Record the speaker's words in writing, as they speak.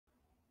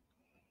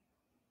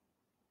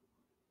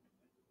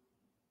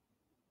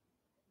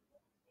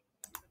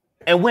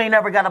and we ain't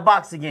never got a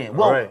box again.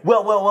 Well,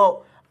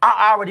 well,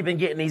 I already been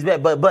getting these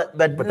bets, but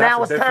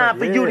now it's time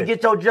for you to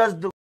get your just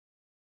due.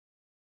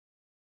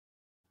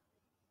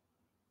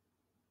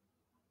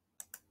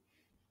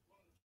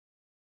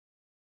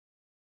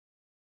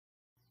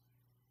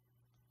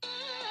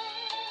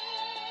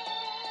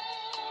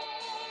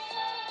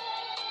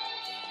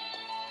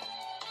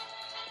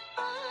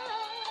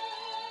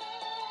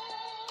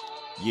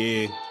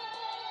 Yeah,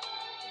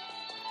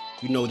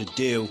 you know the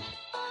deal.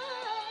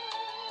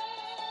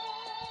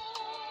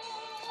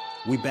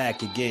 We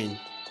back again.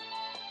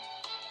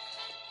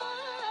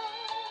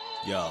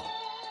 Yo.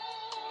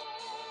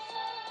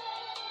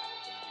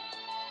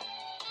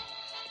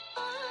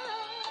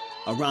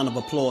 A round of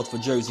applause for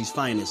Jersey's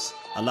finest.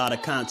 A lot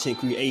of content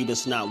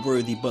creators not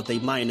worthy, but they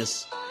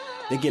minus.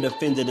 They get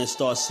offended and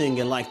start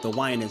singing like the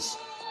whiners.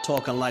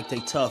 Talking like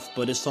they tough,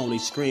 but it's only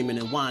screaming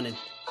and whining.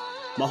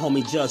 My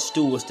homie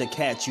JusDu was the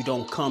cat you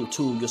don't come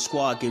to. Your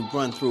squad get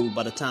run through.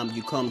 By the time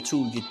you come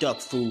to, you duck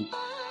food.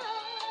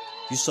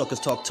 You suckers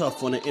talk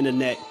tough on the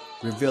internet,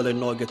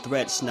 revealing all your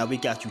threats. Now we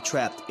got you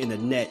trapped in the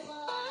net.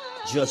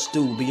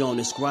 JusDu be on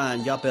this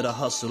grind, y'all better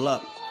hustle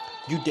up.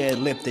 You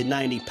deadlifted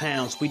 90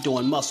 pounds, we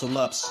doing muscle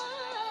ups.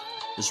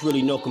 There's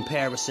really no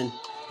comparison.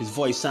 His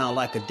voice sound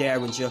like a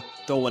derringer.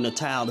 Throwing a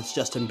towel is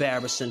just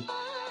embarrassing.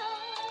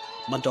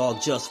 My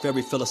dog Just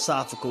very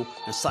philosophical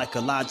and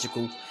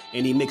psychological,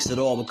 and he mixed it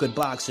all with good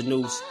boxing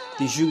news.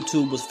 These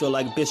YouTubers feel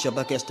like Bishop,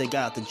 I guess they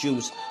got the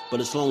juice, but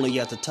it's lonely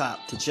at the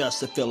top to Just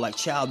to feel like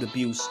child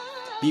abuse.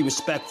 Be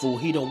respectful,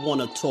 he don't want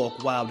to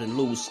talk wild and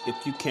loose.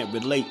 If you can't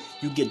relate,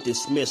 you get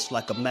dismissed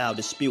like a mild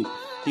dispute.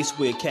 These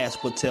weird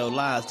cats will tell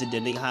lies that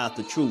then they hide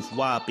the truth.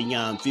 Why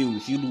beyond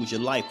views? You lose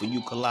your life when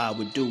you collide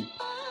with dude.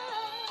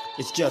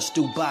 It's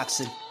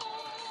JusDueBoxing.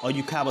 All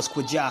you cowards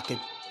quit jocking.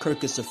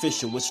 Kirk is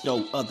official with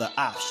no other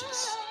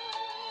options.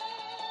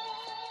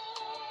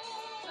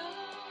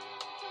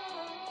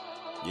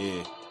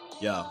 Yeah,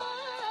 yeah.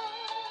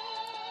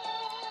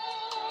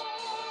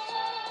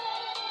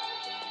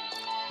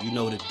 You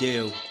know the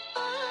deal.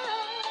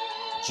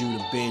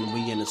 Judah Ben,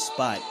 we in the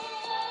spot.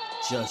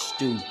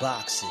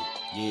 JusDueBoxing,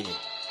 yeah.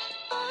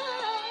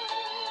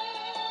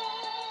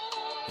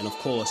 And of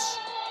course,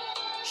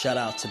 shout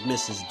out to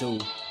Mrs. Du,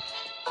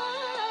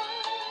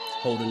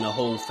 holding the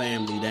whole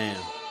family down.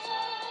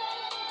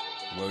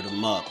 Word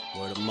 'em up,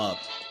 word 'em up.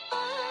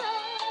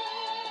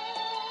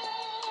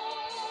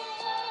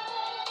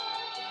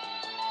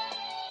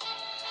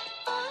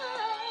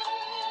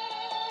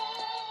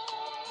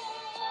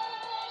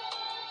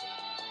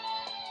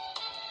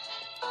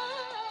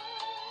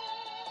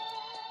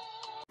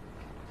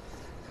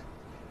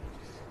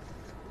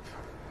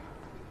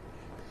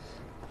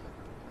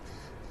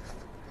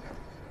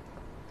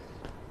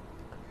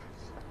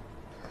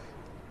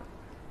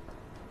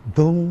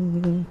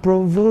 Don't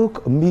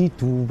provoke me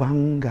to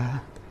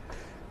anger,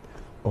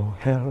 or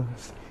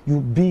else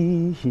you'll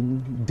be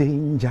in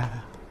danger.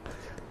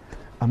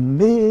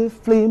 I'm a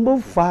flame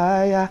of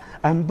fire,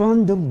 I'm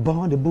burn the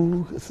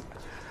books.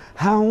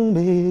 I'm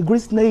a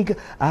great snake,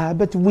 I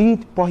bet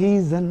with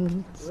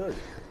poison.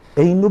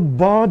 Ain't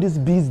nobody's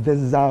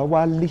business, I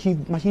will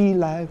live my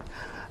life,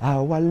 I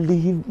will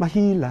live my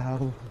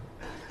life.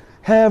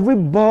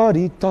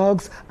 Everybody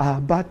talks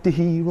about the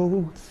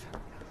heroes.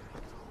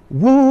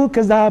 Who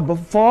cares about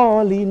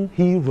falling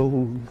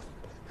heroes?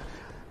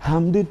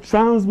 I'm the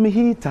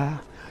transmitter,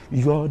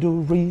 you're the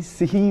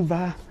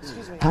receiver.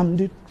 Excuse me. I'm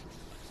the...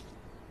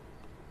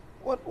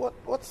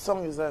 What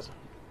song is that?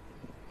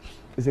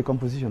 It's a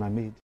composition I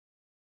made.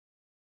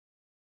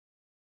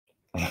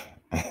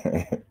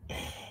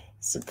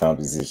 It's a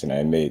composition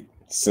I made.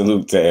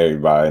 Salute to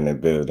everybody in the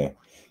building.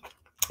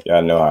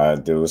 Y'all know how I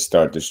do.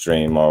 Start the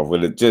stream off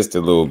with just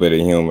a little bit of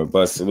humor.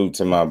 But salute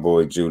to my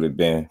boy Judah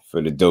Ben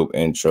for the dope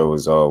intro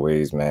as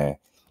always, man.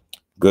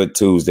 Good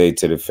Tuesday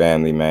to the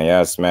family, man.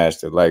 Y'all smash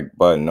the like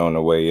button on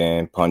the way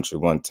in. Punch it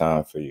one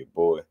time for your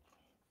boy.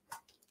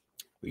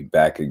 We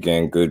back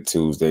again. Good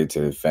Tuesday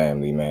to the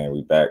family, man.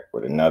 We back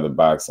with another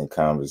boxing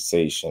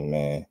conversation,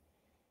 man.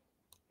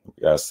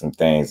 We got some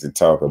things to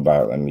talk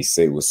about. Let me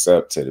say what's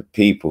up to the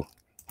people.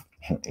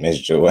 Miss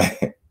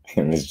Joanne.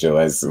 Miss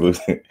Joanne,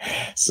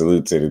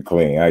 salute to the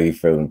queen. How you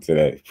feeling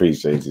today?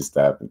 Appreciate you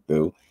stopping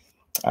through.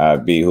 I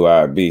be who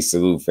I be.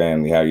 Salute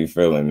family. How you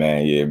feeling,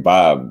 man? Yeah,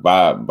 Bob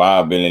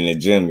been in the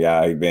gym,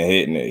 y'all. He been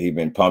hitting it. He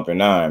been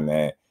pumping iron,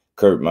 man.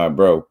 Kurt, my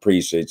bro,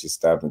 appreciate you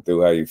stopping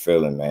through. How you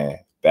feeling, man?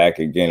 Back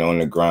again on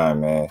the grind,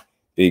 man.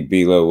 Big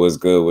B-Lo, what's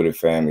good with it,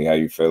 family? How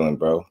you feeling,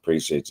 bro?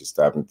 Appreciate you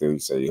stopping through. You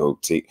say you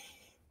hope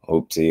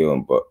Teal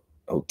and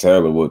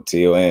Taylor whoop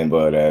Teal and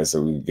Bud ass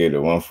so we can get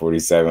a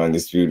 147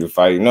 undisputed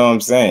fight. You know what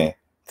I'm saying?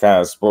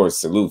 Kyle Sports,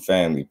 salute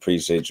family.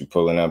 Appreciate you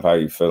pulling up. How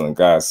you feeling?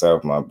 God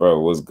self, my bro.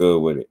 What's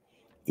good with it?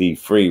 D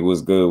Free,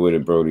 what's good with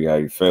it, Brody? How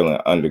you feeling?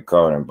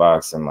 Undercard and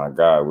boxing, my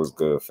God. What's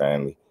good,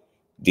 family?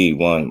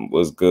 D1,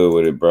 what's good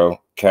with it, bro?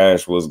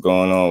 Cash, what's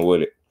going on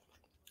with it?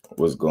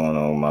 What's going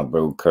on, my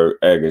bro? Kurt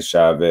Edgar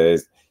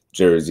Chavez,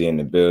 Jersey in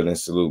the building.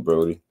 Salute,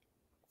 Brody.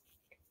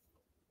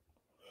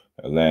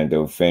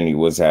 Orlando Finney,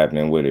 what's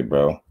happening with it,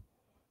 bro?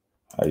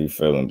 How you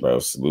feeling, bro?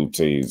 Salute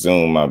to you.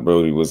 Zoom, my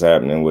brody, what's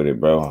happening with it,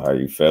 bro? How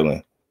you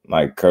feeling?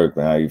 Mike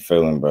Kirkland, how you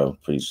feeling, bro?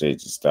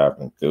 Appreciate you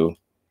stopping through.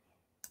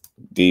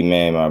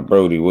 D-Man, my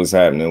brody, what's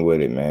happening with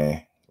it,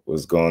 man?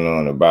 What's going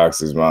on? The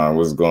boxer's mind,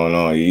 what's going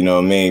on? You know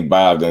what I mean?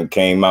 Bob done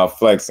came out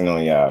flexing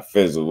on y'all.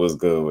 Fizzle, what's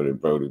good with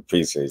it, brody?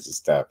 Appreciate you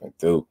stopping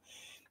through.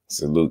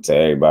 Salute to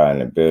everybody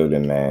in the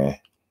building, man.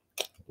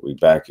 We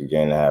back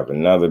again to have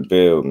another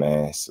build,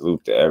 man.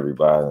 Salute to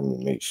everybody. Let me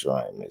make sure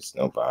I ain't missed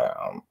nobody.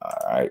 All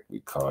right,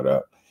 we caught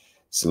up.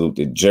 Salute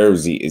to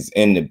Jersey is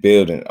in the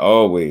building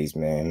always,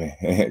 man.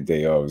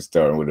 They always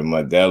starting with a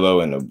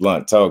Modelo and a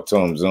blunt. Talk to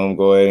him, Zoom.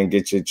 Go ahead and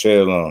get your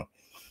chill on.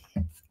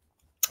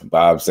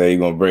 Bob said he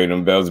gonna bring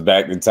them belts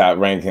back to top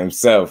rank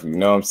himself. You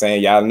know what I'm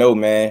saying? Y'all know,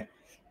 man.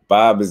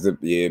 Bob is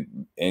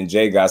and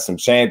Jay got some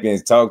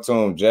champions. Talk to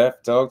him,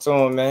 Jeff. Talk to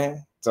him,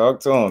 man.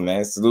 Talk to him,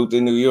 man. Salute to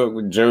New York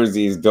with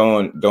Jersey is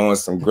doing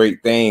some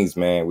great things,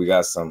 man. We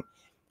got some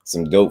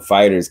dope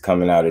fighters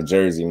coming out of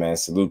Jersey, man.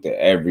 Salute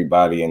to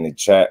everybody in the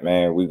chat,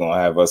 man. We're going to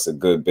have us a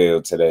good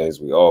build today, as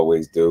we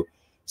always do.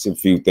 It's a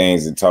few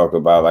things to talk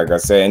about. Like I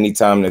said,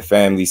 anytime the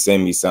family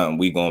send me something,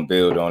 we going to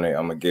build on it.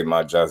 I'm going to get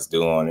my just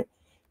due on it.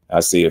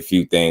 I see a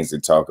few things to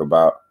talk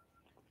about.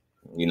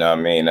 You know what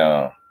I mean?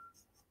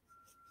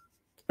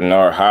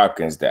 BENARD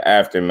Hopkins, the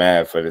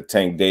aftermath for the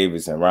Tank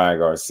Davis and Ryan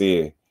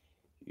Garcia.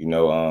 You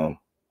know,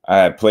 I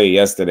had played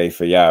yesterday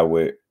for y'all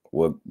with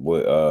what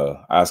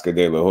Oscar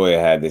De La Hoya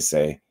had to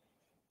say.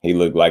 He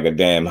looked like a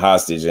damn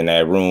hostage in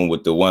that room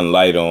with the one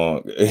light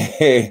on.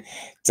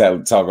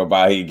 Talk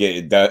about he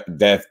getting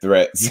death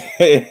threats.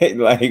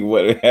 Like,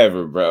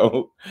 whatever,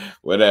 bro.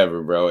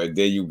 Whatever, bro. And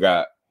then you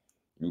got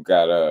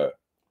BENARD.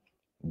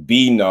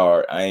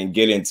 I ain't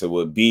get into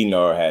what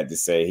BENARD had to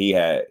say. He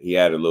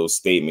had a little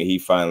statement. He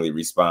finally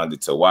responded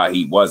to why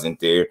he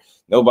wasn't there.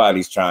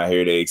 Nobody's trying to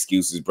hear the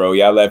excuses, bro.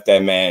 Y'all left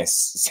that man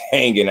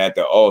hanging at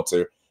the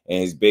altar in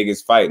his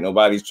biggest fight.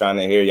 Nobody's trying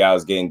to hear y'all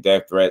was getting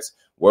death threats.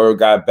 Word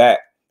got back.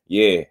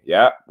 Yeah,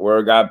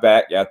 word got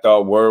back. Y'all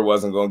thought word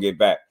wasn't going to get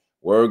back.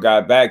 Word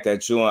got back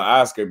that you and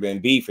Oscar been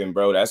beefing,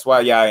 bro. That's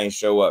why y'all ain't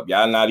show up.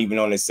 Y'all not even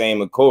on the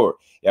same accord.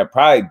 Y'all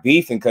probably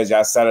beefing because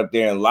y'all sat up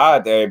there and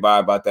lied to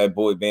everybody about that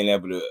boy being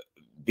able to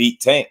beat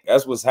Tank.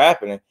 That's what's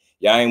happening.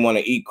 Y'all ain't want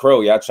to eat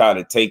crow. Y'all try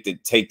to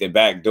take the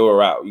back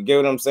door out. You get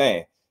what I'm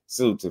saying?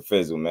 Salute to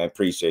Fizzle, man.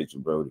 Appreciate you,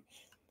 Brody.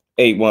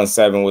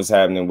 817, what's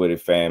happening with it,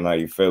 fam? How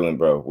you feeling,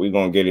 bro? We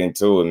gonna get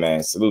into it,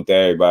 man. Salute to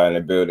everybody in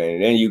the building.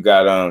 And then you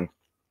got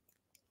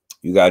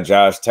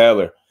Josh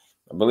Taylor.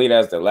 I believe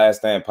that's the Last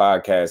Stand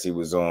podcast he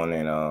was on,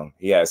 and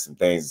he had some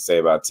things to say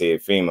about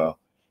Teofimo.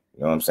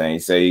 You know what I'm saying? He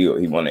said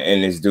he want to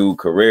end this dude's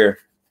career,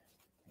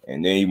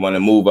 and then he want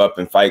to move up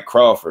and fight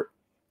Crawford.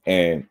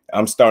 And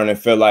I'm starting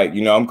to feel like,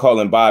 you know, I'm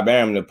calling Bob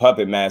Arum the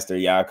puppet master,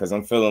 y'all, because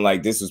I'm feeling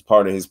like this was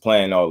part of his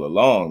plan all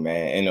along,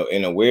 man.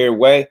 In a weird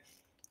way,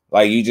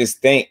 like you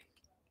just think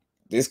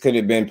this could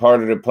have been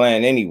part of the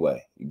plan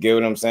anyway. You get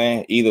what I'm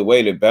saying? Either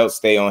way, the belt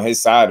stay on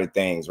his side of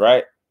things,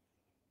 right?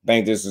 I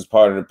think this was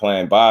part of the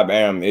plan. Bob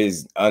Arum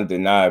is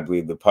undeniably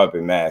the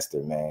puppet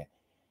master, man.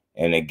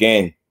 And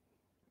again,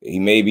 he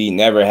maybe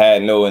never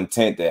had no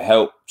intent to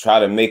help try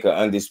to make an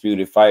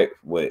undisputed fight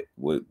with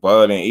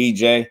Bud and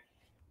EJ.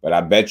 But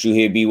I bet you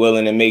he'd be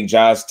willing to make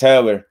Josh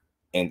Taylor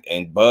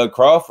and Bud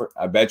Crawford.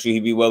 I bet you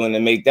he'd be willing to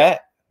make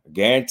that. I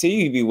guarantee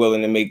you he'd be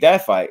willing to make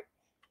that fight.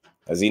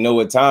 Because he know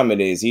what time it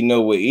is. He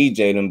know what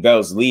EJ, them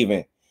belts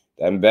leaving.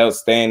 Them belts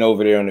staying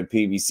over there on the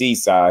PBC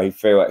side. He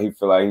feel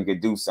like he could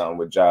do something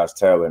with Josh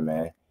Taylor,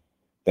 man.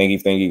 He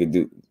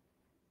could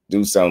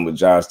do something with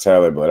Josh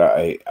Taylor, but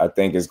I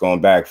think it's going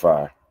to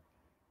backfire.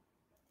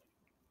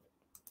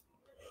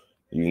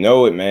 You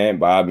know it, man.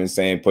 Bob been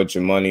saying put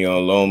your money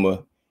on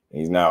Loma.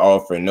 He's not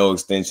offering no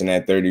extension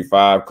at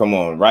 35. Come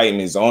on,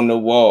 writing is on the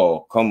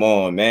wall. Come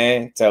on,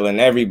 man. Telling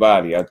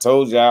everybody. I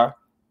told y'all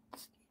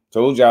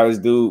this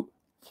dude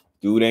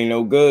ain't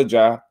no good,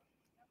 y'all.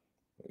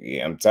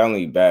 Yeah, I'm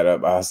telling you, bad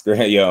up, Oscar.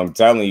 Yo, I'm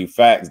telling you,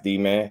 facts, D,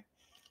 man.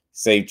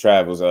 Safe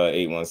travels,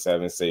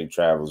 817. Safe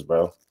travels,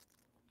 bro.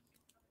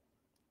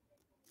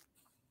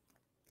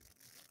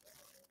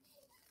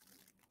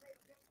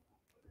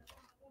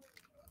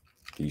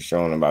 He's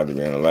showing about to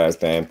be on the Last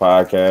Stand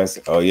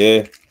podcast. Oh,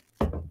 yeah.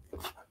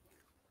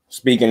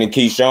 Speaking of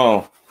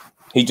Keyshawn,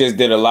 he just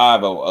did a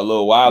live a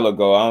little while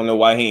ago. I don't know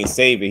why he ain't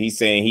save it. He's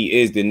saying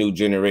he is the new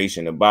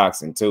generation of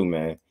boxing too,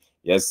 man.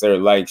 Yes, sir.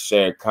 Like,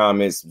 share,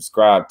 comment,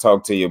 subscribe,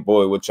 talk to your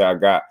boy. What y'all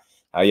got?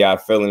 How y'all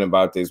feeling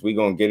about this? We're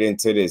gonna get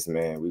into this,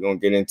 man. We're gonna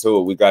get into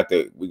it. We got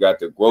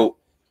the quote.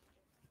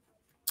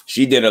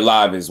 She did a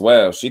live as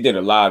well. She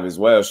doubled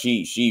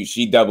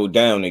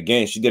down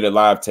again. She did a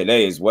live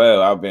today as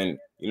well. I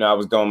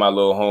was doing my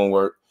little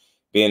homework,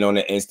 being on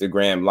the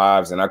Instagram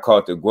lives, and I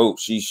caught the quote.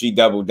 She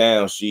doubled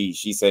down. She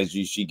says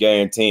she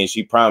guaranteeing,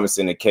 she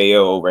promising a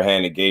KO over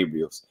HANNA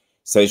Gabriels.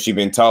 Says she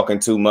been talking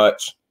too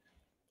much.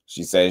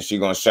 She says she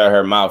gonna shut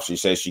her mouth. She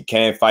says she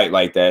can't fight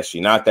like that.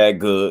 She not that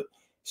good.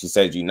 She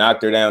said you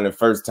knocked her down the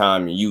first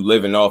time and you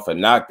living off a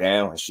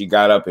knockdown. She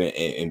got up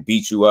and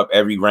beat you up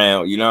every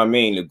round. You know what I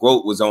mean? The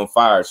GOAT was on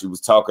fire. She was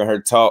talking her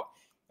talk.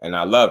 and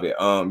I love it.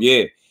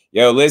 Yeah,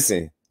 yo,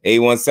 listen,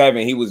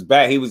 817, he was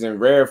back. He was in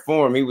rare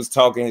form. He was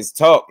talking his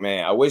talk,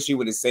 man. I wish he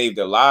would have saved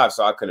it live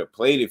so I could have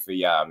played it for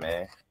y'all,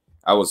 man.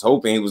 I was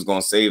hoping he was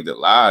gonna save it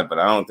live, but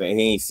I don't think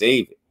he ain't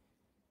saved it.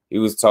 He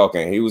was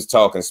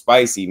talking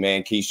spicy,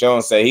 man.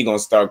 Keyshawn said he gonna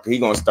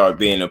start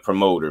being a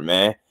promoter,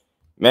 man.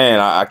 Man,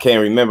 I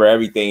can't remember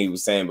everything he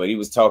was saying, but he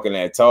was talking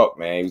that talk,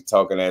 man. He was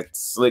talking that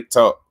slick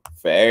talk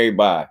for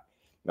everybody.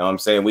 You know what I'm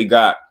saying? We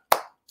got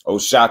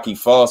OSHAQUIE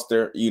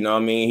Foster, you know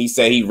what I mean? He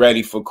said he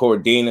ready for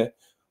CORDINA.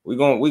 We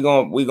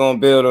gonna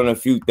build on a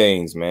few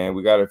things, man.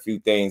 We got a few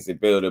things to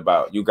build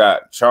about. You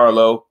got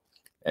CHARLO,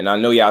 and I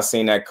know y'all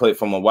seen that clip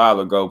from a while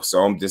ago,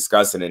 so I'm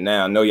discussing it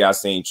now. I know y'all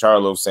seen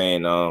CHARLO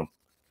saying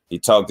he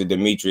talked to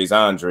Demetrius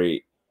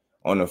Andrade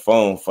on the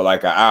phone for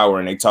like an hour,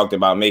 and they talked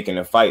about making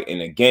a fight.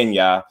 And again,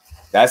 y'all,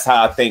 that's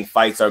how I think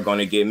fights are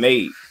gonna get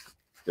made.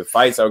 The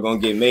fights are gonna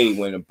get made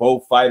when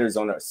both fighters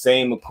on the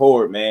same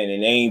accord, man,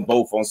 and they ain't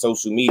both on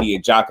social media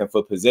jockeying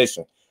for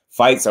position.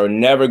 Fights are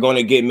never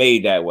gonna get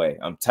made that way.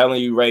 I'm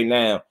telling you right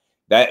now,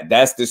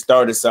 that's the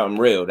start of something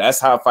real.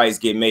 That's how fights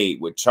get made.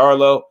 What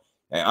CHARLO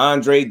and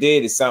Andre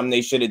did is something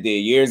they should have did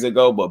years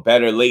ago, but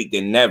better late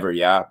than never,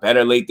 y'all.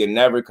 Better late than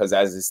never, because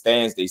as it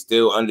stands, they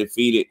still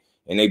undefeated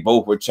and they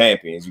both were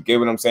champions. You get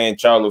what I'm saying?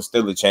 CHARLO's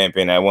still a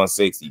champion at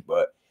 160,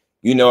 but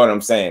you know what I'm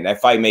saying? That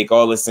fight make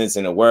all the sense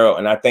in the world,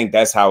 and I think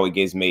that's how it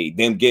gets made.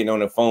 Them getting on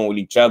the phone with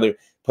each other,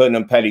 putting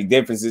them petty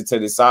differences to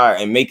the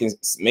side, and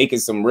making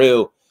some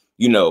real,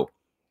 you know,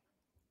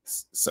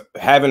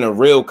 having a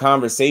real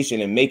conversation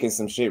and making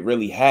some shit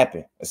really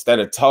happen instead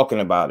of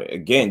talking about it.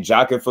 Again,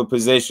 jockeying for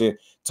position,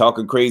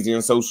 talking crazy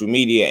on social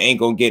media ain't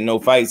gonna get no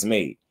fights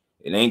made.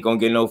 It ain't gonna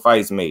get no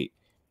fights made.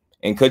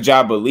 And could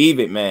y'all believe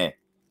it, man?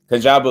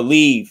 Could y'all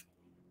believe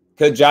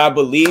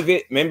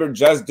it? Remember,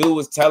 JusDueBoxing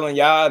was telling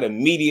y'all the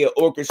media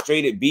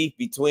orchestrated beef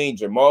between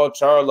JERMALL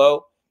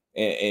Charlo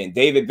and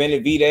David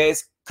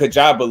Benavidez. Could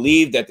y'all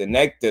believe that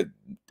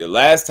the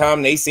last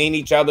time they seen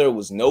each other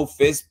was no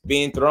fist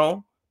being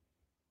thrown?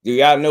 Do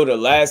y'all know the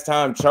last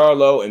time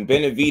Charlo and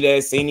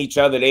Benavidez seen each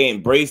other, they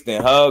embraced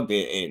and hugged,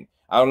 and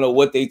I don't know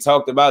what they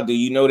talked about. Do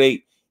you know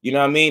you know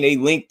what I mean? They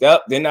linked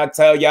up. Didn't I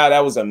tell y'all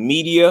that was a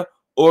media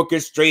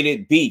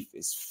orchestrated beef?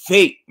 It's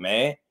fake,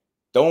 man.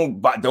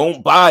 Don't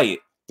buy it.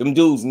 Them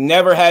dudes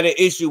never had an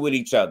issue with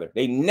each other.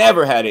 They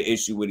never had an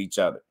issue with each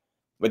other.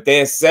 But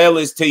they'll sell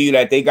this to you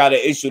that they got an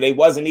issue. They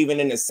wasn't even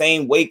in the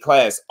same weight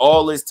class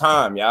all this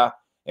time, y'all.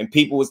 And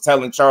people was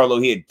telling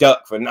Charlo he a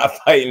duck for not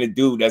fighting a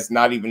dude that's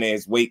not even in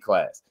his weight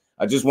class.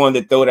 I just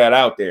wanted to throw that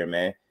out there,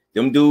 man.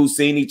 Them dudes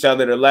seen each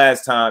other the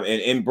last time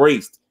and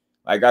embraced.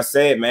 Like I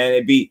said,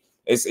 man,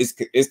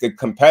 it's the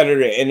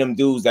competitor in them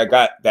dudes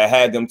that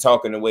had them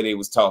talking the way they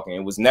was talking.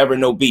 It was never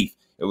no beef.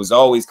 It was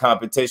always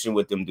competition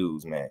with them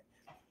dudes, man.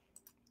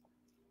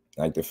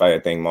 Like the fight, I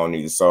think Mo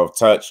needs a soft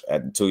touch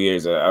after 2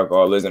 years of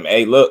alcoholism.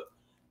 Hey, look,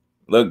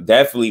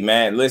 definitely,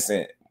 man.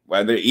 Listen,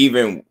 whether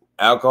even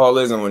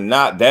alcoholism or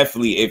not,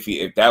 definitely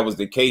if that was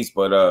the case,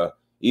 but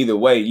either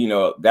way, you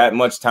know, that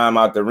much time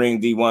out the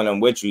ring, D1, I'm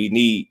with you.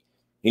 He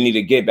need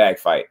a get back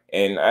fight,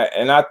 and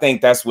I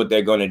think that's what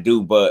they're gonna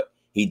do. But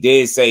he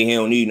did say he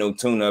don't need no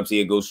tune-ups.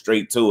 He'll go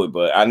straight to it.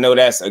 But I know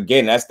that's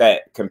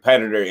that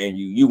competitor, and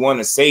you want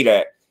to say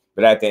that,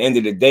 but at the end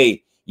of the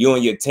day, you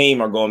and your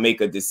team are gonna make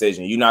a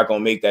decision. You're not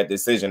gonna make that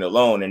decision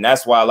alone, and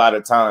that's why a lot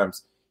of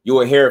times you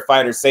will hear a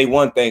fighter say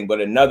one thing,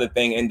 but another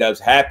thing ends up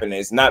happening.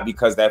 It's not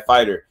because that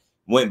fighter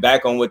went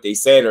back on what they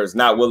said or is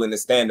not willing to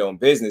stand on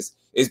business.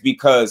 It's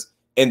because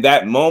in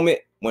that moment,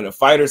 when a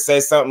fighter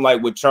says something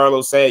like what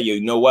Charlo said, you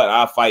know what,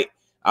 I'll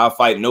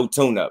fight no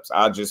tune-ups.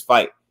 I'll just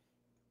fight.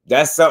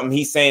 That's something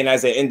he's saying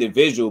as an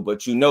individual,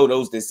 but you know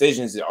those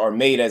decisions are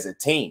made as a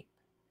team.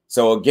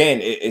 So again,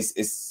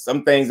 it's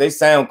some things, they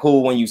sound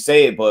cool when you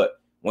say it, but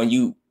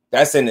when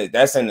that's in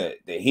the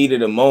heat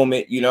of the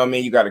moment, you know what I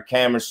mean? You got a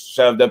camera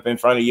shoved up in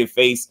front of your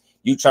face.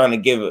 You trying to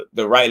give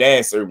the right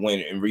answer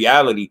when in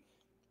reality,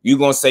 you're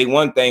going to say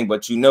one thing,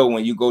 but you know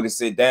when you go to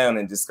sit down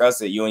and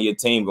discuss it, you and your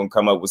team going to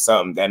come up with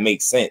something that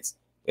makes sense.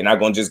 They're not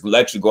going to just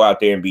let you go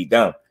out there and be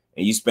dumb.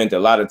 And you spent a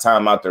lot of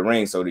time out the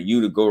ring, so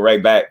to go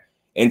right back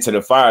into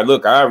the fire.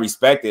 Look, I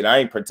respect it. I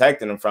ain't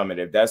protecting him from it.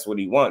 If that's what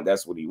he want,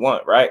 that's what he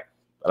want, right?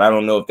 But I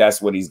don't know if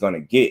that's what he's going to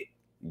get.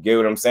 You get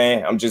what I'm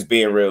saying? I'm just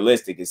being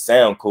realistic. It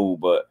sounds cool,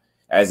 but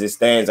as it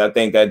stands, I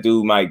think that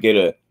dude might get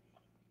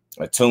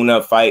a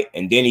tune-up fight,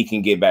 and then he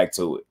can get back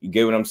to it. You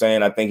get what I'm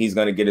saying? I think he's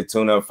going to get a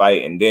tune-up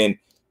fight, and then,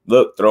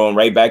 look, throw him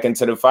right back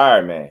into the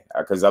fire, man.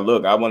 Because I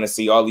want to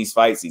see all these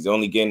fights. He's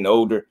only getting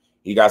older.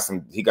 He got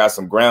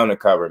some ground to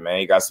cover, man.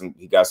 He got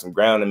some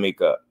ground to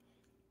make up.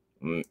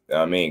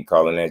 I mean,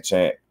 calling that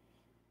champ.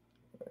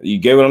 You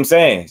get what I'm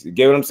saying? You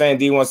get what I'm saying,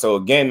 D1? So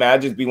again, man, I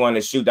just be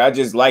wanting to shoot. I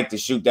just like to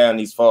shoot down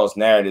these false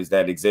narratives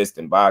that exist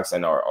in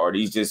boxing, or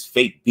these just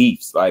fake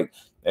beefs. Like,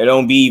 they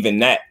don't be even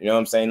that. You know what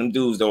I'm saying? Them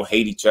dudes don't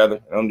hate each other.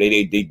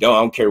 They don't.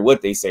 I don't care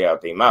what they say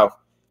out their mouth.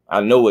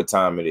 I know what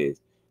time it is.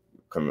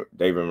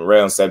 David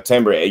Morrell in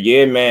September.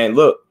 Yeah, man,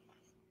 look,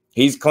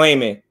 he's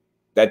claiming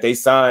that they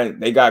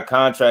signed, they got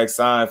contracts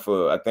signed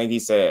for, I think he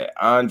said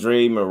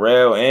Andrade,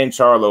 Morel, and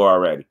Charlo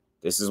already.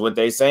 This is what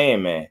they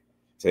saying, man.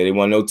 Say they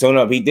want no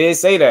tune-up. He did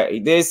say that. He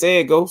did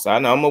say it, Ghost. I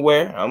know, I'm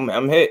aware.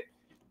 I'm hit.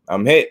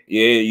 I'm hit.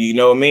 Yeah, you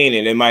know what I mean?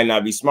 And it might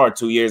not be smart.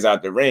 2 years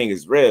out the ring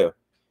is real.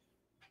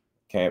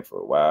 Camp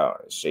for a while.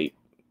 Shape.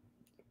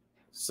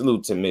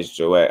 Salute to Miss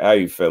Joette. How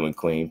you feeling,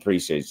 Queen?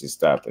 Appreciate you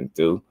stopping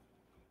through.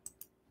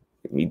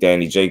 Give me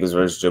Danny Jacobs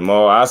versus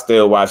JERMALL. I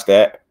still watch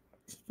that.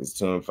 His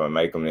tune from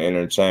make him the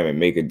interim champion,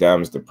 make it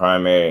Diamonds the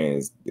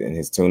primary, and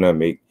his tune-up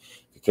make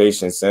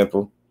vacation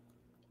simple.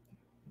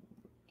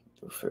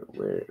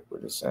 Where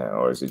the sound,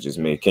 or is it just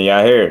me? Can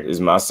y'all hear it? Is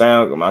my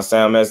sound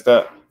messed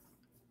up?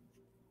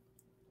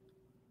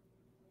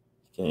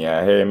 Can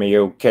y'all hear me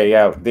okay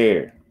out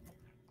there?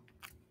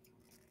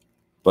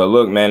 But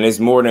look, man, it's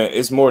more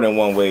than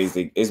one way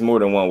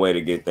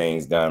to get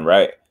things done,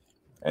 right?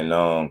 And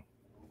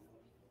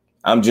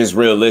I'm just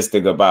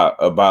realistic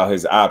about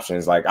his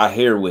options. Like, I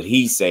hear what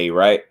he say,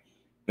 right?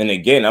 And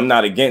again, I'm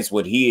not against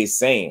what he is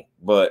saying,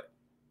 but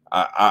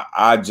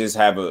I just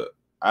have an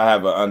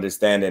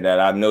understanding that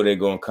I know they're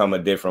gonna come a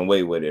different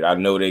way with it. I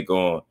know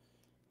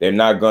they're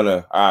not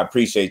gonna. I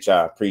appreciate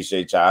y'all.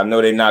 I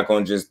know they're not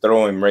gonna just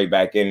throw him right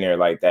back in there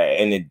like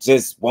that, and it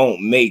just won't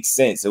make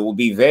sense. It will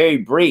be very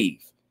brave,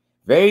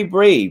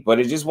 but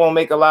it just won't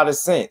make a lot of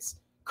sense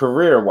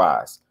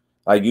career-wise.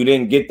 Like, you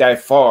didn't get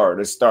that far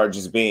to start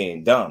just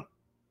being dumb.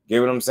 Get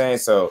what I'm saying?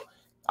 So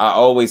I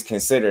always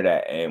consider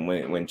that. And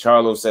when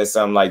Charlo says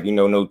something like, you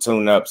know, no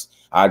tune-ups,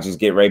 I just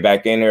get right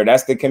back in there.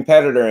 That's the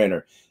competitor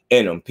in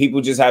him.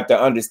 People just have to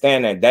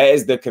understand that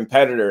is the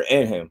competitor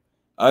in him.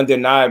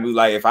 Undeniably,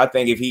 like,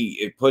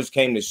 if push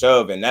came to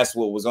shove and that's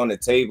what was on the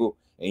table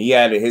and he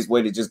had it his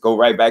way to just go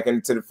right back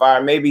into the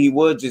fire, maybe he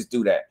would just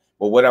do that.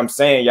 But what I'm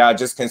saying, y'all,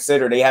 just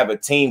consider they have a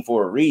team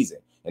for a reason.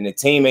 And the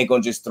team ain't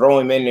gonna just throw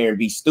him in there and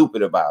be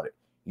stupid about it.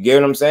 You get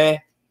what I'm saying?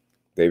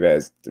 Dave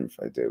has 3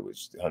 fights there,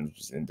 which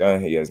 100%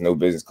 done. He has no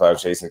business cloud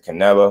chasing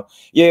Canelo.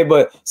 Yeah,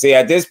 but see,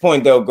 at this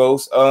point though,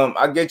 Ghost,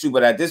 I get you,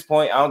 but at this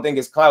point, I don't think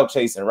it's cloud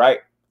chasing,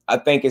 right? I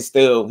think it's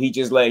still, he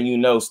just letting you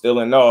know,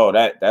 still in all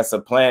that's a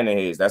plan of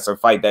his. That's a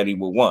fight that he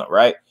would want,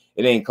 right?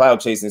 It ain't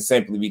cloud chasing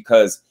simply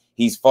because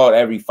he's fought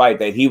every fight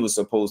that he was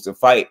supposed to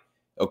fight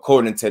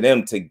according to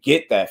them to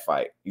get that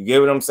fight. You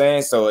get what I'm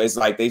saying? So it's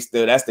like that's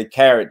the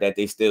carrot that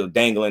they still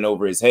dangling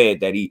over his head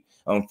that he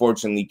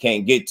unfortunately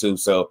can't get to.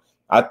 So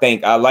I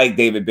think I like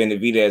David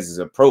Benavidez's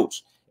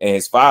approach and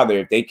his father.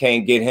 If they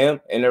can't get him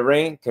in the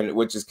ring,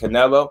 which is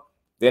Canelo,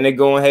 then they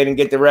go ahead and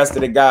get the rest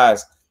of the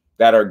guys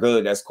that are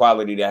good, that's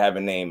quality, that have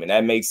a name, and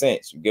that makes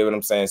sense. You get what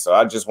I'm saying? So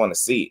I just want to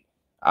see it.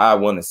 I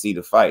want to see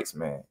the fights,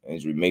 man.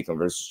 Andrew Macon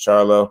versus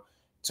Charlo.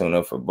 Tune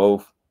up for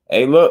both.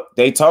 Hey, look,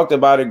 they talked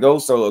about it, Go.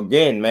 So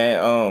again,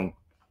 man,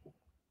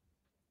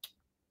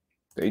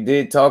 they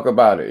did talk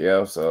about it,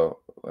 yo. So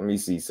let me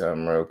see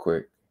something real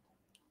quick.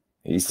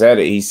 He said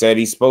it. He said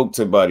he spoke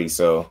to Buddy.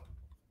 So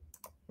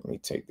let me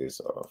take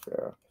this off,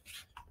 yeah.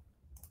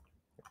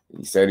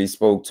 He said he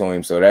spoke to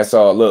him. So that's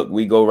all. Look,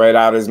 we go right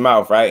out his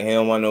mouth, right? He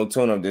don't want no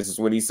tune-up. This is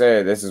what he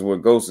said. This is where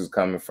Ghost is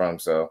coming from.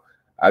 So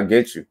I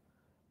get you.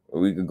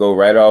 We could go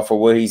right off of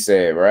what he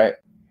said, right?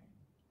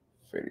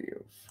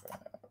 Video,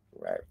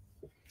 right.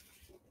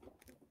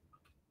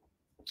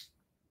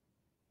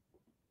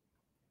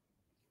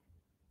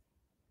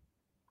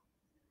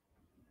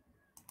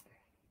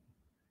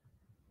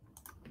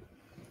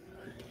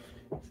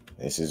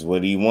 This is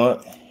what he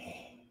want.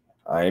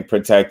 I ain't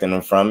protecting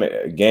him from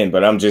it again,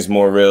 but I'm just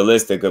more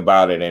realistic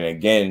about it. And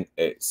again,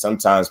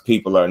 sometimes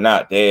people are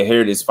not. They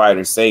hear this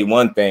fighter say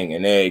one thing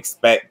and they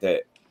expect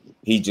that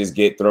he just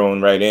get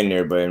thrown right in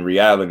there. But in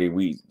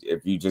reality,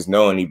 if you just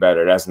know any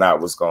better, that's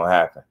not what's going to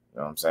happen. You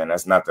know what I'm saying?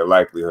 That's not the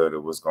likelihood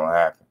of what's going to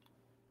happen.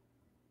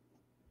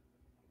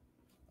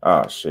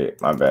 Oh,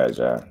 shit. My bad,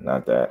 y'all.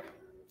 Not that.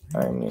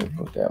 I didn't mean to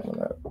put that one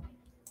up.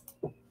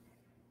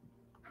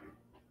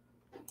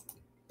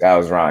 That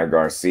was Ryan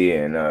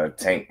Garcia and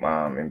Tank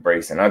Mom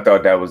embracing. I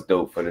thought that was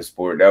dope for the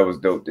sport. That was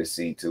dope to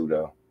see too,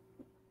 though.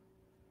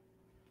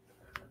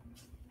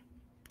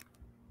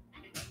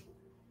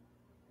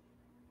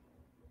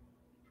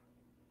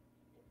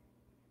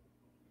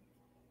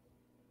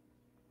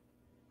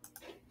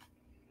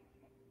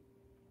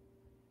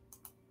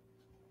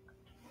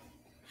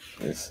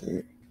 Let's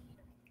see.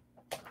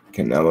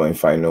 Canelo ain't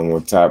fighting no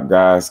more top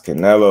guys.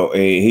 Canelo,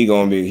 he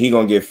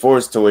gonna get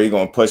forced to it. He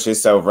gonna push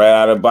himself right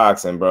out of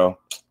boxing, bro.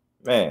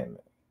 Man.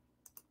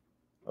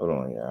 Hold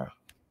on, y'all.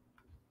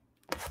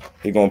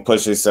 He gonna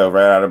push himself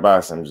right out of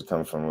boxing. I'm just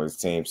coming from what his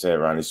team said.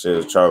 Ronnie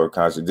Shileds, Charlo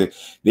contradict.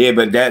 Yeah,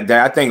 but that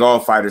I think all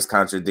fighters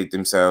contradict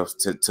themselves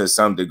to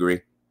some degree,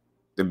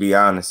 to be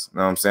honest. You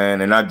know what I'm saying?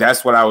 And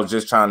that's what I was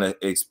just trying to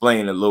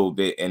explain a little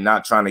bit and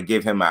not trying to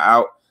give him an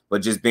out,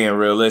 but just being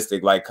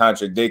realistic, like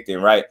contradicting,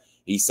 right?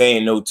 He's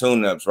saying no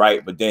tune-ups,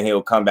 right? But then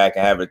he'll come back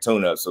and have a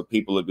tune-up. So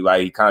people will be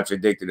like, he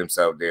contradicted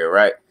himself there,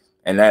 right?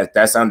 And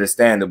that's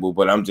understandable.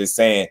 But I'm just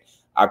saying,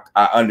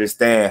 I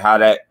understand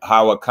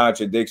how a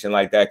contradiction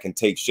like that can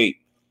take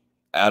shape.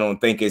 I don't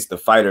think it's the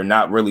fighter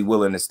not really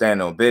willing to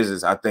stand on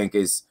business. I think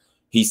it's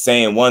he's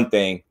saying one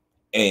thing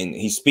and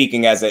he's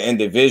speaking as an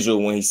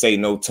individual when he say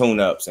no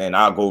tune-ups, and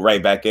I'll go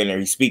right back in there.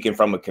 He's speaking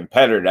from a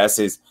competitor.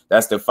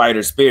 That's the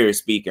fighter spirit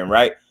speaking,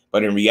 right?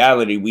 But in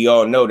reality, we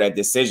all know that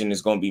decision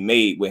is going to be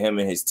made with him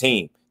and his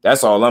team.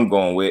 That's all I'm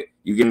going with.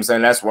 You get what I'm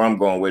saying? That's where I'm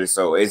going with it.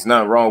 So it's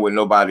nothing wrong with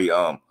nobody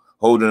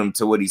holding him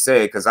to what he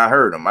said, because I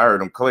heard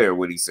him clear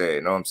what he said.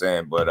 You know what I'm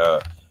saying?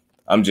 But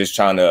I'm just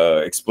trying to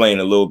explain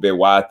a little bit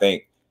why I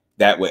think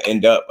that would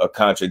end up a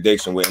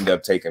contradiction would end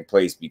up taking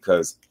place,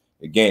 because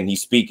again,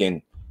 he's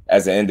speaking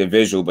as an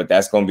individual, but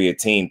that's going to be a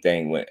team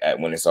thing when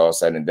it's all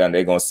said and done.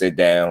 They're going to sit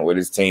down with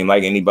his team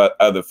like any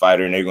other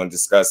fighter, and they're going to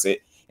discuss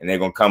it, and they're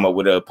going to come up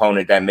with an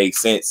opponent that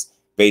makes sense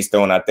based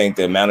on, I think,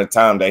 the amount of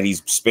time that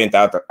he's spent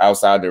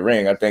outside the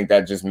ring. I think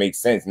that just makes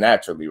sense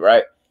naturally,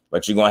 right?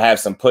 But you're going to have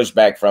some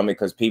pushback from it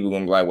because people are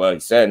going to be like, well, he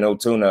said no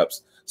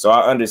tune-ups. So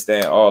I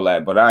understand all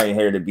that, but I ain't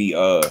here to be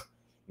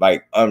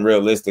like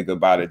unrealistic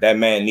about it. That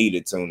man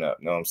needed tune-up,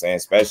 you know what I'm saying?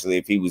 Especially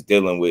if he was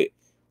dealing with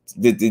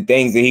the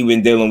things that he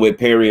been dealing with,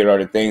 period, are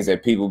the things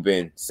that people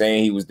been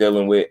saying he was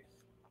dealing with.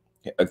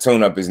 A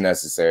tune-up is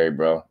necessary,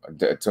 bro.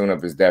 A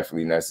tune-up is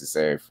definitely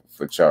necessary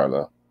for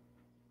Charlo.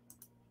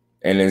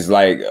 And it's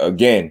like,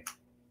 again,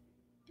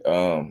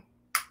 damn,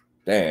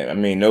 I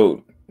mean,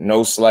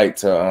 no slight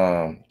to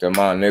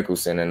Demond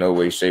Nicholson in no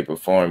way, shape, or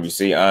form. You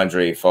see,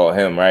 Andrade fought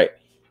him, right?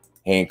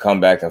 He ain't come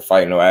back and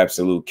fight no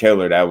absolute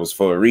killer. That was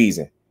for a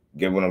reason.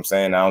 Get what I'm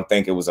saying? I don't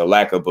think it was a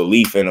lack of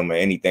belief in him or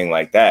anything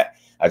like that.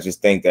 I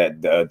just think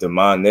that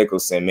Demond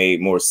Nicholson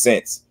made more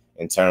sense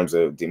in terms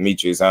of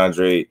Demetrius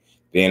Andrade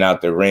being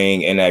out the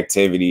ring,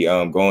 inactivity,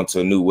 going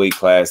to a new weight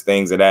class,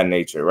 things of that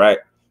nature, right?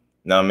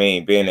 You know what I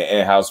mean? Being an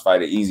in-house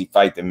fight, an easy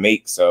fight to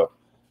make. So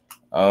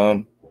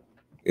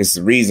it's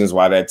the reasons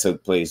why that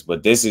took place.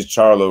 But this is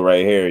Charlo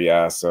right here,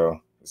 y'all. So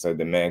it's like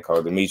the man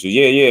called Demetrius.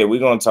 Yeah, we're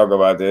going to talk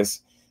about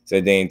this.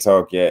 Said they ain't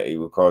talk yet. He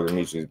would call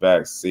Demetrius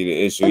back. See the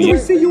issue. We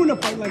see you in a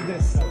fight like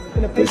this.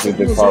 This is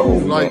the part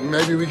like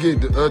maybe we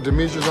get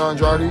Demetrius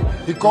Andrade.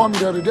 He called me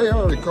the other day. I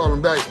already called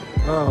him back.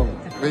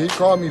 But he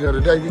called me the other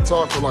day. We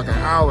talked for like an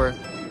hour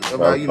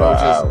about, you know,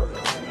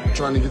 just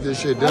trying to get this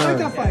shit done. I like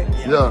that fight.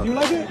 Yeah. You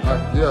like it?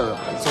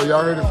 Yeah. So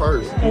y'all heard it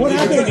first. What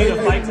happened? You need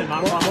a fight to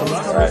knock off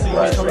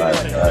the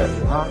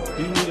Right.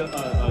 You need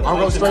a I'll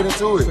go straight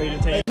into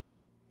it.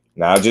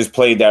 Now, I just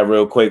played that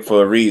real quick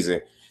for a reason.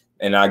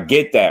 And I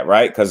get that,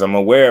 right? Because I'm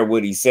aware of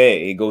what he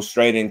said. He goes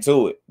straight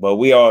into it. But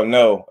we all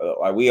know,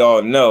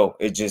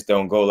 it just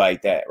don't go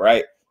like that,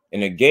 right?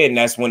 And again,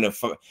 that's when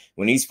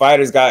these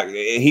fighters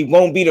he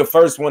won't be the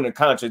first one to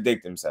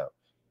contradict himself.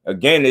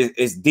 Again,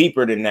 it's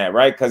deeper than that,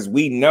 right? Because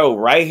we know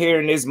right here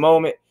in this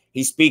moment,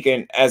 he's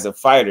speaking as a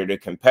fighter, the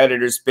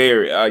competitor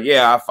spirit.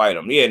 Yeah, I fight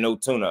him. Yeah, no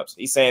tune-ups.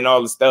 He's saying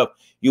all the stuff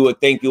you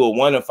would think you would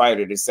want a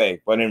fighter to say.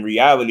 But in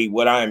reality,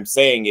 what I'm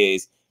saying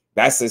is,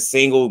 that's a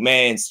single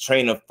man's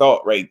train of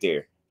thought right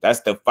there.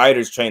 That's the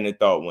fighter's train of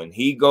thought. When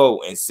he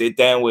go and sit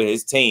down with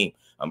his team,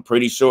 I'm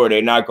pretty sure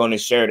they're not going to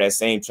share that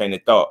same train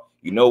of thought.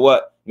 You know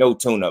what? No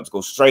tune-ups.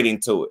 Go straight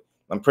into it.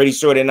 I'm pretty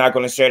sure they're not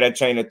going to share that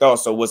train of thought.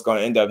 So what's going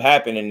to end up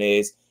happening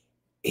is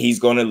he's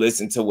going to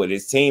listen to what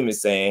his team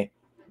is saying,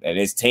 and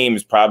his team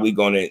is probably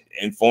going to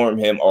inform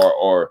him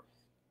or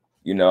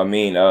you know what I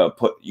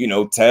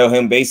mean, tell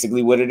him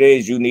basically what it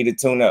is. You need to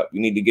tune up. You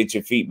need to get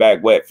your feet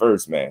back wet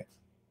first, man.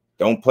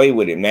 Don't play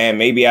with it, man.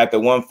 Maybe after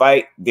one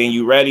fight, then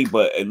you ready,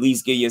 but at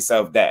least give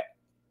yourself that.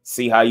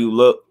 See how you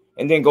look,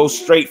 and then go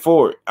straight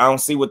forward. I don't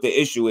see what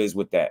the issue is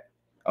with that,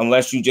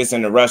 unless you just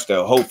in a rush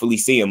to hopefully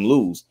see him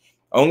lose.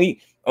 Only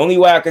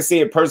way I can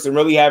see a person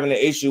really having an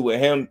issue with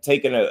him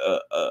taking a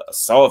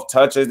soft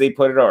touch, as they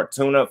put it, or a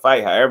tune-up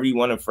fight, however you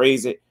want to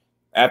phrase it,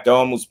 after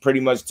almost pretty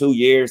much 2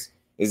 years,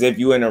 is if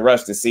you're in a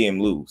rush to see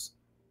him lose.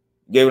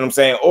 You get what I'm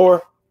saying?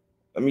 Or,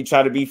 let me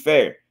try to be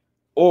fair.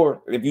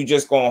 Or if you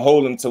just gonna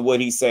hold him to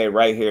what he said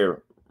right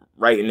here,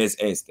 right in this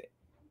instant.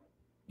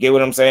 Get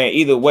what I'm saying?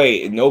 Either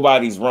way,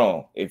 nobody's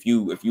wrong. If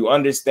you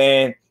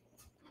understand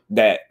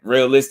that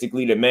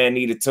realistically the man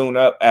need to tune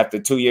up after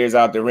 2 years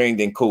out the ring,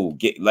 then cool.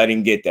 Let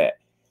him get that.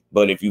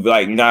 But if you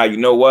like, nah, you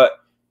know what?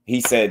 He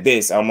said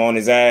this, I'm on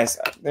his ass,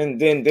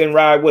 then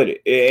ride with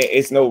it.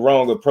 It's no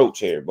wrong approach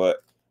here.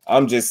 But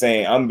I'm just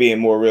saying, I'm being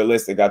more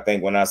realistic, I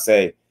think, when I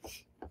say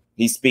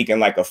he's speaking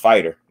like a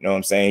fighter. You know what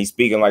I'm saying? He's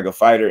speaking like a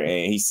fighter,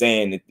 and he's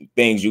saying the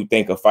things you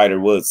think a fighter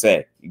would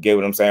say. You get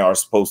what I'm saying? Or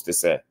supposed to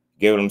say. You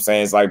get what I'm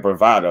saying? It's like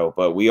bravado.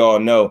 But we all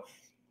know,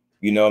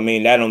 you know what I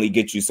mean? That only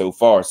gets you so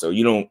far. So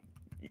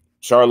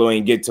Charlo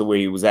ain't get to where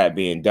he was at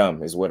being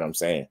dumb, is what I'm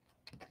saying.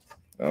 You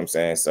know what I'm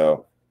saying?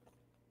 So,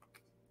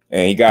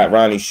 and he got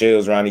Ronnie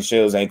Shileds. Ronnie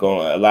Shileds ain't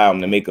going to allow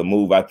him to make a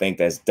move, I think,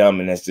 that's dumb,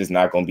 and that's just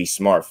not going to be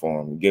smart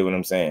for him. You get what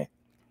I'm saying?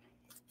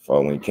 For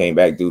when he came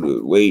back due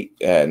to weight,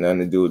 it had nothing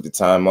to do with the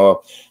time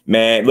off.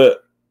 Man, look,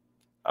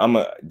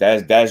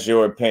 that's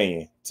your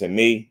opinion. To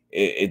me,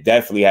 it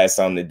definitely has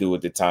something to do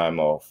with the time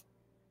off.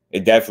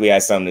 It definitely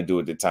has something to do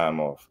with the time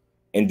off.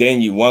 And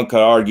then one could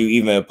argue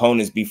even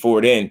opponents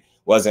before then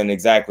wasn't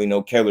exactly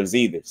no killers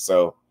either.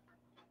 So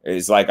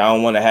it's like I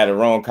don't want to have the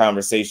wrong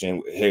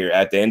conversation here.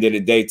 At the end of the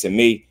day, to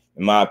me,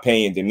 In my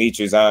opinion,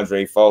 Demetrius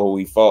Andrade fought who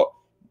he fought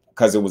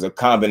because it was a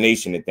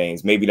combination of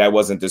things. Maybe that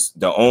wasn't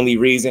the only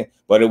reason,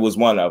 but it was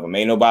one of them.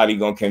 Ain't nobody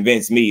gonna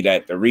convince me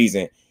that the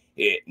reason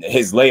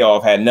his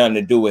layoff had nothing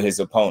to do with his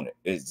opponent.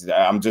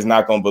 I'm just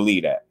not gonna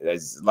believe that. That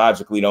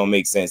logically don't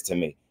make sense to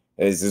me.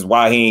 This is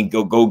why he ain't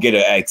go get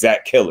an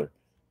exact killer.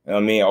 You know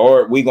what I mean?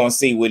 Or we gonna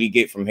see what he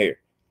get from here.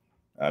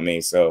 I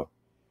mean, so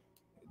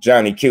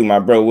Johnny Q, my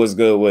bro, what's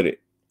good with it?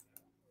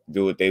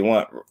 Do what they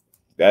want.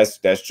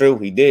 That's true.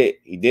 He did.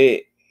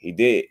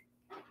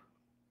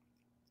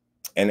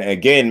 And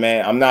again,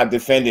 man, I'm not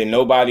defending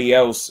nobody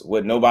else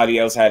what nobody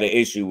else had an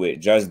issue with.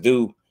 Just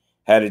Do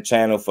had a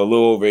channel for a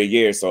little over a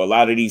year. So a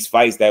lot of these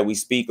fights that we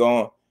speak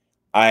on,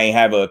 I ain't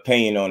have an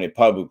opinion on it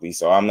publicly.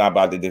 So I'm not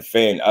about to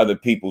defend other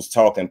people's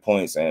talking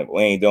points, and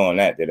we ain't doing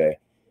that today.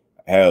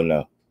 Hell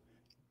no.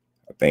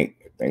 I think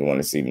want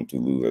to see them to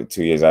lose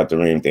 2 years out the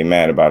ring if they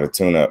mad about a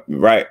tune-up.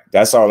 Right.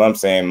 That's all I'm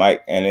saying,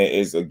 Mike. And it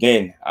is,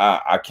 again,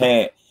 I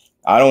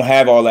don't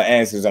have all the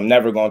answers. I'm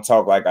never going to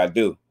talk like I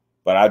do.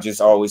 But I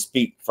just always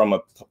speak from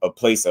a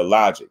place of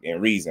logic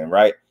and reason,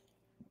 right?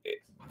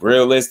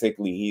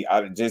 Realistically,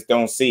 I just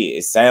don't see it.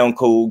 It sound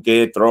cool,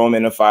 good, throw him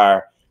in the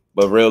fire.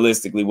 But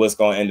realistically, what's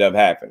going to end up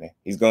happening?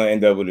 He's going to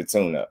end up with a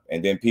tune-up.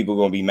 And then people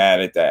going to be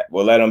mad at that.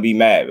 Well, let him be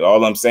mad.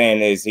 All I'm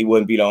saying is he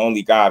wouldn't be the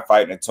only guy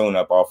fighting a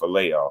tune-up off a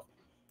layoff.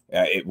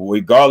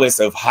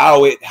 Regardless of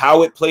how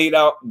it played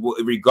out,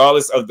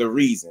 regardless of the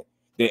reason,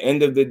 the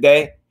end of the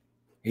day,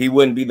 he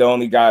wouldn't be the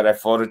only guy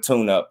that fought a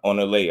tune-up on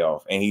a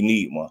layoff, and he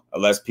need one,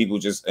 unless people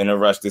just in a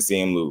rush to see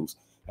him lose.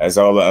 That's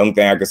all the only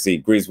thing I can see.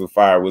 Grease with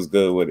Fire was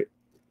good with it.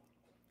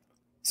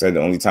 Said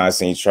the only time I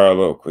seen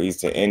Charlo grease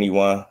to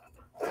anyone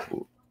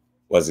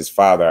was his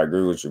father. I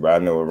agree with you, but I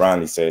know what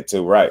Ronnie said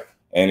too, right?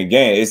 And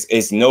again,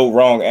 it's no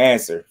wrong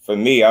answer. For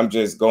me, I'm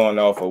just going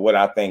off of what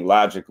I think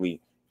logically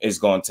is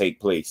going to take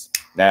place.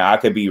 Now, I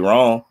could be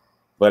wrong,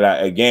 but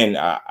I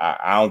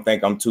don't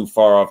think I'm too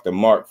far off the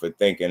mark for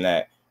thinking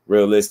that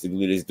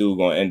realistically, this dude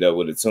gonna end up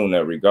with a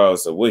tune-up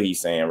regardless of what he's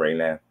saying right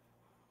now.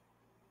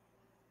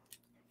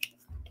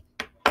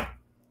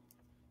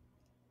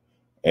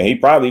 And he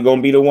probably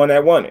gonna be the one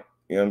that won it.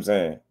 You know what I'm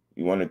saying?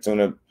 You want to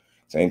tune-up,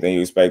 same thing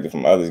you expected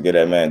from others. Get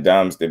that man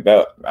Doms the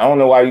belt. I don't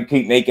know why you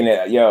keep making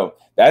it. Yo,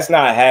 that's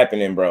not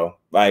happening, bro.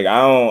 Like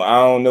I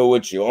don't know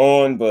what you're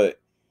on,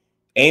 but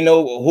ain't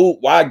no who.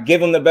 Why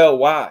give him the belt?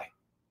 Why?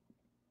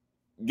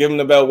 Give him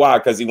the belt. Why?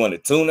 Because he want to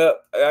tune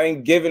up. I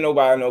ain't giving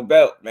nobody no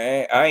belt,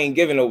 man. I ain't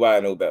giving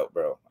nobody no belt,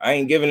 bro. I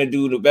ain't giving a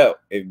dude a belt.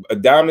 If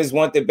Adames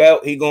want the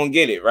belt, he gonna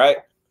get it, right?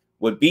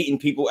 With beating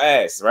people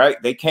ass,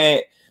 right? They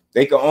can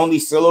only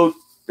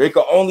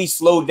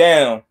slow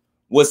down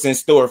what's in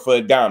store for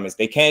Adames.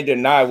 They can't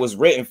deny what's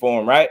written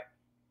for him, right?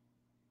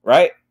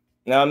 Right?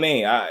 You know what I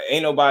mean?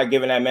 Ain't nobody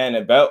giving that man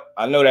a belt.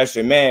 I know that's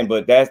your man,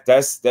 but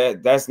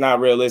that's not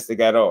realistic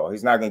at all.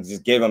 He's not gonna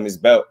just give him his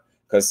belt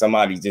because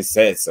somebody just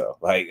said so.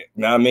 Like, you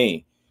know what I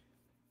mean?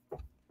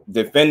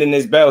 Defending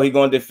this belt, he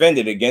gonna defend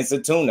it against a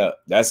tune-up.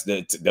 That's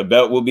the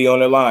belt will be on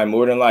the line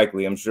more than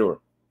likely, I'm sure.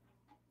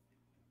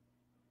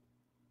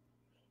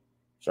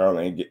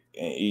 Charlo and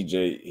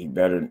EJ, he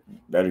better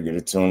get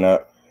a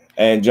tune-up.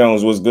 And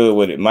Jones, what's good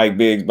with it? Mike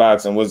Biggs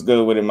Boxing, what's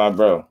good with it, my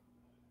bro?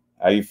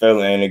 How you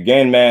feeling? And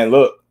again, man,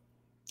 look,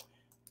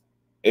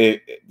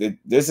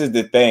 this is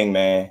the thing,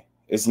 man.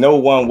 It's no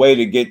one way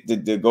to get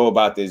to go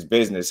about this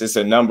business. It's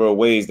a number of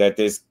ways that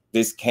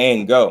this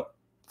can go.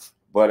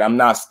 But I'm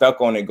not stuck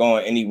on it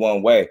going any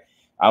one way.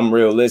 I'm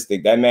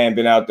realistic. That man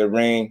been out the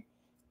ring.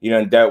 He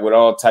done dealt with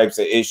all types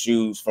of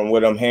issues from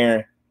what I'm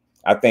hearing.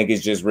 I think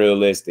it's just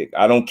realistic.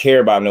 I don't care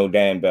about no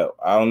damn belt.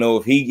 I don't know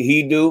if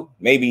he do.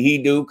 Maybe he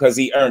do because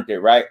he earned it,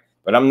 right?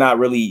 But I'm not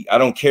really, I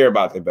don't care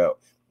about the belt.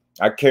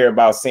 I care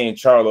about seeing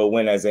Charlo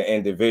win as an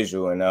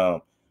individual. And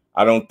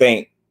I don't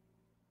think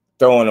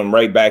throwing him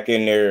right back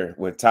in there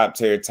with top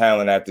tier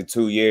talent after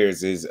 2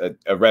 years is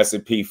a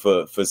recipe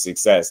for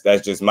success.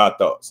 That's just my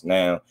thoughts.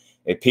 Now,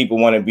 if people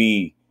want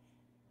to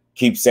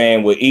keep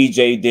saying what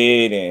EJ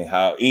did and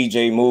how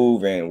EJ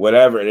moved and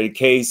whatever the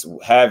case,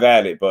 have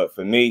at it. But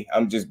for me,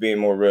 I'm just being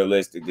more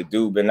realistic. The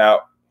dude been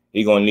out.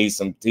 He gonna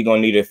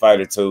need a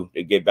fight or two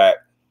to get back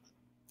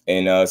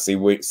and see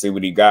what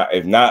he got.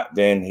 If not,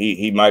 then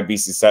he might be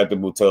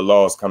susceptible to a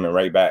loss coming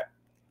right back.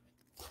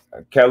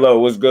 Kello,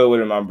 what's good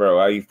with it, my bro?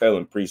 How you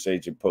feeling?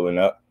 Appreciate you pulling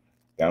up.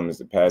 Diamonds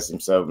to pass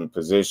himself in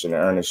position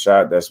and earn a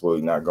shot. That's what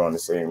we're not going the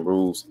same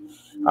rules.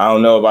 I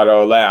don't know about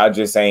all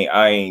that.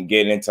 I ain't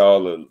getting into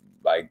all the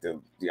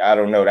I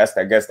don't know.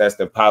 I guess that's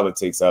the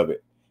politics of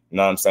it. You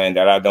know what I'm saying?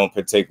 That I don't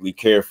particularly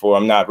care for.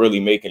 I'm not really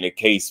making a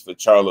case for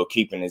Charlo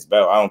keeping his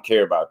belt. I don't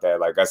care about that.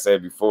 Like I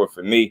said before,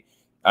 for me,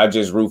 I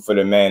just root for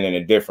the man in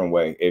a different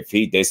way.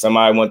 If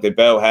somebody want the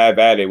belt, have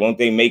at it. Won't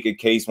they make a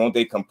case? Won't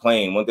they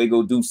complain? Won't they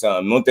go do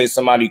something? Won't they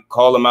somebody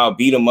call him out,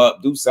 beat him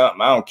up, do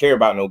something? I don't care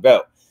about no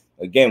belt.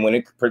 Again, when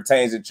it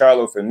pertains to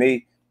Charlo, for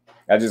me,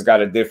 I just got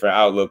a different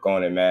outlook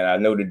on it, man. I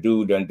know the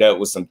dude done dealt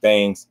with some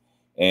things,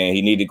 and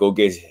he need to go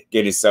get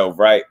himself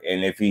right.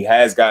 And if he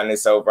has gotten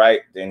himself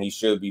right, then he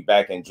should be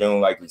back in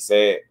June, like he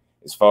said.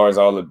 As far as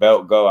all the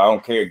belt go, I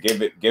don't care.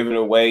 Give it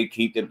away.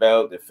 Keep the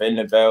belt. Defend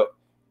the belt.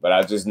 But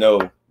I just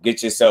know,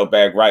 get yourself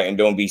back right and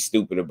don't be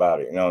stupid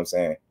about it. You know what I'm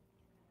saying?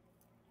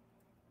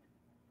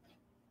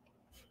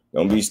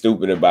 Don't be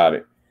stupid about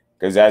it.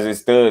 Because as it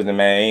stood, the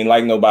man ain't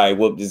like nobody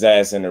whooped his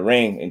ass in the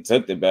ring and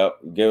took the belt.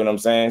 You get what I'm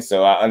saying?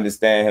 So I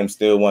understand him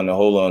still wanting to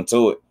hold on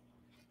to it.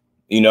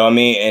 You know what I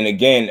mean? And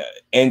again,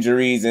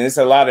 injuries, and it's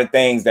a lot of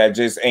things that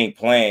just ain't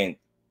planned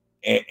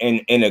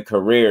in a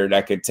career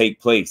that could take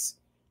place,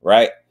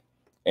 right?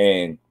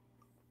 And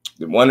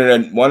one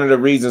of the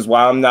reasons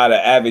why I'm not an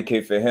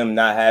advocate for him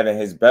not having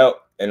his belt,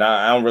 and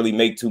I don't really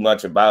make too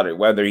much about it,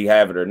 whether he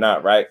have it or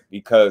not, right?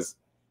 Because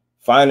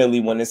finally,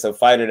 when it's a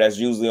fighter that's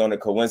usually on the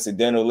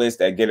coincidental list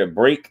that get a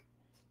break,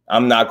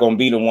 I'm not going to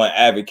be the one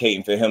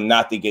advocating for him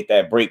not to get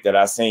that break that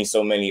I've seen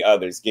so many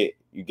others get.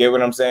 You get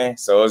what I'm saying?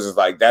 So it's just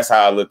like, that's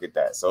how I look at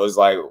that. So it's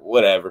like,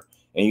 whatever.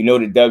 And you know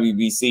the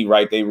WBC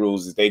write their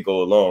rules as they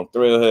go along.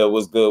 Thrill Hill,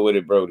 what's good with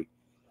it, Brody?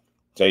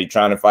 So you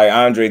trying to fight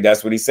Andre?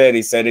 That's what he said.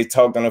 He said they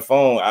talked on the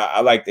phone.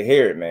 I like to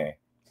hear it, man.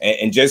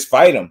 And just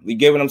fight them. You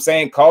get what I'm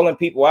saying? Calling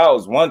people out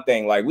is one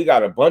thing. Like, we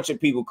got a bunch of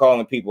people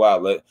calling people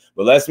out. But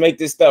let's make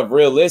this stuff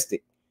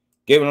realistic.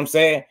 Get what I'm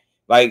saying?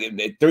 Like,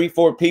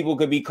 3-4 people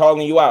could be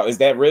calling you out. Is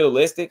that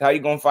realistic? How you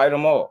going to fight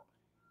them all?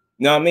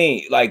 You know what I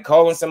mean? Like,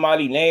 calling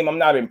somebody's name. I'm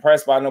not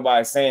impressed by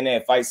nobody saying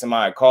that. Fight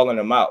somebody, calling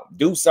them out.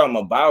 Do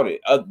something about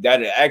it.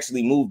 That it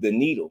actually move the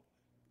needle.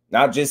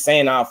 Not just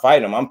saying I'll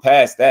fight him. I'm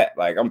past that.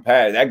 Like, I'm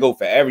past that. Go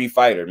for every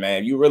fighter,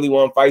 man. If you really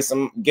want to fight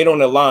some, get on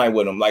the line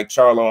with them like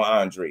Charlo and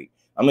Andre.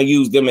 I'm going to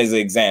use them as an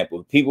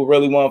example. If people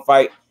really want to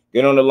fight,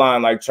 get on the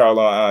line like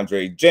Charlo and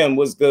Andre. Jim,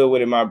 what's good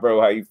with it, my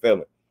bro? How you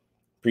feeling?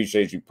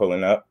 Appreciate you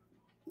pulling up.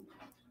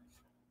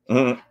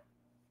 So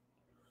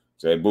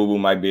that Boo-Boo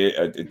might be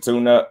a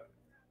tune-up.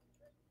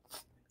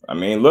 I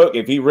mean, look,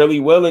 if he really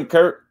willing,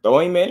 Kurt, throw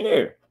him in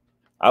there.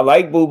 I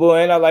like Boo-Boo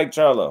and I like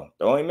Charlo.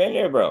 Throw him in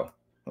there, bro.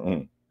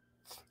 You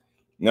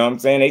know what I'm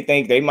saying?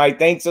 They might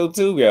think so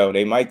too, yo.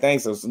 They might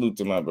think so. Salute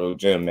to my bro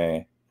Jim,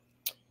 man.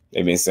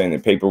 They've been sending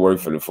paperwork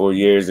for the 4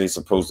 years. They're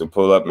supposed to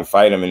pull up and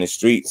fight him in the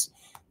streets.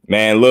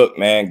 Man, look,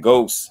 man,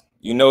 Ghost.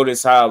 You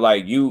notice how,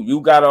 like,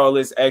 you got all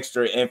this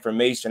extra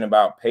information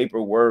about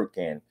paperwork,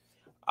 and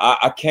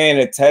I can't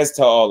attest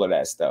to all of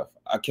that stuff.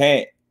 I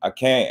can't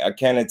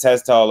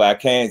attest to all that. I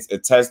can't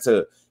attest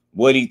to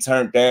what he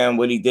turned down,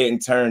 what he didn't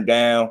turn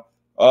down.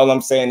 All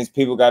I'm saying is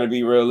people got to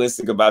be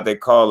realistic about their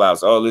call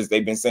outs. All this,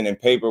 they've been sending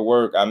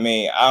paperwork. I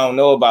mean, I don't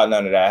know about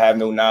none of that. I have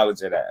no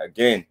knowledge of that.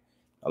 Again,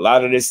 a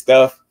lot of this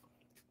stuff,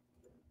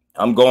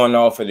 I'm going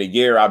off of the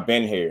year I've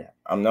been here.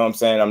 I know what I'm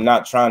saying. I'm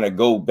not trying to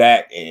go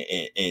back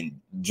and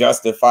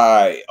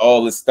justify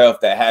all the stuff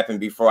that happened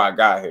before I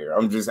got here.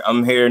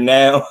 I'm here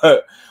now.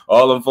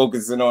 All I'm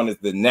focusing on is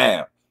the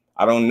now.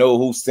 I don't know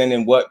who's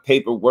sending what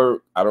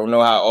paperwork. I don't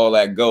know how all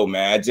that go,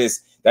 man. It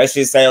just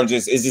sounds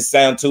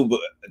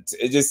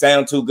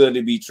too good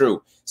to be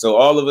true. So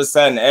all of a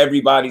sudden,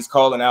 everybody's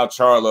calling out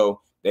Charlo.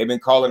 They've been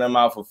calling him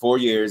out for 4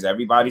 years.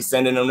 Everybody's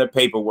sending him the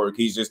paperwork.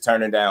 He's just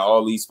turning down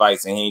all these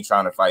fights, and he ain't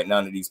trying to fight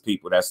none of these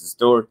people. That's the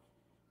story.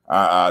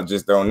 I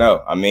just don't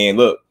know. I mean,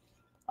 look,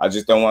 I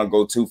just don't want to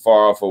go too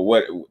far off of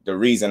what the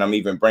reason I'm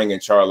even bringing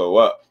Charlo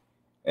up.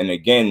 And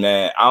again,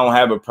 man, I don't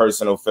have a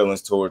personal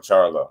feelings toward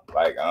Charlo.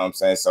 Like, you know what I'm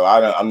saying? So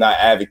I'm not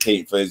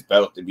advocating for his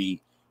belt to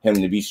be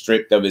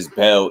stripped of his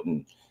belt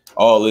and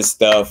all this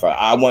stuff.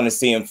 I want to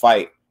see him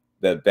fight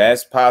the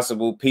best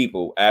possible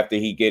people after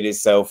he get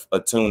himself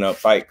a tune-up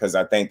fight, because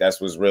I think that's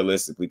what's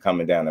realistically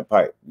coming down the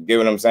pipe. You get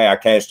what I'm saying? I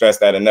can't stress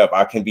that enough.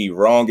 I can be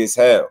wrong as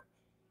hell,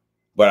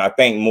 but I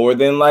think more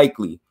than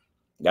likely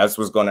that's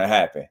what's going to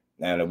happen.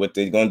 Now, what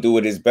they're going to do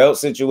with his belt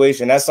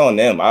situation, that's on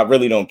them. I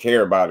really don't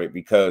care about it,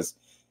 because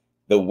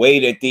the way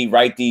that they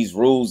write these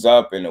rules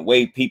up and the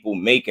way people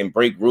make and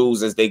break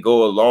rules as they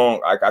go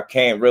along, like, I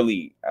can't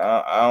really,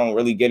 I don't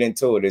really get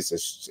into it.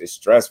 It's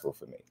stressful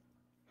for me.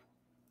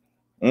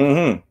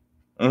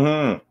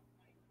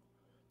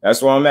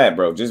 That's where I'm at,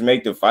 bro. Just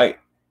make the fight.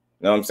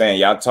 You know what I'm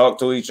saying? Y'all talk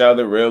to each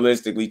other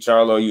realistically.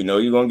 Charlo, you know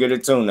you're going to get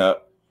a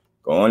tune-up.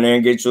 Go in there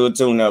and get you a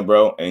tune-up,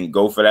 bro, and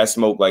go for that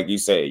smoke like you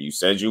said. You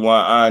said you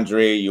want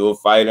Andre. You'll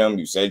fight him.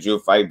 You said you'll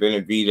fight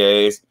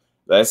Benavidez.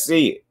 Let's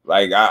see it.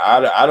 Like,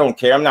 I don't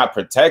care. I'm not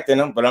protecting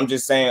him, but I'm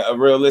just saying a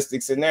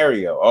realistic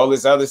scenario. All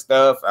this other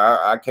stuff,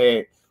 I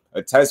can't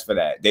attest for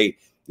that. The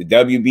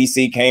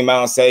WBC came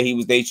out and said he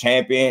was their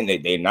champion.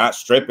 They're not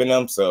stripping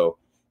him, so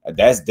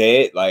that's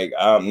dead. Like,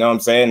 know what I'm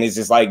saying? It's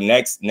just like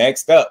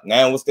next up.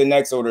 Now, what's the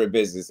next order of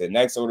business? The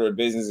next order of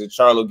business is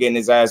Charlo getting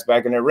his ass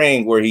back in the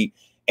ring, where he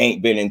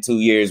ain't been in 2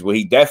 years, where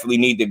he definitely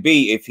need to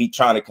be if he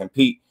trying to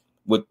compete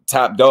with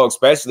top dogs,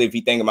 especially if he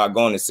thinking about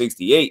going to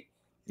 68.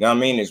 You know what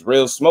I mean? It's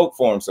real smoke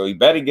for him, so he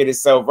better get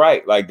himself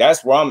right. Like,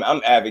 that's where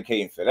I'm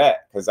advocating for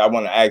that, because I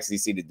want to actually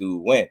see the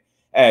dude win.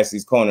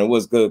 Ashley's Corner,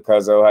 what's good,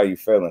 cuzzo? How you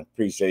feeling?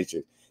 Appreciate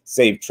you.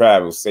 Safe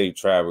travels,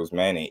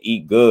 man, and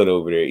eat good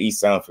over there. Eat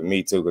something for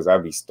me too, because I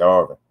be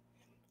starving.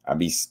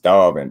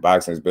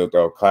 Boxing's built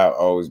off clout,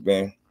 always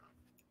been.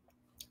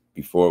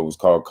 before it was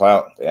called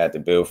clout. They had to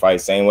build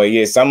fights same way.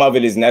 Yeah, some of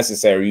it is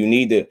necessary. You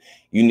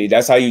need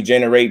that's how you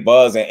generate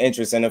buzz and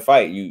interest in the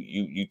fight.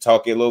 You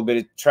talk a little bit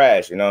of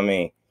trash, you know what I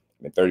mean?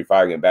 Been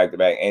 35, getting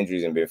back-to-back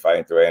injuries and been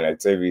fighting through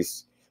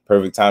activities.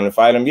 Perfect time to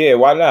fight him. Yeah,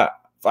 why not?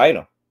 Fight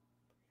him.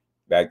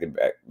 Back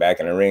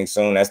in the ring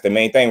soon. That's the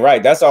main thing,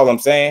 right? That's all I'm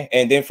saying.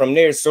 And then from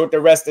there, sort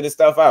the rest of the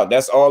stuff out.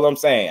 That's all I'm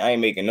saying. I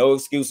ain't making no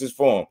excuses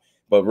for him.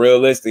 But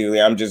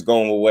realistically, I'm just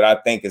going with what I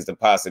think is the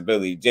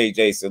possibility.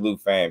 JJ,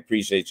 salute, fan.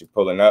 Appreciate you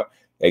pulling up.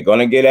 They're going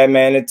to get that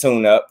man a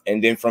tune-up.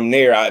 And then from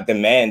there, I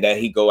demand that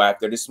he go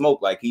after the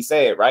smoke, like he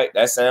said, right?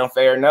 That sound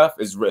fair enough?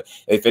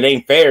 If it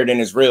ain't fair, then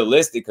it's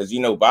realistic, because, you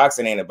know,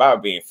 boxing ain't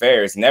about being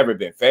fair. It's never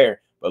been fair.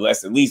 But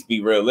let's at least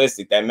be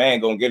realistic. That man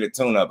going to get a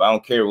tune-up. I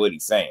don't care what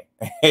he's saying.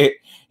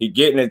 He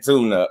getting a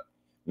tune-up.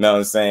 You know what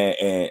I'm saying?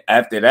 And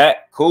after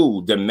that,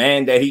 cool.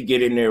 Demand that he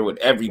get in there with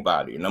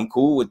everybody. And I'm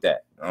cool with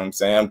that. You know what I'm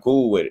saying? I'm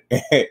cool with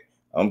it.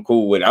 I'm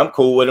cool with it. I'm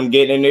cool with him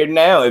getting in there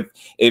now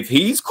if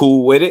he's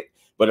cool with it.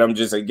 But I'm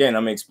just, again,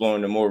 I'm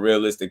exploring the more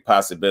realistic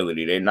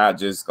possibility. They're not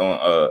just going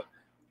to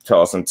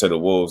toss him to the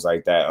wolves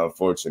like that.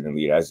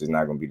 Unfortunately, that's just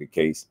not going to be the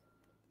case.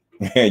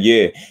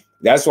 Yeah,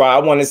 that's why I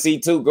want to see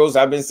too, Ghost.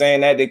 I've been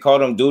saying that. They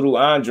called him Doodle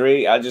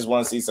Andre. I just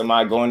want to see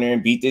somebody go in there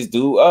and beat this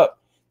dude up.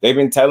 They've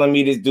been telling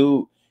me this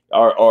dude,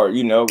 or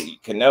you know,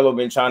 Canelo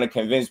been trying to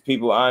convince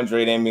people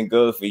Andre ain't been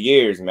good for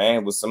years,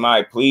 man. Will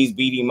somebody please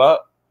beat him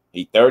up?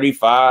 He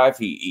 35.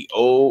 He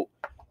old.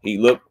 He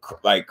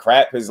looked like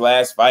crap his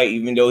last fight,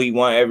 even though he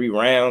won every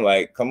round.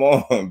 Like, come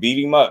on,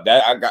 beat him up.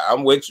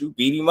 I'm with you.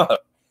 Beat him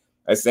up.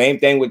 The same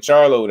thing with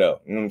Charlo,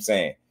 though. You know what I'm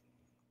saying?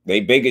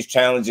 Their biggest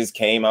challenges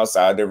came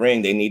outside the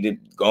ring. They need to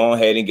go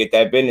ahead and get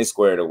that business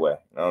squared away.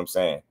 You know what I'm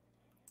saying?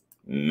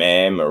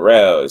 Man,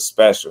 Morrell is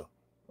special.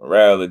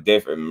 Morrell is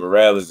different.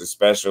 Morrell is a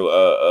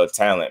special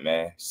talent,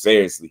 man.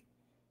 Seriously.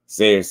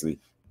 Seriously.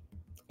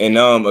 And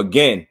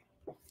again,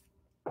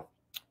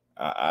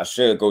 I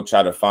should go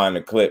try to find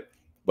the clip.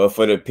 But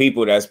for the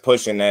people that's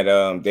pushing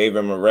that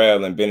David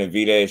Morrell and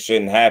Benavidez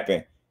shouldn't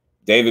happen,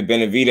 David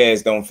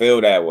Benavidez don't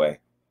feel that way.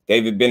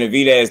 David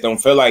Benavidez don't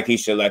feel like he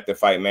should let the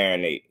fight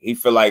marinate. He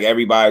feel like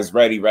everybody's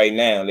ready right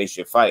now and they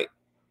should fight.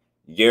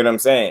 You get what I'm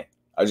saying?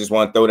 I just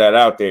want to throw that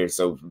out there.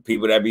 So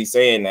people that be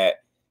saying that,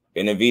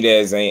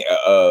 Benavidez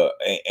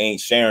ain't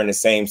sharing the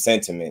same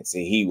sentiments.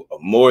 And he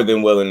more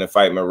than willing to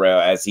fight Morrell,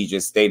 as he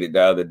just stated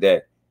the other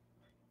day.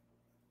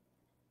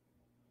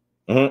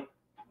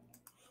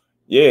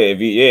 Yeah,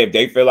 if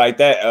they feel like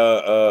that,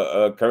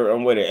 Kurt,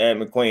 I'm with it. Ant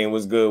McQueen,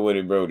 what's good with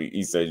it, Brody?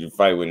 He said you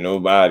fight with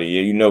nobody.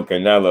 Yeah, you know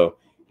Canelo.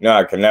 You know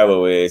how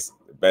Canelo is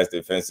the best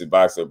defensive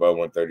boxer above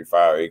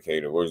 135, aka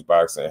the worst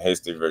boxer in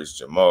history versus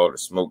JERMALL, the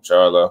smoke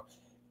Charlo.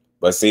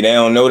 But see, they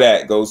don't know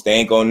that, Ghost. They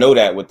ain't gonna know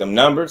that with them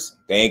numbers.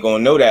 They ain't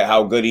gonna know that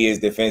how good he is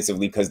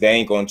defensively, because they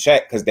ain't gonna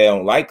check, because they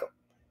don't like him.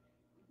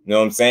 You know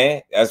what I'm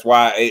saying? That's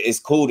why it's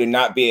cool to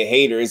not be a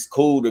hater. It's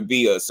cool to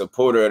be a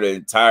supporter of the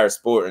entire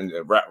sport and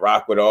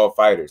rock with all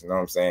fighters. You know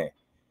what I'm saying?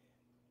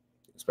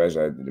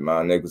 Especially at the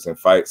Demond Nicholson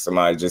fight.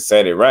 Somebody just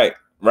said it right.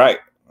 Right.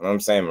 You know what I'm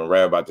saying?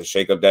 Morrell about to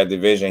shake up that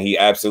division. He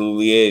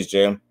absolutely is,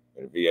 Jim.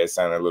 It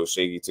sounded a little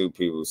shaky too.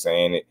 People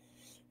saying it.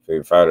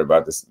 Favorite fighter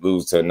about to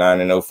lose to a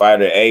 9-0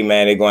 fighter. Hey,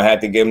 man, they're going to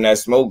have to give him that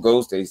smoke,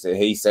 Ghost.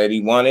 He said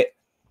he won it.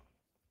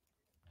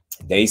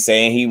 They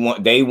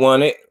saying they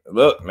won it.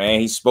 Look, man,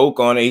 he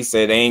spoke on it. He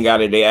said they ain't got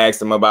it. They asked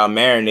him about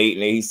marinating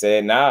it. He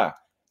said, nah.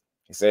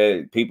 He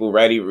said, people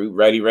ready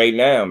right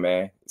now,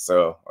 man.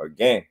 So,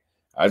 again,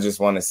 I just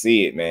want to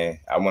see it, man.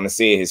 I want to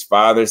see it. His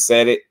father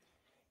said it.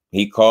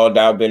 He called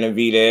out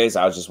Benavidez.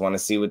 I just want to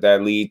see what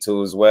that lead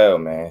to as well,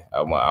 man.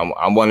 I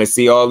want to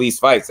see all these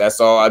fights.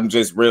 That's all. I'm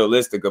just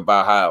realistic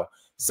about how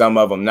some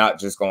of them not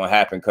just going to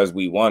happen because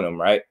we won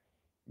them, right?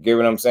 Get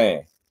what I'm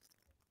saying?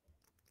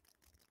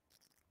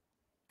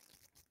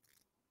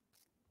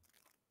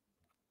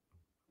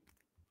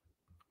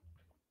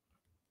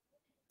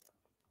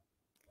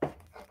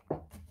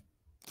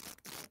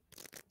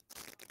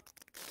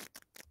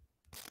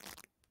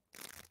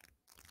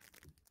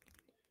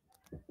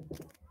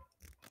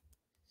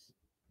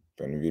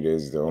 Benavidez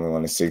is the only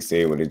one at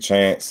 68 with a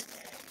chance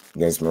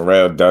against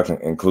Morrell, Duck,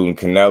 including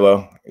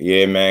Canelo.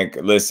 Yeah, man,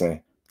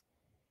 listen.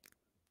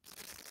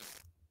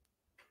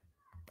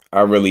 I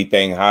really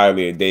think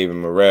highly of David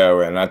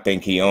Morrell, and I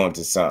think he on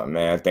to something,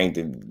 man. I think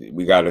that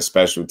we got a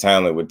special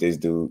talent with this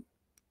dude.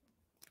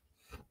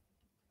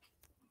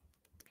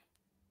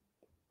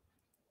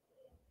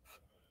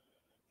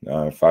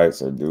 Nine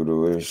fights are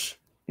doodle-ish.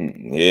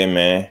 Yeah,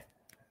 man.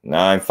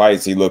 9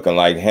 fights, he looking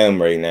like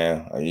him right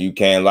now. You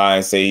can't lie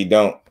and say he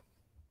don't.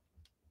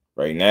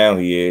 Right now,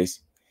 he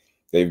is.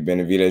 David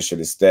Benavidez should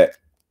have stepped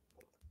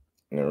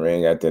in the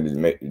ring after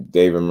the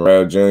David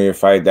Morrell Jr.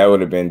 fight. That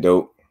would have been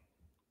dope.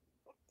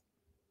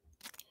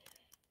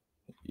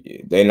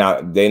 Yeah, they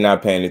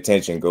not paying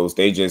attention, Ghost.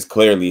 They just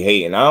clearly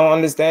hating. I don't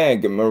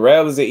understand.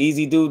 Morrell is an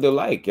easy dude to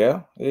like,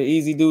 yeah. An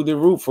easy dude to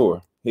root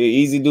for. He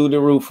easy dude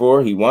to root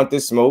for. He want the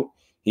smoke.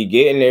 He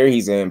getting there.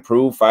 He's an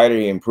improved fighter.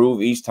 He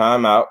improved each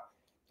time out.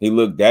 He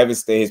looked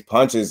devastated. His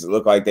punches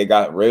look like they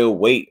got real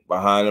weight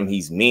behind him.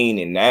 He's mean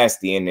and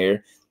nasty in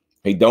there.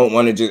 He don't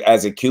want to just,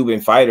 as a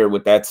Cuban fighter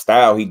with that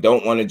style, he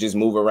don't want to just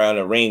move around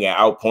the ring and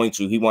outpoint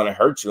you. He want to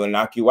hurt you and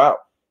knock you out.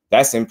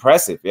 That's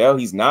impressive, yo.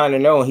 He's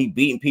 9-0 and he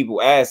beating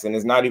people ass, and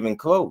it's not even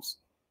close.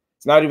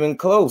 It's not even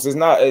close. It's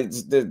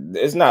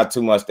not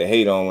too much to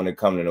hate on when it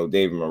comes to no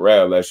David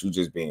Morrell, unless you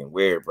just being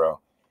weird, bro.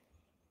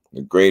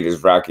 The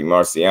greatest Rocky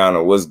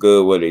Marciano. What's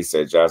good? What he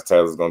said, Josh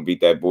Taylor's gonna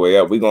beat that boy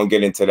up. We're gonna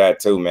get into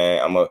that too,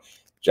 man.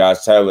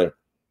 Josh Taylor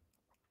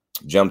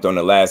jumped on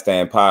the Last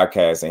Stand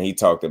podcast and he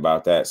talked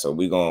about that. So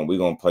we gonna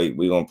play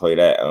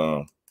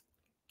that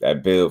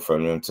that build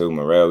from them too.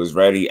 Morrell is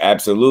ready.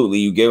 Absolutely.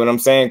 You get what I'm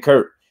saying,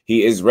 Kurt?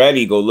 He is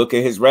ready. Go look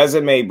at his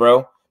resume,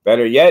 bro.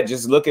 Better yet,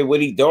 just look at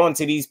what he's doing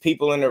to these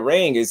people in the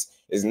ring. It's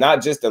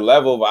not just the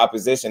level of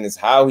opposition, it's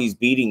how he's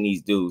beating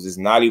these dudes. It's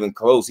not even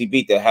close. He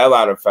beat the hell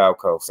out of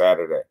Falco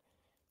Saturday.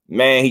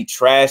 Man, he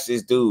trashed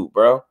this dude,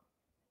 bro.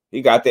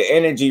 He got the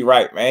energy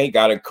right, man. He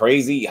got a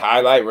crazy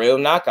highlight reel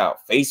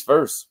knockout, face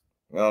first.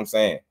 You know what I'm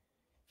saying?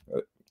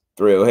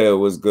 Thrill Hill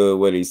was good.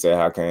 What he said,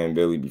 how can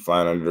Billy be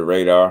flying under the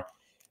radar?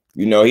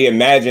 You know, he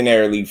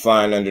imaginarily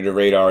flying under the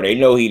radar. They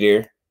know he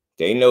there.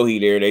 They know he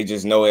there. They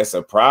just know it's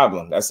a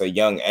problem. That's a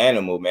young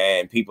animal,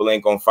 man. People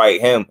ain't going to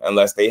fight him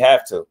unless they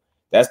have to.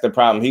 That's the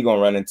problem he going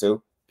to run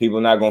into.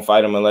 People not going to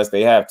fight him unless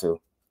they have to.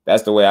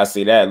 That's the way I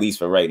see that, at least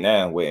for right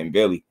now, with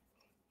Billy.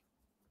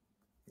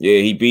 Yeah,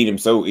 he beat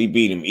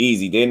him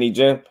easy, didn't he,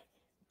 Jim?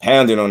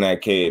 Pounded on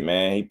that kid,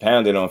 man. He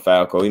pounded on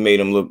Falco. He made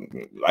him look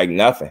like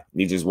nothing.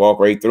 He just walked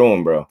right through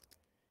him, bro.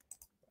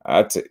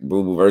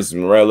 Boo Boo versus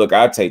Morrell. Look,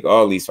 I take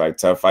all these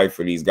tough fight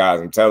for these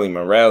guys. I'm telling you,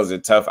 Morrell's a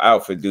tough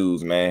out for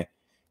dudes, man.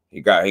 He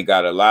got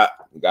a lot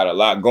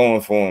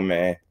going for him,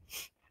 man.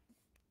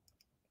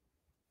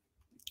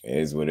 It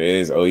is what it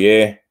is. Oh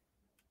yeah.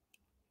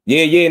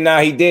 Yeah,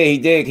 nah, he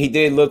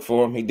did look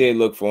for him. He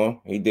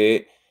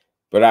did.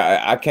 But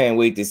I can't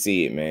wait to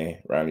see it, man.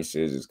 Ronnie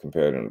Shileds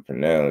compared him to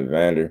Pernell and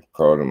Vander.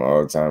 Called him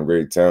all-time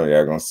great talent.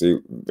 Y'all gonna see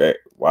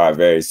why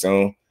very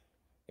soon.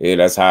 Yeah,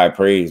 that's high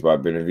praise by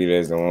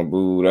Benavidez don't want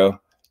boo though.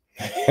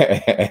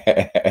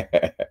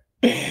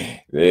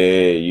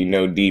 Yeah, you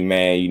know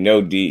D-Man. You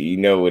know D. You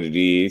know what it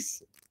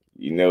is.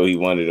 You know he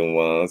one of them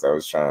ones. I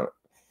was trying to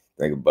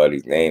think of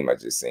Buddy's name. I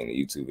just seen the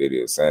YouTube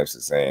video.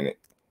 Samson saying it.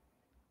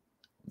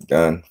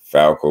 Done.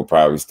 Falco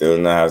probably still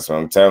in the house. So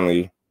I'm telling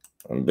you.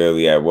 And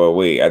Billy at what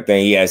weight? I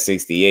think he had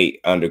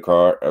 68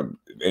 undercard,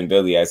 and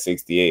Billy at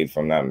 68, if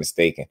I'm not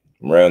mistaken.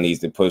 Morrell needs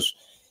to push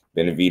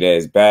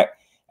Benavidez back.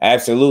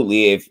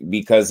 Absolutely,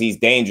 because he's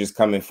dangerous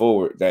coming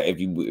forward. That if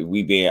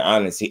we being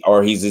honest,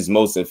 he's his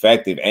most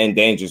effective and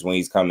dangerous when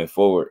he's coming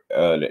forward.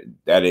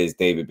 That is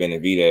David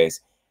Benavidez.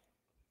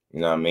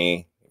 You know what I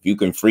mean? If you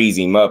can freeze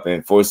him up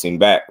and force him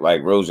back,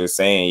 like Rose was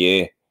saying,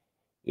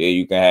 yeah,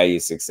 you can have your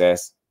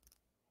success.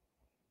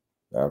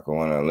 Falco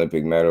won an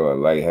Olympic medal at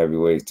light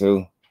heavyweight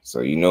too.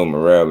 So you know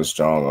Morrell is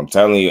strong. I'm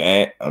telling you,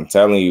 Ant. I'm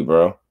telling you,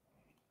 bro.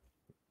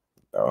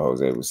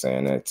 Jose was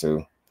saying that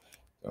too.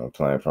 I'm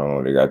playing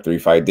promo. They got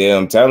 3-fight deal.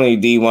 I'm telling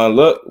you, D1,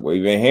 look,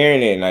 we've been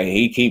hearing it. Like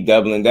he keep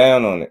doubling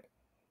down on it.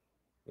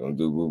 Don't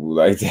do boo-boo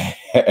like that.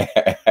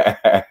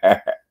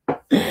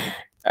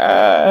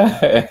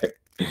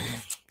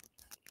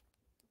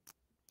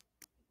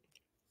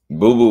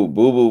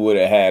 Boo-boo would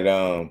have had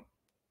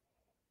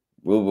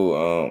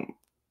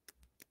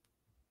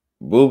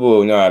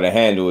Boo-boo know how to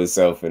handle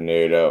itself in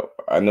there, though.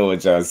 I know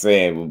what y'all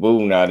saying, but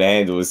Boo-boo know how to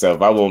handle itself.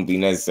 I won't be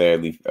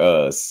necessarily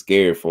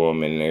scared for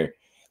him in there.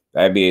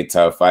 That'd be a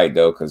tough fight,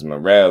 though, because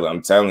Morrell,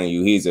 I'm telling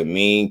you, he's a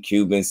mean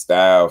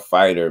Cuban-style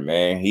fighter,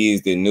 man. He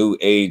is the new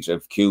age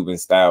of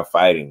Cuban-style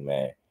fighting,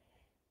 man.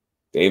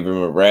 David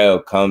Morrell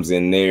comes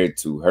in there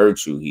to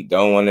hurt you. He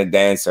don't want to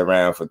dance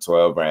around for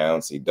 12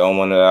 rounds. He don't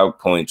want to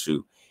outpoint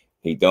you.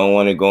 He don't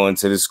want to go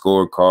into the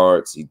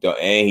scorecards. He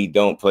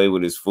don't play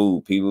with his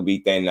food. People be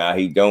thinking, nah,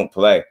 he don't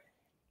play.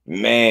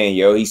 Man,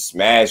 yo, he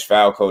smashed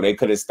Falco. They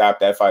could have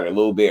stopped that fight a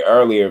little bit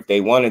earlier if they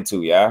wanted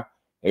to, yeah.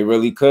 They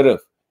really could have.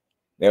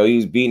 Yo, he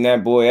was beating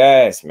that boy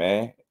ass,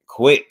 man.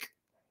 Quick.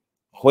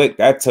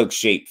 That took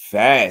shape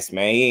fast,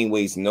 man. He ain't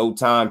waste no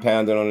time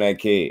pounding on that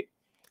kid.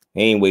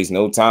 He ain't waste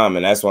no time.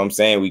 And that's what I'm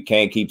saying. We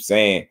can't keep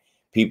saying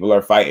people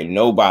are fighting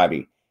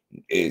nobody.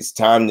 It's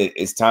time to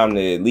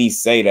at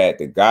least say that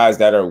the guys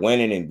that are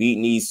winning and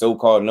beating these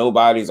so-called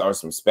nobodies are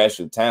some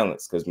special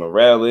talents, because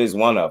Morrell is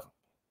one of them.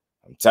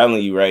 I'm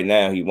telling you right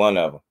now, he one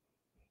of them.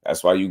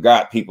 That's why you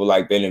got people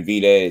like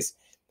Benavidez,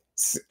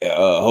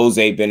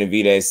 Jose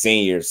Benavidez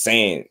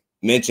Sr.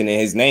 mentioning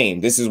his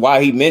name. This is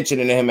why he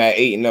mentioning him at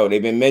 8-0.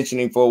 They've been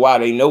mentioning for a while.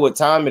 They know what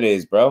time it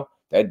is, bro.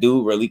 That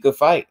dude really could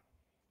fight.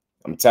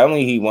 I'm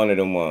telling you, he one of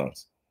them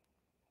ones.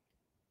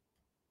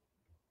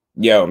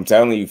 Yo, I'm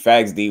telling you,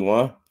 facts,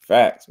 D1.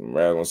 Facts.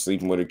 Morrell gonna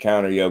sleep with a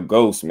counter. Yo,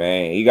 Ghost,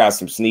 man. He got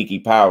some sneaky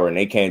power, and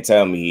they can't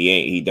tell me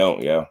he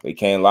don't, yo. They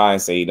can't lie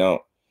and say he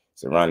don't.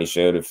 It's a Ronnie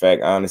Shileds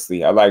effect.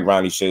 Honestly, I like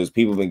Ronnie Shileds.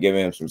 People been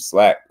giving him some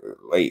slack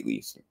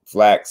lately.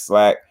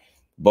 Slack,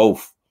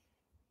 both.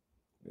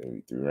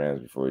 Maybe 3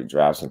 rounds before he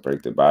drops and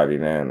break the body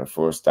down. The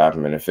 4th, stop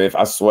him in the 5th.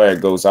 I swear,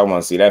 Ghost, I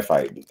want to see that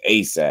fight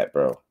ASAP,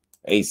 bro.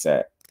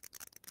 ASAP.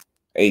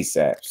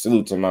 ASAP.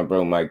 Salute to my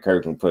bro Mike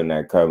Kirkland putting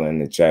that color in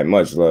the chat.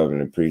 Much love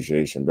and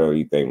appreciation, bro.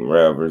 You think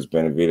Morrell versus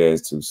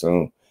Benavidez too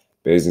soon?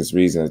 Business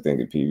reasons, I think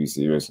the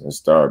PBC risking a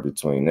start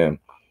between them.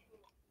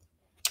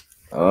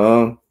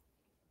 I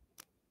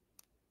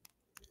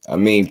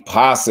mean,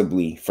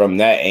 possibly from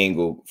that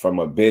angle, from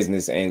a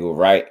business angle,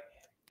 right?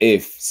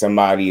 If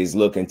somebody is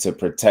looking to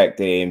protect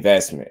their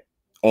investment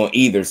on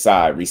either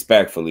side,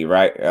 respectfully,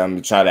 right? I'm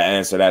going to try to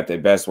answer that the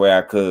best way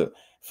I could.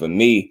 For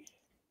me,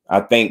 I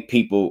think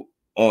people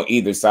on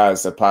either side,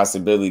 it's a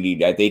possibility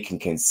that they can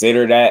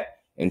consider that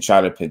and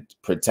try to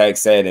protect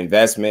said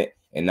investment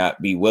and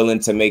not be willing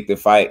to make the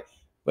fight.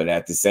 But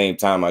at the same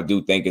time, I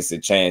do think it's a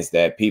chance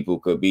that people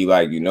could be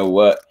like, you know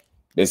what?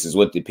 This is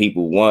what the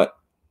people want.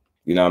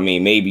 You know what I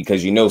mean? Maybe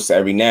because, you know, so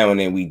every now and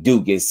then we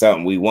do get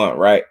something we want,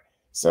 right?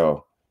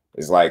 So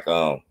it's like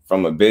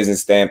from a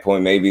business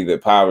standpoint, maybe the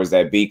powers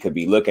that be could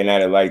be looking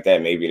at it like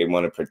that. Maybe they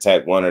want to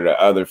protect one or the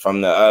other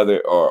from the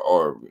other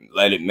or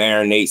let it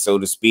marinate, so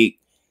to speak.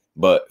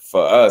 But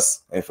for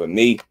us and for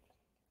me,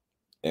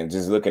 and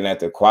just looking at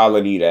the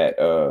quality that,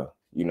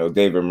 you know,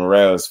 David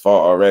Morrell's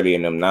fought already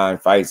in them 9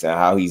 fights and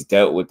how he's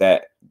dealt with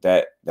that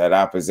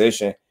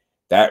opposition,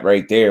 that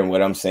right there and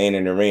what I'm saying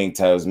in the ring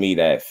tells me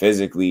that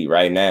physically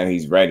right now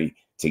he's ready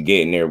to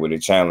get in there with a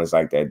challenge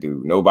like that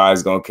dude.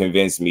 Nobody's going to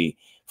convince me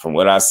from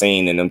what I've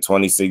seen in them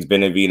 26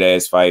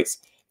 Benavidez fights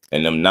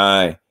and them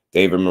 9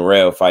 David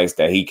Morrell fights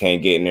that he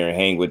can't get in there and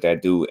hang with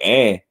that dude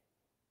and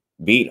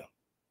beat him,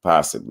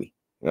 possibly.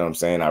 You know what I'm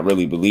saying? I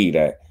really believe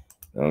that.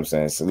 You know what I'm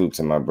saying? Salute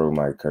to my bro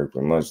Mike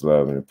Kirkland. Much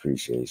love and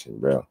appreciation,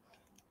 bro.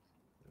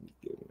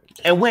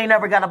 And we ain't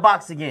never got a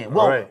box again.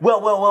 Well,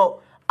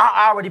 well,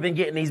 I already been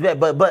getting these bets,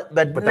 but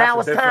now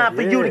it's time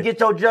for you to get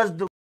your just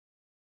due.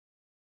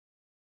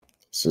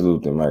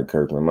 Salute to Mike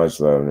Kirkland. Much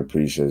love and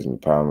appreciation. The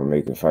power of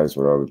making fights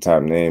with all the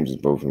top names.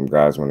 Both of them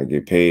guys want to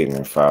get paid and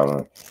their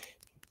filing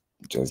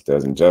just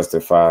doesn't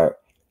justify it.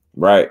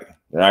 Right.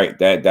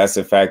 That's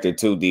a factor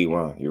too,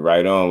 D1. You're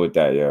right on with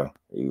that, yo.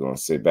 You're going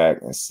to sit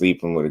back and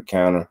sleep him with a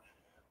counter.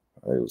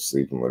 Or he was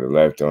sleeping with a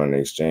left on the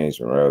exchange.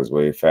 Morrell's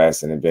way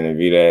faster than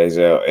Benavidez,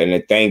 yo. And the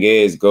thing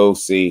is, go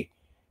see,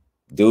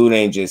 dude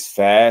ain't just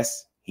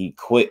fast. He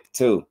quick,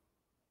 too.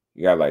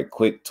 You got, like,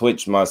 quick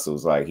twitch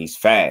muscles. Like, he's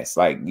fast.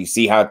 Like, you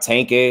see how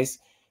Tank is?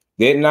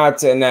 Not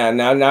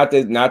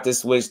to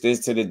switch this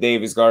to the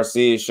Davis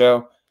Garcia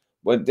show,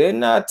 but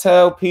didn't I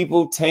tell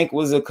people Tank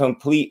was a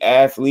complete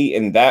athlete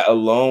and that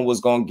alone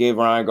was going to give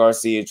Ryan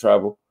Garcia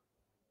trouble?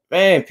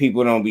 Man,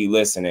 people don't be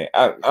listening.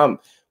 I'm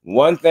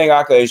one thing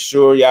I can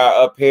assure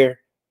y'all up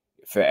here,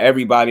 for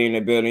everybody in the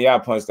building, y'all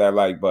punch that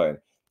like button,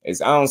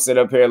 is I don't sit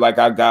up here like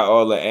I got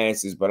all the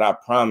answers, but I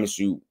promise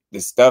you, the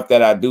stuff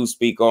that I do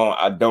speak on,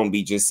 I don't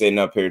be just sitting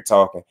up here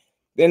talking.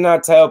 Didn't I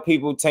tell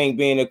people Tank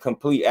being a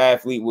complete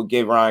athlete would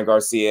give Ryan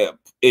Garcia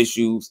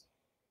issues?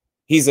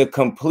 He's a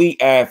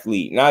complete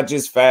athlete, not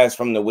just fast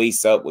from the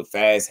waist up with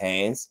fast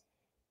hands.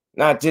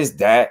 Not just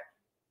that.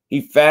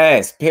 He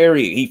fast,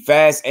 period. He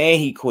fast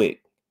and he quick.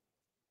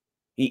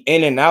 He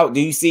in and out. Do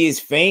you see his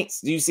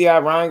feints? Do you see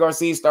how Ryan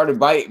Garcia started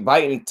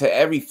biting to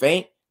every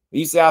feint? Do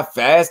you see how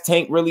fast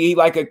Tank really, he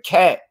like a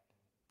cat?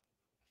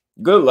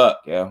 Good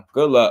luck, yo.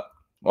 Good luck.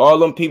 All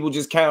them people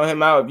just count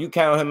him out. If you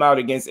count him out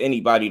against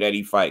anybody that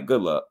he fight,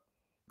 good luck.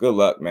 Good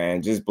luck,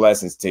 man. Just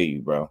blessings to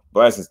you, bro.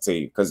 Blessings to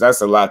you, because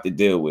that's a lot to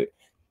deal with.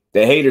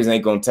 The haters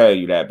ain't going to tell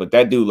you that, but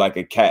that dude like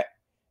a cat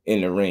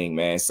in the ring,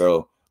 man.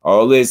 So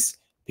all this,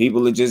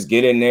 people will just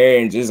get in there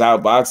and just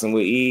outbox him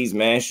with ease,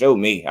 man. Show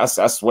me. I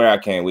swear I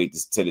can't wait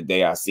to the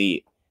day I see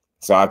it.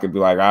 So I could be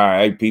like, all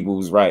right, people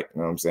was right.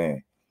 You know what I'm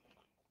saying?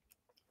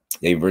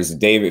 Dave versus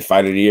David,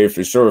 fight of the year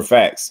for sure.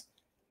 Facts.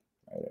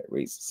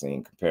 Race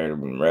scene compared to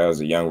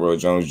Morrell's a young Roy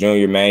Jones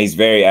Jr., man. He's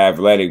very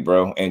athletic,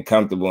 bro, and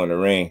comfortable in the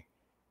ring.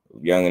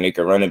 Young and they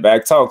could run it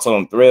back. Talk to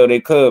him. Thrill, they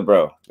could,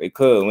 bro. They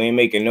could. We ain't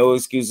making no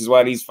excuses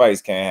why these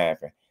fights can't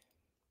happen.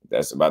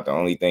 That's about the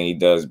only thing he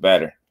does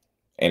better.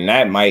 And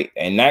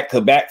that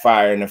could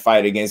backfire in the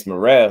fight against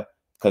Morrell,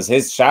 because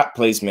his shot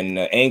placement and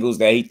the angles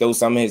that he throws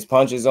some of his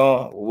punches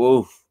on,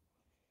 woof.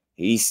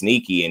 He's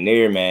sneaky in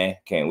there, man.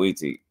 Can't wait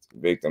to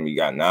victim. He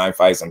got 9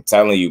 fights. I'm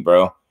telling you,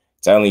 bro.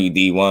 Telling you,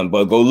 D1.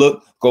 But go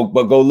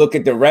look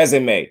at the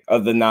resume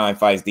of the 9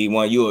 fights,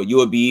 D1.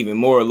 You'll be even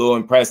more a little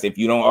impressed if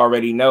you don't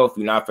already know, if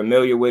you're not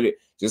familiar with it.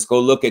 Just go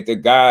look at the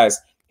guys.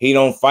 He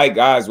don't fight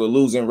guys with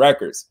losing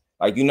records.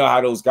 Like, you know how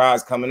those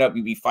guys coming up,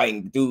 you be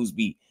fighting dudes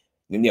be,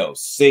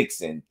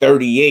 6 and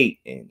 38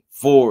 and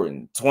 4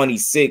 and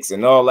 26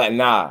 and all that.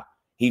 Nah,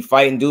 he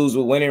fighting dudes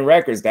with winning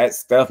records. That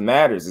stuff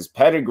matters. It's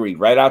pedigree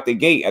right out the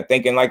gate. I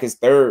think in like his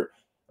 3rd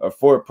or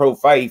 4th pro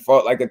fight, he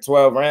fought like a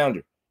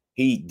 12-rounder.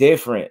 He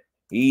different.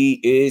 He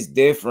is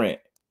different.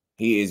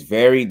 He is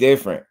very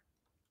different.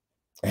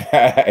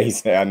 He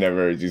said, I never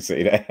heard you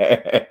say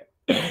that.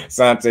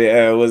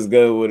 Sante, what's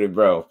good with it,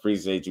 bro?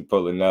 Appreciate you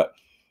pulling up.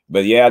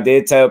 But yeah, I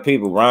did tell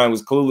people Ryan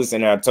was clueless,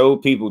 and I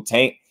told people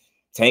Tank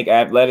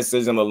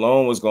athleticism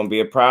alone was going to be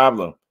a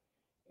problem.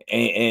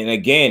 And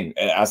again,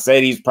 I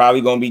said he's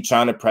probably going to be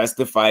trying to press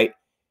the fight.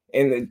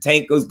 And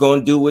Tank is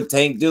going to do what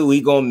Tank do. He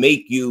going to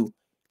make you,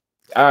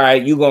 all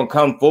right, you're going to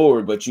come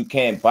forward, but you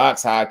can't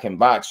box how I can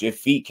box. Your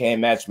feet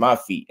can't match my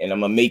feet. And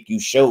I'm going to make you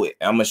show it.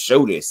 I'm going to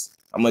show this.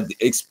 I'm going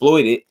to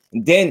exploit it.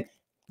 And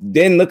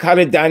then look how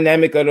the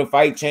dynamic of the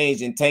fight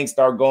changed and Tank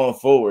start going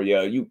forward,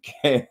 yo. You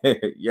can't,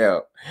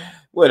 yo,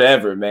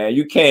 whatever, man.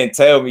 You can't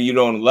tell me you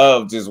don't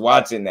love just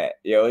watching that,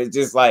 yo. It's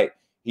just like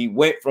he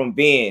went from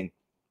being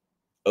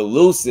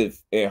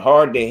elusive and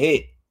hard to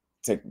hit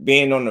to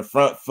being on the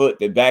front foot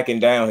to backing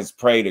down his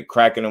prey to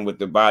cracking him with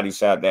the body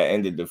shot that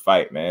ended the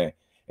fight, man.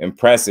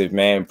 Impressive,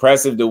 man.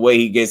 Impressive the way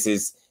he gets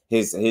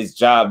his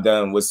job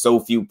done with so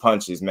few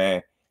punches,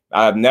 man.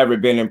 I've never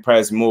been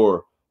impressed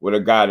more with a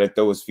guy that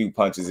throws few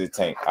punches at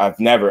Tank. I've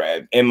never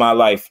in my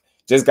life.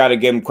 Just got to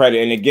give him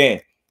credit. And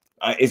again,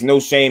 it's no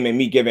shame in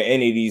me giving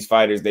any of these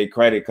fighters their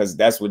credit because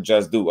that's what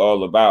Just Do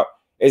all about.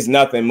 It's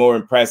nothing more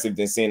impressive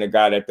than seeing a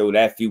guy that throw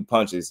that few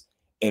punches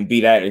and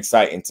be that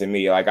exciting to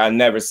me. Like, I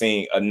never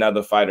seen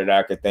another fighter that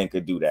I could think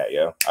could do that,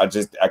 yo. I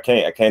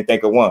can't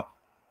think of one.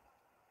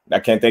 I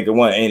can't think of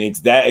one. And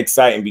it's that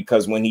exciting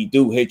because when he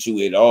do hit you,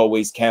 it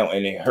always count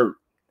and it hurt.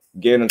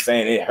 You get what I'm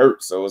saying? It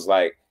hurts. So it's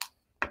like,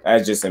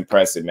 that's just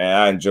impressive, man.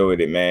 I enjoyed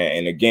it, man.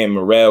 And again,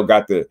 Morrell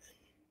got the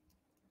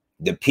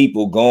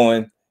people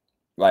going,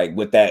 like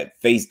with that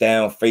face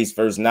down, face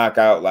first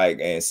knockout. Like,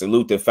 and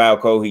salute to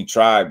Falco. He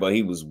tried, but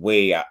he was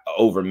way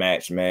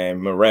overmatched,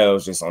 man.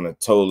 Morrell's just on a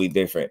totally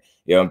different.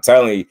 Yo, I'm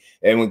telling you.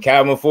 And when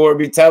Calvin Ford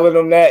be telling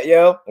them that,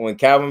 yo, I'm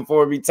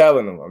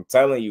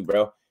telling you,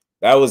 bro,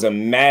 that was a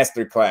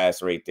master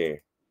class right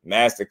there.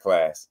 Master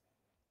class.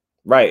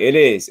 Right, it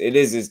is. It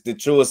is. It's the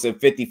truest of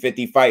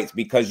 50-50 fights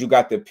because you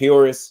got the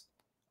purest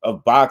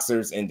of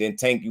boxers, and then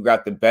Tank, you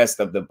got the best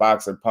of the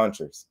boxer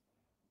punchers.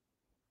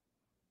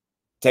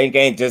 Tank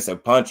ain't just a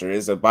puncher,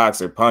 it's a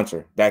boxer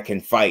puncher that can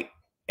fight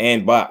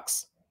and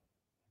box.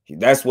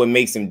 That's what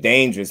makes him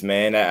dangerous,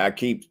 man. I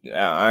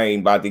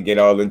ain't about to get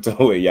all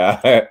into it, y'all.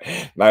 I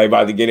ain't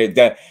about to get it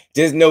done.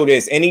 Just know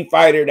this, any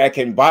fighter that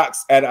can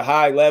box at a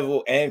high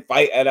level and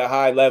fight at a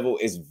high level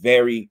is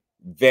very,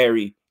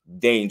 very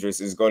dangerous.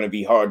 It's going to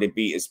be hard to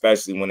beat,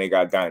 especially when they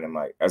got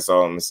dynamite. That's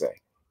all I'm going to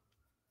say.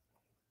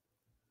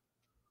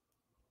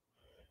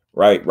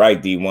 Right,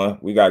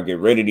 D1. We got to get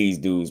rid of these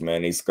dudes,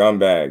 man. These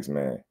scumbags,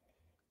 man.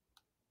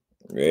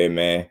 Yeah,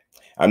 man.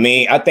 I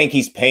mean, I think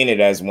he's painted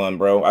as one,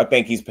 bro. I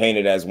think he's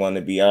painted as one,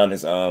 to be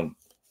honest.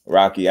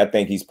 Rocky, I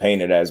think he's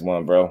painted as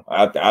one, bro.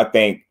 I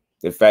think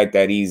the fact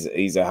that he's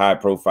a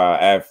high-profile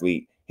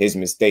athlete, his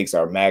mistakes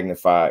are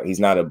magnified. He's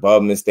not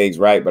above mistakes,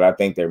 right? But I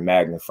think they're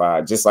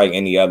magnified, just like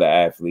any other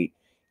athlete.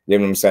 You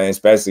know what I'm saying?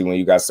 Especially when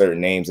you got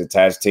certain names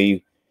attached to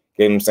you.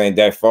 You know what I'm saying?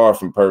 That far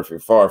from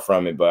perfect, far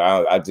from it.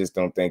 But I just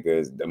don't think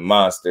it's the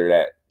monster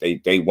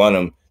that they want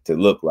him to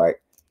look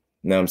like.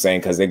 You know what I'm saying?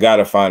 Because they got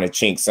to find a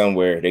chink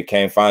somewhere. They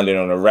can't find it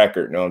on a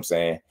record. You know what I'm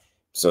saying?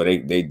 So they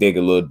dig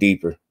a little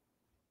deeper.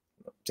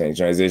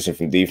 Transition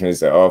from defense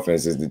to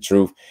offense is the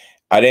truth.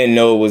 I didn't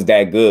know it was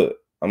that good.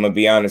 I'm going to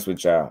be honest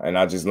with y'all. And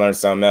I just learned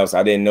something else.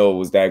 I didn't know it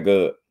was that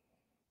good.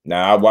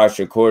 Now, I watched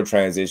your core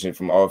transition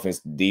from offense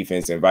to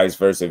defense and vice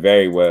versa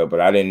very well.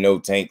 But I didn't know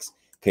Tanks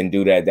can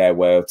do that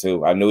well,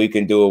 too. I knew he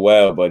can do it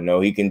well, but no,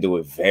 he can do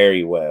it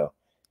very well.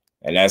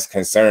 And that's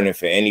concerning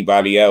for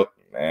anybody else.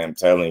 Man, I'm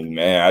telling you,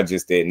 man, I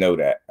just didn't know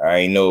that. I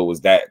ain't know it was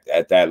that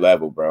at that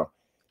level, bro.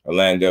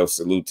 Orlando,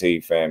 salute to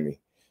you, family.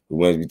 Who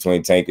wins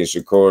between Tank and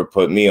Shakur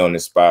put me on the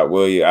spot,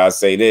 will you? I'll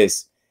say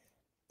this.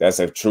 That's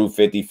a true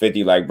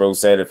 50-50, like bro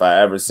said, if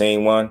I ever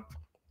seen one.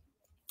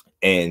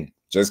 And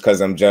just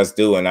because I'm just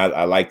doing,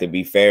 I like to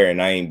be fair,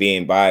 and I ain't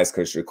being biased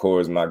because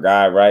Shakur is my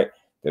guy, right?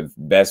 The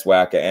best way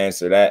I can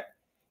answer that.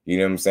 You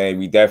know what I'm saying?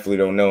 We definitely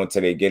don't know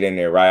until they get in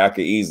there, right? I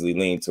could easily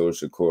lean towards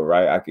Shakur,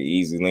 right? I could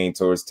easily lean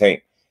towards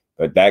Tank.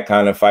 But that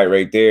kind of fight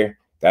right there,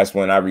 that's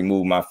when I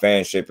remove my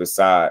fanship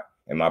aside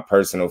and my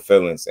personal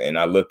feelings. And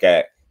I look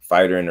at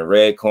fighter in the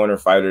red corner,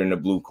 fighter in the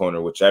blue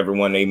corner, whichever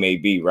one they may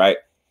be, right?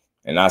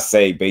 And I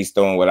say, based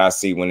on what I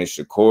see when it's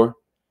Shakur,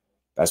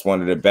 that's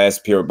one of the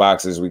best pure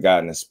boxers we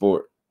got in the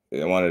sport.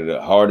 They're one of the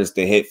hardest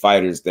to hit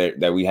fighters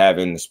that we have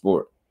in the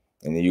sport.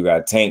 And then you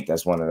got Tank,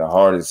 that's one of the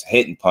hardest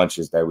hitting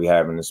punches that we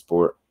have in the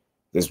sport.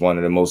 This one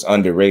of the most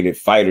underrated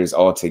fighters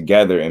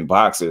altogether and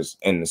boxers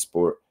in the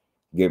sport.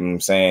 Get what I'm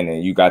saying?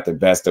 And you got the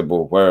best of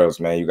both worlds,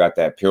 man. You got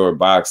that pure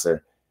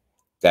boxer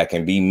that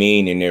can be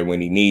mean in there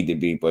when he need to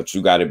be, but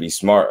you got to be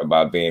smart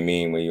about being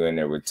mean when you're in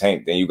there with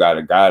Tank. Then you got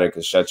a guy that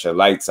can shut your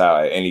lights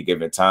out at any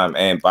given time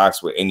and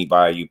box with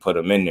anybody you put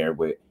him in there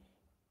with.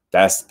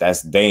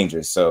 That's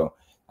dangerous. So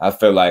I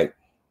feel like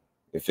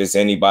if it's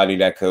anybody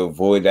that could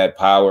avoid that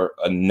power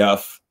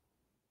enough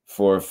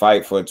for a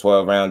fight for a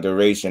 12-round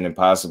duration and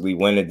possibly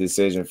win a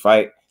decision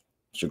fight,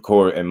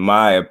 Shakur, in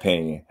my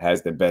opinion,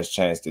 has the best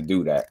chance to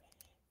do that.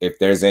 If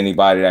there's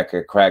anybody that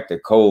could crack the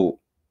code,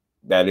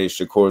 that is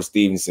Shakur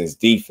Stevenson's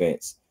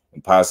defense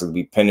and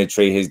possibly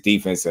penetrate his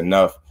defense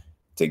enough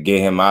to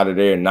get him out of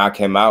there, knock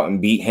him out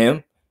and beat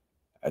him,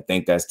 I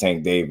think that's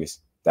Tank Davis.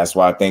 That's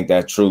why I think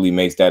that truly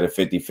makes that a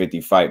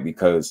 50-50 fight,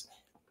 because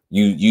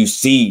you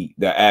see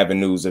the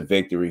avenues of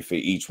victory for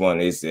each one.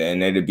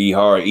 And it'll be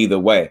hard either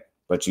way.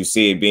 But you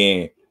see it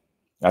being,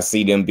 I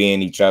see them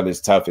being each other's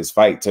toughest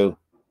fight too.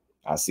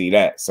 I see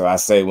that. So I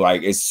say,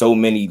 like, it's so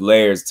many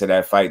layers to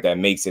that fight that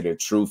makes it a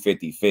true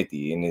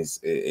 50-50. And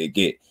it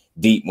get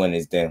deep when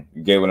it's them.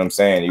 You get what I'm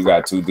saying? You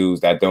got two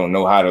dudes that don't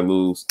know how to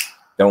lose,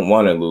 don't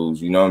want to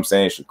lose. You know what I'm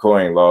saying?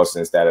 Shakur ain't lost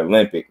since that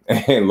Olympic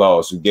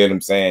lost. You get what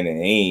I'm saying?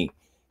 And he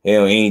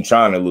ain't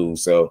trying to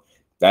lose. So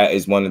that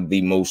is one of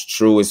the most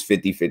truest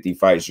 50-50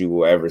 fights you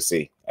will ever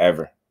see,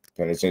 ever.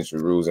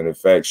 Penitentiary rules in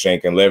effect,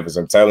 shanking livers.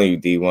 I'm telling you,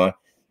 D1.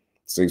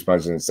 6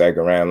 punches in the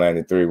second round,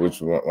 landed 3,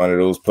 which one of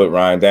those put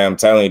Ryan down. I'm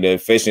telling you, the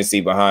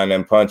efficiency behind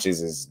them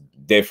punches is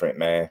different,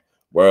 man.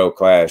 World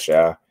class,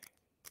 y'all.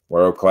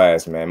 World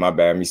class, man. My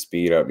bad, me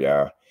speed up,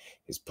 y'all.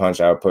 His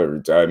punch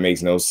output, it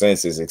makes no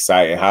sense. It's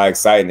exciting. How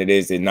exciting it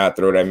is to not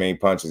throw that many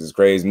punches. It's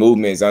crazy.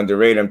 Movement is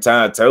underrated. I'm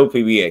trying to tell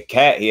people he a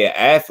cat. He an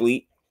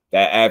athlete.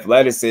 That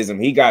athleticism,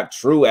 he got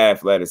true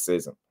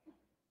athleticism.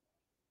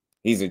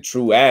 He's a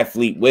true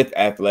athlete with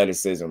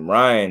athleticism.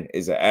 Ryan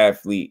is an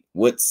athlete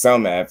with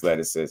some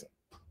athleticism.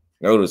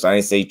 Notice I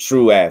didn't say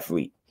true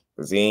athlete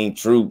because he ain't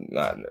true.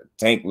 Nah,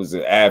 Tank was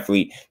an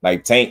athlete.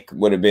 Like, Tank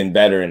would have been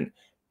better in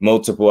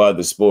multiple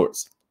other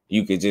sports.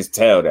 You could just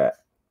tell that.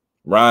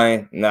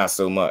 Ryan, not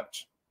so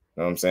much.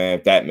 You know what I'm saying?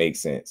 If that makes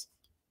sense.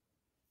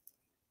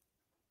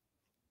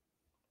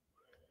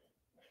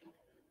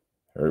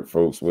 Hurt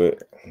folks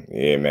with,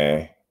 yeah,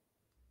 man.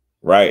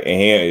 Right, and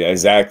here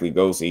exactly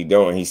goes. He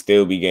don't. He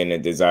still be getting the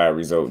desired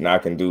result,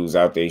 knocking dudes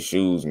out their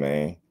shoes,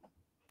 man.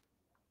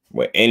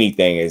 But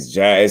anything is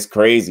it's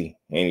crazy.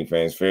 Any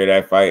fans fear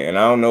that fight, and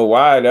I don't know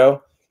why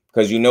though.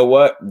 Because you know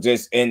what?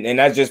 Just and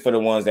that's just for the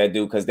ones that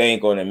do, because they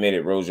ain't going to admit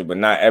it, Roger. But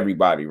not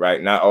everybody,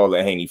 right? Not all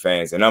the Haney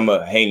fans, and I'm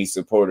a Haney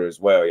supporter as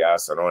well, y'all.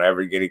 So don't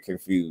ever get it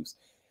confused.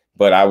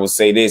 But I will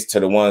say this to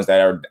the ones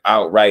that are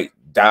outright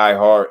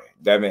diehard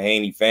Devin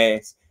Haney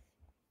fans: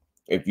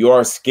 if you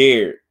are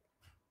scared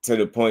to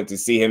the point to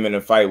see him in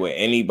a fight with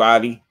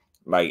anybody,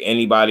 like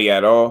anybody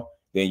at all,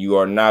 then you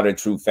are not a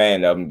true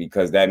fan of him,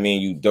 because that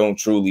means you don't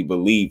truly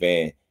believe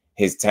in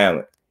his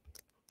talent.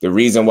 The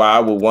reason why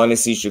I would want to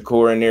see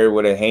Shakur in there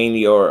with a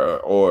Haney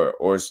or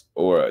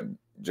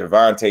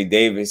Gervonta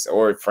Davis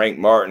or Frank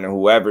Martin or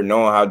whoever,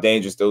 knowing how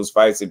dangerous those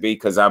fights would be,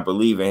 because I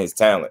believe in his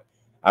talent.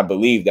 I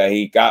believe that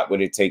he got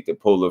what it take to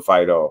pull the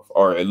fight off,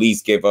 or at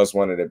least give us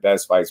one of the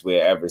best fights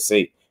we'll ever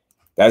see.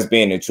 That's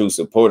being a true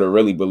supporter,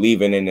 really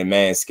believing in the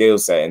man's skill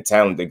set and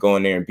talent to go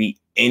in there and beat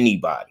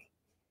anybody.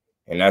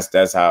 And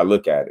that's how I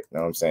look at it. You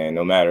know what I'm saying?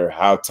 No matter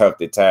how tough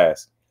the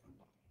task.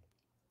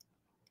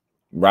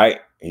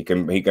 Right? He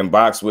can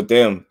box with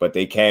them, but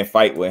they can't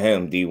fight with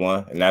him,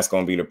 D1. And that's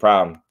going to be the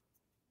problem.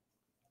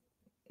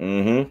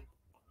 You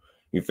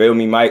feel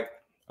me, Mike?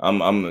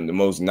 I'm the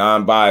most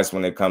non-biased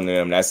when it comes to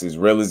them. That's as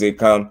real as it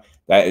come.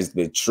 That is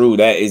the true.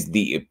 That is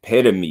the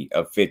epitome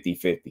of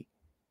 50-50.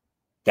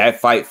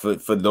 That fight,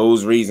 for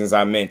those reasons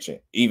I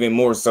mentioned, even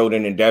more so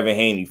than the Devin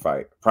Haney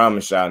fight.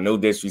 Promise y'all, no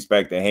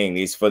disrespect to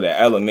Haney. It's for the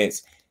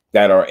elements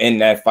that are in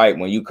that fight.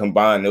 When you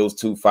combine those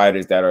two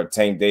fighters that are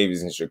Tank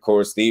Davis and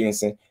Shakur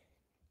Stevenson,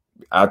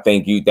 I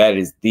think that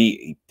is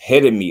the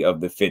epitome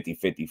of the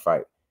 50-50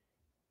 fight.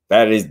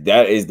 That is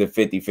the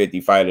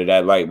 50-50 fight of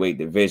that lightweight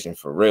division,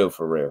 for real,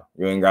 for real.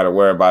 You ain't got to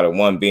worry about it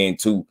one being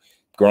too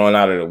growing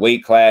out of the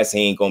weight class. He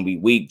ain't going to be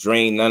weak,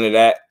 drained, none of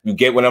that. You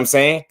get what I'm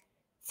saying?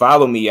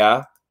 Follow me,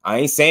 y'all. I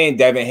ain't saying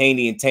Devin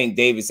Haney and Tank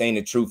Davis ain't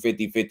a true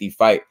 50-50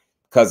 fight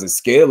because of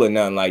skill or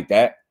nothing like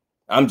that.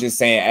 I'm just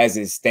saying, as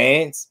it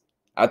stands,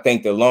 I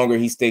think the longer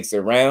he sticks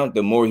around,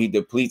 the more he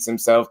depletes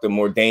himself, the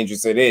more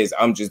dangerous it is.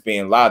 I'm just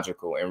being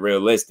logical and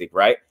realistic,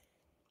 right?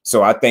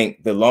 So I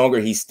think the longer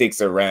he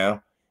sticks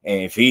around,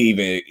 and if he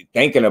even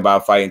thinking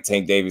about fighting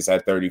Tank Davis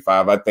at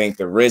 35, I think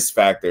the risk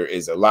factor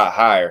is a lot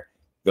higher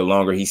the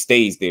longer he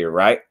stays there,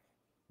 right?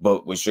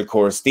 But with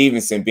Shakur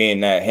Stevenson being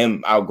that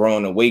him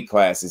outgrowing the weight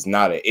class is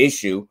not an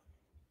issue,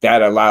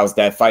 that allows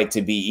that fight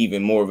to be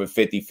even more of a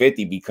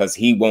 50-50 because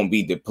he won't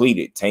be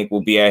depleted. Tank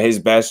will be at his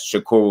best.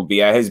 Shakur will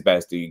be at his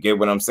best. Do you get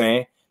what I'm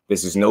saying?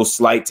 This is no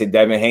slight to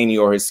Devin Haney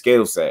or his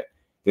skill set.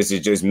 This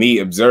is just me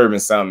observing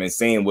something and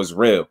seeing what's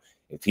real.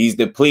 If he's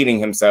depleting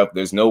himself,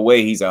 there's no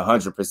way he's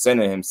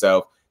 100% of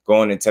himself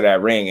going into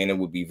that ring, and it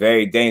would be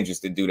very dangerous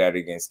to do that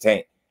against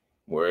Tank.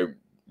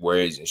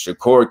 Whereas in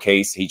Shakur's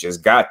case, he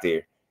just got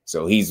there.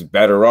 So he's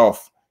better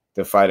off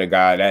to fight a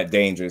guy that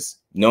dangerous,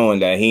 knowing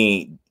that he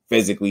ain't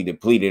physically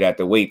depleted at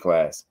the weight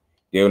class.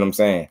 You know what I'm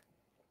saying?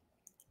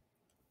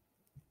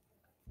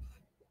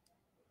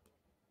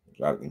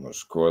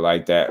 Shakur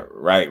like that,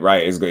 right?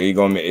 It's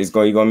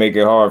gonna make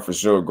it hard for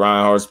sure.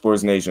 Grind hard,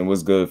 Sports Nation.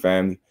 What's good,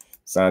 family?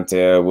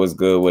 Santel, what's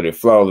good with it?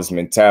 Flawless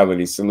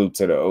mentality. Salute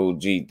to the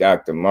OG,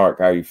 Dr. Mark.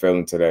 How you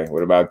feeling today?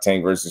 What about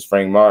Tank versus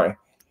Frank Martin?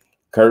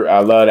 Kurt, I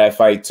love that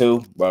fight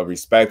too, but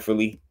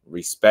respectfully,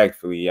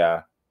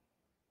 y'all.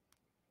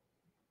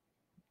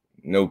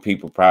 No,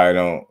 people probably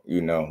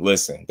don't,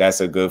 listen, that's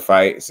a good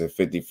fight. It's a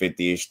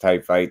 50-50-ish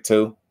type fight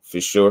too,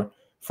 for sure.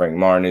 Frank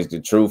Martin is the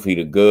truth. He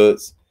the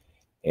goods.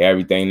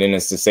 everything. Then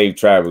it's the safe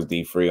travels,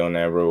 D Free, on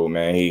that road,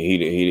 man.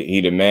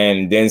 He the man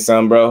and then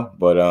some, bro.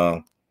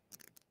 But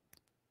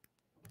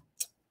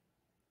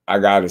I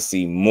gotta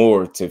see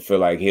more to feel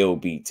like he'll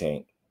beat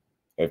Tank,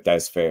 if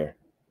that's fair.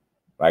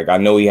 Like, I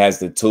know he has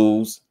the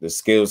tools, the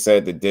skill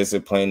set, the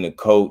discipline, the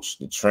coach,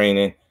 the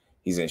training.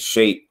 He's in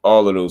shape,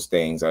 all of those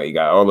things. He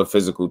got all the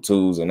physical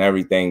tools and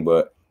everything,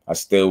 but I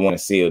still want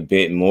to see a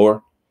bit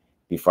more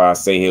before I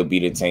say he'll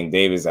beat a Tank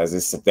Davis. As it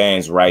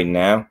stands right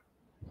now,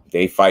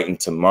 they fighting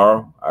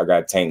tomorrow, I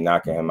got Tank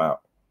knocking him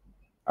out.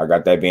 I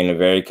got that being a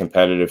very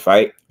competitive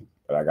fight,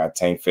 but I got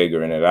Tank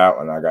figuring it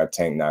out, and I got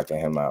Tank knocking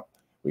him out.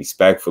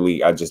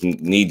 Respectfully, I just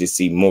need to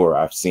see more.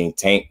 I've seen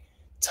Tank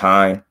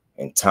time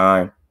and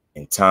time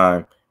and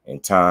time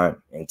and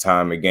time and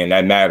time again.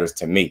 That matters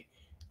to me.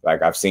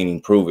 Like, I've seen him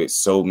prove it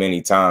so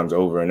many times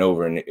over and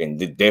over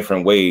in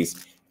different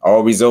ways,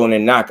 all resulting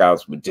in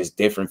knockouts, but just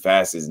different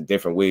facets and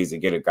different ways to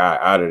get a guy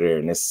out of there.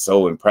 And it's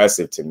so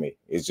impressive to me.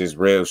 It's just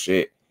real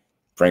shit.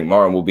 Frank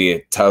Martin will be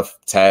a tough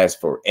task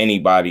for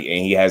anybody,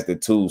 and he has the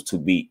tools to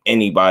beat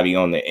anybody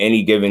on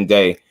any given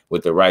day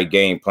with the right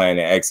game plan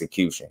and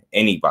execution.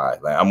 Anybody.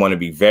 Like, I want to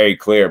be very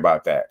clear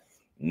about that.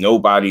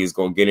 Nobody is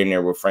going to get in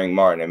there with Frank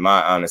Martin, in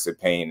my honest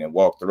opinion, and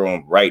walk through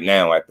him right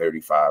now at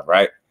 35,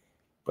 right?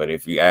 But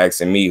if you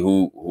asking me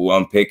who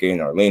I'm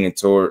picking or leaning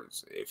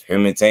towards, if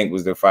him and Tank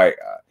was the fight,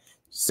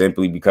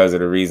 simply because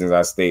of the reasons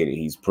I stated,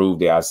 he's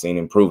proved it. I've seen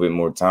him prove it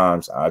more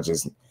times. I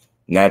just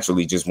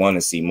naturally just want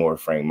to see more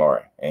of Frank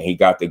Martin. And he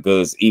got the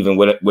goods. Even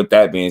with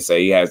that being said,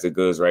 he has the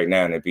goods right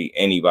now to beat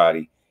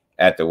anybody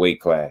at the weight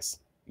class.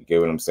 You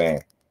get what I'm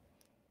saying?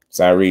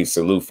 Cyree,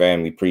 salute,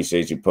 family.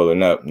 Appreciate you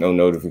pulling up. No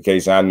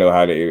notification. I know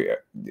how to.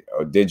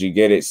 Did you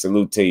get it?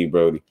 Salute to you,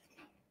 Brody.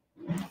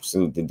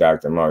 Salute to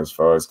Dr. Mark. As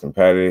far as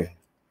competitive,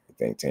 I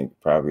think Tank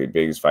probably the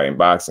biggest fight in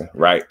boxing.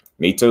 Right.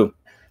 Me too.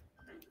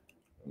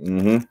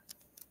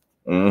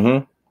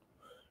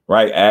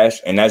 Right,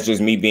 Ash. And that's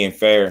just me being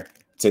fair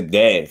to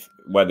Dev,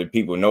 whether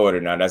people know it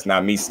or not. That's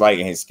not me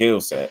slighting his skill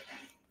set.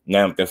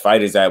 Now, if the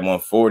fight is at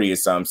 140 or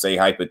something, say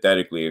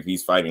hypothetically, if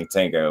he's fighting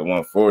Tank at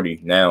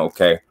 140, now,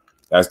 okay,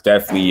 that's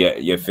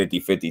definitely your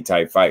 50-50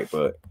 type fight.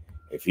 But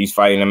if he's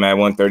fighting him at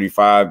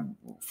 135,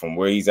 from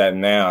where he's at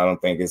now, I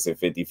don't think it's a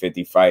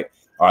 50-50 fight.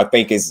 Or I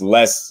think it's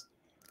less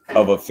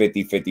of a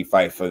 50-50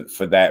 fight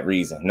for that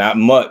reason. Not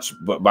much,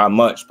 but by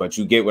much. But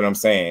you get what I'm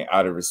saying,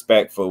 out of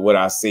respect for what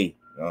I see.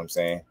 You know what I'm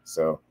saying?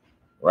 So,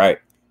 right.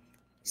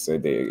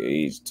 Said they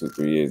age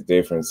 2-3 years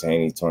difference.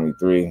 Haney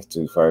 23,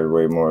 2 fighters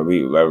way more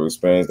elite level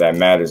experience. That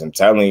matters. I'm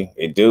telling you,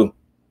 it do.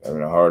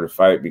 Having a harder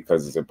fight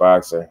because he's a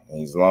boxer and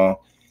he's long.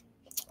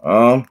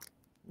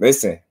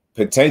 Listen,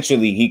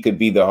 potentially he could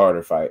be the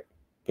harder fight.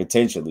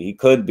 Potentially he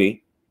could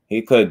be.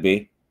 He could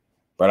be.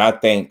 But I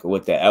think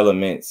with the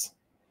elements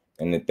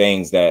and the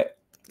things that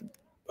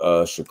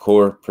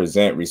Shakur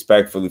present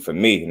respectfully for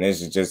me, and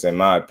this is just in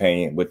my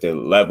opinion, with the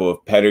level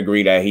of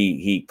pedigree that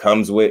he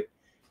comes with,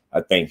 I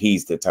think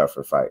he's the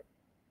tougher fight.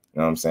 You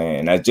know what I'm saying?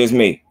 And that's just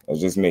me. That's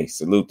just me.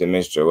 Salute to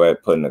Miss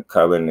Joette putting the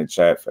color in the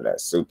chat for that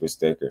super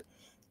sticker.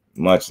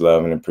 Much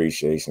love and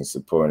appreciation,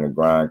 supporting the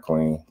grind,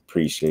 Queen.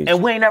 Appreciate you.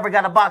 And we ain't never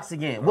got a box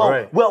again. Well,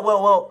 right.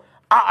 well.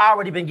 I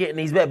already been getting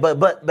these bets,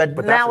 but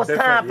now it's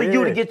time for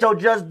you to get your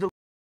just due.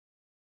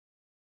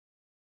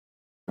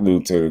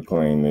 Salute to the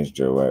Queen, Miss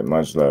Joette.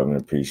 Much love and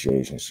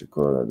appreciation.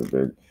 Shakur,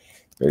 the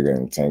bigger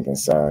than Tank in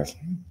size.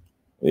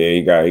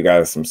 Yeah, he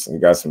got some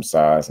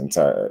size and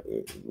a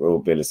little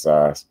bit of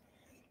size.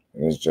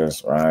 And it's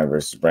just Ryan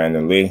versus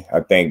Brandon Lee. I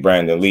think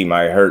Brandon Lee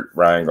might hurt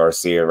Ryan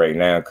Garcia right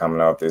now coming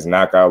off this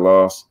knockout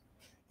loss.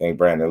 I think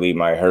Brandon Lee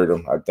might hurt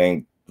him. I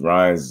think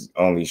Ryan's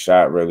only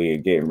shot really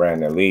at getting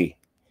Brandon Lee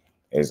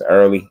is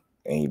early,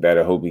 and he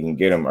better hope he can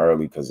get him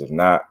early, because if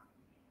not,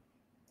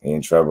 he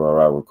in trouble. All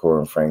right, with Corey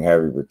and Frank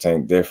Heavy, but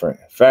Tank different.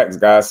 Facts,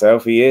 God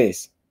self, he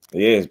is.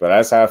 He is, but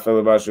that's how I feel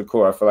about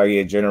Shakur. I feel like he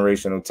a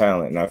generational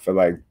talent, and I feel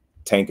like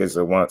Tank is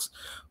a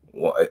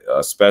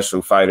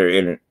special fighter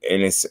in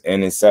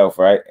itself,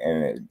 right?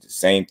 And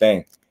same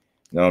thing.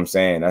 You know what I'm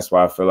saying? That's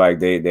why I feel like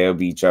they'll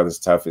be each other's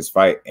toughest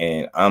fight.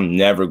 And I'm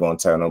never going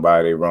to tell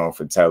nobody they're wrong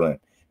for telling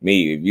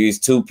me. If there's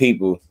two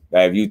people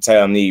that if you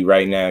tell me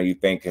right now you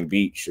think can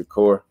beat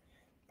Shakur,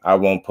 I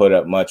won't put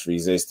up much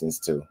resistance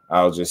to.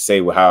 I'll just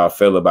say how I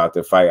feel about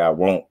the fight. I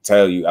won't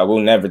tell you. I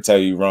will never tell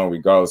you wrong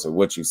regardless of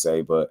what you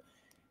say. But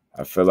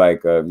I feel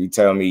like if you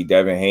tell me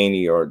Devin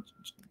Haney or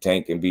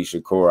Tank can beat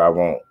Shakur, I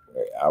won't.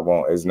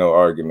 There's no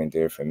argument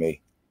there for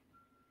me.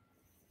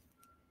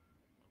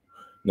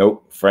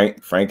 Nope.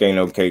 Frank ain't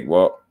no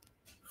cakewalk.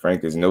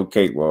 Frank is no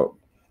cakewalk.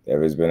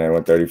 Devin's been at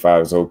 135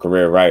 his whole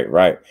career.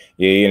 Right.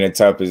 Yeah, he in a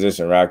tough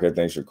position, Rock. I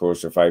think Shakur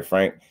should fight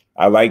Frank.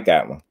 I like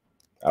that one.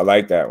 At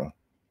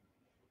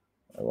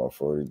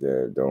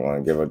 140, don't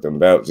want to give up them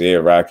belts. Yeah,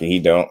 Rocky, he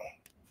don't.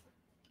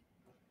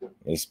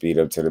 He speed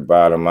up to the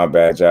bottom. My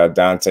bad, y'all.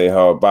 Dante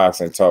Hall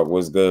Boxing Talk.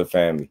 What's good,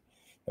 family?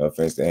 No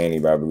offense to Haney,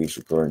 but I believe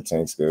Shakur and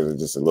Tank's good,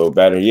 just a little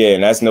better. Yeah,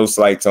 and that's no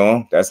slight to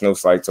him. That's no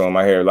slight to him.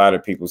 I hear a lot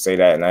of people say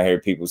that, and I hear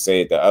people say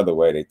it the other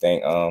way. They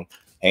think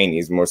Haney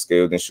is more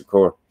skilled than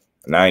Shakur.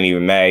 And I ain't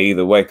even mad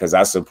either way because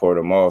I support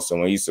them all. So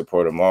when you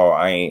support them all,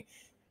 I ain't.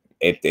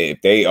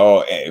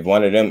 If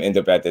one of them end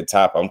up at the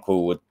top, I'm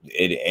cool with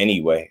it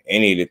anyway.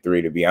 Any of the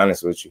three, to be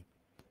honest with you.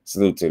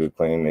 Salute to the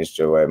Queen, Miss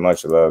Joette.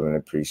 Much love and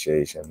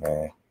appreciation,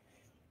 man.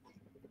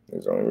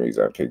 There's the only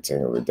reason I picked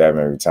Tank over that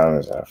every time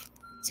is I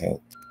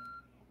Tank.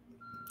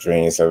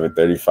 Dreams over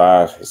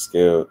 35 is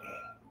skilled.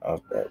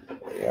 Off that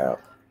way out.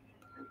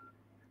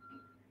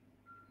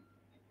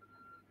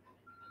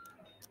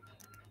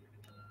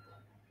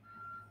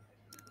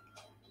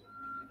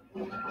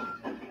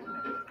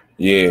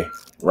 Yeah,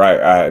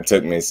 right. It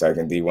took me a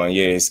second, D1.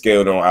 Yeah, his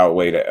skill don't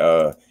outweigh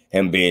the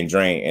him being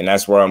drained, and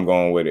that's where I'm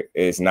going with it.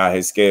 It's not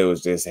his skill,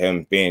 it's just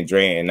him being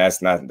drained, and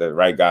that's not the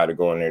right guy to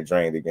go in there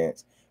drained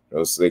against.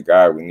 Those slick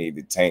guy, we need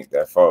to tank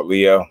that fought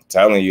Leo. I'm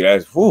telling you,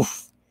 that's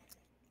woof.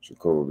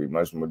 Shakur will be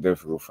much more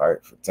difficult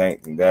fight for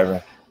Tank than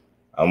Devin.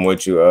 I'm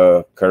with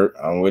you, Kurt.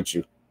 I'm with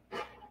you.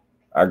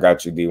 I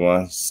got you,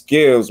 D1.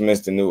 Skills,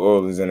 Mr. New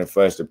Orleans in the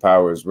flesh. The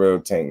power is real.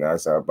 Tank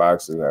knocks out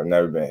boxers. I've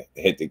never been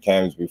hit the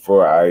cams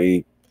before,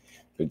 i.e.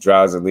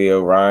 Pedraza,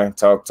 Leo, Ryan.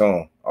 Talk to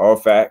him. All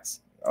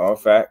facts. All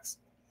facts.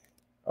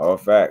 All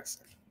facts.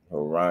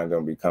 Well, Ryan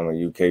don't become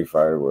a UK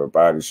fighter where a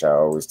body shot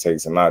always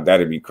takes him out.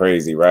 That'd be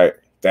crazy, right?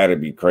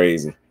 That'd be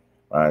crazy.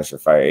 Ryan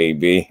should fight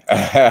AB.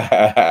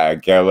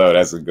 Carlo,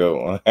 that's a good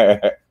one.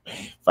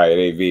 Fight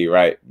AB,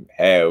 right?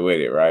 Hell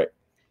with it, right?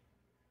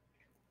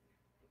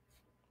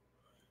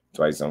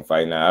 Twice I'm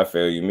fighting now. I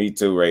feel you. Me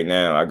too right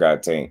now. I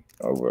got Tank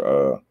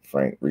over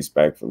Frank,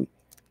 respectfully.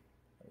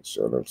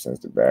 Showed up since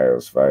the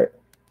Barrios fight.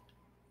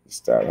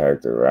 Stop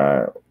Hector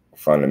Ryan.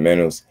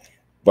 Fundamentals.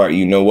 But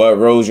you know what,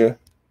 Roja?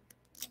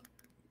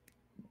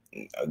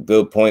 A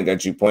good point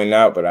that you point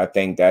out, but I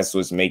think that's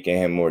what's making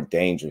him more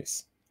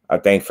dangerous. I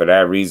think for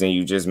that reason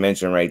you just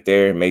mentioned right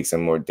there, it makes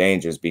him more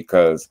dangerous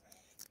because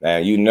now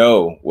you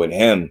know with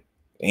him,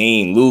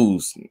 he ain't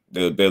lose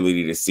the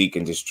ability to seek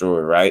and destroy,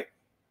 right?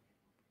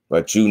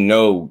 But you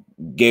know,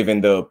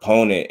 given the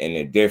opponent and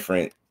the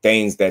different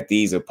things that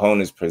these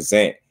opponents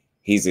present,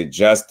 he's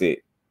adjusted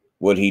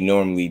what he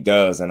normally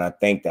does. And I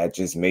think that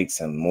just makes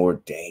him more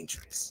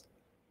dangerous.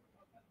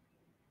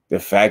 The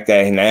fact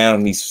that now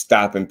he's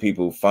stopping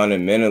people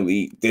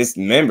fundamentally, this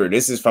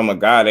is from a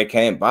guy that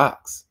can't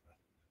box.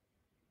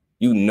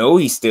 You know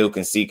he still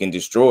can seek and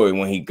destroy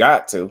when he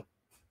got to.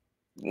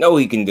 You know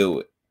he can do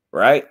it,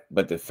 right?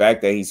 But the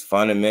fact that he's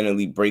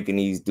fundamentally breaking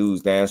these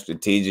dudes down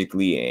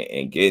strategically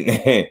and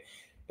getting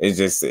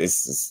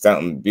it's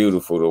something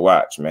beautiful to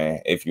watch,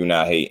 man, if you're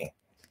not hating.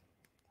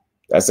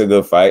 That's a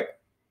good fight.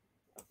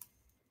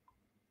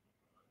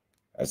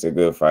 That's a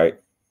good fight.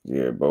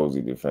 Yeah,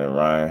 Bozy defend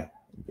Ryan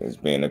as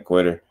being a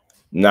quitter.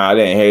 Nah, I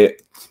didn't hear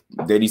it.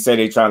 Did he say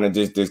they trying to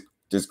just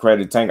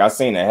discredit Tank? I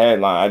seen the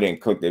headline. I didn't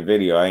click the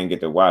video. I didn't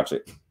get to watch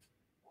it.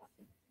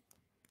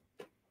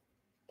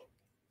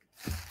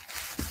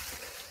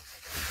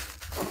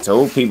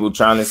 Told people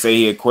trying to say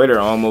he a quitter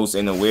almost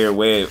in a weird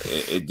way.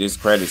 It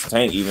discredits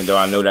Tank, even though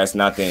I know that's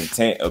not the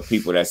intent of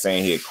people that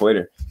saying he a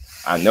quitter.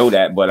 I know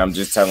that, but I'm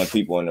just telling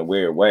people in a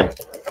weird way.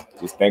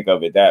 Just think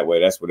of it that way.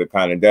 That's what it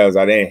kind of does.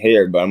 I didn't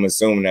hear it, but I'm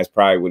assuming that's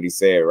probably what he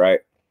said, right?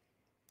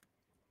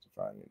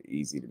 Find it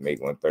easy to make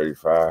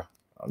 135.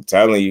 I'm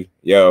telling you,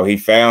 yo, he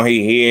found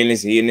he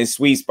in his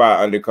sweet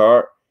spot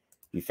undercard.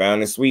 He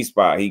found the sweet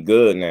spot. He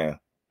good now.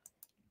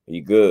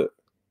 He good.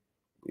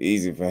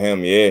 Easy for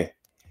him, yeah.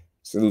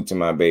 Salute to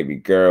my baby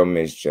girl,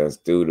 Miss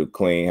Just Do the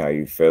Queen. How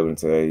you feeling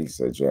today? You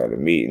said you had a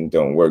meeting.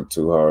 Don't work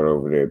too hard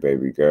over there,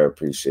 baby girl.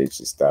 Appreciate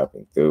you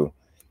stopping through.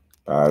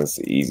 It's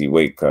an easy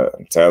weight cut.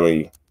 I'm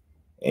telling you.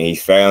 And he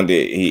found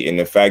it. And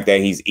the fact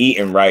that he's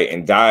eating right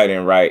and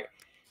dieting right,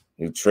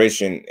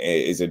 nutrition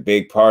is a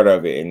big part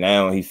of it. And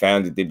now he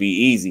found it to be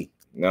easy.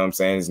 You know what I'm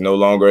saying? It's no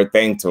longer a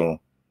thing to him.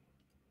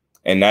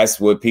 And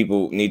that's what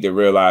people need to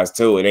realize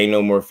too. It ain't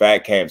no more fat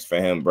camps for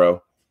him,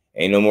 bro.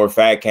 Ain't no more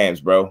fat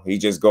camps, bro. He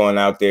just going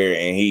out there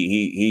and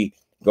he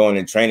going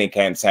to training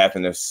camps,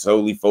 having to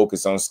solely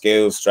focus on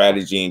skills,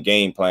 strategy, and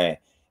game plan,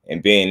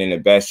 and being in the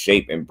best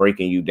shape and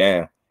breaking you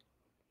down.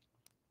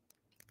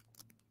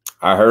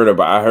 I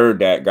heard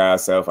that,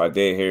 God's self. I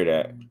did hear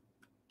that.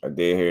 I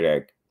did hear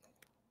that.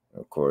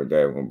 Of course,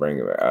 that will bring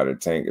it out of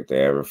Tank if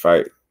they ever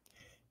fight.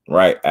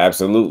 Right,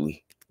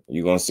 absolutely.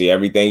 You're gonna see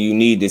everything you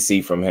need to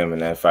see from him in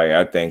that fight.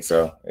 I think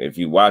so. If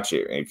you watch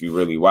it, if you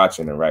really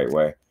watching the right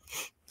way.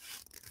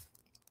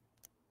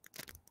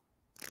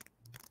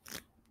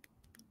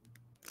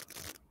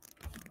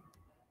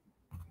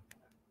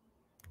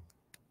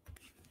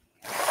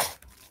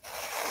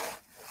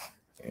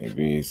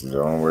 Maybe it's his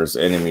own worst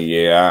enemy.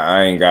 Yeah,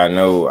 I ain't got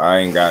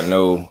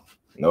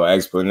no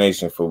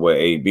explanation for what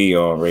AB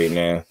on right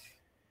now.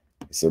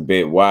 It's a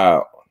bit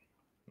wild.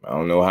 I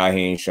don't know how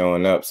he ain't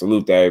showing up.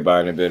 Salute to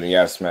everybody in the building.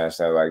 Y'all smash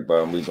that like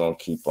button. We gonna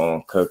keep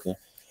on cooking.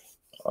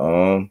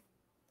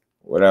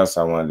 What else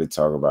I wanted to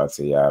talk about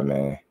to y'all,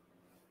 man?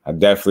 I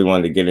definitely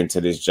wanted to get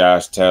into this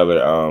Josh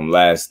Taylor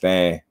Last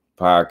Stand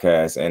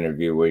podcast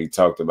interview where he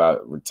talked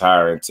about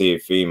retiring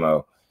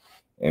Teofimo.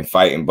 and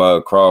fighting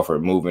Bud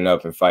Crawford, moving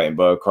up and fighting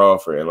Bud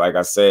Crawford. And like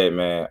I said,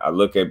 man, I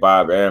look at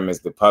Bob Arum as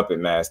the puppet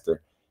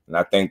master, and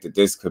I think that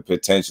this could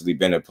potentially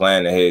been a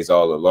plan of his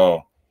all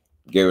along.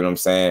 Get what I'm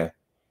saying?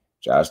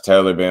 Josh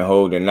Taylor been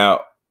holding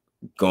out,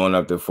 going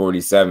up to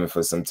 47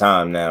 for some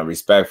time now,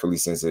 respectfully,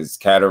 since his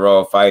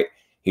Catterall fight.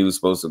 He was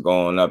supposed to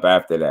go on up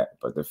after that.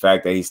 But the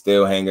fact that he's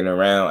still hanging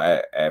around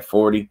at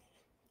 40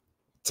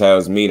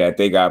 tells me that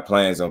they got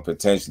plans on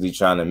potentially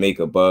trying to make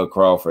a Bud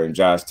Crawford and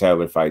Josh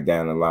Taylor fight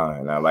down the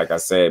line. Now, like I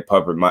said,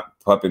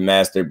 Puppet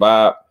Master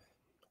Bob,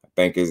 I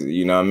think is,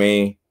 you know what I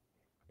mean?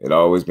 It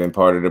always been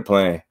part of the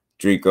plan.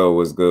 Drico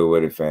was good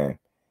with it, fam.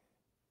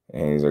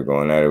 And he's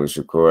going at it with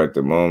Shakur at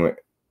the moment.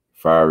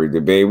 Fiery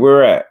debate.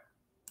 Where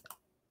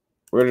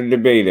the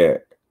debate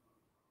at?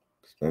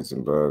 Spencer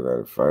Bud got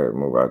to fight,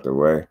 move out the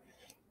way.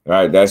 All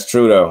right, that's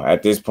true, though.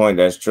 At this point,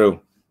 that's true.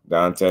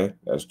 Dante,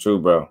 that's true,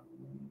 bro.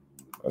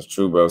 That's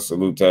true, bro.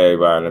 Salute to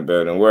everybody in the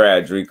building. Where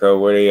at, Drico?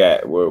 Where they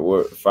at?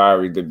 Where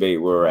fiery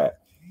debate, where at?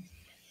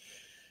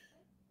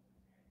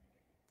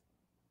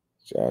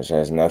 Josh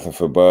has nothing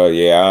for Bud.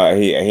 Yeah,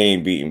 he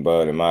ain't beating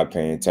Bud, in my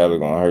opinion. Taylor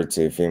going to hurt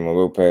Teofimo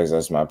Lopez.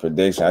 That's my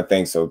prediction. I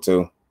think so,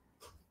 too.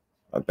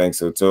 I'm going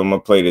to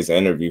play this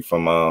interview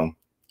from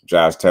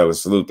Josh Taylor.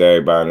 Salute to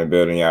everybody in the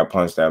building. Y'all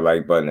punch that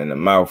like button in the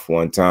mouth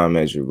one time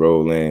as you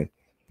roll in.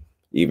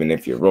 Even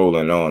if you're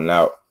rolling on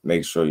out,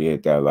 make sure you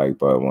hit that like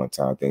button one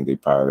time. I think they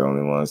probably the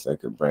only ones that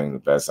could bring the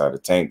best out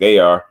of Tank. They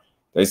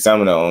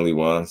some of the only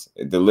ones.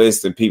 The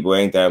list of people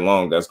ain't that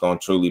long that's going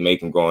to truly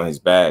make him go in his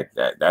bag.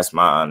 That's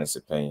my honest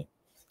opinion.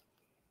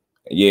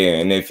 Yeah,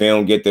 and if you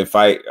don't get the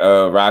fight,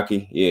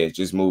 Rocky, yeah,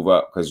 just move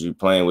up because you're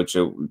playing with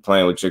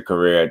your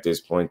career at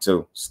this point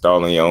too.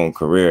 Stalling your own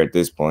career at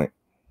this point.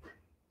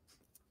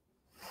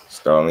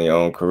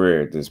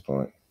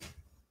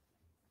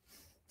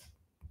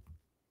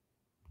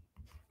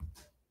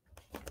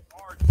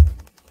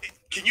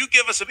 Can you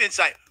give us some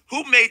insight?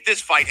 Who made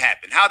this fight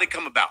happen? How did it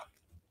come about?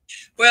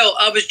 Well,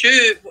 I was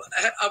due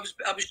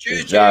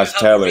Josh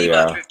Taylor,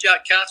 yeah, with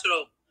Jack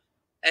Catterall,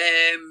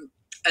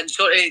 and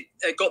sort of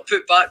it got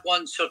put back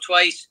once or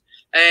twice.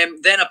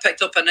 Then I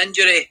picked up an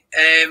injury.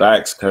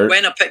 Facts, Kurt.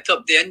 When I picked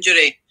up the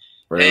injury,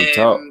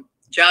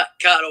 Jack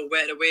Catterall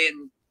went away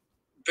and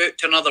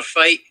booked another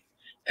fight.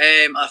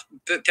 I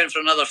booked in for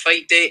another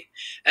fight date,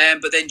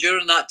 but then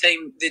during that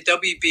time, the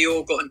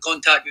WBO got in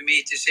contact with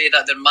me to say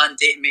that they're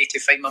mandating me to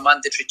fight my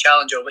mandatory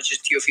challenger, which is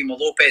Teofimo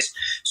Lopez.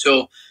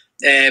 So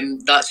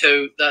that's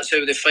how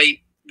the fight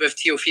with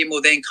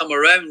Teofimo then come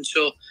around.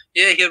 So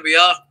yeah, here we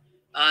are,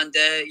 and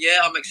yeah,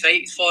 I'm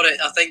excited for it.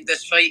 I think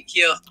this fight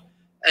here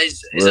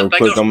is real a bigger.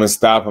 Quick, I'm gonna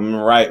stop him.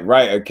 Right,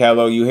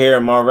 Akello, you hear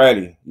him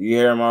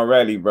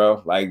already.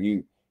 Bro. Like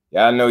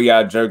y'all know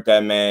y'all jerked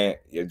that man.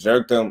 You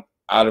jerked him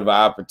out of an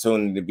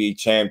opportunity to be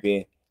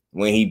champion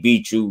when he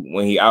beat you,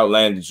 when he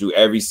outlanded you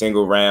every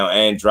single round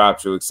and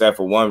dropped you except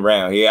for one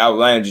round. He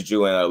outlanded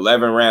you in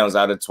 11 rounds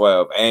out of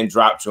 12 and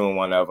dropped you in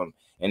one of them.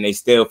 And they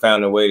still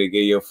found a way to get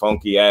your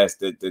funky ass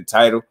the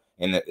title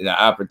and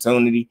the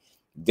opportunity.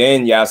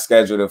 Then y'all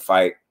scheduled a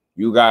fight.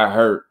 You got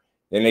hurt.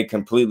 Then they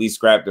completely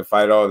scrapped the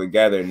fight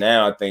altogether.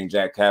 Now I think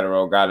Jack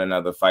Catterall got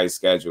another fight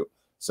scheduled.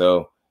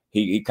 So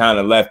he kind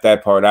of left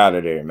that part out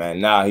of there, man.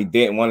 Nah, he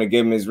didn't want to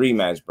give him his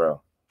rematch,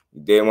 bro. He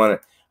didn't want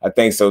to. I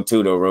think so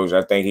too, though, Roge.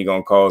 I think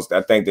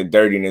I think the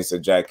dirtiness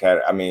of Josh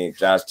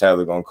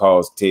Taylor gonna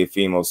cause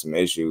Teofimo some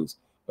issues.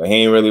 But he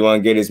ain't really want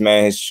to get his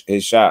man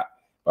his shot.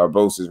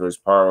 Barbosa's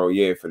versus Paro,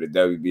 yeah, for the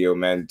WBO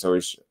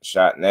mandatory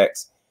shot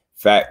next.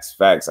 Facts,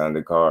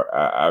 undercard.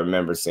 I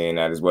remember seeing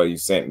that as well. You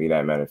sent me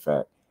that, matter of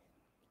fact.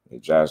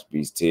 Josh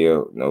beats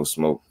Teal, no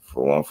smoke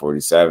for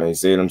 147. You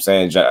see what I'm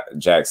saying?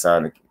 Jack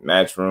signed the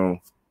match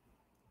room.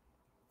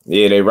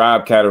 Yeah, they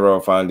robbed Catterall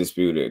for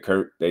undisputed.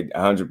 Kurt, they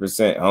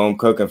 100%. Home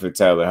cooking for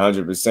Taylor,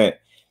 100%.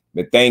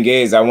 The thing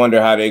is, I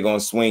wonder how they going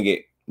to swing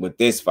it with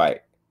this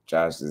fight.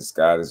 Josh has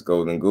got his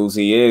golden goose.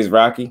 He is,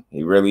 Rocky.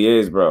 He really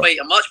is, bro. Fight,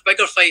 a much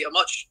bigger fight, a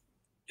much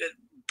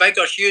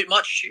bigger, huge,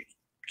 much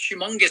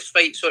humongous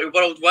fight, sort of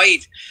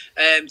worldwide.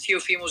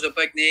 Teofimo's a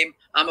big name.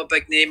 I'm a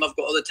big name. I've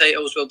got all the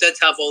titles. Well, did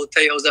have all the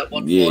titles at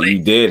 140. Yeah,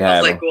 you did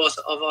have I've let go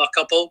of a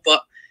couple,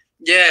 but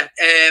yeah,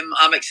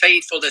 I'm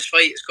excited for this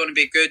fight. It's going to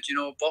be good, you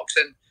know,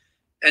 boxing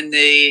in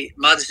the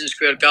Madison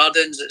Square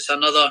Gardens. It's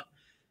another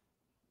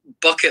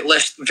bucket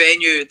list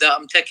venue that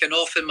I'm ticking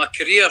off in my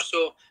career.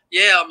 So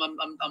yeah,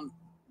 I'm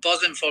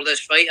buzzing for this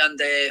fight, and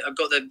I've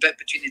got the bit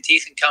between the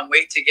teeth and can't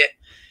wait to get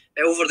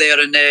over there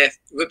and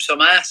whip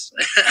some ass.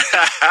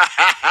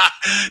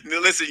 Now,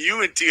 listen,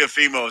 you and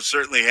Teofimo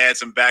certainly had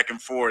some back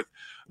and forth,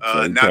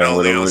 not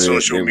only on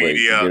social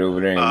media,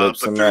 but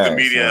through the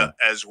media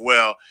as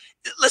well.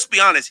 Let's be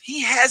honest,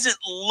 he hasn't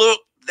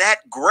looked that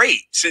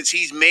great since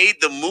he's made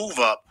the move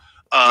up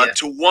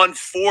to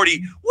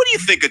 140. What do you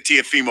think of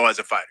Teofimo as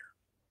a fighter?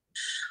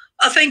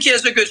 I think he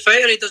is a good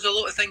fighter. He does a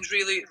lot of things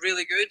really,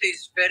 really good.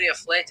 He's very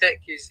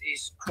athletic.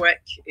 He's quick.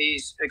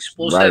 He's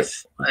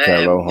explosive.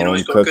 Right. You know,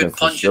 he's got good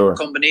punching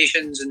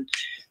combinations and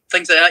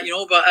things like that. You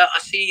know, but I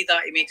see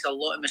that he makes a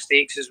lot of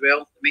mistakes as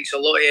well. He makes a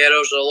lot of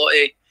errors.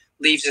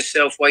 Leaves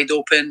himself wide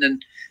open.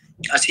 And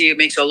I see he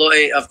makes a lot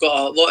of. I've got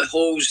a lot of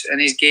holes in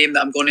his game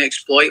that I'm going to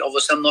exploit.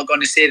 Obviously, I'm not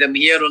going to say them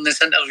here on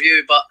this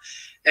interview, but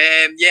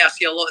yeah, I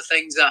see a lot of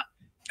things that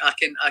I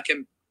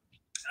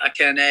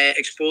can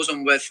expose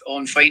him with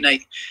on fight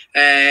night.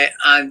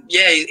 And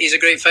yeah, he's a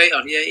great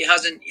fighter. Yeah, he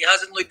hasn't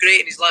looked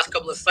great in his last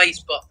couple of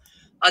fights, but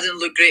I didn't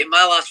look great in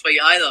my last fight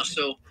either.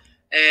 So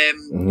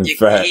he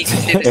can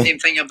say the same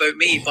thing about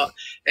me, but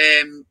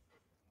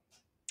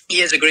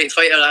he is a great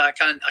fighter. I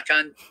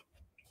can't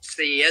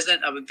say he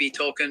isn't. I would be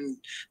talking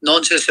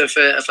nonsense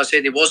if I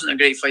said he wasn't a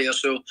great fighter.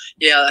 So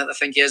yeah, I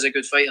think he is a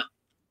good fighter.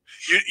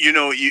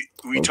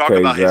 We talk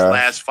about his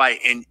last fight,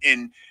 and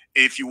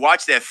if you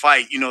watch that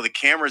fight, the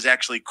cameras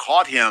actually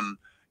caught him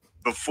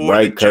before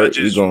the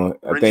judges.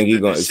 I think he's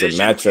going. It's a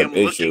matchup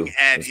issue. Looking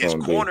at his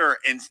corner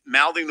and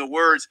mouthing the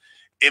words,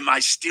 "Am I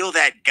still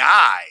that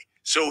guy?"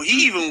 So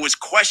he even was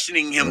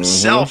questioning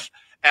himself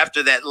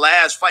after that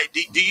last fight.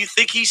 Do you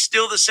think he's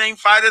still the same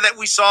fighter that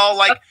we saw,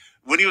 like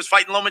when he was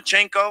fighting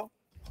Lomachenko?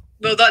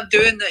 Well, that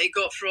doing that he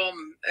got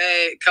from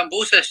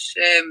Kambosos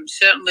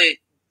certainly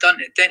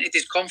dented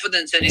his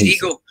confidence and his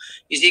ego.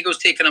 His ego's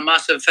taken a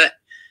massive hit,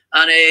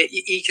 and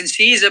you can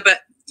see he's a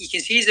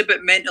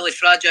bit mentally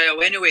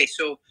fragile anyway.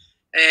 So,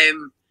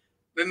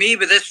 with me,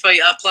 with this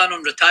fight, I plan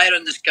on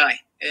retiring this guy.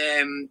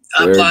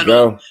 I plan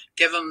on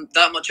give him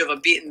that much of a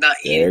beating that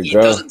he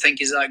doesn't think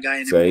he's that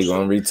guy anymore. So he's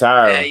going to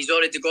retire. He's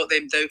already got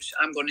them doubts.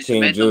 I'm going to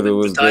King cement Judah him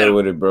was retire. good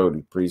with it, Brody.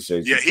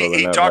 Appreciate you. Yeah,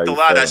 he talked a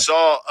lot. I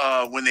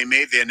saw when they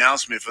made the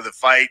announcement for the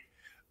fight,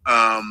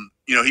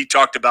 he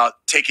talked about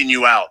taking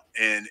you out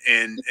and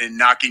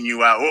knocking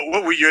you out.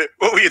 What were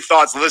your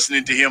thoughts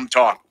listening to him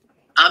talk?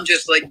 I'm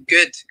just like,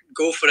 good,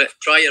 go for it,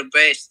 try your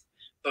best,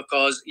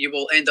 because you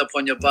will end up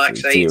on your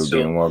backside.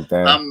 So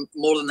I'm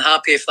more than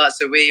happy if that's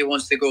the way he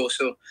wants to go.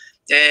 So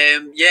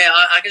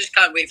I just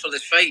can't wait for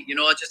this fight.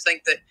 I just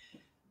think that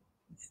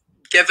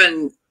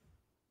given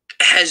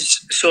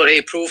his sort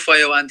of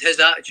profile and his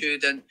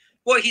attitude and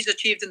what he's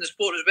achieved in the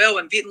sport as well,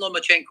 and beating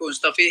Lomachenko and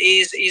stuff,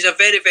 he's a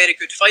very, very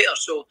good fighter.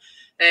 So,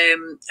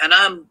 and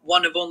I'm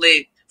one of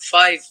only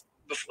 5.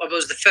 I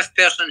was the 5th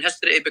person in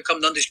history to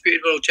become the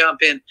undisputed world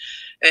champion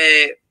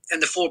in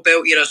the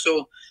 4-belt era.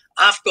 So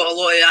I've got a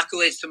lot of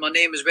accolades to my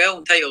name as well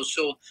and titles.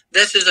 So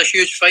this is a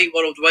huge fight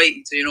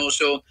worldwide,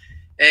 So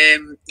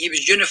he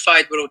was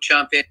unified world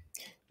champion.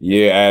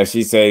 Yeah,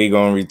 she said he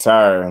gonna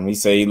retire. He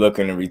said he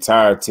looking to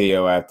retire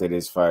Teo after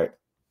this fight.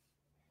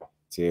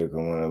 Teo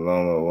can win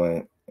alone or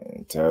win,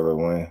 and Taylor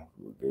win.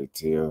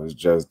 Teo is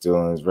just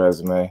doing his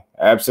resume.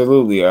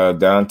 Absolutely,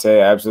 Dante.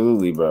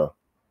 Absolutely, bro.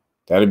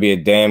 That'd be a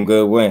damn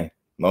good win.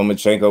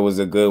 Lomachenko was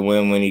a good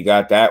win when he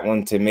got that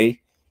one to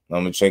me.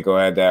 Lomachenko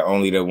had that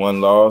only the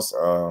one loss.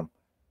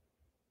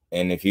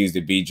 And if he was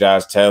to beat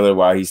Josh Taylor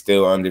while he's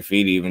still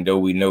undefeated, even though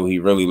we know he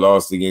really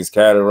lost against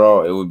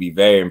Catterall, it would be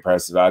very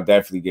impressive. I'll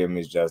definitely give him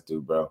his just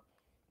due, bro.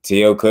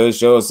 Teo could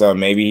show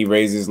something. Maybe he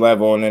raised his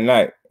level on the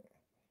night.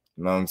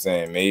 You know what I'm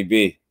saying?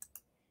 Maybe.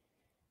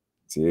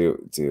 Teo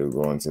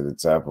going to the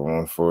top of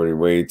 140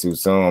 way too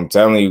soon. I'm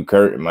telling you,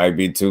 Kurt, it might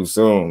be too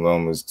soon.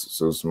 Loma's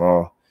so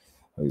small.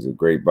 He's a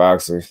great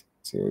boxer.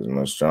 Teo's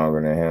much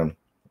stronger than him.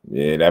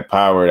 Yeah, that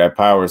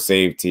power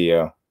saved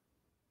Teo.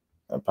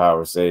 That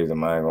power saved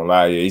him. I ain't gonna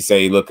lie to you. He said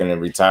he looking to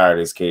retire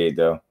this kid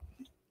though.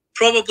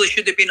 Probably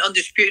should have been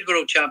undisputed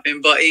world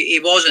champion, but he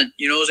wasn't.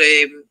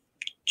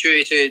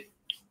 Due to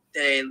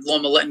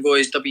Loma letting go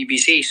his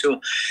WBC.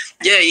 So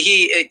yeah,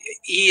 he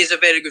is a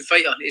very good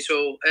fighter.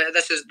 So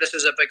this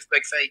is a big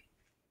fight.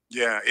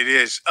 Yeah, it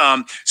is.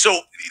 So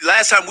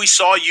last time we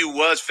saw you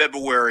was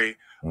February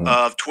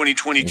of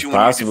 2022 when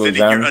you defended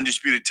your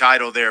undisputed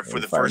title there for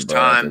the first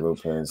time.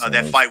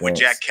 That fight with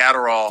Jack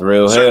Catterall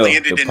certainly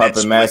ended in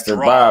that Master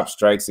Bob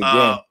strikes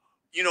again.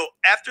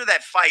 After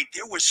that fight,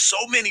 there were so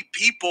many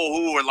people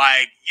who were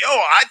like, "Yo,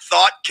 I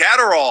thought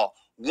Catterall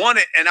won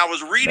it," and I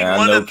was reading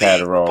one of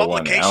the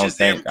publications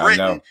there in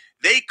Britain.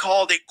 They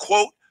called it,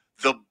 quote,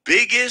 the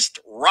biggest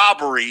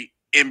robbery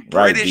in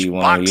British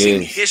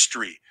boxing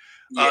history.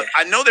 Yeah.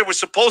 I know there was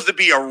supposed to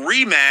be a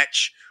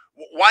rematch.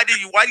 Why do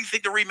you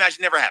think the rematch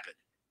never happened?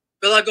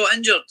 Well, I got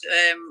injured.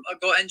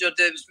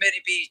 It was meant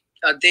to be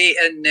a date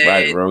in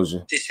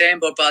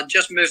December, but I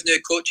just moved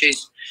new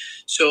coaches.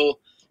 So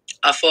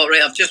I thought,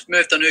 right, I've just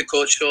moved a new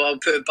coach, so I'll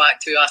put it back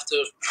to after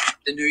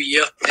the new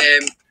year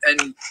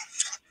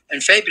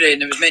in February,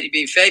 and it was meant to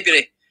be in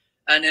February.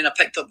 And then I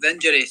picked up the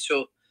injury.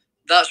 So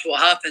that's what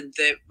happened.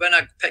 When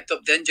I picked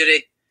up the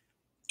injury,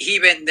 he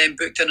went and then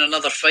booked in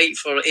another fight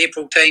for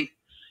April time.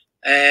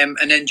 And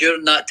then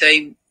during that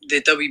time, the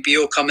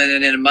WBO come in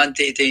and then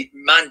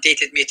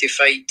mandated me to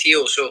fight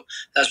Teo. So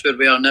that's where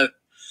we are now.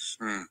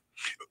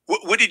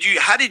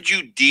 How did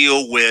you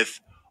deal with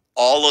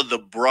all of the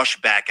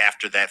brushback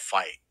after that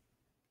fight?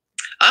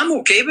 I'm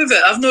okay with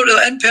it. I've not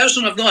really, in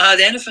person, I've not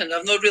had anything.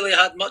 I've not really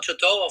had much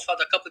at all. I've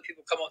had a couple of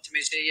people come up to me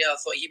and say, yeah, I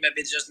thought he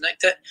maybe just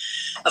nicked it.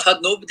 I've had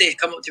nobody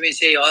come up to me and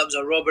say, oh, that was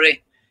a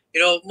robbery.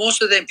 You know,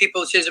 most of them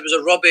people says it was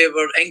a robbery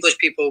were English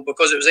people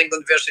because it was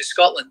England versus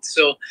Scotland.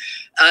 So,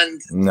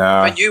 and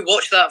when you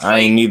watch that fight, I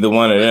ain't neither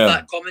one of them.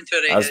 That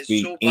commentary I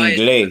speak so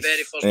English,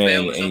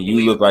 and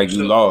you look like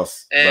you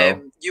lost,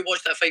 bro. You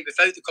watch that fight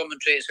without the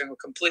commentary, it's a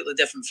completely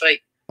different fight.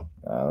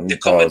 Let me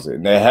pause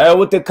it. The hell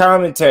with the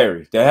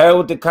commentary. The hell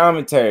with the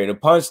commentary. The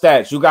punch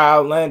stats. You got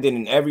outlanded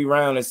in every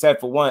round except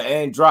for one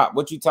and drop.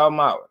 What you talking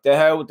about? The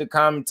hell with the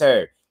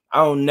commentary.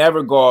 I don't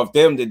never go off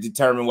them to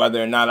determine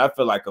whether or not I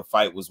feel like a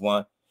fight was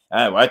won.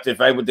 I watch the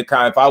fight with the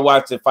if I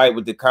watch the fight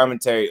with the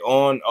commentary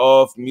on,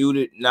 off,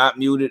 muted, not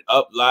muted,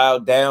 up,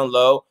 loud, down,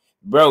 low,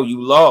 bro,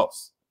 you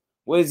lost.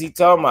 What is he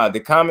talking about?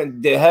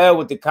 The hell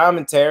with the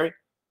commentary.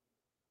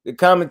 The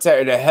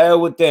commentary, the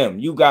hell with them.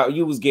 You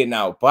was getting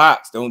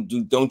outboxed.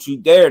 Don't you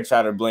dare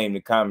try to blame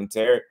the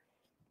commentary.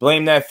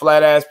 Blame that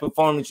flat ass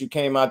performance you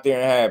came out there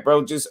and had,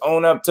 bro. Just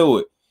own up to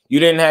it. You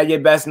didn't have your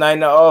best night in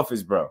the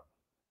office, bro.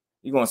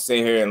 You gonna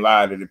sit here and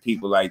lie to the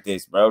people like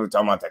this, bro? We're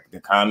talking about the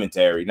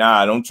commentary.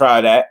 Nah, don't try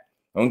that.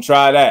 Don't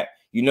try that.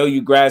 You know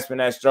you grasping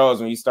at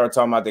straws when you start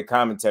talking about the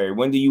commentary.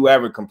 When do you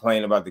ever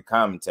complain about the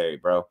commentary,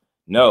 bro?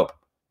 No.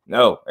 It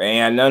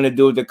ain't had nothing to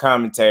do with the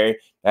commentary. It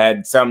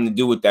had something to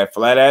do with that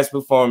flat ass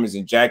performance,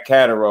 and Jack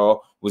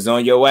Catterall was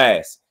on your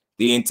ass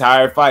the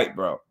entire fight,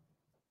 bro.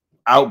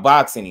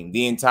 Outboxing him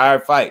the entire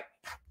fight.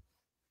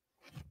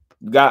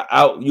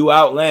 You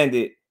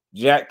outlanded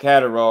Jack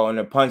Catterall in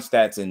the punch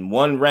stats in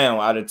 1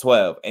 round out of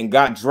 12 and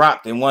got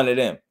dropped in one of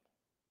them.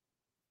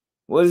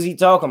 What is he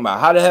talking about?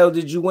 How the hell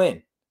did you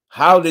win?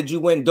 How did you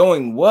win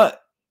doing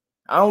what?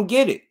 I don't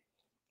get it.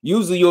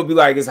 Usually you'll be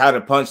like, it's how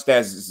the punch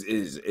stats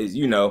is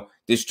you know,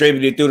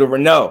 distributed through the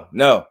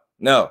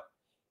no.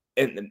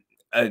 And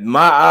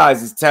my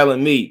eyes is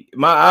telling me,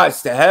 my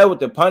eyes, to hell with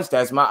the punch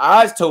stats. My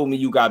eyes told me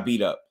you got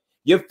beat up.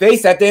 Your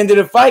face at the end of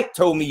the fight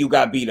told me you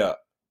got beat up.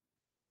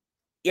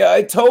 Yeah,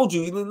 I told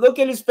you. Look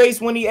at his face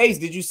when he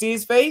aced. Did you see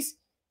his face?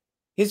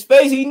 His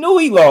face, he knew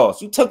he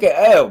lost. You took an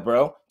L,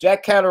 bro.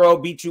 Jack Catterall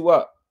beat you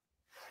up.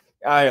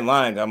 I ain't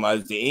lying. I'm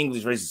like, the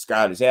English versus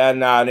Scottish. Yeah,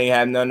 nah, they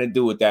had nothing to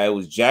do with that. It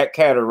was Jack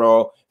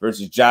Catterall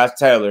versus Josh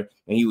Taylor,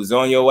 and he was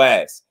on your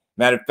ass.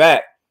 Matter of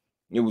fact,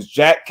 it was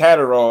Jack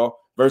Catterall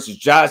versus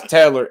Josh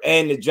Taylor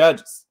and the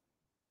judges.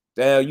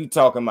 The hell you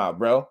talking about,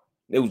 bro?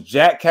 It was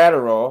Jack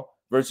Catterall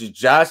versus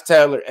Josh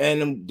Taylor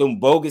and them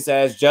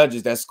bogus-ass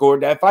judges that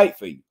scored that fight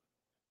for you.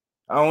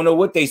 I don't know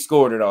what they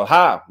scored it on.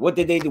 How? What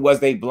did they do? Was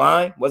they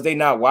blind? Was they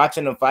not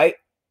watching the fight?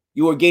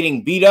 You were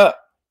getting beat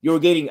up. You were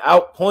getting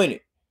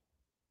outpointed.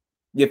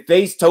 Your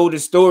face told the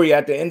story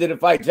at the end of the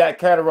fight. Jack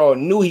Catterall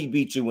knew he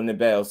beat you when the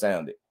bell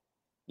sounded.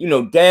 You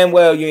know damn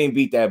well you ain't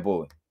beat that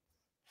boy.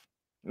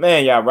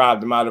 Man, y'all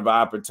robbed him out of an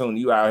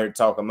opportunity. You out here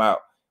talking about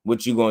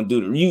what you gonna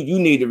do. You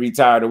need to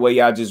retire the way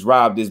y'all just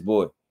robbed this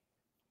boy.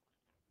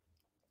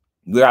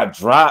 You got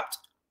dropped,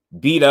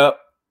 beat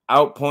up,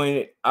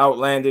 outpointed,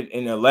 outlanded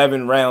in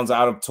 11 rounds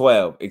out of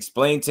 12.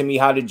 Explain to me,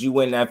 how did you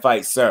win that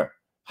fight, sir?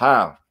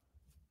 How?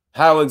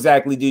 How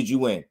exactly did you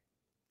win?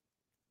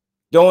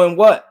 Doing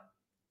what?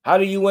 How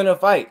do you win a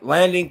fight?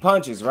 Landing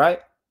punches,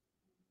 right?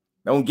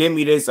 Don't give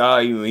me this.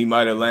 He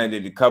might have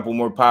landed a couple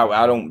more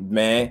power.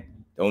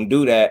 Don't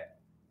do that.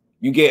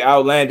 You get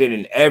outlanded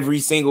in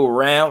every single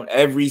round,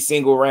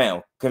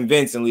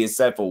 convincingly,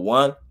 except for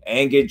one,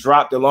 and get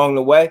dropped along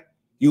the way.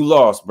 You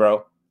lost,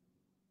 bro.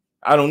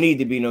 I don't need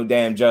to be no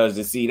damn judge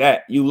to see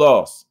that. You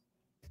lost.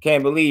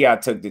 Can't believe y'all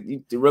took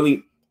you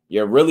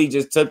really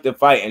just took the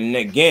fight. And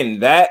again,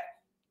 that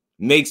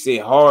makes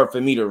it hard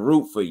for me to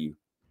root for you.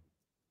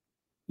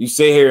 You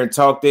sit here and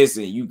talk this,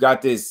 and you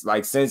got this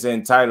like sense of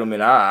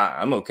entitlement.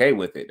 I'm okay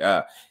with it.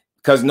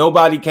 Because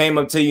nobody came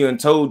up to you and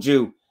told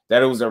you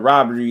that it was a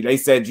robbery. They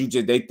said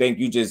they think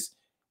you just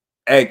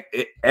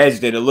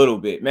edged it a little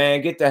bit.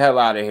 Man, get the hell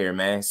out of here,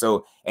 man.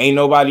 So ain't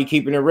nobody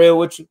keeping it real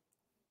with you?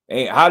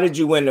 How did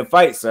you win the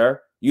fight,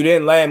 sir? You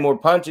didn't land more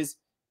punches.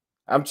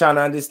 I'm trying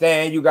to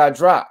understand. You got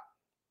dropped,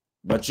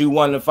 but you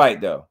won the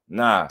fight, though.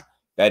 Nah,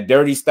 that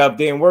dirty stuff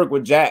didn't work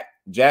with Jack.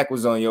 Jack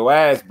was on your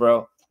ass,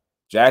 bro.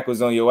 Jack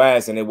was on your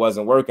ass, and it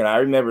wasn't working. I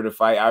remember the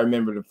fight. I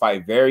remember the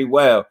fight very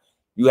well.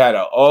 You had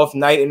an off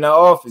night in the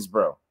office,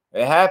 bro.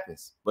 It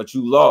happens, but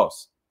you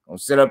lost.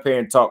 Don't sit up here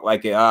and talk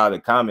like it.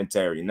 The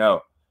commentary.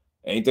 No,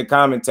 ain't the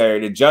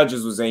commentary. The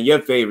judges was in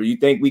your favor. You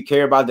think we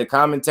care about the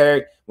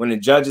commentary when the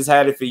judges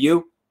had it for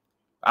you?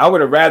 I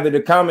would have rather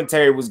the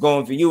commentary was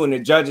going for you and the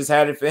judges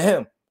had it for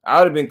him. I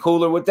would have been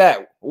cooler with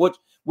that.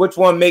 Which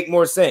one make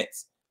more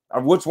sense? Or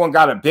which one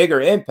got a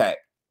bigger impact?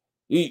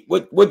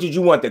 What did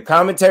you want, the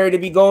commentary to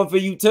be going for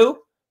you too?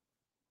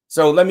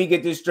 So let me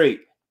get this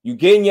straight. You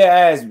getting your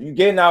ass, you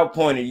getting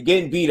outpointed, you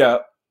getting beat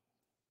up,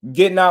 you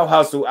getting out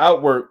hustled,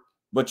 outworked,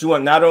 but you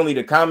want not only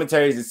the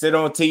commentaries to sit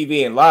on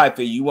TV and lie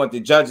for you, you want the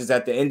judges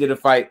at the end of the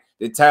fight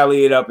to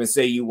tally it up and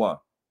say you won.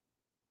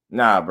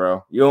 Nah,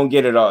 bro. You don't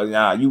get it all.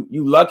 Nah, you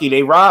lucky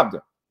they robbed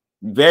him.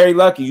 Very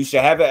lucky. You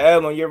should have an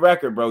L on your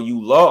record, bro.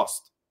 You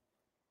lost.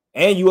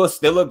 And you are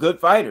still a good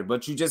fighter,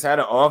 but you just had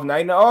an off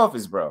night in the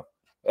office, bro.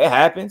 It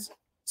happens.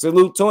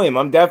 Salute to him.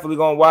 I'm definitely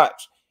going to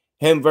watch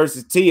him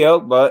versus Teo,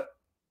 but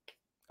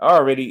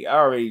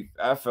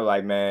I feel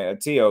like, man,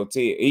 Tio,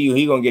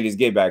 he gonna get his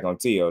get back on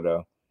Tio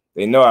though.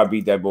 They know I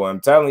beat that boy.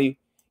 I'm telling you,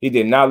 he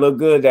did not look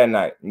good that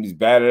night. He's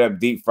battered up,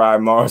 deep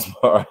fried Mars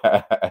bar.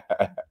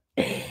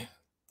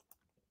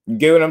 You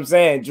get what I'm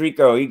saying,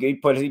 Drico?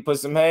 He put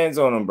some hands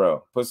on him,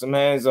 bro. Put some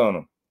hands on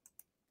him.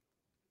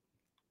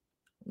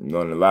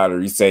 On the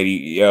lottery, say,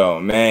 yo,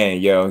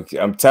 man, yo,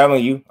 I'm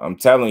telling you,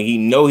 he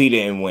know he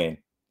didn't win.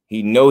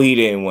 He know he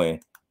didn't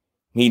win.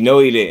 He know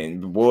he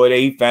didn't. Boy,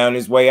 he found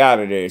his way out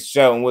of there.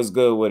 Shelton was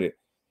good with it.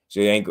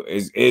 Shit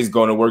is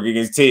going to work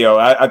against Tio.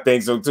 I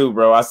think so too,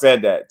 bro. I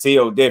said that.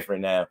 Tio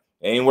different now.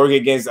 It ain't work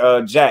against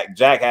Jack.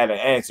 Jack had an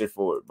answer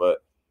for it,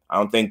 but I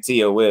don't think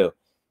Tio will.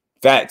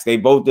 Facts. They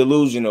both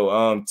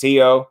delusional.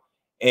 Tio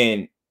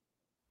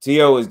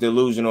is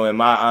delusional in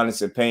my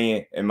honest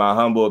opinion, in my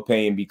humble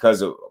opinion,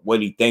 because of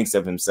what he thinks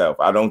of himself.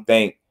 I don't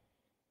think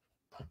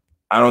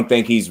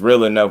he's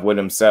real enough with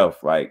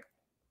himself. Like,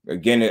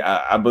 again,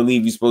 I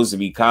believe you're supposed to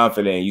be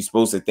confident. You're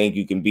supposed to think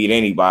you can beat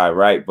anybody,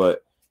 right?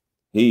 But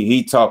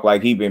he talked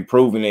like he been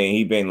proving it.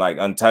 He been like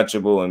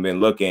untouchable and been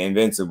looking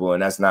invincible,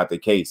 and that's not the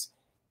case.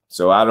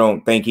 So I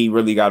don't think he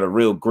really got a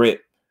real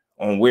grip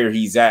on where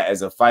he's at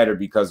as a fighter,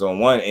 because on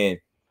one end,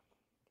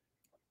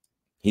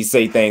 he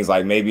say things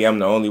like, maybe I'm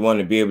the only one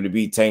to be able to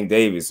beat Tank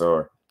Davis,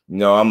 or, you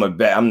know,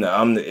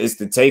 it's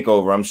the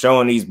takeover. I'm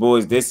showing these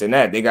boys this and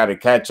that. They got to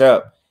catch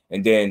up.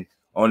 And then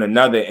on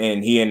another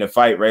end, he in the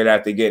fight right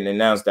after getting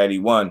announced that he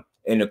won,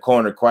 in the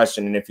corner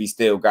questioning if he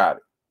still got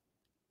it.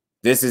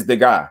 This is the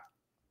guy.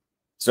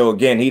 So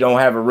again, he don't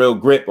have a real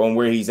grip on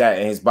where he's at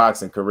in his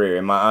boxing career,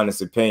 in my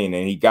honest opinion.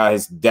 And he got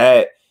his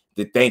dad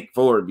to thank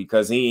for it,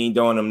 because he ain't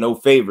doing him no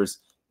favors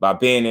by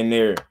being in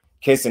there,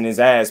 kissing his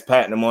ass,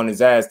 patting him on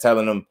his ass,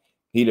 telling him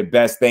he the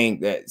best thing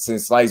that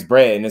since sliced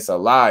bread. And it's a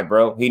lie,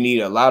 bro. He need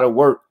a lot of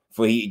work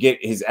for he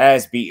get his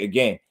ass beat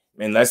again.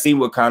 And let's see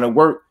what kind of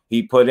work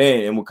he put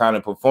in and what kind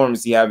of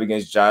performance he have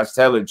against Josh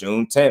Taylor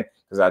June 10th,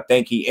 because I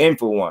think he in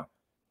for one.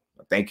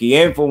 Me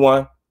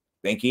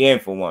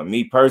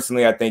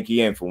personally, I think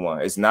he in for one.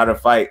 It's not a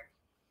fight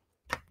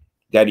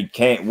that he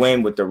can't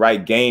win with the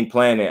right game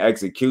plan and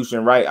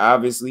execution, right?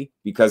 Obviously,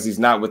 because he's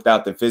not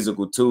without the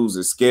physical tools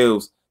or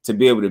skills to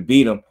be able to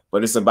beat him.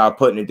 But it's about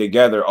putting it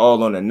together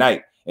all on a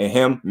night, and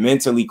him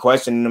mentally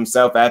questioning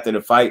himself after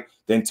the fight,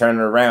 then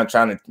turning around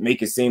trying to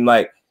make it seem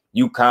like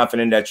you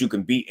confident that you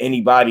can beat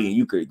anybody and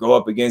you could go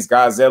up against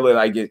Godzilla.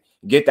 Like,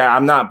 get that.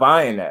 I'm not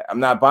buying that. I'm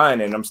not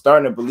buying it. And I'm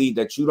starting to believe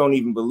that you don't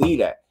even believe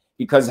that,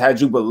 because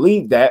had you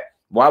believed that,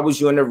 why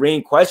was you in the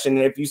ring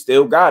questioning if you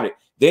still got it?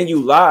 Then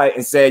you lied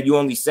and said you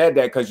only said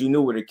that because you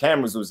knew where the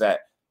cameras was at.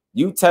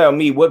 You tell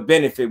me, what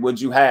benefit would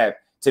you have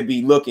to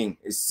be looking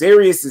as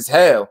serious as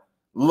hell,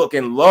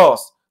 looking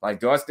lost? Like,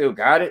 do I still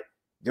got it?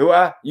 Do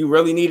I? You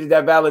really needed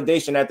that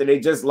validation after they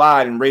just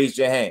lied and raised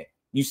your hand.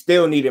 You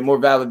still needed more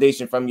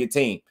validation from your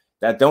team.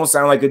 That don't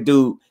sound like a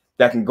dude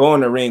that can go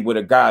in the ring with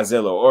a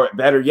Godzilla, or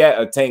better yet,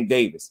 a Tank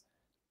Davis,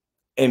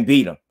 and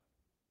beat him.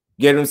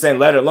 Get what I'm saying?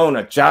 Let alone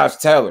a Josh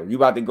Taylor. You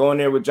about to go in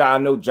there with Josh. I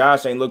know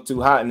Josh ain't looked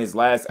too hot in his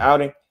last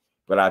outing,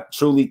 but I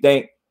truly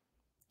think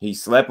he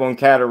slept on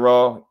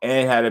Catterall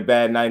and had a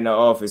bad night in the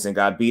office and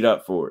got beat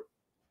up for it.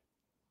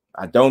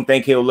 I don't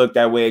think he'll look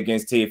that way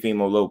against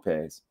Teofimo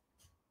Lopez.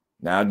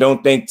 Now, I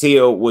don't think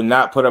Tio will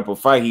not put up a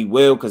fight. He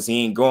will, because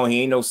he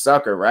ain't no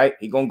sucker, right?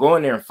 He gonna go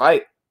in there and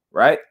fight,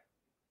 right?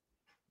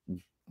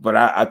 But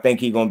I think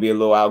he gonna be a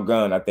little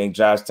outgunned. I think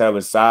Josh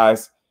Taylor's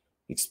size,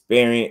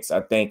 experience, I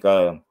think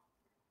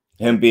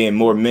him being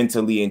more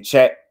mentally in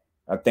check,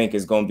 I think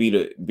is gonna be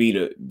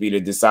the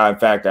deciding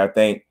factor. I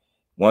think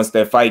once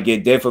that fight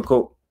get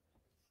difficult,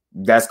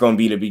 that's gonna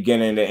be the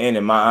beginning and the end,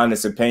 in my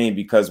honest opinion,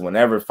 because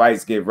whenever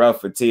fights get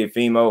rough for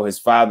Teofimo, his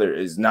father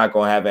is not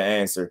gonna have an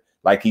answer.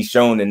 Like he's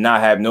shown to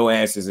not have no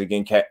answers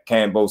against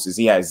Kambosos.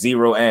 He has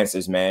zero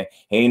answers, man.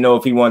 He didn't know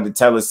if he wanted to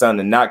tell his son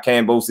to knock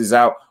Kambosos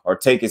out or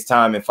take his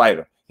time and fight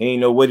him. He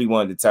didn't know what he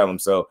wanted to tell him.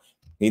 So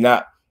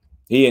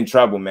he in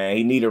trouble, man.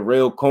 He need a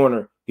real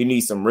corner. He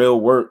needs some real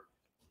work.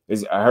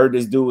 I heard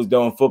this dude was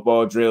doing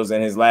football drills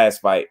in his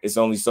last fight. It's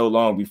only so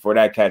long before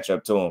that catch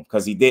up to him,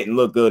 because he didn't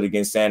look good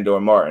against Sandor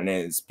Martin,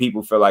 and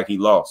people feel like he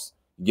lost.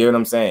 You get what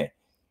I'm saying?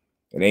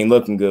 It ain't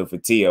looking good for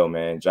Tio,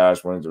 man.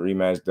 Josh wins the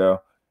rematch,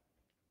 though.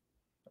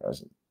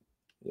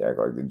 You act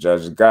like the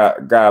judges.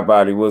 God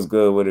body was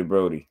good with it,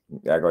 Brody.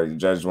 You act like the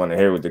judges want to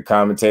hear what the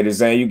commentators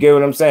saying. You get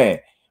what I'm saying?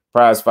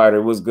 Prize fighter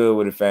was good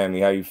with the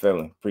family. How you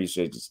feeling?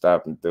 Appreciate you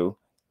stopping through.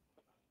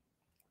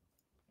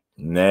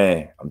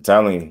 Man, I'm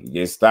telling you,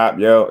 get stopped,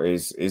 yo.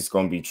 It's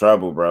gonna be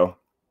trouble, bro.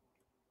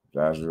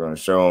 Josh is gonna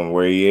show him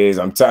where he is.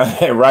 I'm telling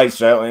you, right,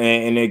 Shelton.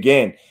 And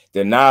again,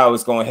 denial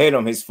is gonna hit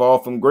him. His fall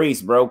from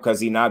grace, bro,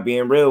 because he not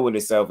being real with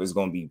himself is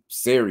gonna be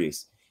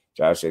serious.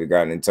 Josh should have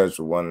gotten in touch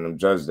with one of them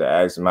judges to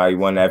ask him how he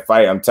won that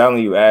fight. I'm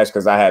telling you, Ash,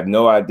 because I have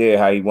no idea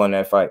how he won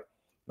that fight.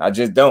 I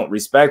just don't.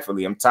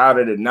 Respectfully, I'm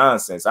tired of the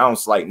nonsense. I don't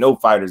slight no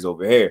fighters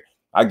over here.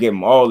 I give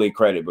them all their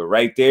credit. But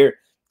right there,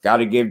 got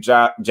to give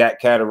Jack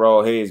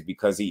Catterall his,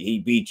 because he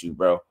beat you,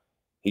 bro.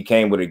 He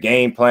came with a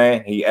game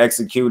plan. He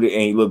executed,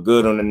 and he looked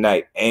good on the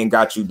night and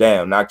got you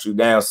down, knocked you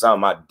down.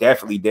 Something I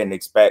definitely didn't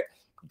expect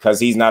because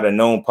he's not a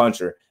known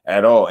puncher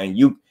at all. And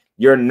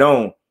you're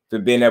known for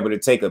being able to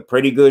take a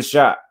pretty good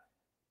shot.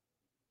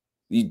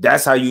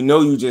 That's how you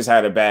know you just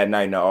had a bad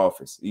night in the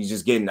office. You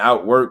just getting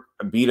outworked,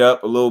 beat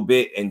up a little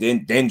bit, and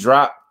then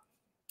drop.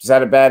 Just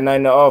had a bad night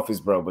in the office,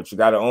 bro. But you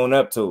got to own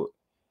up to it.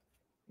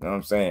 You know what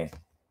I'm saying?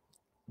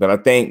 But I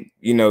think,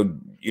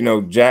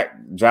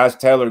 Josh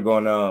Taylor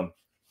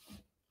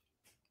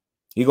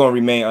he's going to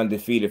remain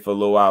undefeated for a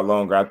little while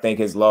longer. I think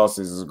his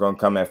losses is going to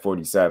come at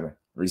 47,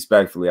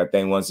 respectfully. I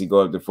think once he go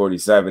up to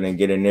 47 and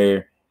get in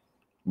there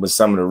with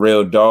some of the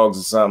real dogs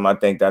or something, I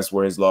think that's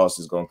where his loss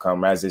is going to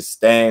come. As it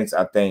stands,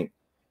 I think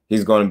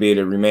he's going to be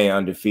able to remain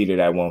undefeated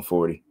at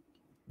 140.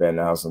 Bet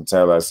the house on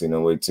Taylor, I see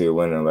no way Till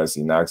win unless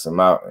he knocks him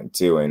out. And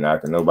Till ain't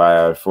knocking nobody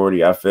out at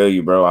 40. I feel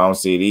you, bro. I don't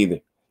see it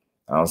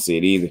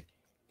either.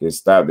 Get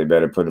stopped. They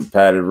better put him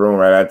padded room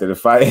right after the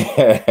fight.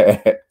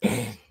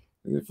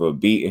 For a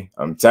beating.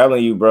 I'm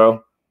telling you,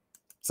 bro.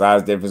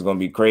 Size difference gonna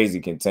be crazy.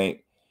 Can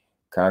Tank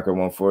conquer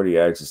 140?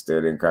 Actually,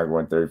 still didn't conquer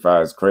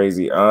 135. It's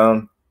crazy.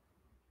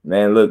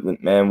 Man,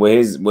 look, man, with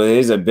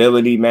his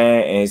ability,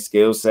 man, and his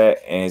skill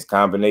set and his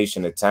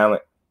combination of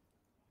talent,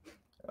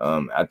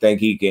 I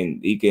think he can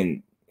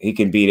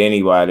beat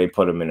anybody they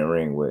put him in the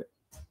ring with.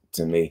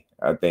 To me,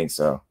 I think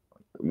so.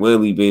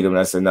 Will he beat him?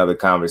 That's another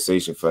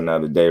conversation for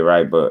another day,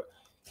 right? But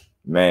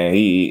man,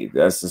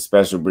 that's a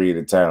special breed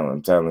of talent.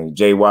 I'm telling you.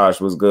 Jay Wash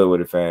was good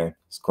with it, fam.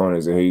 His corner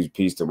is a huge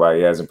piece to why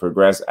he hasn't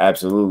progressed.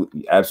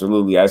 Absolutely.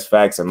 That's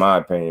facts in my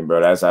opinion,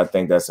 bro. I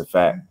think that's a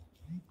fact.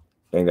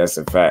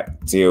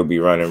 Till be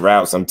running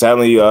routes. I'm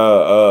telling you,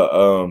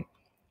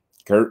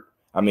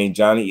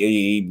 Johnny,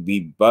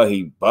 he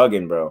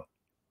bugging, bro.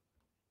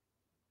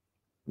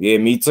 Yeah,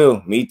 me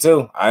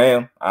too. I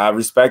am. I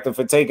respect him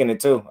for taking it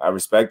too. I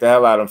respect the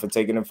hell out of him for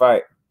taking the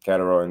fight.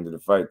 Catterall into the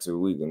fight 2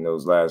 weeks in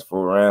those last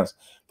 4 rounds.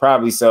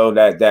 Probably so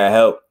that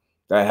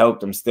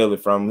helped him steal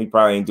it from him. He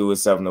probably didn't do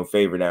himself no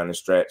favor down the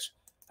stretch.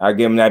 I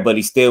give him that, but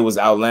he still was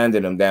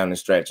outlanding him down the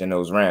stretch in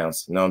those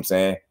rounds. You know what I'm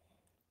saying?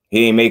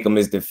 He didn't make him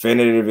as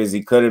definitive as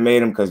he could have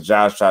made him because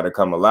Josh tried to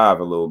come alive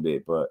a little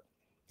bit, but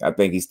I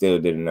think he still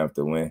did enough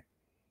to win.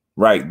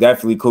 Right,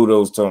 definitely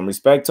kudos to him.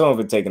 Respect to him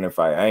for taking the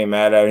fight. I ain't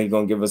mad at him. He's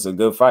gonna give us a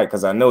good fight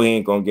because I know he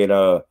ain't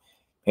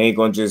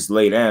gonna just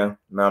lay down.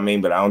 You know what I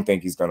mean? But I don't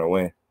think he's gonna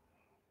win.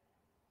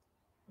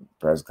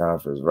 Press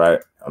conference, right?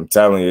 I'm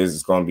telling you, this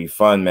is gonna be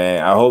fun,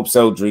 man. I hope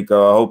so,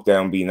 Drico. I hope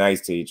they'll be nice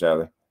to each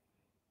other.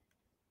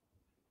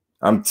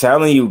 I'm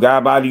telling you,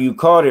 Godbody, you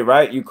caught it,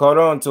 right? You caught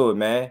on to it,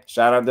 man.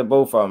 Shout out to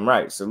both of them,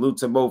 right? Salute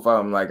to both of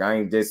them. Like, I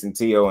ain't dissing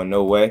Tio in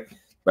no way,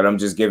 but I'm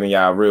just giving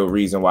y'all a real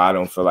reason why I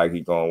don't feel like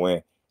he's gonna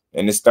win.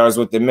 And it starts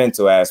with the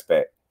mental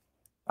aspect.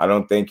 I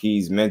don't think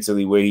he's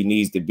mentally where he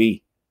needs to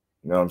be.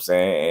 You know what I'm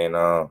saying?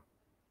 And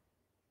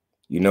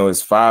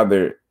his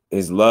father's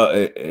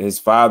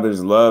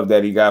love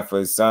that he got for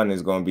his son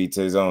is going to be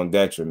to his own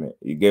detriment.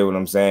 You get what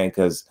I'm saying?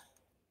 Because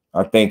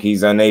I think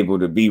he's unable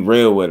to be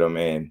real with him.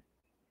 And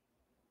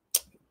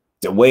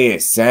the way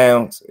it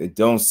sounds, it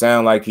don't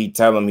sound like he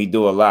tell him he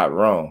do a lot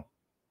wrong.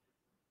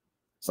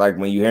 It's like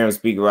when you hear him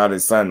speak about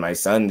his son, my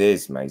son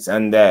this, my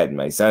son that,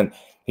 my son.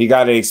 He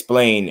got to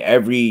explain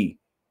everything.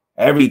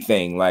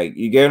 Like,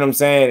 you get what I'm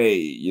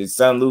saying? Your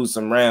son lose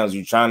some rounds.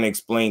 You're trying to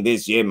explain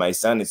this. Yeah, my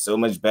son is so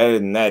much better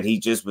than that. He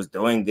just was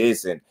doing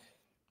this. And,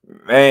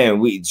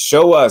 man,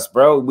 show us,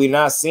 bro. We're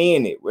not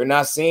seeing it. We're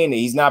not seeing it.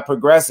 He's not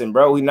progressing,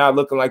 bro. He's not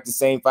looking like the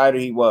same fighter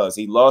he was.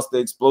 He lost the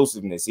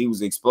explosiveness. He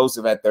was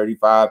explosive at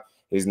 35.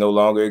 He's no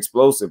longer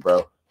explosive,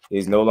 bro.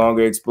 He's no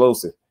longer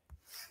explosive.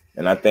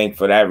 And I think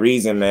for that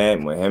reason,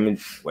 man, when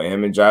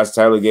him and Josh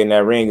Taylor get in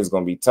that ring, it's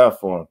going to be tough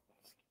for him.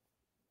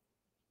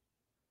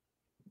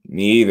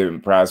 Me either,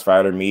 prize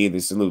fighter. Me either.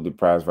 Salute the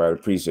prize fighter.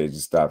 Appreciate you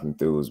stopping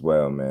through as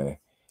well, man.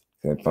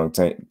 Put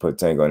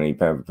Tank on any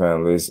pound for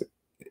pound list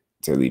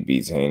till he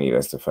beats Haney.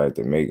 That's the fight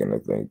they're making. I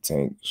think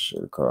Tank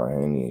should have called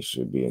Haney and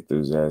should be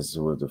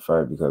enthusiastic with the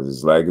fight because of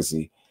his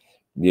legacy.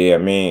 Yeah, I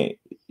mean,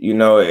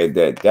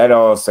 that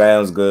all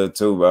sounds good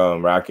too,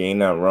 Rocky. Ain't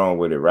nothing wrong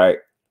with it, right?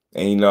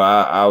 And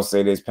I'll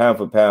say this: pound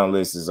for pound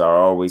lists are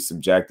always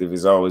subjective.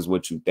 It's always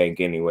what you think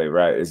anyway,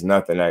 right? It's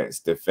nothing that's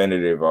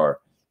definitive or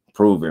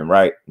proven,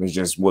 right? It's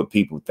just what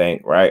people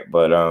think, right?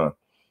 But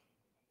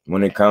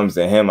when it comes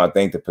to him, I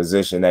think the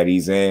position that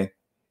he's in,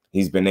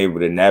 he's been able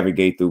to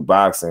navigate through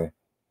boxing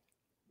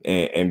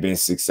and been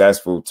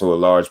successful to a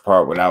large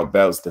part without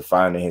belts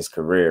defining his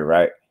career,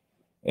 right?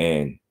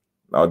 And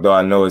although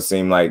I know it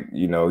seemed like,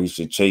 he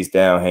should chase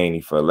down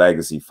Haney for a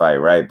legacy fight,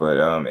 right? But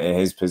in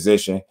his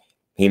position,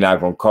 he not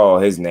going to call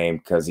his name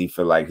because he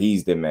feel like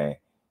he's the man.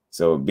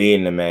 So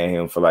being the man, he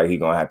don't feel like he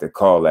going to have to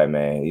call that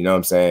man. You know what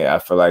I'm saying? I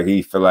feel like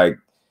he feel like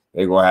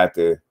they're going to have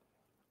to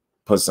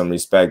put some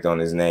respect on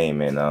his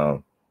name.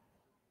 And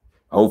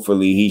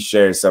hopefully he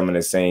shares some of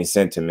the same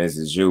sentiments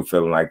as you,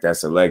 feeling like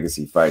that's a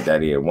legacy fight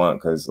that he'd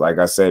want. Because like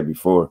I said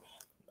before,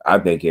 I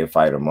think he'll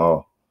fight them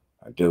all.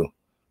 I do.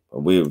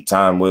 But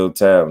time will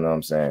tell, you know what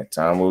I'm saying?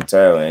 Time will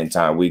tell.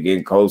 And we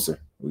getting closer.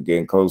 We're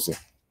getting closer.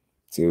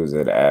 He was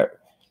at a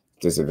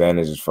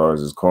disadvantage as far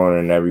as his corner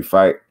in every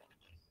fight.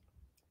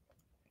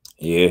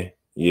 Yeah.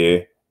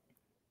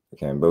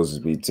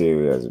 Kambosos beat Teal.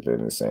 He hasn't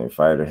been the same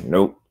fighter.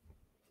 Nope.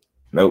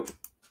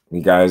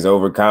 He got his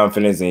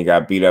overconfidence and he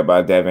got beat up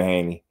by Devin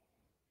Haney.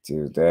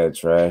 Teal's dad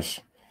trash.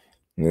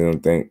 You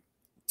don't think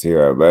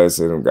Teal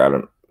athleticism got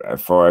him at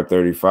far at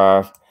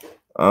 35?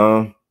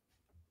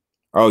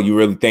 Oh, you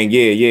really think?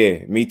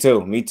 Yeah. Me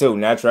too.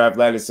 Natural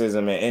athleticism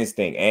and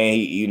instinct, and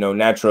he,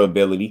 natural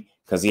ability,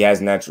 because he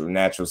has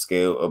natural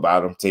skill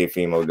about him.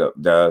 Teofimo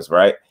does,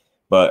 right?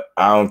 But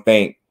I don't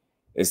think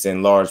it's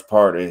in large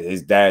part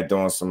his dad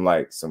doing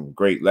some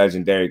great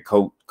legendary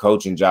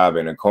coaching job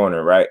in the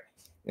corner, right?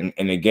 And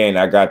again,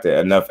 I got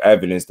enough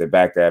evidence to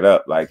back that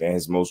up. Like in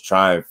his most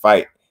trying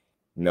fight,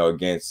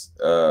 against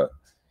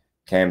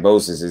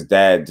Kambosos, his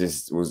dad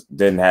just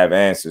didn't have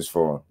answers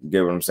for him. You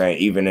get what I'm saying?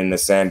 Even in the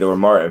Sandor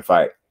Martin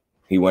fight,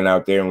 he went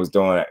out there and was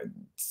doing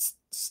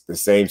the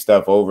same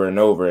stuff over and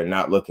over and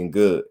not looking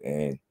good.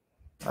 And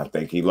I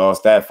think he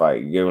lost that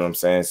fight. You get what I'm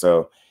saying?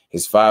 So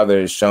his father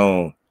has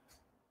shown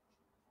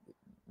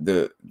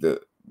the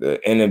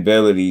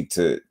inability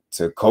to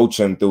coach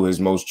him through his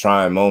most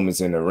trying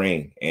moments in the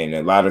ring. And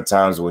a lot of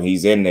times when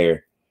he's in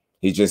there,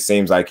 he just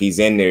seems like he's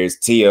in there as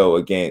Teo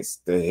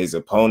against his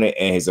opponent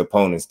and his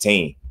opponent's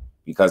team,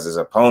 because his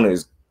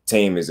opponent's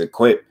team is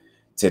equipped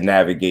to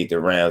navigate the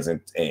rounds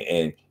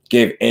and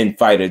give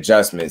in-fight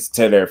adjustments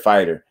to their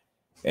fighter.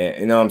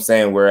 And you know what I'm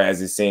saying?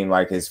 Whereas it seemed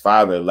like his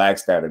father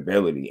lacks that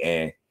ability.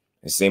 And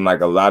it seemed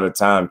like a lot of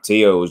time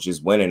Teo was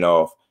just winning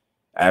off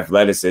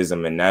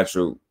athleticism and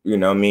natural,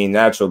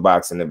 natural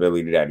boxing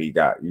ability that he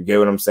got. You get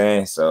what I'm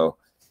saying? So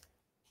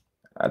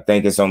I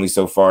think it's only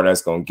so far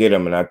that's going to get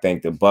him. And I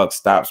think the buck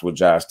stops with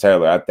Josh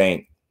Taylor. I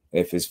think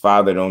if his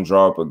father don't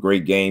draw up a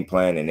great game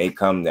plan and they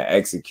come to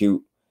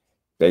execute,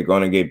 they're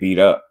going to get beat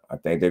up. I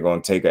think they're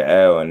going to take an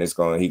L, and he's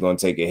going to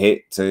take a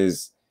hit to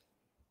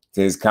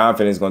his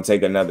confidence, going to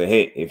take another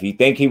hit. If he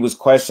think he was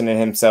questioning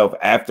himself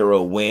after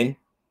a win,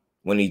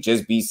 when he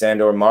just beat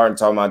Sandor Martin,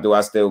 talking about, do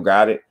I still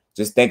got it?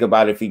 Just think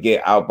about if he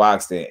get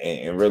outboxed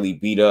and really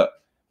beat up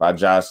by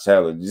Josh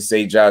Taylor. Just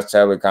say Josh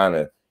Taylor kind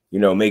of,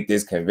 make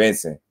this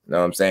convincing. You know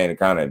what I'm saying? And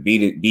kind of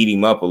beat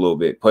him up a little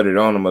bit, put it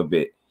on him a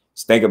bit.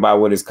 Just think about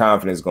what his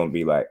confidence is going to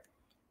be like.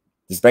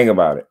 Just think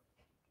about it.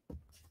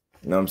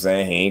 You know what I'm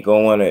saying? He ain't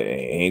gonna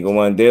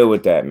want to deal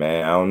with that,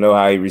 man. I don't know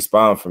how he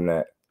respond from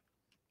that.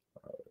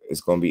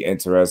 It's gonna be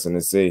interesting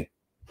to see.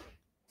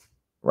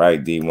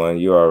 Right,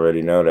 D1, you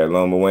already know that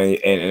Loma win.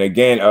 And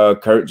again,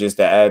 Kurt, just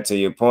to add to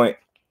your point,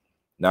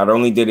 not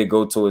only did it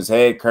go to his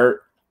head,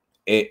 Kurt,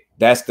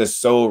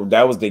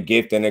 that was the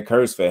gift and the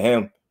curse for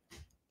him.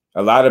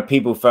 A lot of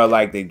people felt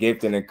like the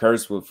gift and the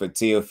curse for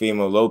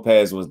Teofimo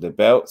Lopez was the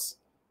belts.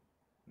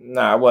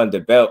 Nah, it wasn't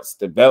the belts.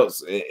 The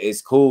belts,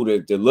 it's cool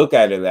to look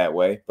at it that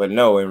way. But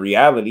no, in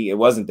reality, it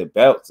wasn't the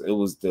belts. It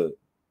was the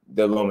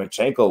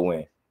Lomachenko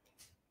win.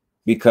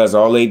 Because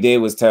all they did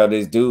was tell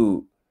this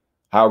dude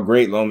how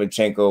great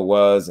Lomachenko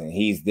was, and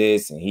he's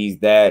this and he's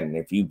that. And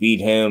if you beat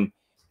him,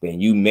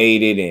 then you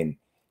made it. And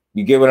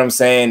you get what I'm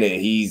saying? That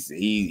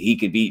he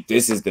could beat,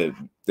 this is the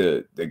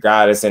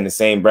guy that's in the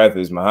same breath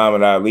as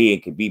Muhammad Ali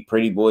and could beat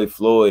Pretty Boy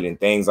Floyd and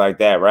things like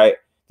that, right?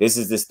 This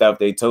is the stuff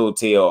they told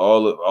Teo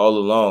all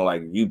along.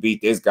 Like, if you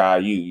beat this guy,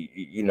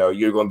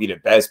 you're going to be the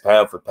best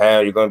pound for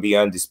pound. You're going to be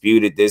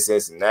undisputed, this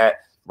and that,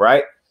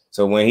 right?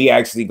 So when he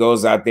actually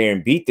goes out there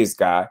and beat this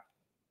guy,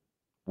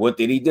 what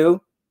did he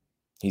do?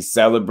 He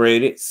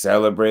celebrated.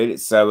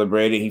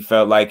 He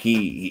felt like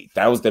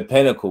that was the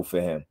pinnacle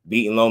for him,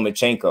 beating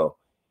Lomachenko.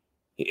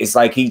 It's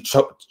like he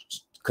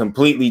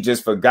completely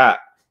just forgot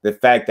the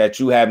fact that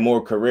you had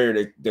more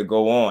career to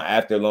go on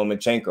after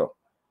Lomachenko.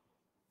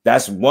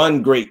 That's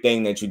one great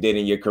thing that you did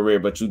in your career,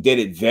 but you did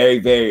it very,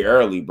 very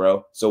early,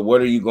 bro. So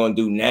what are you going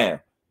to do now?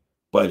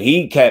 But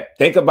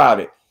think about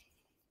it.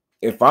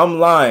 If I'm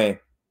lying,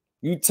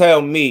 you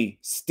tell me,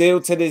 still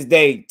to this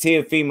day,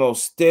 Teofimo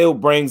still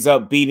brings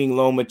up beating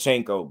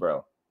Lomachenko,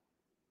 bro.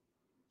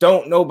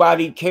 Don't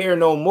nobody care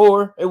no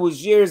more. It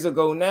was years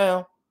ago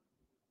now.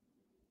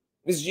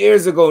 It's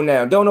years ago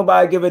now. Don't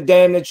nobody give a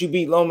damn that you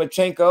beat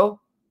Lomachenko.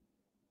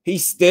 He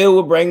still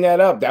will bring that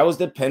up. That was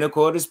the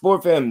pinnacle of the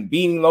sport for him.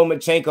 Beating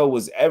Lomachenko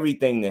was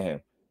everything to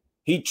him.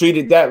 He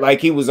treated that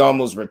like he was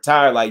almost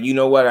retired. Like, you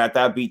know what? After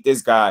I beat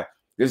this guy,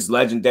 this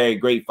legendary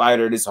great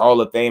fighter, this Hall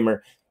of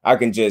Famer, I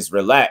can just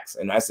relax.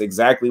 And that's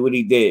exactly what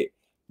he did.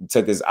 He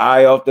took his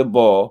eye off the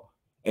ball,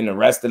 and the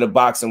rest of the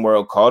boxing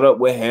world caught up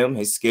with him,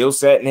 his skill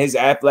set and his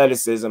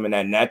athleticism and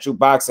that natural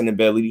boxing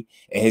ability,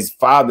 and his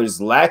father's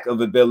lack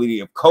of ability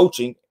of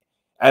coaching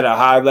at a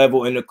high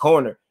level in the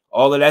corner.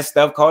 All of that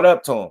stuff caught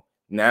up to him.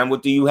 Now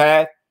what do you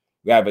have?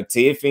 You have a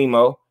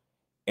Teofimo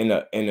in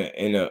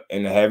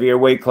a heavier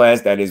weight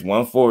class that is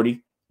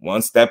 140,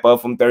 one step up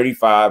from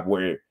 35,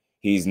 where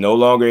he's no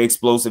longer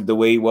explosive the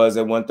way he was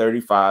at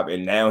 135,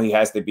 and now he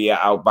has to be an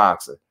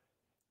outboxer.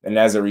 And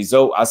as a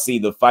result, I see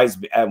the fights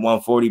at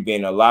 140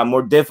 being a lot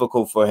more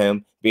difficult for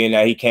him, being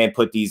that he can't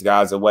put these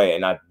guys away.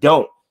 And I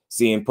don't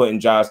see him putting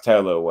Josh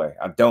Taylor away.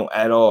 I don't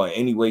at all in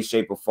any way,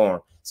 shape, or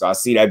form. So I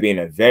see that being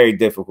a very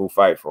difficult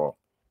fight for him.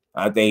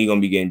 I think he's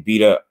going to be getting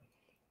beat up.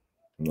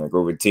 Like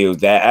over Teal's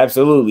dad.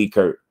 Absolutely,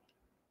 Kurt.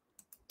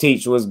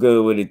 Teach what's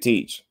good with it,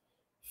 Teach.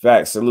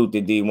 Fact, salute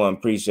to D1.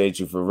 Appreciate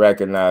you for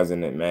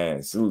recognizing it,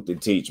 man. Salute to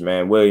Teach,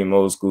 man. William,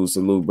 old school,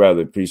 salute,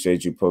 brother.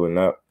 Appreciate you pulling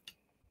up.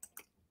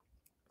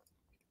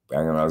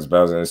 I was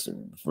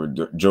bouncing for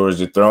George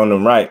to throw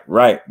him right.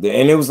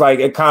 And it was like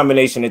a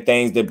combination of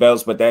things, the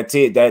belts, but that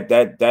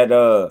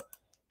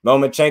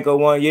Lomachenko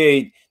one,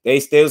 yeah, they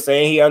still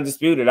saying he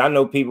undisputed. I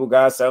know people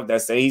got stuff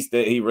that say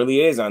he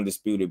really is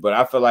undisputed, but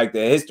I feel like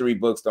the history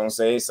books don't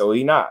say it, so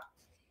he not.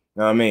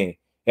 You know what I mean?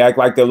 He act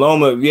like the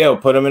Loma,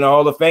 put him in the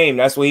Hall of Fame.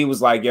 That's what he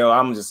was like, yo,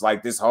 I'm just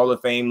like this Hall of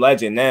Fame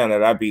legend now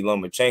that I beat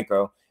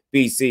Lomachenko.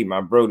 BC,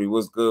 my Brody,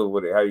 what's good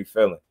with it? How you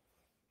feeling?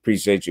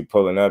 Appreciate you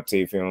pulling up.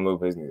 Teofimo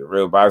Lopez needs a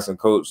real boxing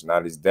coach,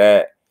 not his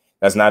dad.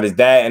 That's not his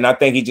dad. And I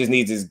think he just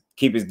needs to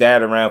keep his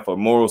dad around for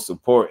moral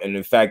support and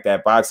the fact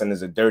that boxing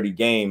is a dirty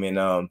game.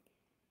 And,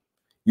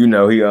 you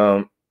know,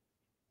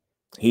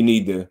 he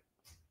need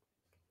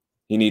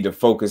to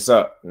focus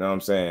up. You know what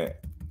I'm saying?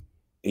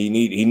 He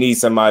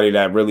needs somebody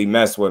that really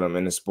mess with him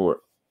in the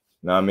sport.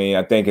 You know what I mean?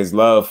 I think his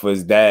love for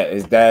his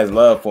dad's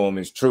love for him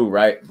is true,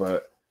 right?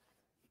 But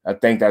I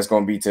think that's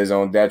going to be to his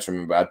own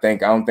detriment. But I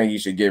don't think he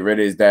should get rid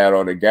of his dad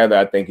altogether.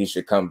 I think he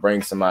should come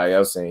bring somebody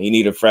else in. He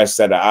need a fresh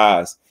set of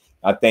eyes.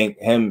 I think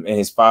him and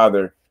his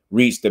father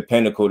reached the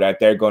pinnacle that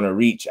they're going to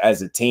reach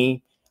as a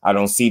team. I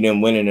don't see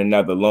them winning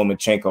another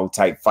Lomachenko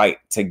type fight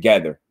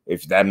together,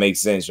 if that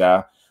makes sense,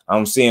 y'all. I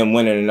don't see him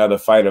winning another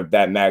fight of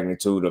that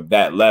magnitude, of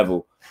that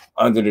level,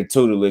 under the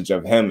tutelage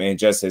of him and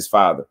just his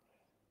father.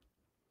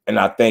 And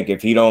I think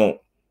if he don't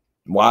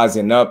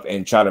wisen up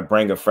and try to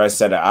bring a fresh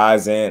set of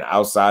eyes in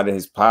outside of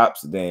his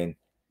pops, then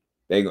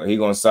he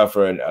gonna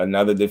suffer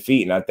another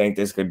defeat. And I think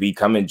this could be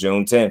coming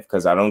June 10th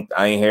because I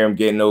ain't hear him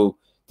getting no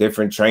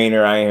different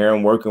trainer. I ain't hear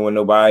him working with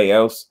nobody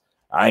else.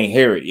 I ain't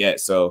hear it yet.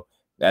 So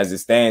as it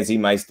stands, he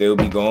might still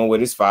be going with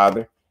his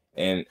father.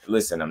 And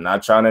listen, I'm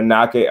not trying to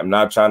knock it. I'm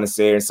not trying to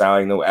say it and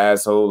sound like no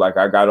asshole, like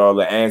I got all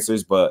the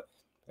answers, but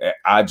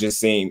I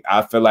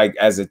feel like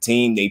as a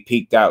team, they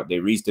peaked out. They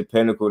reached the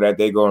pinnacle that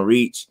they're gonna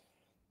reach.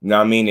 You know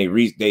what I mean?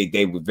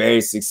 They were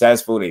very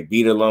successful. They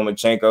beat a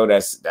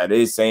Lomachenko. That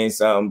is saying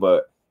something,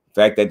 but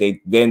the fact that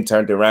they then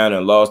turned around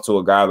and lost to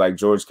a guy like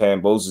George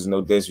Kambosos,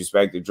 no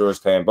disrespect to George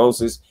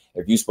Kambosos.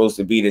 If you're supposed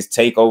to be this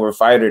takeover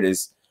fighter,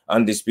 this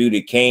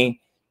undisputed king,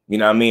 you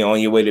know what I mean, on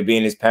your way to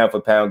being this pound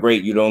for pound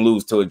great, you don't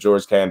lose to a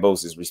George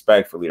Kambosos,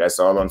 respectfully. That's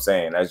all I'm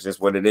saying. That's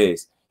just what it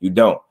is. You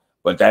don't.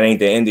 But that ain't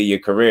the end of your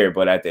career.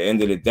 But at the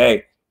end of the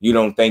day, you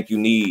don't think you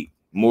need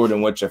more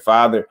than what your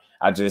father.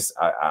 I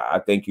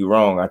think you're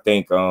wrong. I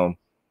think you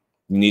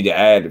need to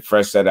add a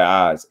fresh set of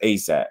eyes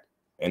ASAP.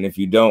 And if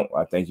you don't,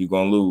 I think you're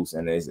gonna lose.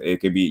 And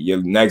it could be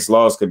your next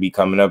loss could be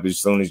coming up as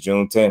soon as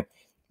June 10th.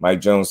 Mike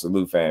Jones,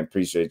 salute fan.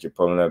 Appreciate you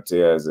pulling up to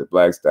you as a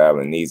black style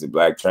and needs a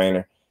black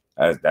trainer.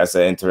 That's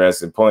an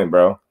interesting point,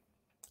 bro.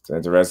 It's an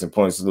interesting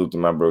point. Salute to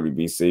my Brody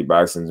BC.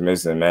 Boxing's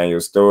missing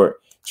Emmanuel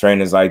Stewart.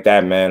 Trainers like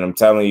that, man. I'm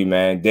telling you,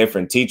 man.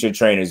 Different teacher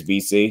trainers,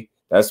 BC.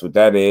 That's what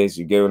that is.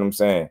 You get what I'm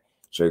saying?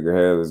 Trigger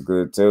Hill is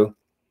good too.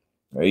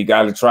 You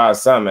got to try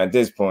something at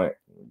this point.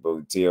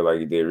 Bully Teal like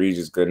you did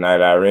Regis. Good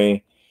night,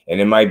 Irene. And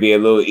it might be a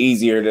little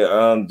easier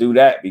to do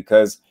that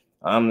because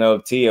I don't know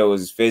if Tio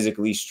is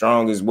physically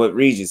strong as what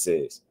Regis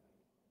is.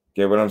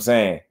 Get what I'm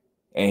saying?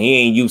 And he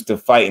ain't used to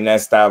fighting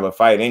that style of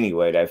fight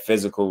anyway, that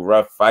physical,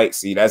 rough fight.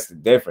 See, that's the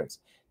difference.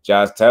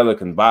 Josh Taylor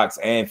can box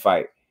and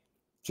fight.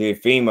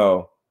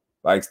 Teofimo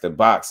likes to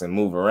box and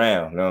move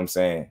around, you know what I'm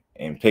saying,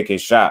 and pick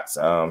his shots.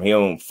 He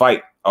don't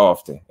fight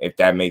often, if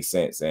that makes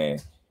sense.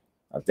 And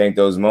I think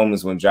those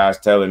moments when Josh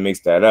Taylor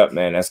mixed that up,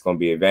 man, that's going to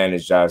be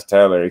advantage Josh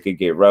Taylor. It could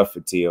get rough for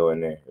Tio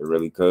in there. It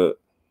really could.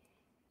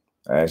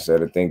 I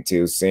think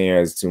Tio Sr.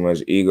 has too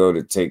much ego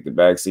to take the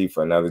backseat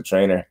for another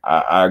trainer.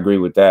 I agree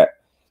with that.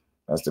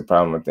 That's the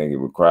problem. I think it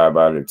would cry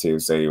about it. Tio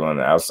say you want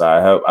the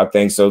outside help. I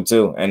think so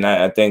too. And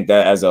I think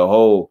that as a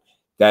whole,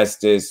 that's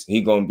just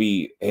he going to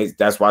be his.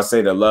 That's why I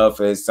say the love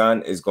for his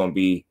son is going to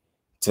be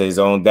to his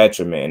own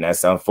detriment. And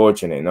that's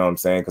unfortunate. You know what I'm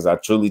saying? Because I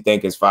truly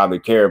think his father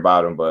cared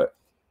about him, but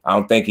I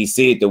don't think he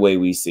see it the way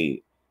we see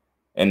it.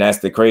 And that's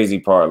the crazy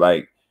part.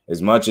 Like,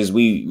 as much as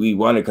we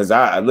want it, because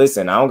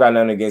listen, I don't got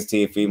nothing against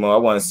Teofimo. I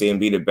want to see him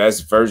be the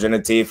best version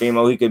of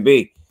Teofimo he could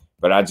be.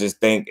 But I just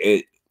think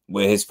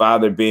with his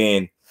father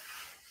being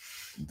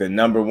the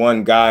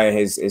 #1 guy in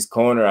his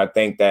corner, I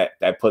think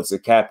that puts a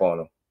cap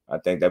on him. I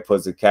think that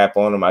puts a cap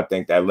on him. I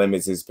think that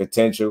limits his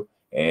potential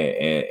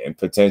and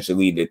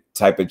potentially the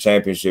type of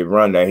championship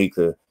run that he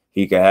could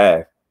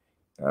have.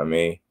 I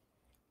mean,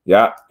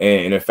 yeah,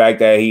 and the fact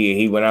that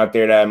he went out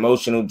there, that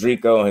emotional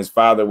Drico, and his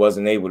father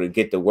wasn't able to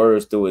get the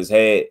words through his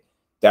head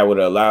that would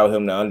allow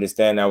him to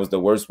understand that was the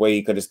worst way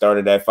he could have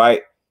started that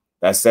fight.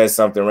 That says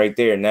something right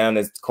there. Now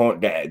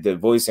the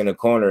voice in the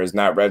corner is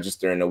not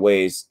registering the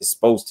way it's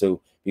supposed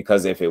to,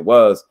 because if it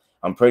was,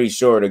 I'm pretty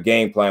sure the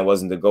game plan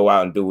wasn't to go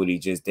out and do what he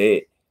just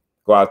did.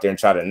 Go out there and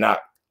try to knock,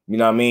 you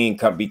know what I mean,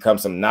 become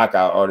some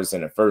knockout artists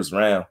in the first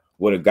round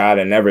with a guy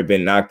that never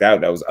been knocked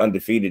out, that was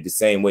undefeated the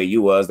same way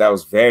you was. That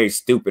was very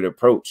stupid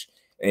approach.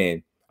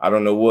 And I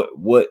don't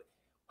know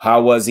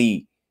how was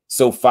he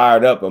so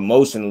fired up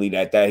emotionally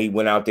that he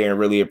went out there and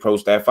really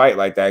approached that fight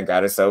like that and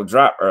got himself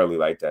dropped early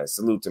like that.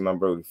 Salute to my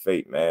brody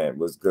Fate, man.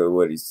 What's good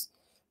with he's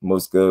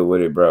most good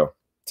with it, bro.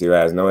 Tio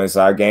has no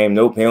inside game.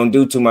 Nope, he don't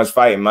do too much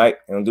fighting, Mike.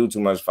 He don't do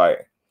too much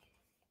fighting.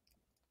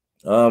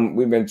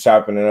 We've been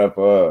chopping it up,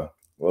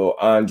 little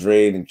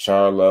Andrade and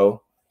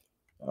Charlo.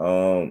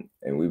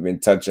 And we've been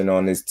touching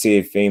on this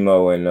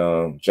Teofimo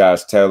and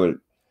Josh Taylor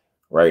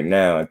right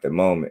now at the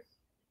moment.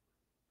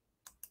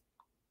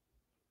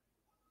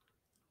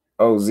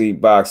 OZ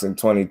Boxing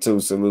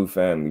 22, salute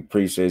family.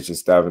 Appreciate you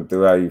stopping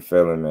through. How you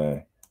feeling,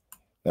 man?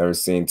 Never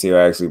seen Tio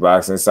actually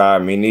box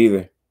inside. Me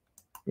neither.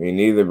 Me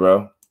neither,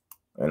 bro.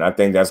 And I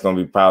think that's gonna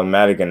be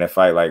problematic in a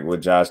fight like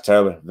with Josh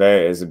Taylor.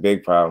 It's a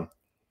big problem.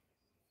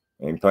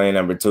 And playing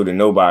number 2 to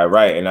nobody,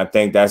 right? And I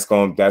think that's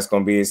gonna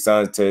be his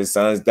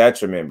son's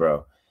detriment,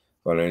 bro.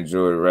 Gonna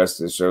enjoy the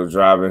rest of the show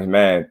driving.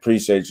 Man,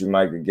 appreciate you,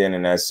 Mike, again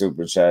in that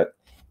super chat.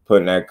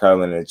 Putting that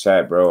color in the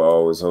chat, bro.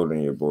 Always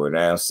holding your boy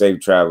down.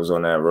 Safe travels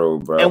on that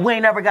road, bro. And we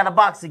ain't never got to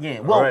box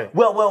again. Well,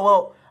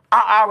 well,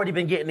 I already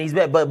been getting these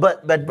bets,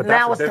 but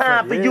now it's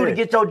time for you to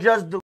get your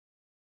just do.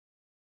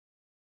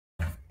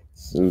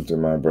 Salute to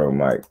my bro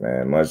Mike,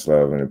 man. Much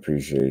love and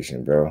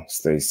appreciation, bro.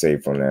 Stay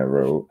safe on that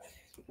road.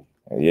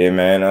 Yeah,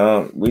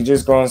 man. We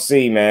just gonna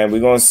see, man.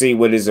 We're gonna see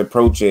what his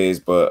approach is.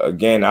 But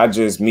again,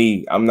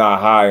 I'm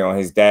not high on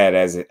his dad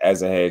as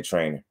a head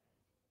trainer.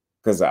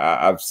 Because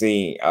I've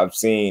seen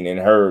and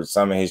heard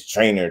some of his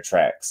trainer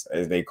tracks,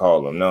 as they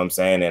call them. Know what I'm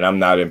saying? And I'm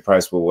not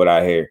impressed with what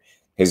I hear.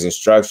 His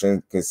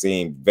instructions can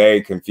seem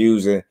very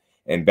confusing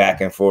and back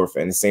and forth.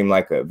 And it seemed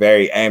like a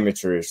very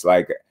amateurish,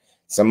 like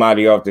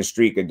somebody off the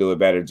street could do a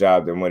better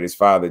job than what his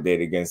father did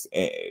against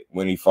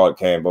when he fought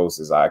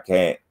Kambosos. I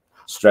can't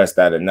stress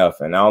that enough.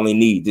 And I only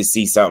need to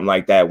see something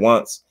like that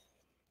once.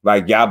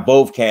 Like, y'all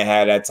both can't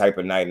have that type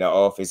of night in the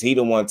office. He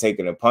the one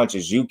taking the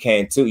punches. You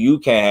can too. You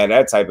can't have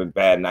that type of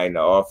bad night in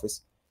the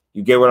office.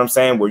 You get what I'm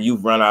saying? Where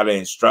you've run out of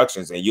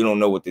instructions and you don't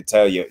know what to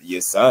tell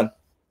your son.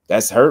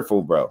 That's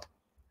hurtful, bro.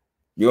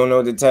 You don't know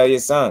what to tell your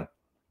son.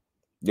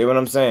 Get what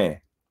I'm saying?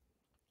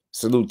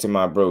 Salute to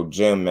my bro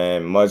Jim,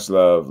 man. Much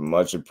love,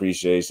 much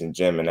appreciation,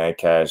 Jim, and that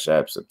Cash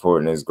App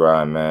supporting his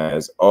grind, man.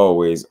 As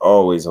always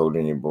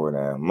holding your boy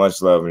down.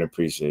 Much love and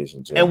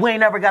appreciation, Jim. And we ain't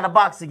never got to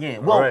box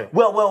again. Well,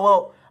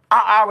 well.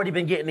 I already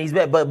been getting these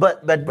bets,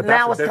 but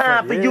now it's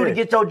time for you to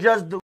get your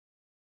just do.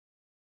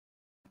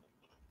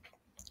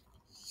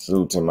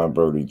 Salute to my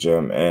brody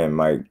Jim and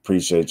Mike.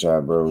 Appreciate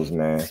y'all, bros,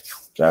 man.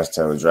 Josh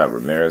Taylor dropped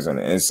Ramirez on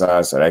the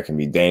inside, so that can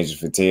be dangerous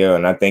for Tio.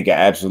 And I think it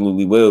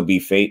absolutely will be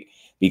Fate,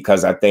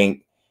 because I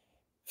think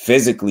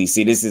physically,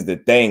 see, this is the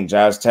thing.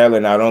 Josh Taylor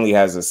not only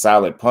has a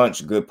solid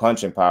punch, good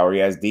punching power, he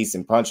has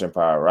decent punching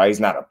power, right? He's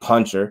not a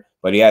puncher,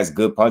 but he has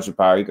good punching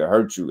power. He can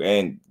hurt you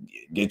and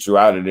get you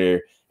out of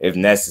there if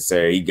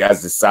necessary. He got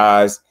the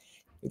size,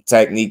 the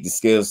technique, the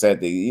skill set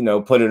to, you know,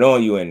 put it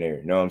on you in there.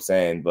 You know what I'm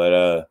saying?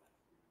 But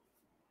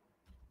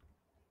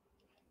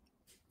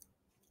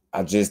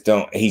I just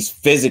don't. He's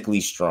physically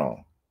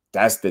strong.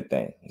 That's the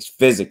thing. He's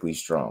physically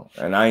strong.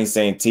 And I ain't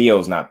saying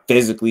Tio's not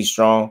physically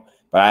strong,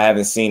 but I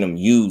haven't seen him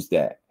use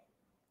that.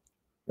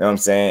 You know what I'm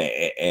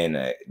saying?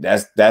 And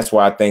that's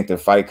why I think the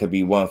fight could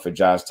be one for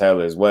Josh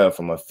Taylor as well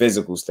from a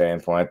physical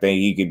standpoint. I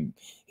think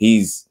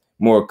he's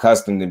more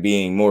accustomed to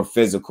being more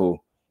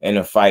physical in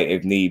a fight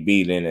if need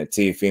be than a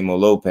Teofimo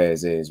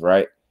Lopez is,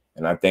 right?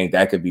 And I think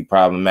that could be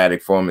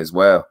problematic for him as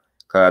well.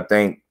 Because I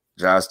think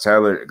Josh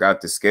Taylor got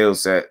the skill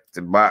set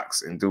to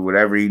box and do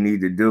whatever he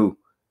need to do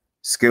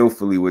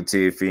skillfully with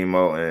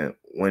Teofimo. And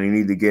when he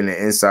need to get in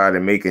the inside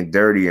and make it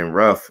dirty and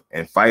rough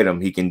and fight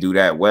him, he can do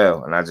that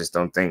well. And I just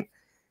don't think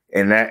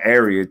in that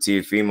area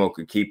Teofimo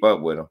could keep up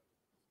with him.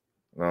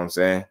 You know what I'm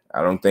saying?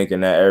 I don't think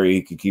in that area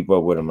he could keep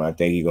up with him. I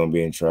think he's going to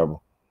be in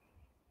trouble.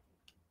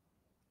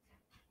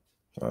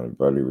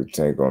 Buddy would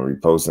take on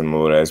reposting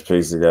more ass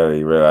pics together.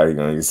 He realized he's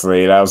gonna get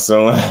slayed out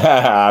soon.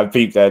 I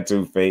peeped that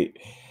too, Fate.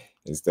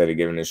 Instead of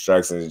giving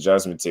instructions,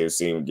 adjustment to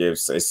see him give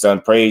his son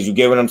praise. You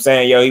get what I'm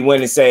saying? Yo, he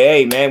went and say,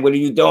 hey man, what are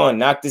you doing?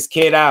 Knock this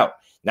kid out.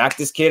 Knock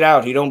this kid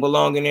out. He don't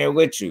belong in there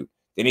with you.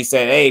 Then he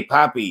said, hey,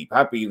 Poppy,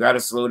 you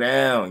gotta slow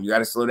down. You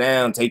gotta slow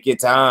down. Take your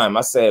time.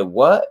 I said,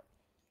 what?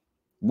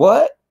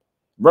 What?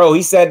 Bro,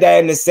 he said that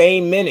in the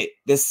same minute.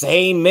 The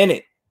same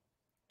minute.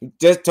 He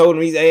just told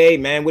him, he said, hey,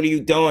 man, what are you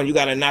doing? You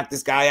got to knock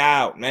this guy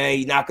out, man.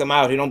 You knock him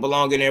out. He don't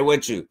belong in there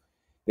with you.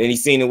 Then he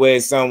seen the way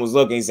his son was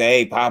looking. He said,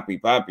 hey, Poppy,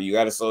 you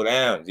got to slow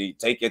down.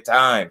 Take your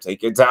time.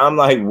 Take your time. I'm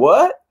like,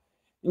 what?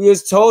 You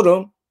just told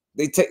him.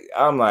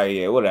 I'm like,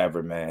 yeah,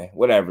 whatever, man.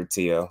 Whatever,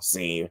 Tio,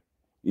 senior.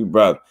 You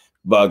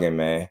bugging,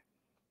 man.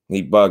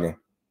 He bugging.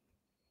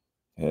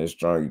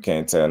 Headstrong, you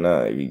can't tell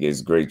nothing. If he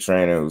gets a great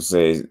trainer who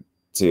says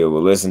Tio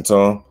will listen to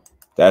him.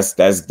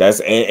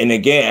 And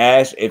again,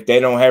 Ash, if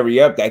they don't hurry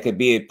up, that could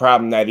be a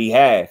problem that he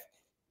has.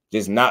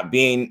 Just not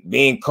being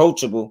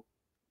coachable.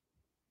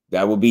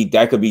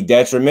 That could be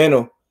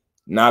detrimental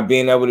Not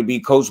being able to be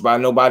coached by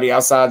nobody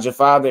outside your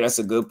father. That's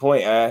a good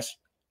point, Ash.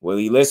 Will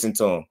he listen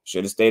to him?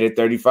 Should have stayed at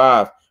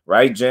 35.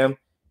 Right, Jim?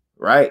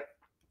 Right.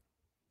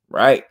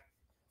 Right.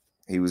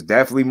 He was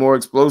definitely more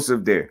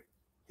explosive there.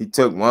 He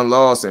took one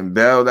loss and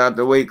bailed out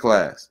the weight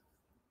class.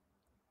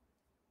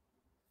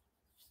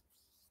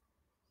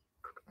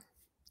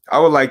 I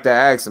would like to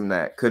ask him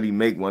that. Could he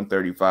make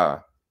 135?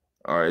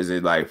 Or is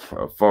it like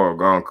a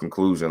foregone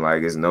conclusion?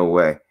 Like, there's no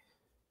way.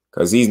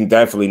 Because he's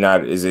definitely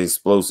not as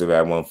explosive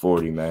at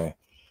 140, man.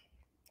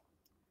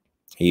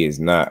 He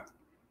is not.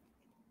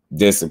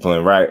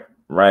 Discipline, right?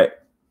 Right.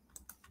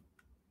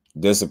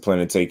 Discipline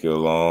will take you a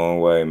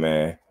long way,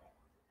 man.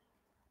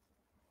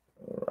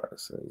 All right,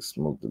 so he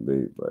smoked the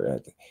lead,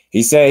 but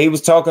he said he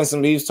was talking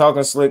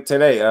slick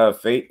today,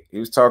 Fate. He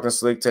was talking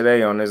slick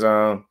today on his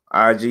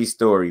IG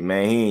story,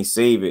 man. He ain't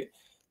save it,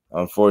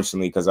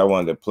 unfortunately, because I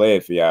wanted to play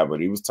it for y'all,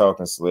 but he was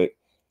talking slick.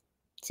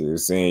 To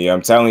seeing you.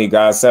 I'm telling you,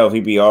 God's self, he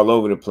be all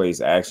over the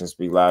place. Actions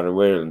speak louder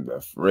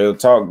words. Real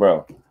talk,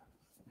 bro.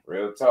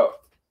 Real talk.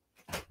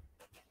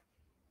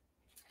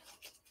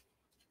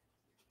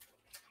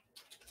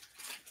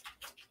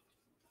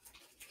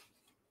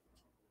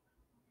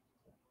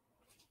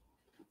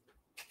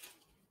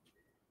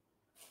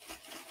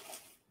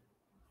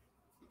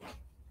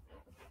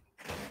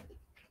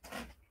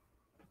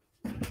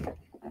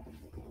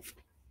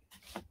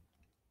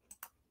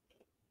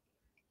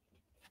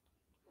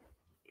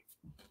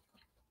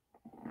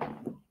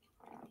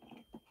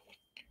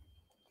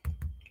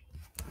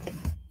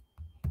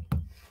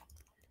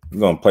 I'm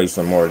going to play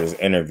some more of this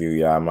interview,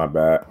 y'all. My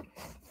bad.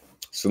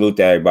 Salute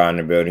to everybody in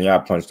the building. Y'all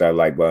punch that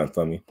like button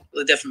for me.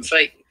 A different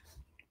fight.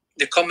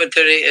 The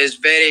commentary is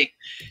very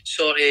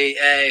sort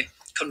of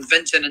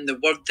convincing in the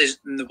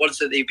words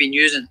that they've been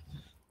using.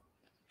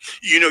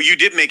 You know, you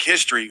did make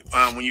history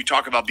when you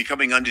talk about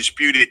becoming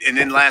undisputed. And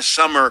then last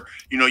summer,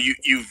 you know,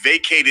 you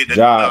vacated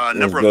a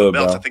number of the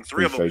belts. Bro. I think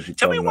 3 of them.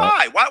 Tell me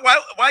why.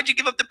 Why'd you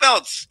give up the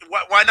belts?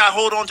 Why not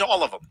hold on to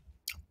all of them?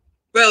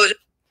 Well,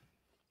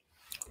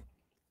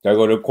 there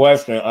go the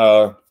question,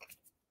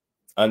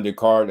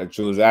 undercard that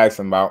you was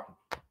asking about.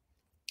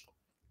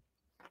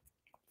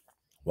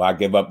 Why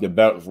give up the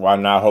belts? Why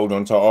not hold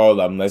on to all of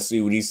them? Let's see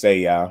what he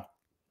say, y'all.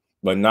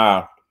 But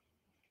nah.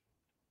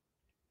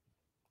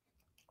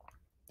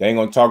 They ain't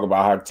gonna talk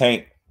about how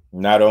Tank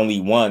not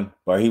only won,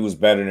 but he was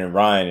better than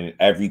Ryan in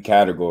every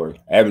category,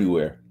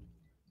 everywhere.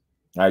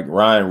 Like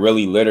Ryan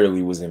really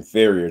literally was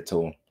inferior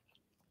to him.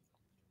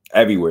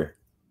 Everywhere.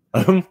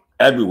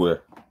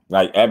 Everywhere.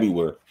 Like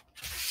everywhere.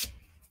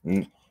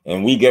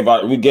 And we get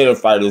a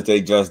fighters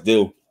they just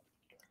do.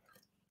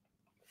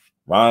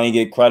 Ryan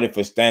get credit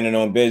for standing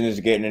on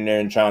business, getting in there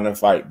and trying to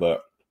fight,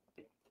 but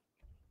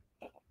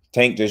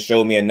Tank just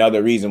showed me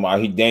another reason why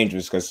he's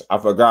dangerous, because I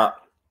forgot.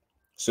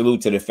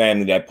 Salute to the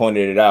family that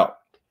pointed it out.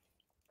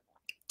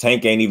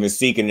 Tank ain't even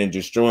seeking and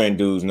destroying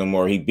dudes no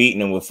more. He beating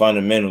them with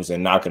fundamentals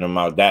and knocking them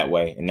out that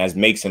way. And that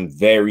makes him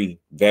very,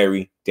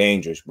 very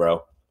dangerous,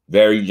 bro.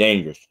 Very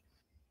dangerous.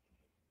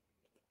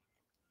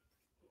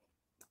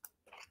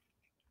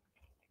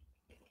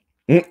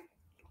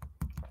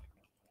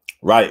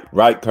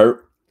 Right,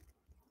 Kurt.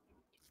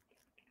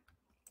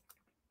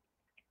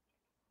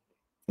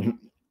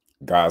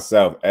 God's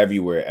self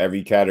everywhere,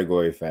 every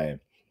category, fam.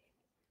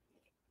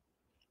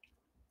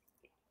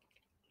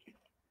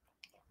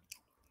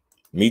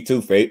 Me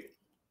too, Fate.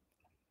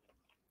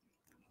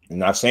 I'm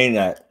not saying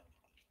that.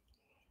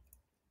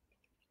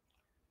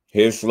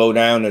 He'll slow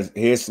down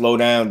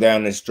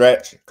down the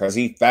stretch because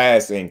he's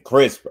fast and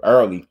crisp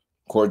early.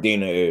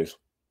 Cordina is.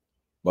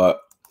 But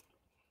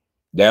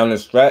down the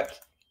stretch,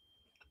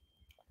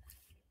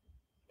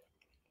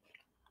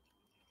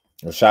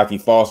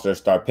 OSHAQUIE Foster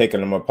start picking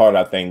them apart,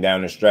 I think,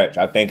 down the stretch.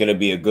 I think it'll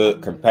be a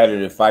good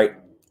competitive fight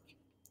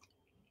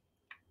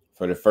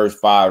for the first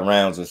 5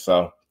 rounds or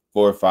so.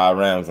 4 or 5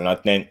 rounds. And I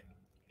think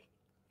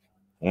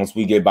once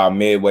we get about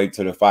midway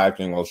to the fight,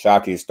 thing,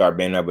 OSHAQUIE start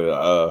being able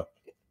to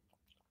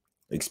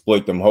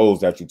exploit them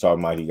holes that you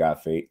talking about. He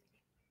got, Fate.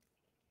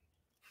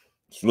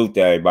 Salute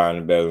to everybody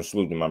in the building.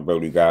 Salute to my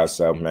Brody God's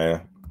self,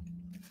 man.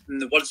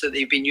 And the words that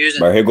they've been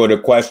using. But here go the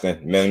question.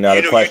 $1 million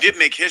question. You did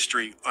make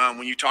history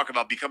when you talk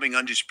about becoming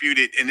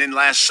undisputed. And then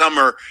last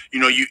summer, you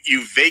know,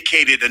 you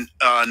vacated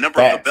a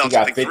number of the belts.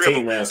 I think 3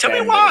 of them. Tell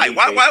me why.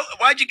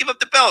 Why'd you give up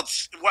the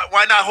belts?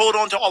 Why not hold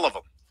on to all of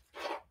them?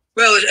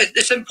 Well,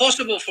 it's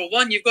impossible. For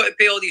one, you've got to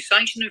pay all these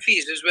sanctioning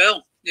fees as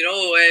well. You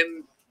know,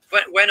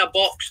 when I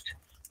boxed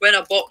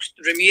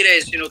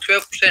Ramirez, you know,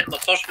 12% of my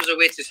purse was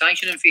away to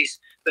sanctioning fees.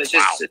 But it's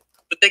just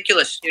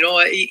ridiculous. You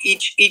know,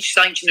 each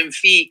sanctioning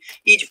fee,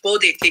 each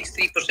body takes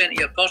 3% of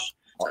your purse.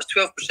 That's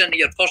 12% of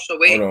your purse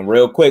away. Hold on,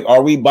 real quick.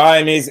 Are we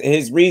buying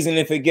his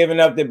reasoning for giving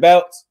up the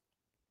belts?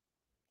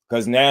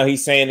 Because now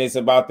he's saying it's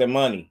about the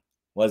money.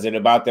 Was it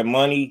about the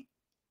money?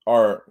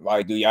 Or,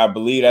 like, do y'all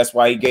believe that's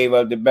why he gave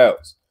up the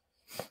belts?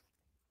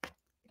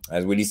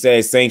 That's what he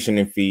said,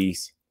 sanctioning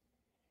fees.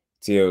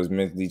 Teo's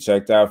mentally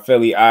checked out.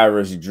 Philly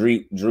Irish,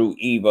 Drew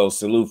Evo.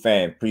 Salute,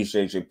 fam.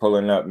 Appreciate you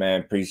pulling up,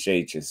 man.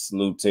 Appreciate you.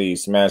 Salute to you.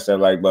 Smash that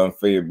like button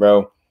for you,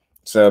 bro.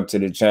 Sub to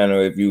the channel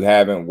if you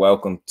haven't.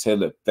 Welcome to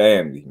the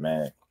family,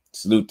 man.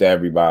 Salute to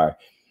everybody.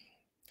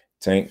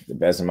 Tank, the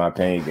best of my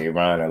opinion, gave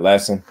Ryan a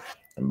lesson.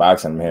 In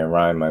boxing, I'm hearing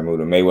Ryan might move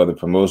to Mayweather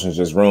Promotions.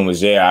 Just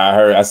rumors.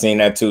 Yeah, I seen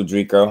that too,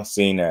 Drico.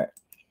 Seen that.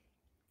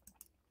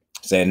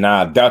 Said,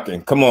 nah,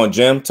 ducking. Come on,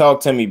 Jim.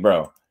 Talk to me,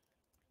 bro.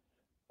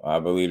 I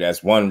believe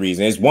that's one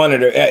reason. It's one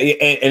of the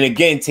and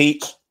again,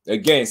 Teach.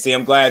 Again, see,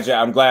 I'm glad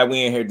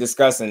we in here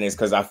discussing this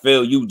because I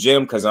feel you,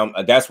 Jim, because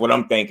that's what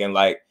I'm thinking.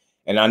 Like,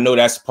 and I know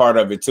that's part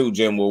of it too,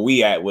 Jim, where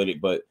we at with it.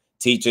 But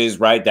Teach is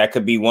right. That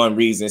could be one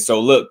reason. So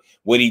look,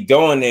 what he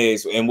doing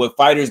is, and what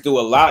fighters do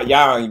a lot,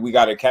 y'all, we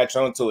got to catch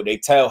on to it. They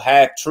tell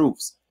half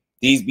truths.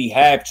 These be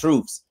half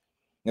truths.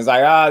 It's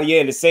like,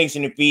 yeah, the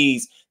sanctioning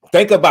fees.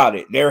 Think about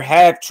it. They're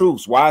half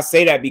truths. Why I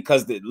say that?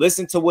 Because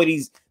listen to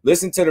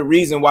the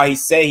reason why he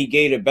said he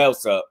gave the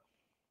belts up,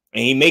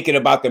 and he make it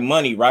about the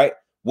money, right?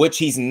 Which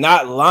he's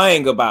not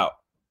lying about.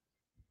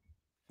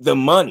 The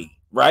money,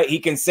 right? He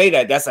can say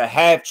that. That's a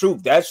half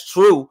truth. That's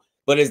true,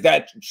 but is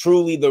that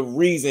truly the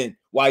reason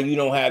why you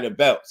don't have the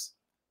belts?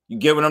 You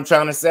get what I'm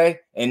trying to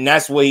say? And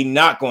that's what he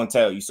not going to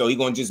tell you. So he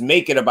going to just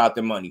make it about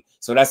the money.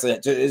 So that's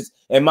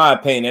in my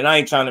opinion, and I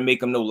ain't trying to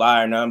make him no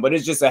liar or nothing, but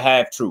it's just a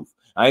half truth.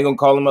 I ain't gonna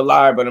call him a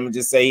liar, but I'm gonna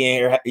just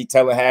say he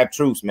telling half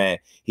truths, man.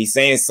 He's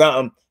saying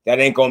something that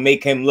ain't gonna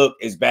make him look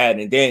as bad.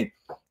 And then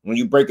when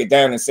you break it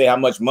down and say how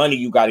much money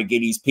you got to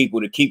get these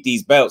people to keep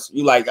these belts,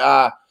 you like,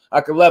 I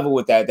could level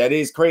with that. That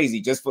is crazy,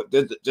 just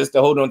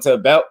to hold on to a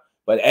belt.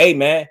 But hey,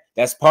 man,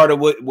 that's part of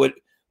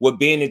what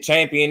being a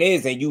champion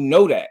is, and you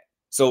know that.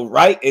 So,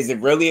 right, is it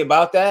really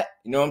about that?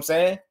 You know what I'm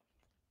saying?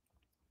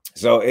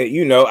 So,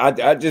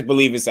 I just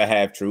believe it's a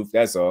half truth.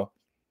 That's all.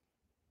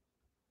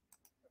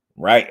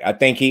 Right. I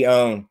think he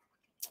trying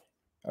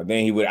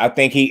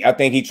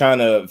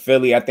to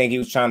Philly. I think he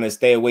was trying to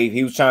stay away.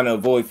 He was trying to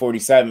avoid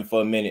 47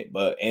 for a minute.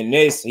 But in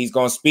this, he's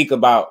going to speak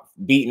about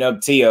beating up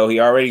Teo. He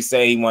already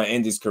said he want to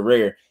end his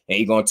career. And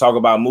he's going to talk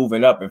about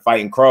moving up and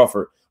fighting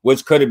Crawford,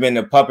 which could have been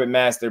the puppet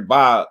master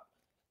Bob,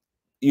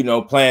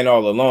 plan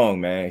all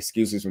along, man.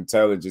 Excuses from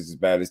Taylor just as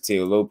bad as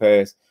Teo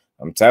Lopez.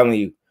 I'm telling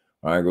you.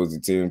 Ryan goes to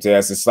Tim.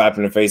 That's a slap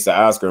in the face to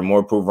Oscar.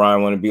 More proof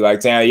Ryan want to be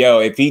like, damn, yo,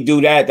 if he do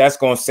that, that's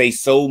going to say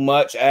so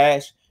much,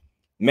 Ash.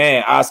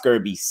 Man, Oscar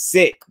would be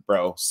sick,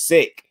 bro.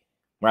 Sick.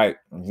 Right?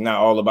 It's not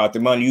all about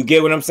the money. You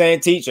get what I'm saying,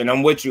 Teach? And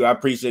I'm with you. I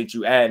appreciate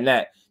you adding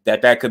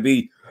that could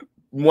be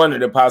one of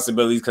the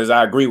possibilities because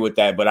I agree with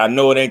that. But I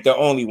know it ain't the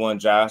only one,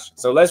 Josh.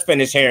 So let's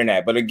finish hearing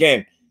that. But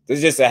again, this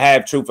is just a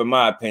half truth in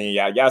my opinion,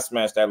 y'all. Y'all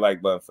smash that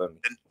like button for me.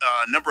 And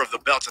number of the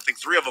belts, I think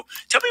 3 of them.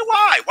 Tell me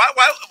why.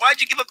 Why'd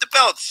you give up the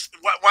belts?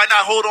 Why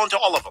not hold on to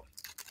all of them?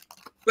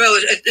 Well,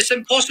 it's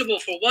impossible.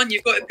 For one,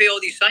 you've got to pay all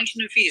these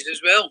sanctioning fees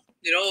as well.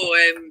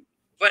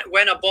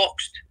 When I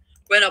boxed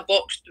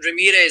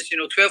Ramirez,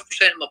 12%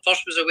 of my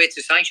purse was away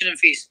to sanctioning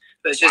fees.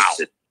 But it's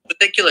just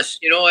ridiculous.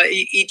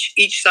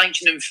 Each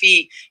sanctioning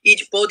fee,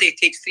 each body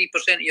takes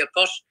 3% of your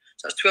purse.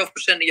 So that's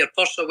 12% of your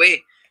purse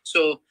away.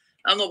 So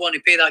I'm not willing to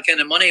pay that kind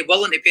of money.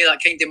 Willing to pay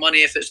that kind of money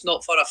if it's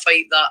not for a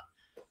fight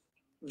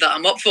that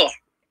I'm up for,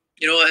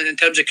 in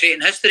terms of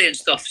creating history and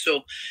stuff.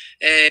 So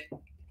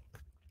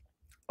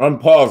I'm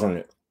pausing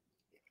it.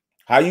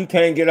 How you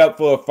can't get up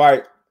for a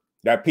fight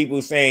that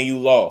people saying you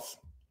lost?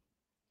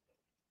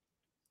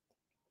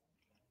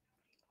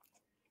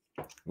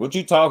 What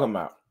you talking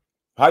about?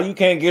 How you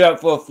can't get up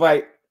for a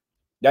fight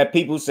that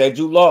people said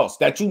you lost,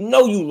 that you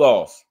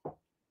lost?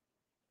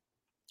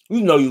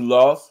 You know you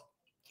lost.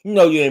 You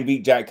know you didn't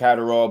beat Jack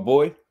Catterall,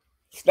 boy.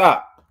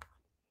 Stop.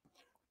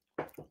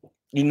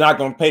 You're not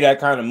going to pay that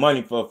kind of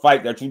money for a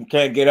fight that you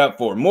can't get up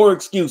for. More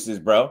excuses,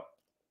 bro.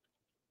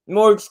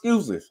 More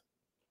excuses.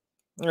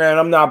 Man,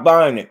 I'm not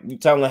buying it. You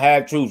telling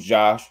half truths,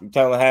 Josh. You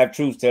telling half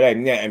truths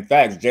today. Yeah, in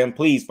fact, Jim,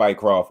 please fight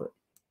Crawford.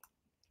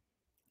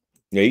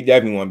 Yeah, you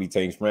definitely want to be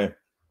Tank's friend.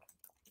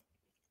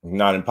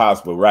 Not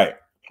impossible. Right.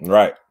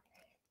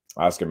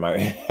 Oscar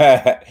might.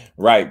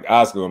 Right.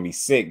 Oscar going to be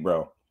sick,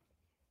 bro.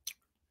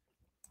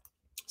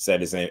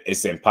 Said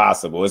it's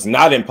impossible. It's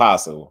not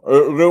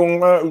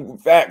impossible.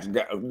 Facts. You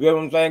know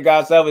what I'm saying?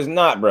 God self is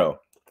not, bro.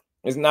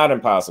 It's not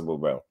impossible,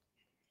 bro.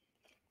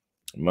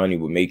 Money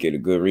would make it a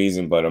good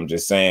reason, but I'm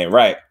just saying,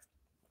 right.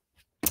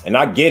 And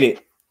I get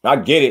it.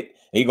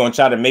 He's going to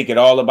try to make it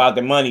all about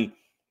the money.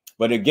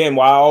 But again,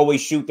 why I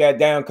always shoot that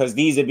down, because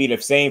these would be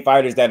the same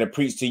fighters that have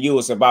preached to you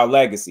it's about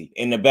legacy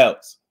in the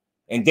belts.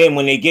 And then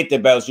when they get the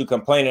belts, you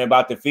complaining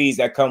about the fees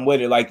that come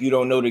with it like you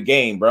don't know the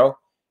game, bro.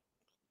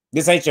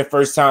 This ain't your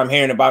first time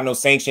hearing about no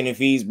sanctioning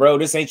fees, bro.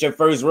 This ain't your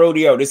first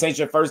rodeo. This ain't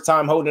your first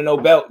time holding no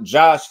belt.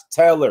 Josh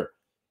Taylor,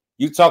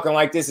 you talking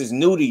like this is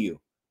new to you.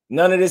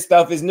 None of this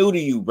stuff is new to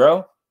you,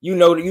 bro. You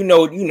know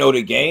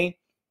the game.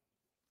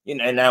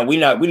 And now we're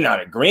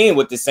not agreeing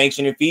with the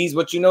sanctioning fees,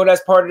 but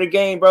that's part of the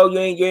game, bro. You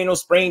ain't no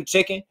spring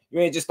chicken. You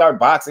ain't just start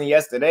boxing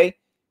yesterday.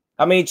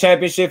 How many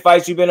championship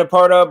fights you been a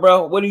part of,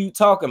 bro? What are you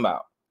talking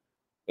about?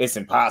 It's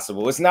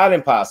impossible. It's not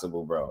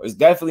impossible, bro. It's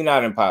definitely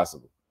not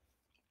impossible.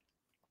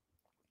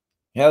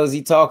 Hell is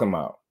he talking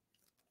about?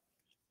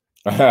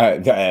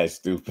 That's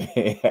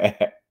stupid.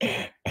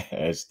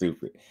 That's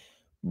stupid.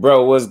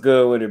 Bro, what's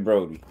good with it,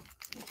 Brody?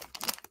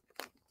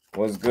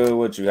 What's good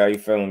with you? How you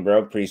feeling, bro?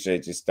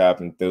 Appreciate you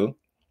stopping through.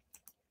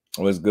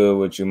 What's good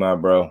with you, my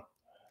bro?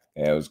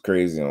 Yeah, it was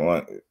crazy.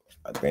 I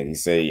think he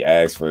said he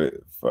asked for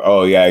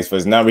he asked for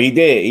his number. He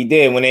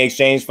did when they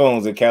exchanged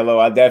phones with Kello.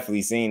 I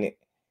definitely seen it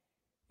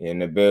in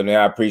the building.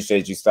 I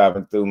appreciate you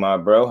stopping through, my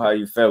bro. How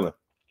you feeling?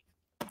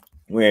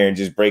 We're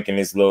just breaking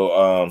this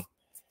little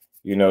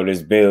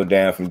this build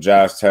down from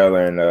Josh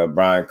Taylor and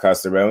Brian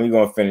Custer. Man, we're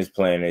gonna finish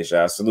playing this,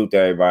 y'all. Salute to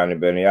everybody in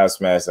the building. Y'all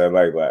smash that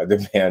like button.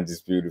 The man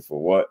disputed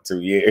for what? 2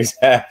 years.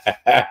 They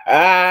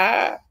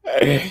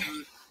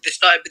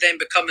started then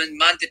becoming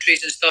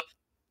mandatories and stuff.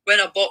 When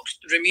I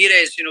boxed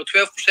Ramirez,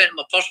 12% of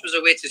my purse was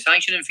away to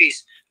sanctioning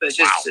fees. But it's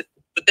just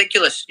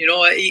ridiculous.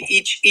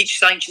 Each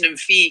sanctioning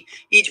fee,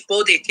 each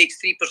body takes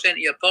 3% of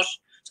your purse.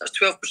 So that's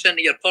 12% of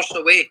your purse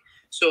away.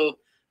 So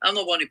I'm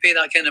not willing to pay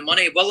that kind of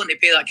money, willing to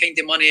pay that kind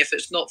of money if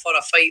it's not for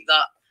a fight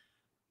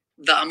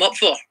that I'm up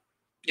for,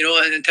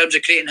 in terms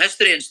of creating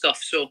history and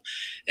stuff. So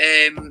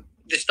they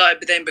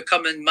started then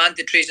becoming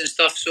mandatories and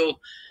stuff. So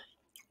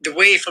the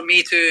way for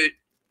me to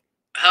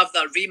have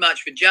that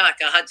rematch with Jack,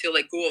 I had to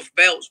let go of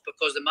belts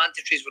because the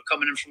mandatories were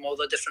coming in from all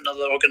the different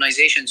other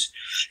organizations.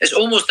 It's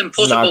almost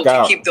impossible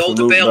to keep all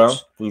the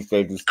belts and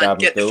get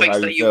the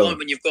fights that you want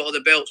when you've got all the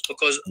belts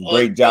because all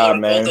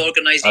the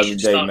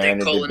organizations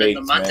started calling in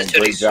the mandatories.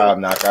 Great job,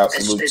 knockout.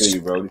 Salute to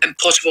you, bro.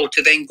 Impossible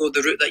to then go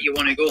the route that you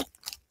want to go.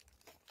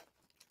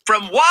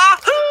 From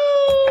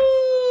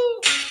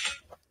Wahoo!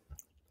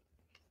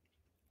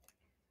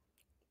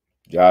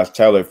 Josh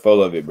Taylor,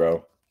 full of it,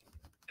 bro.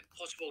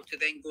 Possible to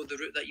then go the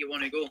route that you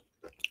want to go.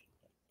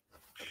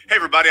 Hey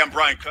everybody, I'm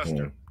Brian Custer.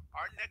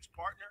 Our next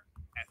partner,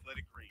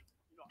 Athletic Green.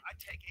 I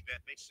take a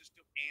bet-based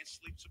system and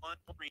sleep on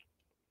green.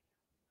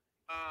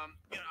 I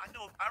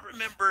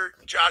remember,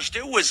 Josh,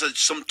 there was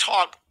some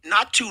talk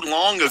not too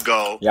long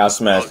ago. Y'all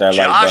smash that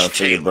like button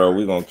for you, bro.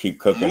 We're gonna keep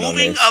cooking on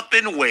this. Moving up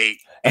in weight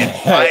and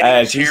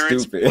fighting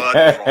Terence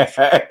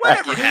Crawford.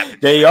 Whatever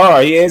happened? They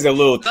are. He is a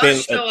little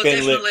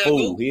thin-lipped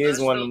fool. He is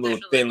one of the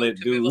little thin-lipped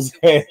dudes.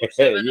 Yeah,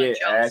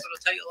 Ash.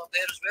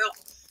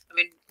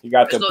 You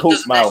got the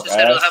poop mouth, Ash.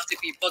 It doesn't have to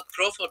be Bud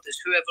Crawford. It's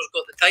whoever's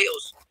got the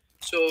titles.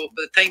 So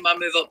by the time I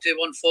move up to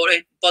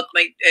 140, Bud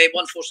might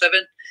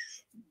 147.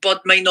 Bud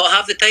might not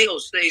have the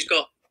titles that he's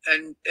got,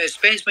 and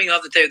Spence might not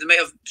have the title. They might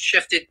have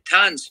shifted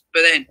hands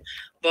by then.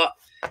 But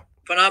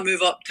when I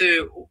move up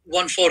to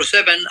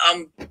 147,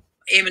 I'm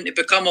aiming to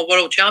become a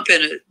world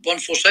champion at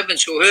 147.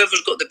 So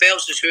whoever's got the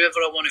belts is whoever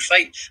I want to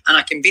fight, and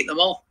I can beat them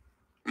all.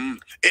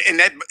 And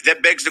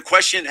that begs the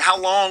question: how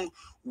long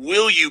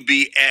will you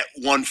be at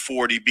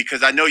 140?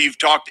 Because I know you've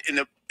talked in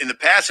the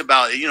past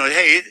about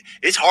hey,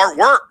 it's hard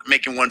work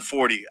making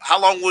 140. How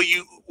long will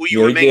you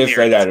remain there? You did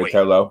say that,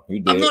 Kello.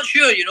 I'm not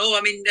sure. I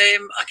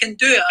can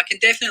do it. I can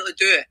definitely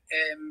do it.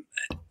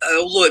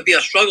 Although it'd be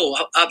a struggle,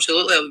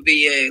 absolutely, I would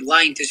be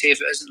lying to say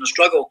if it isn't a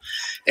struggle.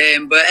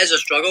 But it is a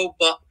struggle.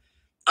 But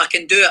I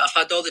can do it. I've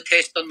had all the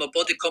tests done, my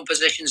body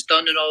composition's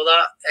done, and all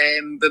that.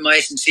 With my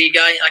S&C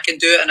guy, I can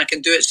do it, and I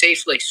can do it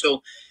safely.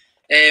 So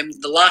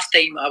the last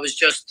time I was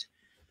just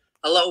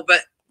a little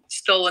bit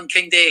still in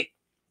kind of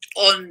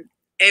on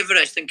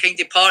Everest and kind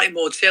of party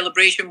mode,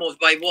 celebration mode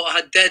by what I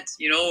had did,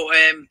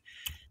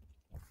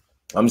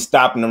 I'm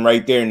stopping him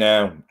right there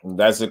now.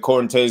 That's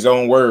according to his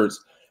own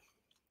words.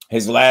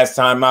 His last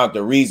time out,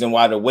 the reason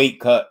why the weight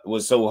cut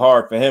was so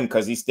hard for him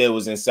because he still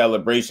was in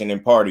celebration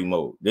and party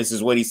mode. This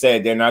is what he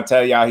said. Didn't I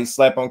tell y'all he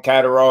slept on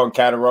Catterall and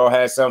Catterall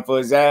had something for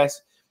his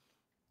ass?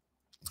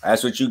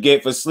 That's what you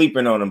get for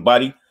sleeping on him,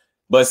 buddy.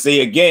 But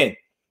see, again,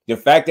 the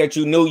fact that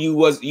you knew you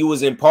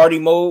was in party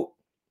mode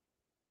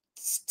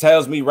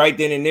tells me right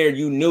then and there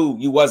you knew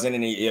you wasn't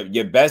in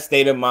your best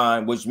state of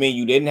mind, which means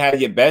you didn't have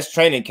your best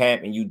training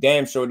camp and you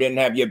damn sure didn't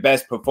have your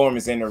best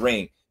performance in the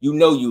ring. You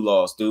know you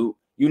lost, dude.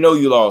 You know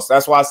you lost.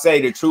 That's why I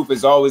say the truth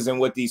is always in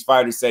what these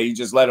fighters say. You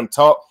just let them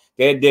talk.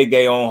 They'll dig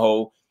their own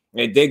hole.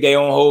 They dig their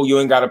own hole. You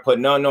ain't got to put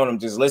none on them.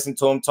 Just listen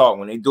to them talk.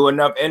 When they do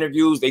enough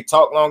interviews, they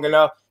talk long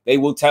enough, they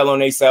will tell on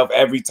themselves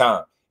every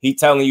time. He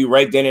telling you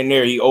right then and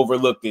there he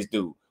overlooked this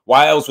dude.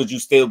 Why else would you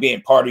still be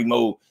in party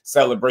mode,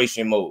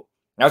 celebration mode?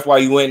 That's why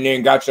you went in there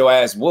and got your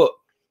ass whooped.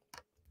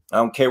 I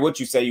don't care what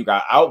you say. You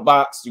got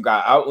outboxed. You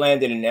got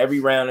outlanded in every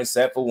round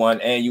except for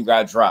one, and you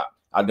got dropped.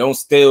 I don't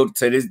still,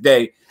 to this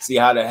day, see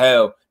how the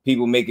hell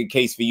people make a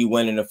case for you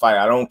winning the fight.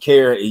 I don't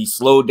care. He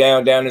slowed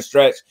down the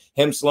stretch.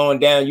 Him slowing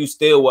down, you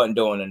still wasn't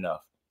doing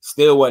enough.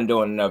 Still wasn't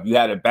doing enough. You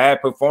had a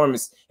bad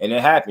performance, and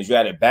it happens. You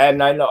had a bad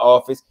night in the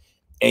office,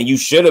 and you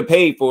should have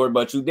paid for it,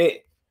 but you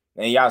didn't.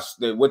 And y'all,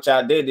 what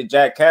y'all did to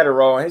Jack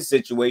Catterall in his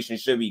situation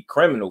should be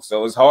criminal.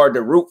 So it's hard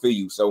to root for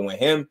you. So when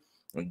him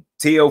and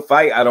Teo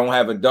fight, I don't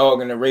have a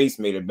dog in the race.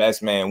 May the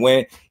best man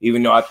win.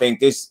 Even though I think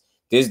this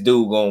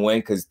dude gonna win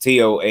because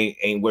Teo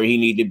ain't where he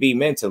need to be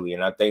mentally,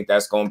 and I think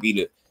that's gonna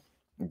be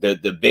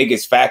the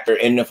biggest factor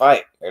in the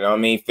fight. You know what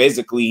I mean?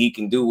 Physically, he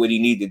can do what he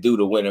need to do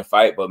to win a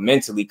fight, but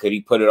mentally, could he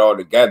put it all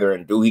together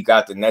and do he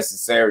got the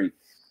necessary?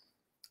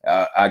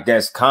 I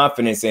guess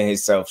confidence in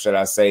himself, should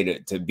I say,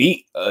 to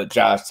beat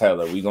Josh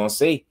Taylor. We're going to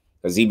see.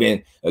 Because he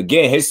been,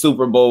 again, his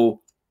Super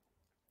Bowl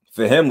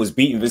for him was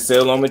beating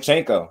Vasyl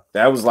Lomachenko.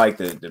 That was like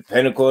the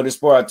pinnacle of the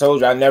sport. I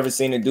told you, I never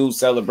seen a dude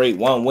celebrate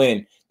one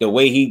win the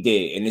way he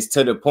did. And it's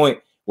to the point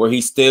where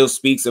he still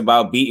speaks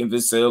about beating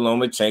Vasyl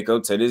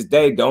Lomachenko to this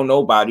day. Don't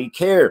nobody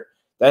care.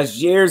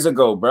 That's years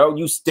ago, bro.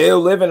 You still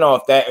living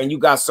off that, and you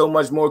got so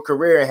much more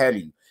career ahead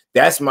of you.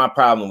 That's my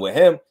problem with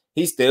him.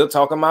 He's still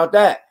talking about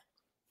that.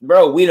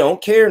 Bro, we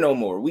don't care no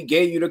more. We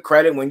gave you the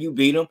credit when you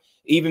beat him.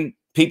 Even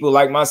people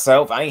like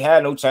myself, I ain't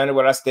had no channel,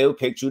 but I still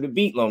picked you to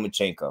beat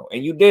Lomachenko,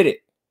 and you did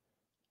it.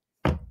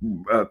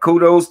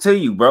 Kudos to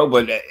you, bro.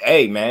 But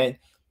hey, man,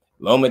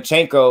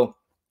 Lomachenko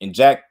and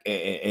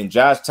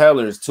Josh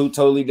Taylor is two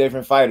totally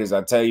different fighters.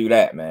 I tell you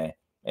that, man.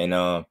 And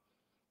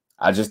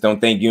I just don't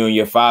think you and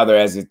your father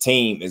as a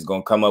team is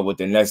gonna come up with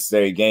the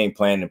necessary game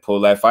plan to pull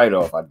that fight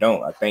off. I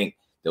don't. I think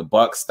the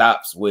buck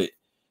stops with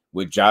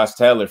Josh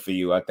Taylor for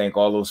you. I think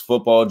all those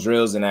football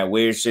drills and that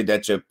weird shit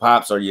that your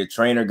pops or your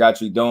trainer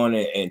got you doing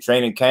in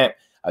training camp,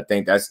 I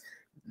think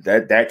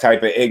that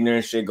type of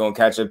ignorant shit gonna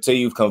catch up to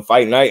you come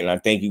fight night, and I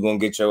think you're gonna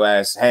get your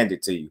ass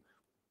handed to you.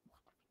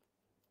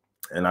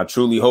 And I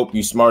truly hope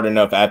you're smart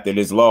enough after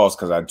this loss,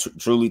 because I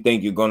truly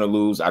think you're gonna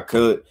lose. I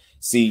could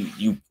see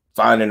you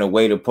finding a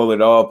way to pull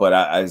it off, but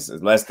it's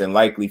less than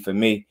likely for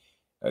me.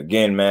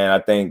 Again, man, I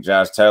think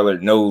Josh Taylor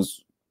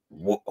knows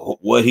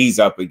what he's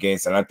up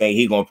against, and I think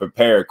he's gonna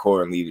prepare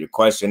accordingly. The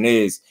question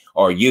is,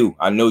 are you?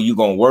 I know you're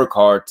gonna work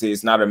hard.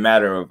 It's not a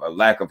matter of a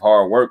lack of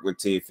hard work with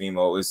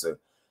Teofimo. It's a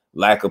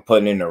lack of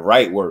putting in the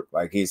right work.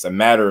 Like, it's a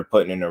matter of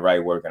putting in the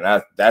right work,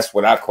 and that's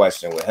what I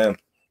question with him.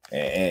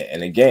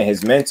 And again,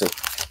 his mental.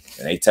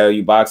 And they tell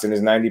you boxing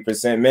is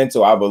 90%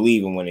 mental. I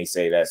believe him when they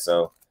say that.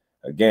 So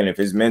again, if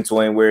his mental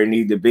ain't where it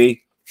need to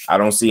be, I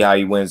don't see how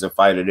he wins a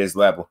fight at this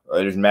level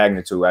or this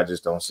magnitude. I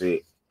just don't see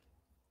it.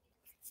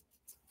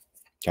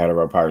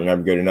 Catterall probably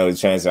never get another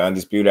chance to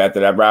undisputed after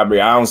that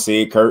robbery. I don't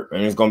see it, Kurt,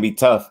 and it's gonna be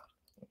tough.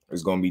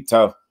 It's gonna be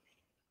tough.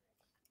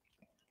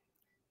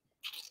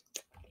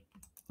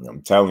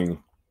 I'm telling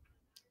you.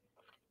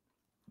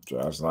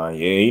 Josh Line,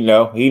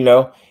 yeah, he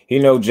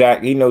know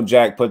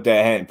Jack put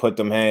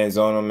them hands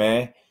on him,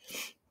 man.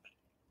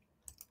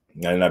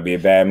 That'd not be a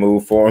bad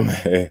move for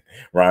him.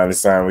 Ron to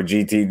sign with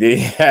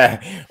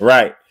GTD.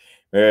 Right.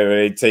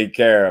 They take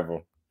care of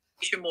him.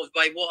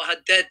 By what I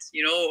did,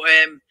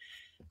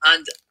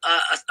 and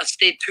I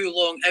stayed too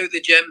long out the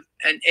gym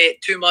and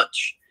ate too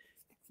much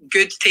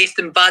good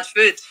tasting bad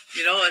food,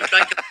 and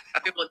drank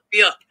too much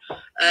beer.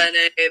 And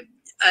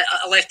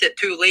I left it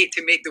too late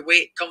to make the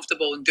weight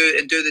comfortable and do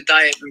the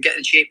diet and get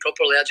in shape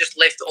properly. I just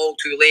left it all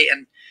too late,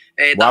 and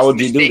why would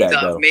you do that?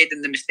 I've made,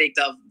 and the mistake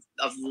that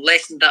I've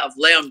lessened, that I've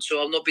learned.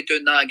 So I'll not be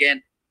doing that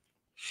again.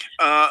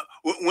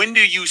 When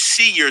do you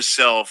see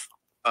yourself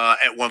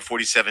at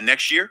 147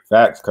 next year?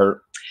 Facts,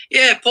 Kurt.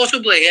 Yeah,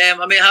 possibly.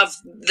 I may have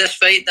this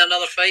fight, then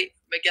another fight.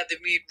 May get the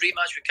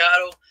rematch with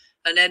Caro,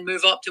 and then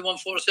move up to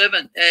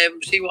 147.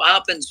 We'll see what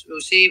happens. We'll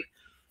see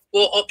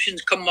what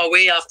options come my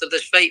way after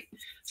this fight.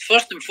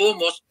 First and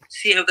foremost,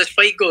 see how this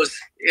fight goes.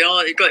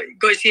 You got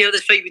to see how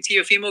this fight with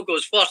Teofimo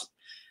goes first.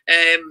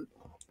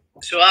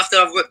 So after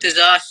I've whipped his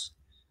ass,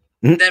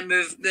 then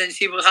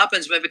see what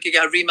happens. Maybe we could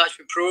get a rematch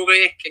with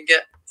Progre, can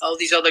get all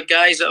these other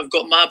guys that have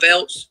got my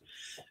belts,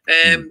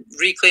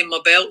 reclaim my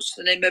belts,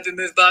 and then maybe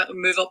move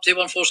up to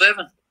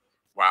 147.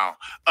 Wow.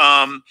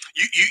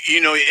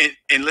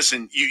 And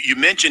listen, you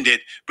mentioned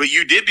it, but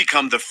you did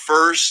become the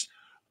first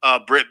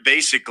Brit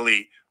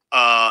basically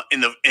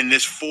in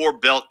this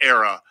 4-belt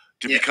era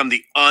to become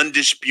the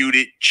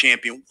undisputed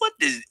champion.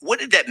 What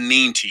did that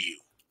mean to you?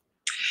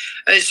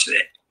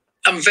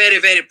 I'm very,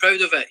 very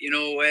proud of it.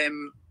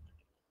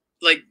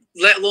 Like,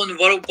 let alone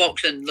world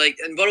boxing. Like,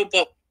 in world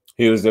boxing,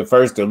 he was the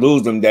first to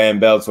lose them damn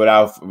belts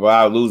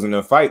without losing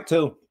a fight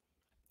too.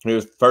 He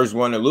was the first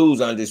one to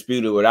lose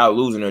undisputed without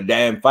losing a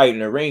damn fight in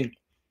the ring.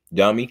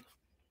 Dummy.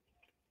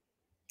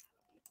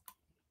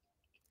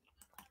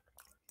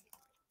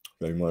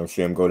 So you want to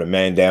see him go to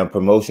Man Down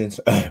Promotions?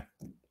 Yeah,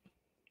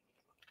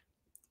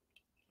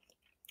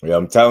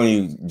 I'm telling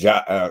you,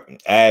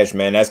 Ash,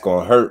 man, that's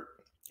gonna hurt.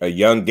 A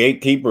young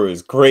gatekeeper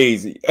is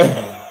crazy.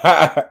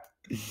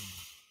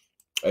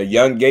 A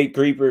young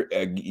gatekeeper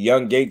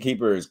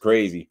is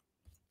crazy.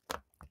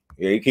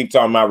 Yeah, he keep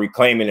talking about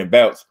reclaiming the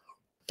belts,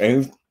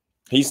 and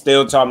he's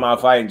still talking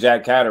about fighting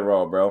Jack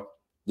Catterall, bro.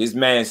 This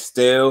man's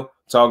still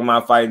talking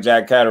about fighting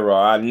Jack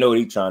Catterall. I know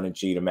he's trying to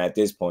cheat him at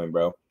this point,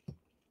 bro.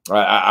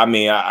 I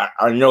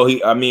know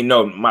he. I mean,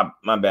 no,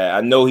 my bad.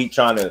 I know he's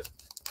trying to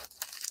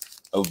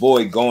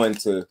avoid going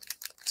to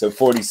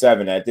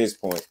 47 at this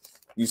point.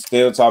 You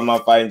still talking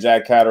about fighting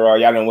Jack Catterall?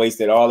 Y'all done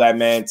wasted all that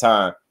man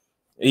time.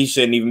 He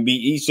shouldn't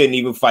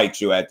even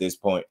fight you at this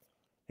point.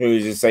 He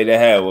would just say the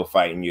hell with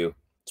fighting you.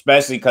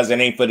 Especially because it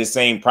ain't for the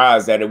same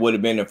prize that it would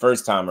have been the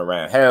first time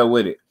around. Hell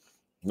with it.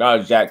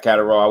 Not Jack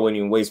Catterall. I wouldn't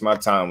even waste my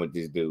time with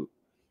this dude.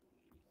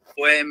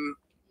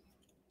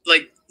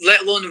 Like,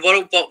 let alone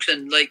world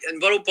boxing. Like, in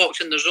world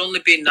boxing, there's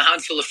only been a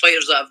handful of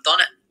fighters that have done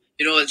it.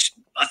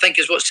 I think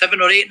it's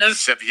 7 or 8 now.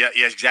 7, yeah,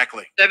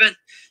 exactly. 7.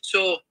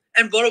 So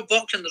in world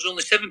boxing, there's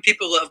only 7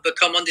 people that have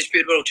become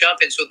undisputed world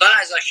champions. So that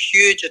is a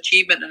huge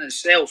achievement in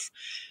itself.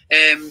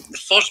 The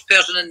first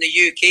person in the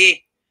UK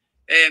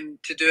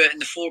to do it in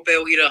the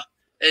 4-belt era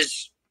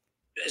is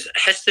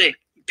history.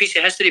 Piece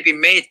of history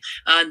being made,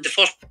 and the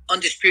first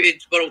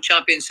undisputed world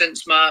champion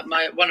since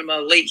one of my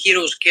late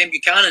heroes, Ken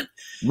Buchanan.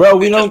 Bro,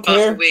 we don't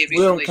care. We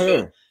don't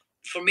care.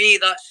 So for me,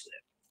 that's,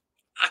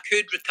 I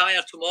could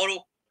retire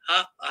tomorrow,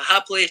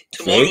 happily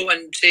tomorrow,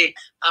 and say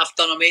I've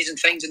done amazing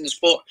things in the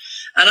sport,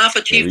 and I've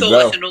achieved all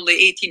this in only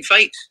 18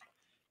 fights.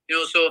 You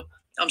know, so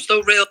I'm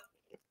still real.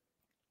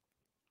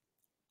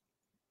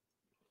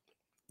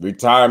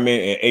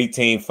 Retirement in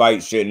 18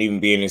 fights shouldn't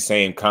even be in the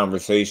same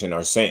conversation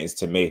or sentence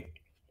to me.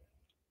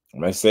 I'm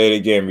going to say it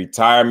again.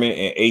 Retirement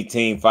in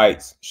 18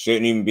 fights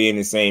shouldn't even be in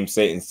the same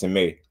sentence to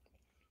me.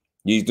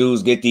 These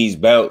dudes get these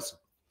belts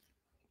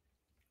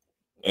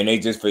and they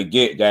just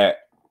forget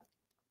that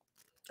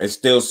it's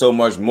still so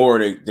much more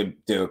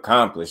to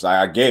accomplish. Like,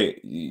 I get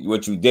it.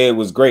 What you did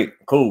was great.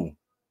 Cool.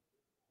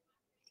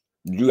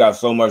 You got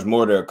so much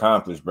more to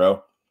accomplish,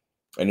 bro.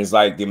 And it's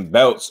like them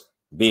belts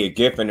be a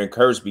gift and a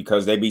curse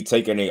because they be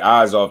taking their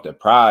eyes off the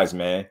prize,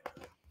 man.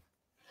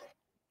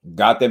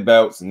 Got the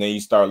belts and then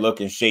you start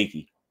looking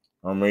shaky.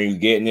 I mean, you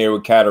get in there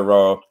with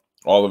Catterall,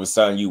 all of a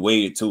sudden you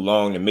waited too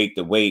long to make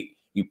the weight.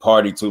 You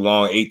partied too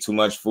long, ate too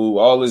much food,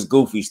 all this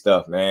goofy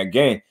stuff, man.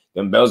 Again,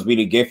 them belts be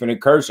the gift and the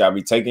curse. Y'all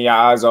be taking your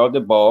eyes off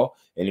the ball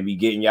and it be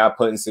getting y'all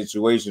put in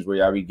situations where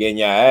y'all be getting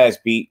your ass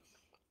beat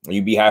and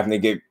you be having to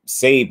get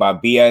saved by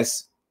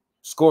BS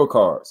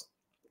scorecards.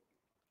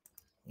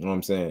 You know what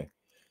I'm saying?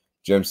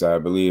 Jim said, I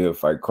believe he'll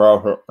fight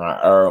Crawford.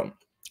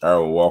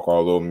 Earl will walk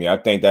all over me. I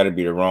think that'd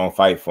be the wrong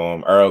fight for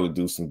him. Earl would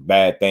do some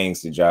bad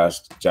things to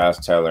Josh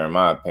Taylor, in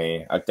my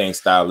opinion. I think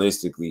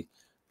stylistically,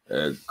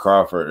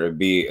 Crawford would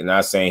be,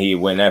 not saying he'd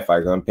win that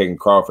fight, I'm picking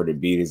Crawford to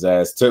beat his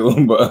ass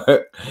too, but I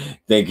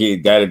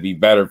think that'd be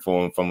better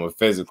for him from a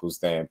physical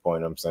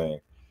standpoint, I'm saying.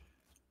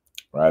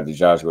 Right, the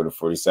Josh go to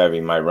 47, he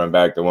might run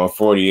back to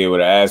 140 here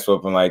with an ass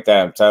whooping like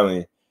that. I'm telling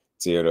you,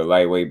 till the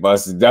lightweight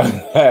busted down.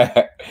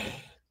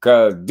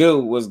 Cuz,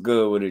 dude, what's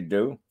good with it,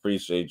 dude?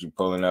 Appreciate you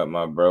pulling up,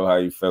 my bro. How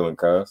you feeling,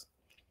 cuz?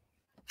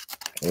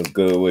 What's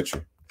good with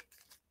you?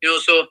 You know,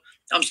 so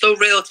I'm still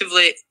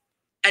relatively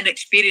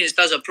inexperienced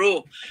as a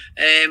pro,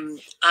 and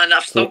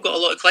I've still got a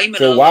lot of climbing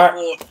and a lot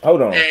more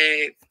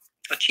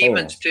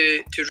achievements to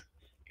you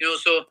know.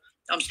 So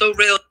I'm still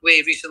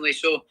relatively recently.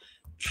 So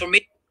for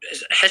me,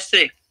 it's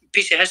history,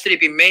 piece of history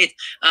being made,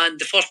 and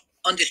the first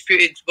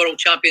undisputed world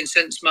champion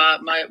since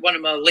one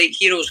of my late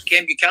heroes,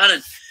 Ken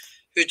Buchanan,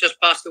 who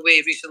just passed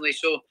away recently.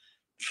 So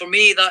for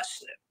me,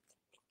 that's,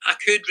 I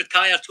could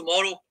retire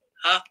tomorrow,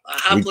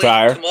 happily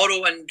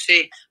tomorrow, and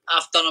say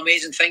I've done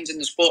amazing things in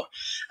the sport,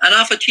 and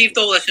I've achieved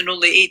all this in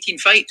only 18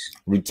 fights.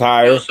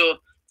 Retire. You know, so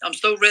I'm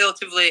still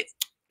relatively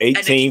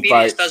 18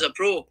 fights as a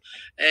pro.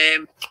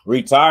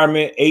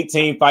 Retirement,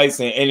 18 fights,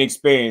 and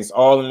inexperience,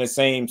 all in the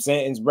same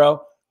sentence,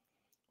 bro.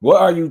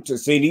 What are you to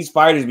see? These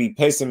fighters be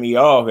pissing me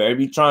off. They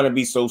be trying to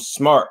be so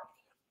smart.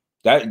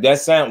 That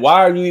sound. Why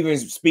are you even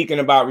speaking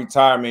about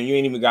retirement? You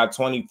ain't even got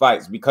 20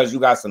 fights because you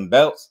got some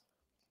belts.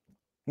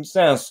 You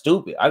sound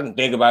stupid. I can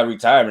think about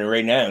retirement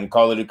right now and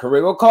call it a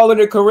career. Go call it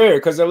a career,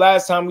 because the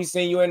last time we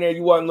seen you in there,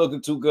 you wasn't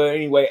looking too good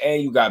anyway,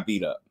 and you got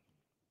beat up.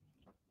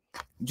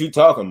 What you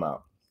talking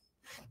about?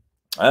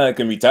 I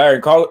can retire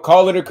and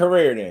call it a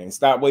career then.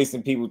 Stop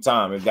wasting people's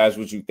time if that's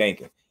what you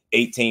thinking.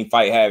 18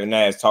 fight having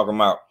ass talking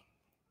about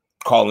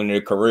calling it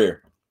a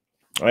career.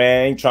 I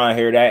ain't trying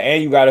to hear that.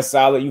 And you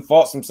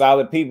fought some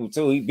solid people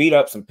too. He beat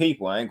up some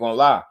people. I ain't gonna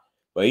lie.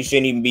 But he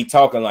shouldn't even be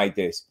talking like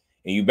this.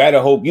 And you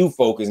better hope you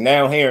focus.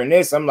 Now hearing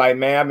this, I'm like,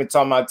 man, I've been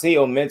talking about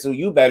Teo mental.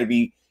 You better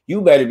be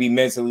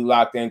mentally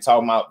locked in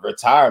talking about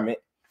retirement.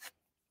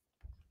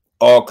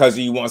 All because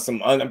you want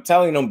some. I'm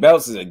telling you, them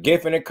belts is a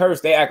gift and a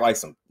curse. They act like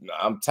some,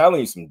 I'm telling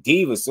you, some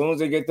divas as soon as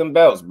they get them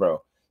belts,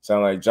 bro.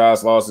 Sound like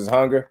Josh lost his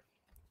hunger.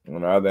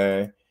 On the other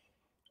hand,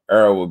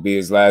 Earl will be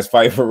his last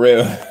fight for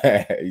real.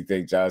 You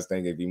think Josh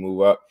think if he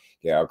move up,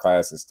 get out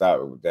class and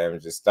stop, it will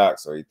damage his stock.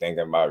 So he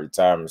thinking about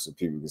retirement so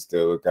people can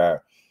still look at him.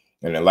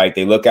 And like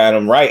they look at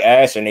him right,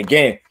 Ash. And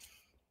again,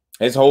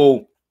 his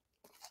run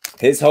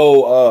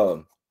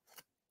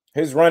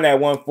at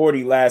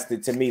 140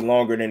 lasted to me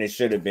longer than it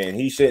should have been.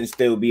 He shouldn't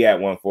still be at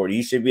 140.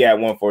 He should be at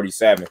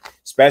 147,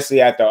 especially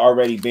after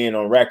already being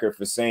on record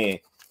for saying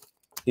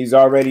he's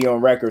already on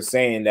record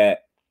saying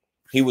that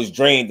he was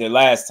drained the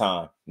last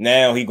time.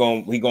 Now he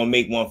gonna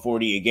make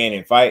 140 again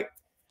and fight.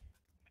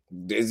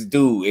 This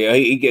dude,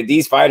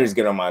 these fighters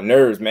get on my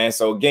nerves, man.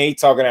 So again, he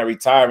talking at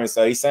retirement,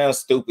 so he sounds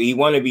stupid. He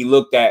want to be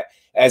looked at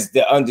as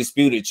the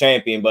undisputed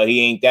champion, but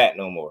he ain't that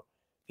no more.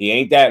 He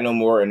ain't that no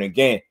more. And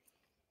again,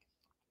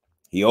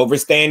 he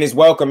overstaying his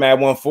welcome at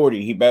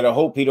 140. He better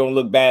hope he don't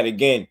look bad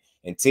again.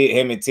 And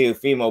him and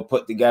Teofimo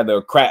put together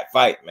a crap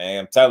fight, man.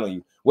 I'm telling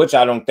you, which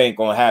I don't think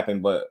gonna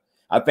happen, but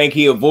I think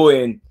he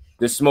avoiding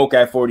the smoke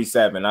at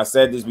 47. I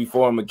said this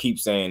before. I'm gonna keep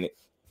saying it.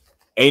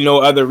 Ain't no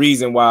other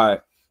reason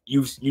why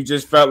you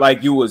just felt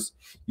like you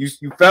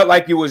felt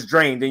like you was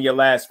drained in your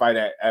last fight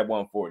at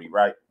 140,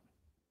 right?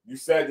 You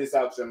said this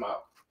out your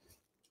mouth.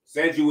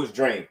 Said you was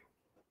drained.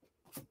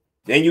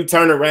 Then you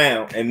turn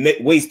around and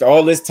waste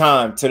all this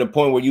time to the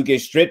point where you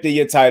get stripped of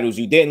your titles.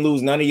 You didn't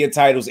lose none of your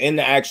titles in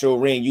the actual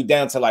ring. You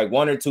down to like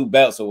 1 or 2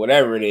 belts or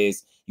whatever it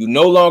is. You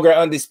no longer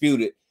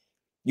undisputed.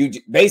 You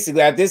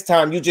basically at this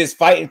time you just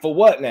fighting for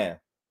what now?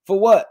 For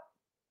what?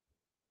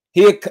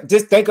 He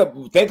just think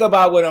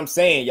about what I'm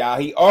saying, y'all.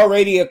 He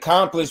already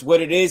accomplished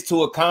what it is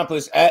to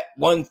accomplish at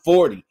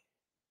 140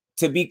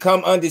 to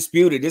become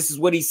undisputed. This is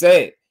what he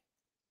said.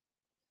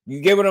 You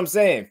get what I'm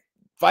saying?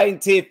 Fighting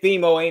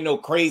Teofimo ain't no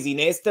crazy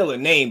name. It's still a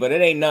name, but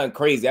it ain't nothing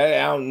crazy.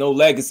 I don't know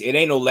legacy. It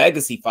ain't no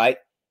legacy fight.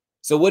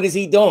 So what is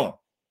he doing?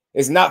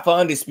 It's not for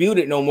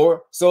undisputed no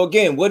more. So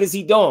again, what is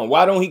he doing?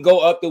 Why don't he go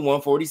up to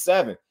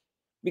 147?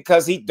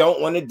 Because he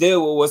don't want to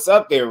deal with what's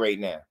up there right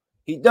now.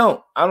 He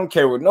don't. I don't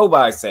care what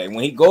nobody say.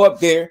 When he go up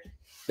there,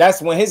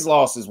 that's when his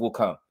losses will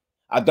come.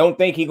 I don't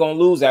think he gonna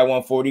lose at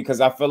 140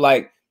 because I feel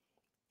like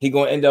he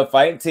gonna end up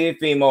fighting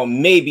Teofimo.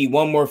 Maybe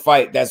one more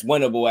fight that's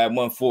winnable at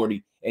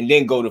 140. And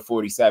then go to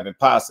 47,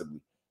 possibly.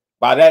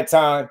 By that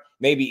time,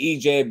 maybe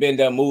EJ had been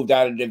done, moved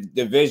out of the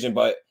division,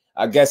 but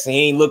I guess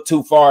he ain't looked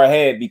too far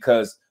ahead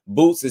because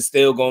Boots is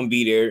still going to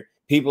be there.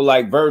 People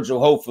like Virgil,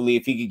 hopefully,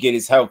 if he could get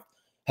his health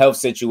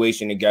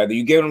situation together.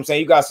 You get what I'm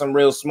saying? You got some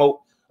real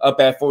smoke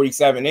up at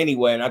 47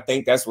 anyway, and I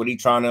think that's what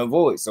he's trying to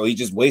avoid. So he's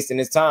just wasting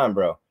his time,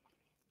 bro.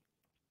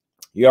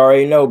 You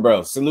already know,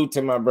 bro. Salute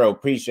to my bro.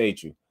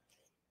 Appreciate you.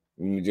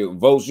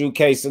 Votes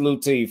UK,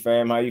 salute to you,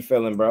 fam. How you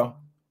feeling, bro?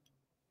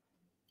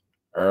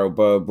 Earl,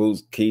 Bud,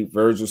 Boots, Keith,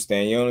 Virgil,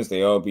 Stan Jonas,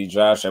 they all beat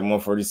Josh at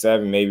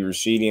 147. Maybe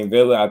Rashidi and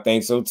Villa. I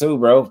think so too,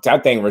 bro. I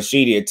think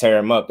Rashidi would tear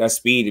him up. That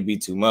speed would be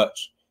too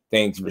much. I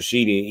think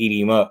Rashidi would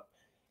eat him up.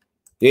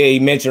 Yeah,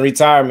 he mentioned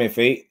retirement,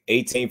 Fate.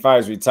 18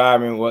 fights,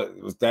 retirement.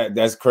 What was that?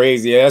 That's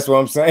crazy. Yeah, that's what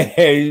I'm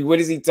saying. What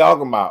is he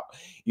talking about?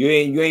 You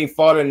ain't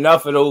fought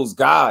enough of those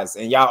guys,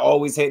 and y'all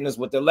always hitting us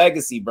with the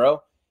legacy,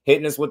 bro.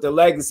 Hitting us with the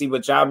legacy,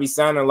 but y'all be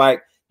sounding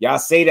like y'all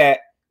say that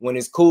when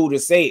it's cool to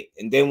say it,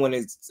 and then when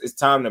it's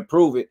time to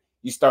prove it,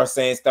 you start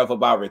saying stuff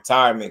about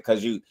retirement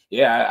because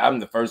I'm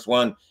the first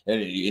one in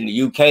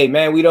the UK.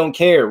 Man, we don't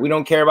care. We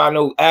don't care about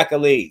no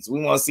accolades.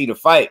 We want to see the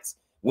fights.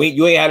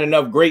 You ain't had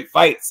enough great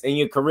fights in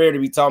your career to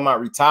be talking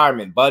about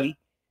retirement, buddy.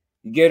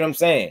 You get what I'm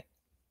saying?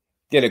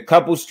 Get a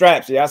couple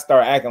straps. Yeah, I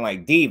start acting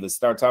like divas.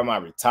 Start talking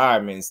about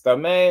retirement and stuff.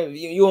 Man,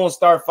 you won't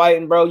start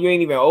fighting, bro. You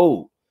ain't even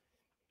old.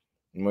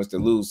 He wants to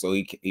lose, so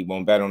he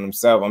won't bet on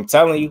himself. I'm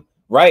telling you.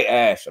 Right,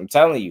 Ash? I'm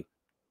telling you.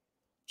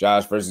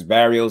 Josh versus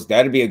Gabriels.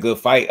 That'd be a good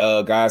fight,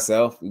 God's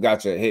self. You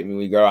got your hit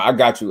me, girl. I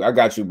got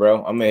you, bro.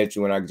 I'm gonna hit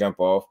you when I jump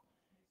off.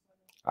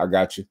 I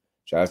got you.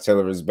 Josh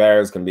Taylor versus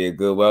Gabriels can be a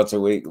good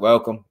welterweight.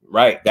 Welcome.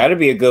 Right. That'd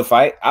be a good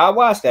fight. I'll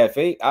watch that,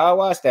 Fate. I'll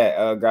watch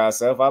that, God's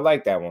self. I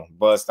like that one.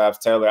 Bud stops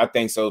Taylor. I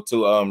think so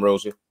too,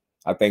 Rosia.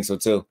 I think so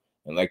too.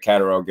 And let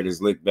Catterall get his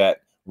lick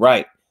back.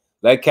 Right.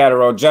 Let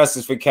Catterall,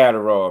 justice for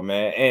Catterall,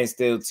 man. And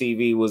still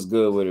TV was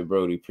good with it,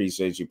 Brody.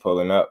 Appreciate you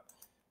pulling up.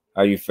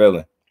 How you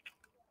feeling?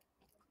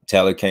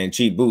 Taylor can't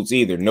cheat Boots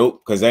either.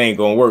 Nope, because they ain't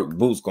gonna work.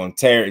 Boots gonna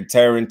tear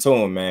into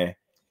him, man.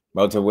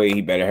 Welterweight,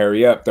 he better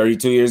hurry up.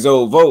 32 years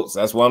old, votes.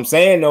 That's what I'm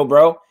saying, though,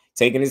 bro.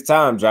 Taking his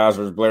time. Josh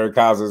versus Blair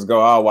Cosmos.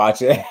 Go. I'll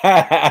watch it.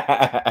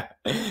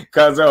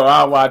 Cuzzo,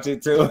 I'll watch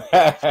it too.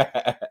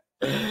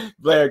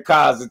 Blair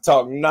Cosmos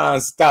talk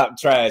non-stop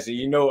trash. And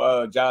you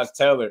know, Josh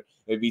Taylor,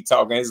 they be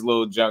talking his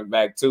little junk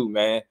back too,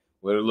 man.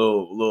 With a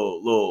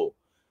little,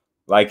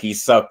 like he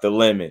sucked the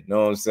lemon.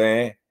 Know what I'm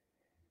saying?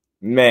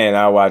 Man,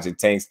 I watch it,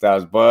 Tank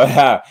Styles,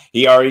 but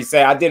he already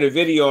said I did a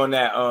video on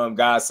that,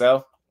 God's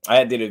self.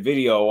 I did a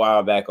video a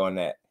while back on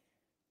that.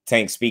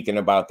 Tank speaking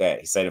about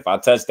that. He said if I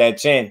touch that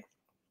chin,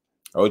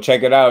 oh,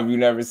 check it out if you've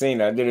never seen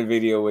it. I did a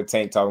video with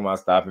Tank talking about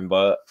stopping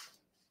Bud,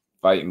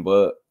 fighting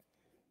Bud.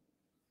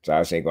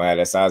 Josh ain't gonna have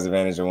that size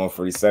advantage at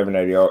 147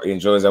 that he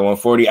enjoys at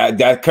 140.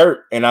 That's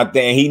Kurt, and I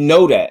think he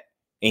know that,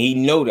 and he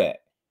know that.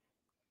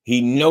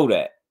 He know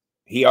that.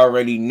 He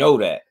already know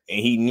that, and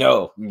he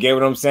know. You get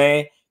what I'm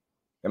saying?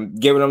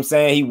 Get what I'm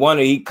saying? He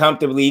gonna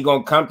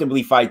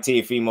comfortably fight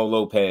Teofimo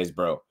Lopez,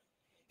 bro.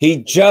 He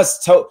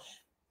just told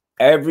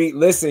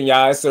listen,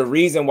 y'all, it's a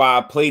reason why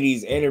I play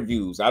these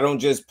interviews. I don't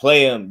just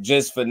play them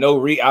just for no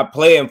reason. I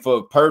play them for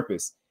a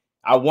purpose.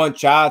 I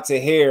want y'all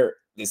to hear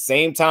the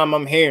same time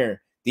I'm hearing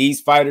these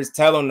fighters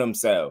telling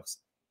themselves.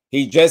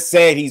 He just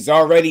said he's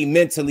already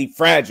mentally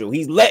fragile.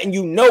 He's letting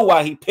you know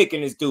why he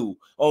picking this dude.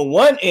 On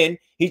one end,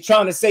 he's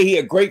trying to say he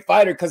a great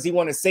fighter because he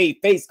want to save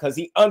face, because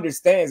he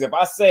understands if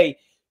I say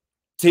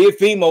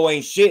Teofimo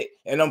ain't shit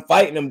and I'm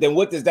fighting him, then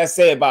what does that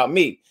say about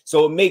me?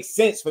 So it makes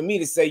sense for me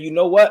to say, you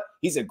know what?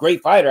 He's a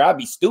great fighter. I'd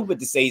be stupid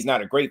to say he's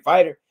not a great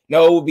fighter.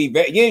 No, it would be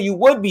you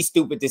would be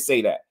stupid to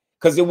say that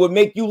because it would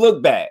make you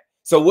look bad.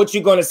 So what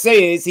you're going to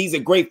say is he's a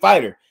great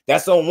fighter.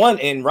 That's on one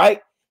end,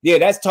 right? Yeah,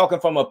 that's talking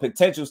from a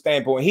potential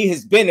standpoint. He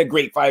has been a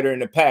great fighter in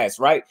the past,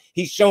 right?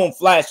 He's shown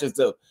flashes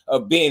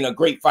of being a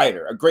great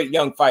fighter, a great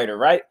young fighter,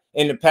 right?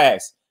 In the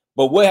past.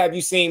 But what have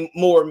you seen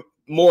more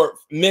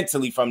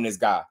mentally from this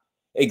guy?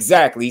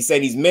 Exactly. He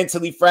said he's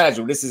mentally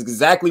fragile. This is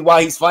exactly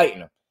why he's fighting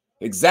him.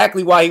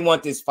 Exactly why he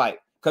wants this fight.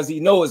 because he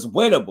know it's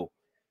winnable.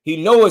 He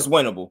know it's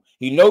winnable.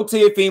 He know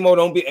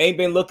Teofimo ain't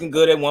been looking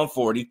good at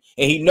 140,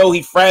 and he know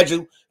he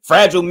fragile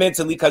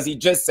mentally because he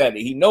just said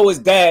it. He know his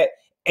dad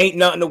ain't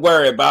nothing to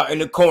worry about in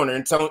the corner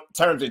in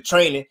terms of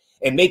training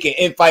and making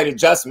in-fight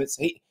adjustments.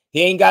 He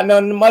ain't got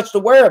nothing much to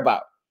worry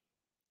about.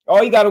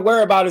 All you got to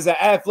worry about is an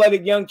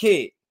athletic young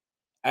kid.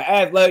 An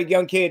athletic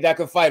young kid that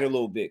can fight a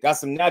little bit. Got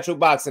some natural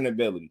boxing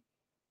ability.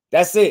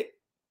 That's it.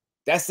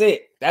 That's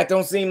it. That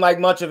don't seem like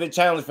much of a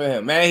challenge for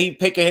him. Man, he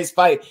picking his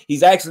fight.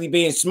 He's actually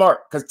being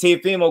smart because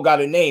Teofimo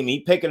got a name.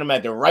 He picking him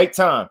at the right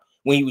time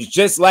when he was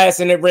just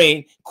last in the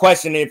ring,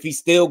 questioning if he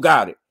still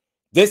got it.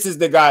 This is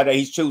the guy that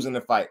he's choosing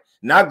to fight.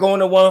 Not going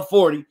to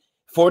 140,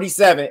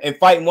 47, and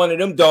fighting one of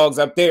them dogs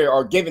up there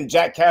or giving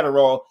Jack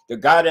Catterall, the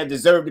guy that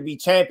deserved to be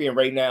champion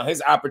right now,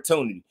 his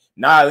opportunity.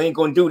 Nah, they ain't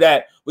gonna do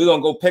that. We're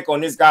gonna go pick on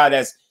this guy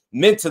that's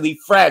mentally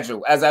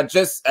fragile, as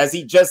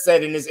he just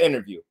said in his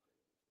interview.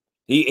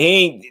 He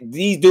ain't,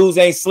 these dudes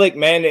ain't slick,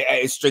 man.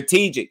 It's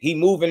strategic. He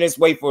moving this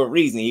way for a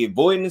reason. He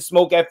avoiding the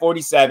smoke at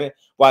 47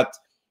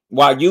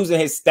 while using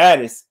his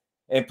status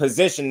and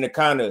position to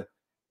kind of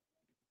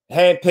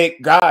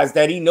handpick guys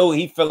that he know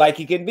he feel like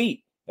he can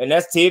beat. And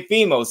that's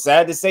Teofimo.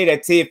 Sad to say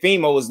that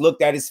Teofimo is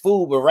looked at as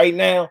food, but right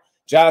now,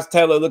 Josh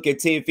Taylor look at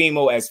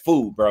Teofimo as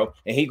food, bro.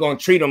 And he going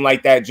to treat him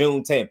like that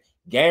June 10th.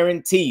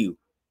 Guarantee you,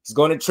 he's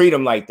going to treat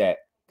him like that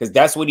because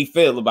that's what he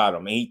feel about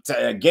him. And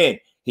again,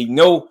 he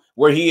know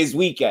where he is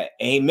weak at.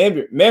 And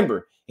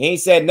remember, he ain't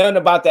said nothing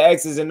about the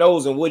X's and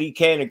O's and what he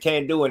can and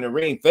can't do in the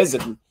ring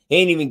physically. He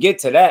ain't even get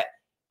to that.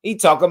 He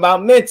talking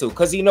about mental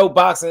because he know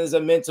boxing is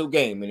a mental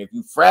game. And if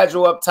you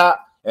fragile up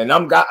top and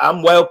I'm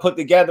well put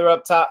together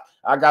up top,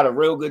 I got a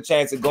real good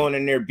chance of going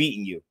in there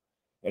beating you.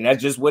 And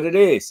that's just what it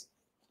is.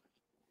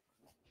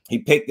 He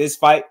picked this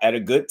fight at a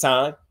good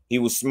time. He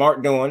was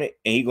smart doing it,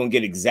 and he gonna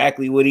get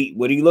exactly what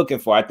he looking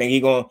for. I think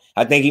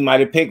he might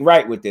have picked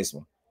right with this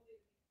one.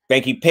 I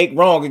think he picked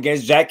wrong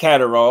against Jack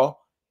Catterall.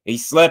 He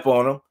slept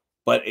on him,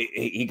 but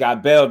he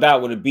got bailed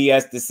out with a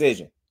BS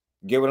decision.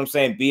 Get what I'm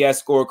saying?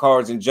 BS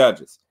scorecards and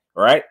judges.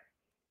 All right.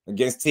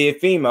 Against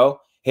Teofimo,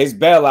 his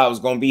bailout was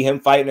gonna be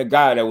him fighting a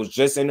guy that was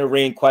just in the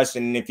ring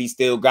questioning if he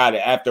still got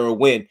it after a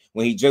win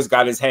when he just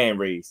got his hand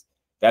raised.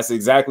 That's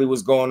exactly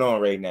what's going on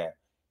right now.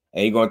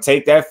 And he's going to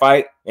take that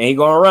fight, and he's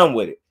going to run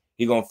with it.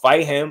 He's going to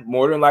fight him.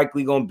 More than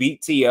likely going to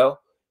beat Teo.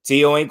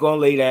 Teo ain't going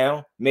to lay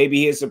down.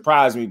 Maybe he'll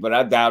surprise me, but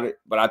I doubt it.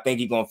 But I think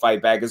he's going to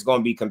fight back. It's going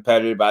to be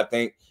competitive. I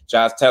think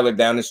Josh Taylor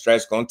down the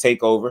stretch going to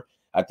take over.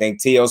 I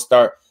think Teo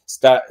starts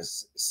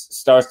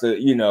to,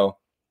 you know,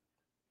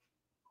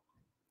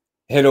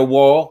 hit a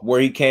wall where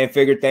he can't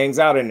figure things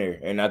out in there.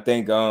 And I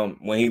think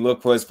when he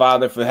looked for his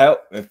father for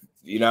help, if,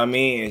 you know what I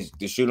mean,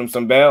 to shoot him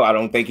some bail, I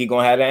don't think he's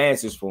going to have the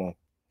answers for him.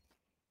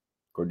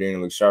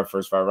 Cordina looks sharp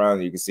first 5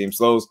 rounds. You can see him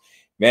slows.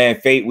 Man,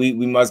 Fate, we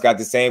must got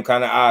the same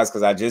kind of odds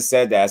because I just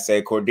said that. I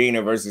said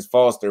Cordina versus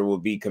Foster will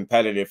be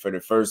competitive for the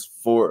first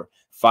 4-5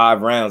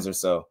 rounds or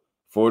so.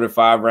 4 to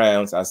 5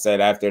 rounds. I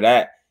said after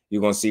that,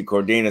 you're going to see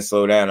Cordina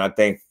slow down. I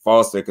think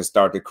Foster could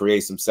start to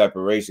create some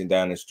separation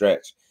down the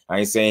stretch. I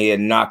ain't saying he'd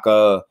knock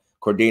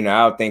Cordina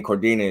out. I think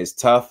Cordina is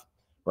tough,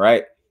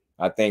 right?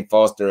 I think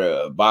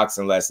Foster a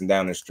boxing lesson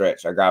down the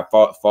stretch. I got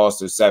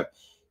Foster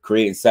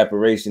creating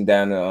separation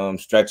down the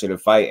stretch of the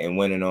fight and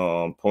winning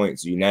on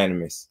points,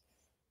 unanimous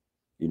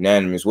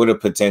with a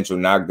potential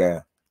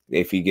knockdown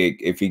if he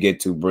get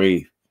too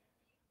brave.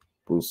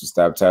 Boots will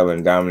stop Taylor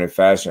in dominant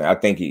fashion.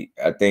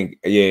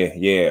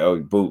 Yeah. Oh,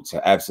 Boots,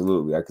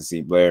 absolutely. I can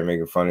see Blair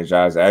making fun of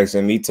Josh.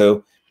 Actually, me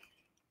too.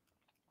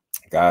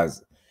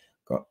 Guys,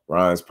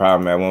 Ryan's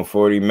problem at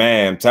 140.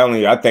 Man, I'm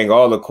telling you, I think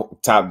all the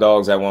top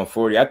dogs at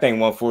 140. I think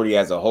 140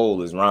 as a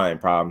whole is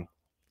Ryan's problem.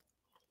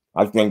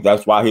 I think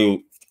that's why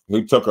he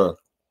took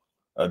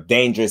a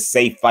dangerous,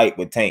 safe fight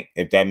with Tank,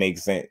 if that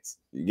makes sense.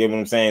 You get what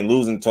I'm saying?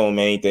 Losing to him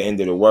ain't the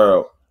end of the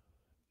world.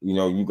 You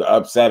know, you can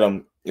upset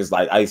him. It's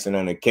like icing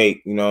on the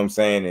cake. You know what I'm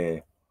saying?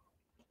 And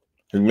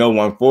you know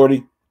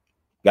 140,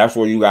 that's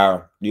where you're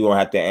going to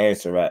have to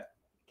answer at.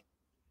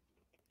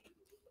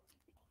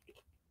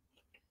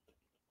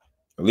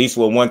 At least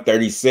with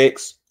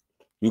 136,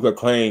 you could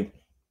claim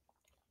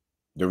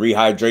the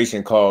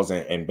rehydration clause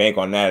and bank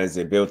on that as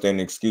a built-in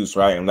excuse,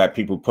 right? And let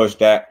people push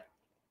that.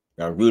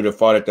 Now, if you would have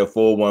fought at the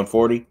full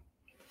 140,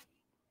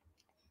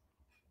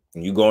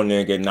 and you go in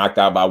there and get knocked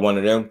out by one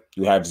of them,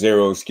 you have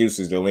zero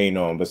excuses to lean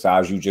on.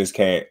 Besides, you just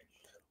can't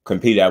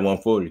compete at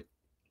 140.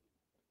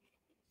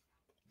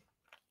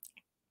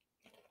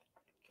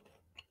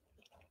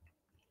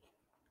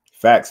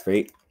 Facts,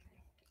 Fate.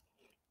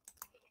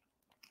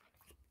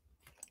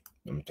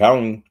 I'm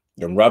telling you,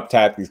 them rough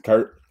tactics,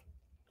 Kurt.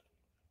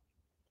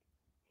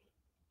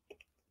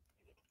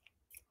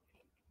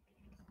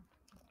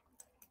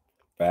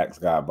 Facts,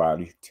 got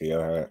body.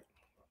 Tell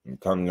I'm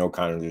telling you, no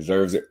kind of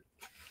deserves it.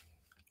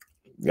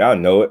 Y'all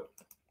know it.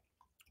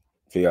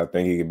 See, y'all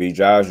think he could beat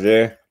Josh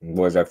there?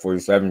 Boys at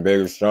 47,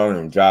 bigger, stronger,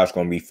 and Josh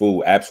gonna be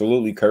fooled.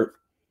 Absolutely, Kurt.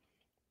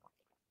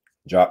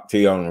 Drop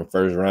T on the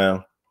first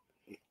round.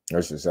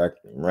 Versus second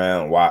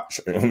round. Watch.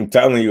 I'm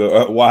telling you,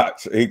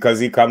 watch. Because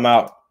he come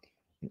out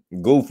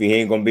Goofy, he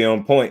ain't gonna be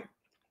on point.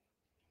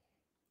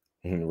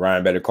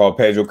 Ryan better call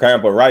Pedro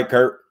Campo, right,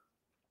 Kurt?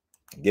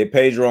 Get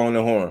Pedro on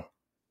the horn.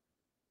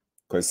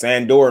 Because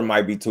Sandor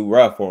might be too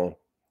rough for him.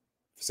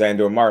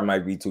 Sandor Martin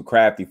might be too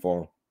crafty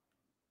for him.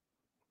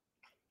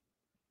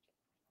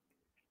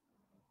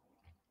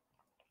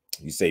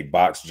 You say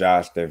box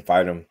Josh, then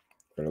fight him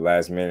for the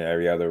last minute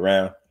every other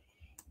round.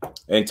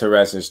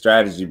 Interesting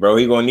strategy, bro.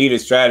 He gonna need a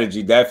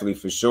strategy, definitely,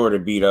 for sure, to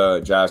beat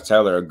Josh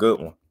Taylor. A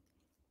good one.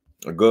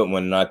 A good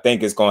one. And I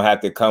think it's gonna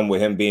have to come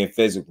with him being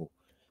physical.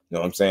 You know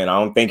what I'm saying? I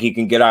don't think he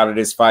can get out of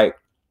this fight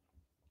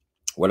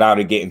without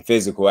it getting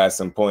physical at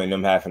some point and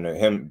them having to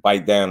him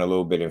bite down a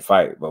little bit and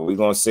fight. But we're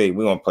gonna see.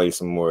 We're gonna play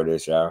some more of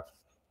this, y'all.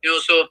 You know,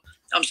 so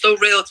I'm still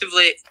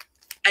relatively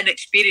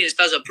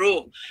inexperienced as a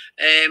pro,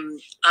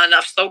 and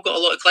I've still got a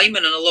lot of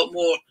climbing and a lot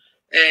more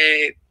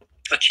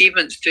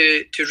achievements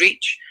to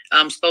reach.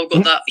 I'm still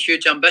got that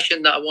huge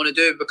ambition that I want to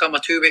do, become a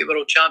two-weight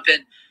world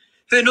champion.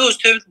 Who knows,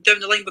 down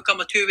the line, become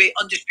a two-weight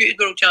undisputed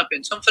world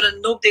champion, something that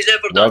nobody's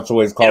ever done. That's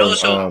always called, you know,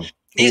 so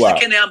these are the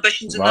kind of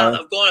ambitions and that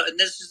I've got, and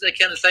this is the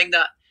kind of thing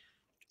that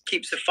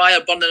keeps the fire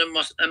burning in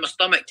my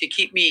stomach to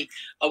keep me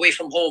away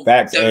from home.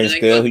 Facts, and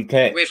still he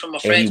can't. Away from my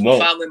friends, my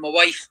family, my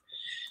wife.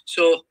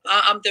 So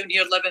I'm down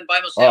here living by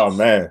myself,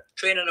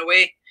 training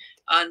away,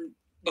 and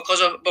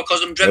because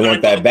I'm driven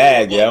and that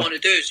bag, what I want to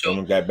do. So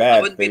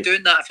I wouldn't be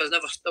doing that if I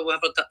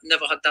was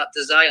never had that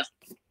desire.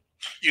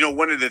 You know,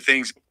 one of the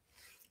things.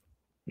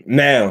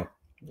 Now,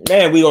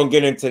 man, we gonna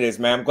get into this,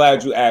 man. I'm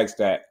glad you asked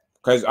that,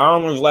 because I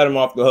almost let him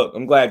off the hook.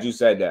 I'm glad you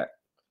said that.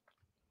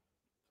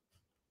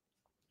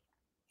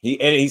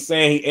 He's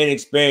saying he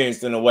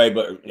inexperienced in a way,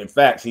 but in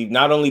fact, he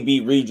not only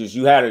beat Regis.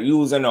 You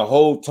was in a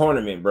whole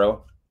tournament,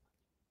 bro.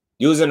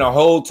 You was in a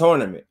whole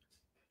tournament.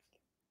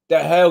 The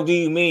hell do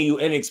you mean you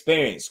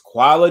inexperienced?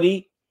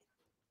 Quality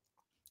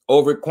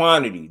over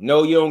quantity.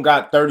 No, you don't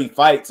got 30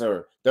 fights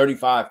or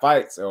 35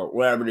 fights or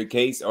whatever the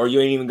case, or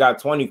you ain't even got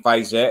 20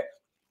 fights yet.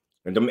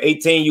 And them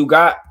 18 you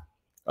got,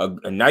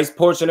 a nice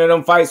portion of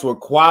them fights were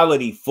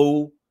quality,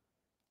 fool.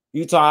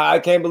 I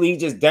can't believe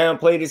he just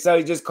downplayed himself.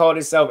 He just called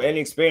himself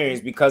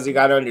inexperienced because he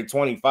got under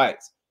 20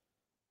 fights.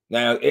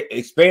 Now,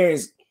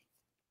 experience,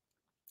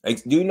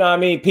 do you know what I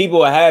mean?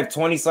 People have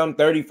 20-some,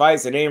 30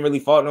 fights and they ain't really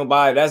fought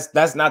nobody.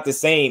 That's not the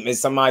same as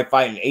somebody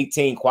fighting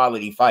 18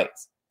 quality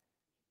fights.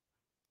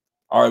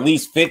 Or at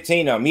least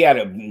 15 of them. He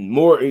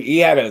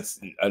had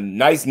a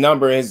nice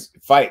number of his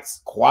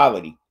fights,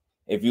 quality.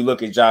 If you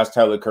look at Josh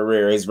Taylor's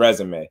career, his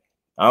resume.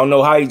 I don't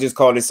know how he just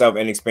called himself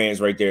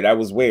inexperienced right there. That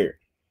was weird.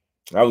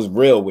 That was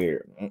real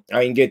weird.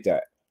 I didn't get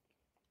that.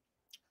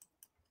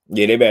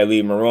 Yeah, they better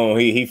leave him alone.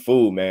 He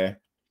fooled, man.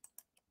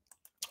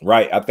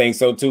 Right, I think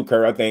so too,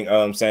 Kurt. I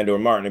think Sandor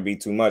Martin would be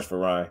too much for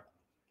Ryan.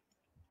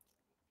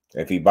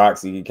 If he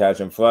boxes, he can catch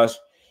him flush.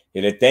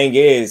 And the thing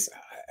is,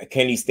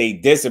 can he stay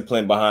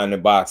disciplined behind the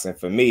boxing?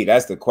 For me,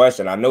 that's the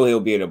question. I know he'll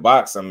be able to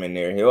box some in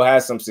there. He'll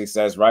have some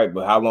success, right?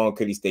 But how long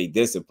could he stay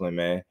disciplined,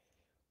 man?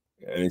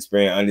 An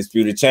experienced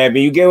undisputed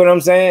champion. You get what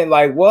I'm saying?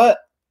 Like, what?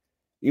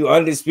 You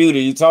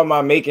undisputed. You talking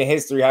about making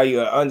history, how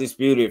you're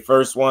undisputed,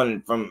 first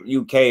one from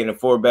UK in the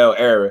 4-belt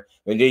era,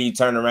 and then you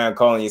turn around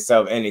calling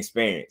yourself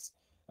inexperienced.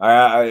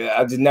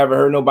 I just never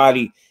heard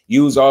nobody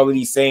use all of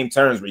these same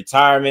terms: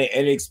 retirement,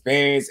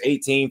 inexperience,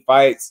 18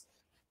 fights,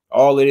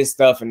 all of this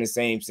stuff in the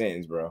same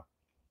sentence, bro.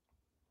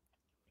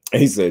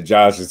 He said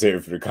Josh is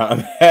here for the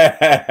comment.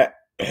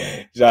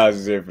 Josh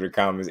is here for the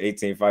comments.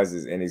 18 fights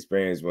is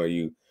inexperience when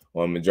you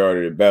won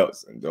majority of the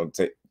belts, and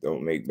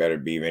don't make better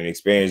be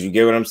inexperience. You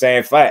get what I'm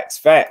saying?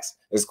 Facts.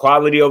 It's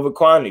quality over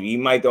quantity. You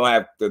might don't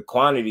have the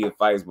quantity of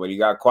fights, but you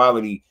got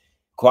quality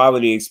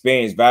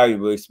experience,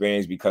 valuable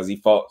experience, because he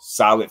fought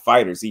solid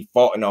fighters. He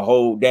fought in a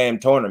whole damn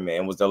tournament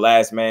and was the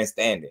last man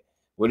standing.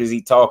 What is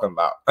he talking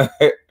about?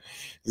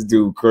 This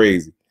dude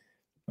crazy.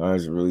 I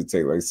should really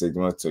take like 6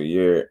 months to a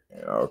year,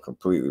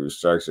 completely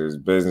restructure his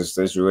business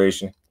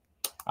situation.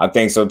 I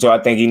think so too. I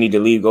think he need to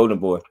leave Golden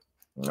Boy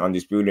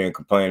undisputed and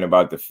complain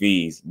about the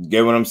fees.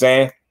 Get what I'm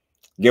saying?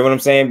 Get what I'm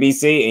saying,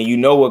 BC? And you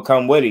know what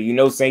come with it. You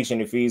know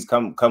sanctioning fees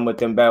come with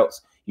them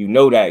belts. You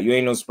know that. You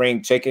ain't no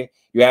spring chicken.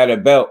 You had a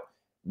belt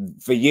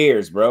for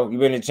years, bro. You've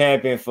been a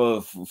champion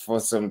for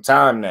some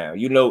time now.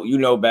 You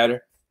know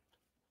better.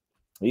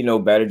 You know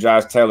better.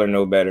 Josh Taylor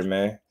know better,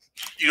 man.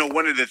 You know,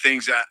 one of the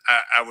things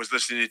I was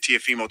listening to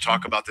Teofimo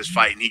talk about this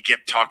fight, and he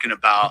kept talking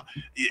about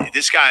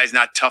this guy is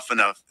not tough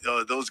enough.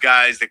 Those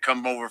guys that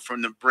come over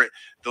from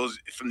those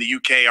from the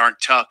UK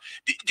aren't tough.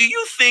 Do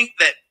you think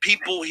that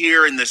people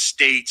here in the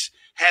States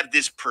have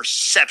this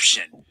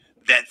perception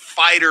that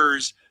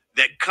fighters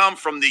that come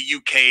from the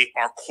UK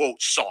are,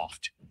 quote,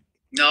 soft?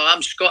 No,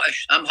 I'm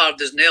Scottish. I'm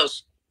hard as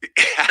nails.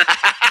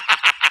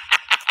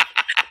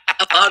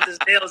 I'm hard as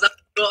nails. I'm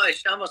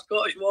Scottish. I'm a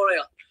Scottish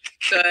warrior.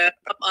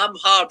 I'm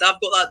hard. I've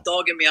got that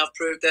dog in me. I've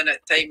proved in it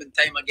time and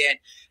time again.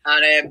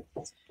 And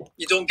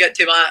you don't get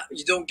to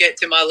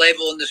my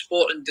level in the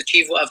sport and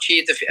achieve what I've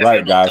achieved if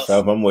right, guys.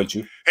 I'm with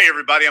you. Hey,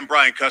 everybody. I'm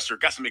Brian Custer.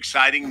 Got some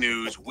exciting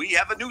news. We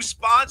have a new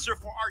sponsor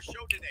for our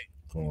show today.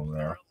 Come on,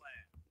 man.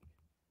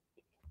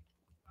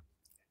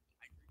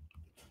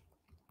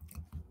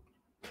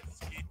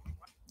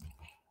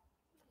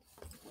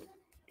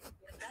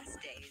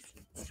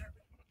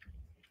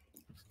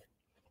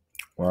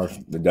 Well,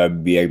 the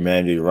WBA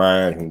manager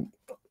Ryan,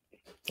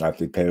 who I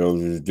think paid over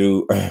his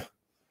due.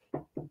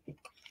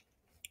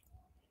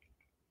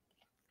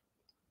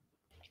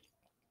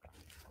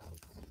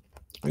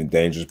 A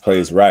dangerous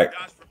place, right?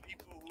 For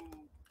people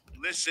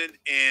who listen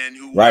and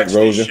who watch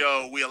this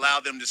show, we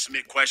allow them to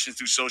submit questions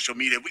through social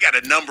media. We got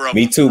a number of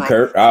Me them. too,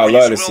 Kurt. I'd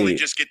love to see it. We'll only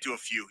just get to a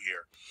few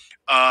here.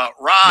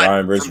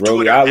 Ryan versus from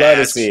Twitter I'd love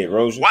to asks, see it,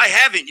 Roger. Why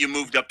haven't you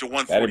moved up to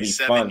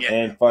 147 yet?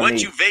 And funny.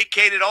 Once you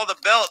vacated all the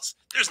belts,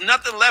 there's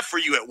nothing left for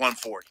you at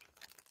 140.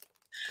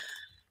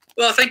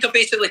 Well, I think I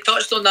basically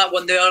touched on that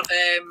one there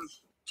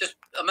just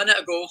a minute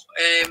ago.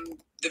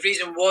 The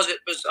reason was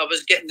I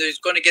was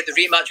going to get the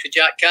rematch with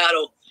Jack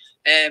Carroll,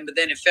 but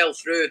then it fell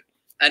through.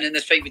 And in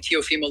this fight with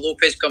Teofimo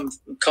Lopez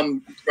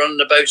come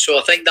running about. So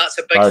I think that's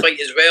a big fight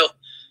as well.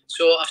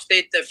 So I've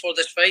stayed there for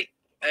this fight.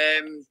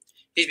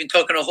 He's been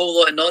talking a whole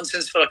lot of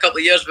nonsense for a couple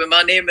of years with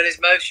my name in his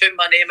mouth, shouting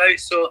my name out.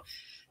 So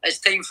it's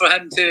time for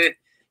him to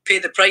pay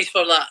the price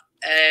for that.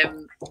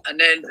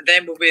 And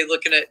then we'll be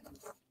looking at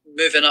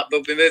moving up.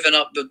 We'll be moving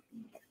up. The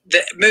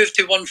move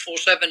to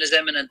 147 is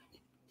imminent.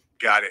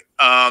 Got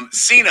it.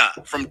 Cena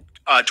from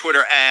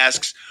Twitter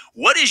asks,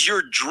 what is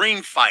your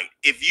dream fight?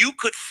 If you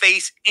could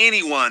face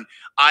anyone,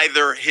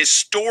 either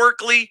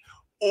historically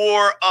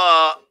or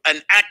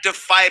an active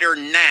fighter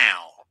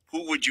now,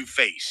 who would you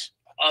face?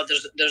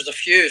 There's a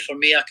few for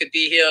me. I could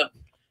be here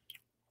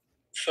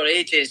for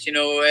ages.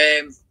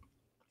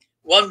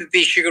 One would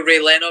be Sugar Ray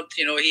Leonard.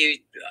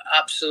 He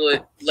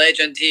absolute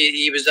legend.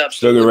 He was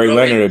absolutely Sugar Ray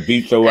brilliant. Leonard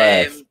beat your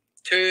ass.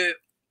 Two,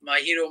 my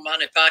hero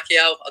Manny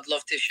Pacquiao. I'd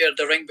love to share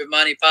the ring with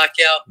Manny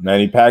Pacquiao.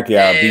 Manny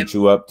Pacquiao beat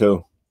you up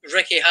too.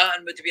 Ricky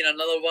Hatton would have been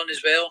another one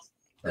as well.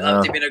 That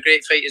would have been a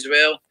great fight as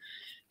well.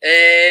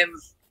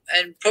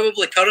 And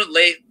probably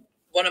currently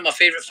one of my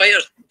favourite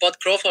fighters, Bud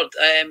Crawford.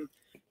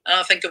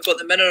 I think I've got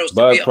the minerals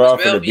to beat him as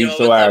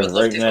well. I would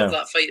love to have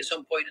that fight at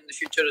some point in the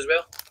future as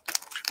well.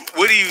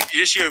 What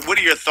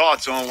are your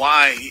thoughts on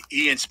why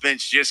he and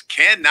Spence just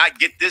cannot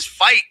get this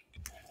fight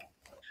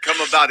come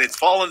about? It's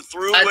fallen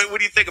through. What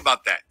do you think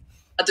about that?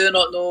 I do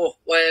not know.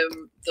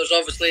 There's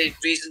obviously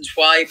reasons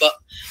why, but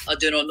I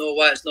do not know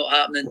why it's not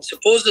happening.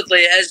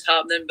 Supposedly it is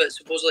happening, but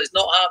supposedly it's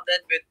not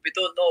happening. We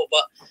don't know,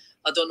 but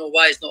I don't know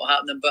why it's not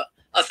happening. But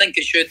I think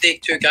it should.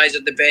 Take two guys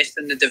are the best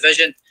in the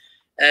division,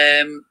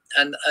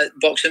 and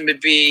boxing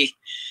would be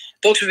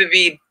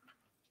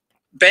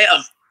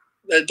better.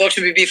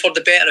 Boxing would be for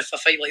the better if a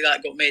fight like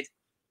that got made.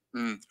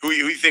 Who do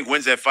you think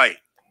wins that fight?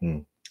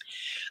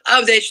 I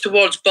would edge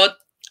towards Bud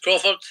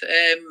Crawford.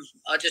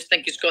 I just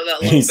think he's got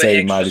that little bit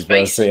extra might as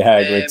well say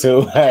Hagler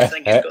too. I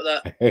think he's got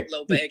that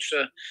little bit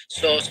extra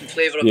sauce and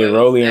flavour about him.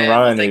 Rolly and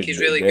Ryan, I think he's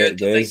really good.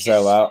 They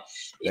sell out.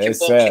 He can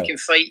box, he can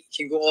fight,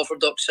 he can go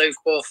orthodox,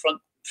 southpaw,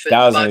 front foot,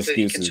 back foot.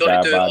 He can sort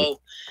of do it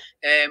all.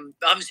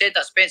 But having said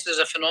that, Spencer's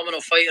a phenomenal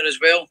fighter as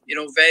well.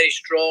 Very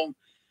strong,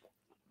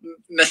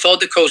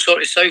 methodical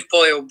sort of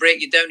southpaw. He'll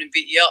break you down and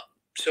beat you up.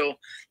 So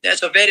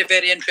that's a very,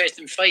 very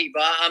interesting fight.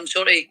 But I'm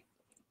sort of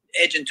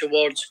edging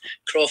towards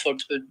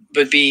Crawford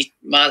would be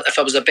if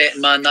I was a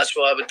betting man, that's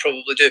what I would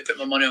probably do, put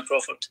my money on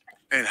Crawford.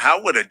 And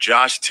how would a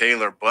Josh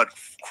Taylor-Bud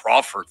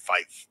Crawford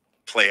fight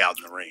play out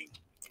in the ring?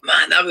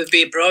 Man, that would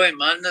be brilliant,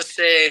 man.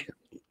 The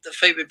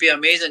fight would be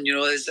amazing.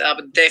 I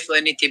would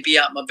definitely need to be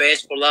at my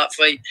best for that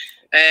fight.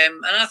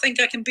 And I think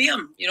I can beat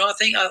him. I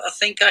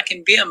think I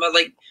can beat him.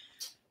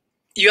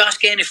 You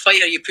ask any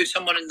fighter, you put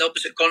someone in the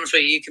opposite corner for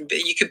you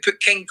could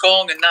put King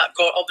Kong in that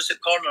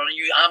opposite corner, and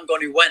I'm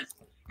going to win.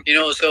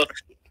 So.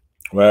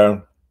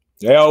 Well,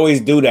 they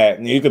always do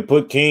that. You could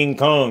put King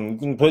Kong. You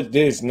can put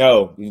this.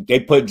 No, they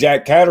put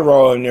Jack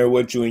Catterall in there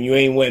with you, and you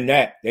ain't win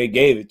that. They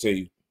gave it to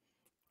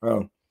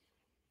you.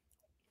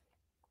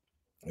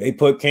 They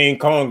put King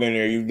Kong in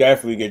there. You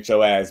definitely get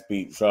your ass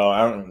beat. So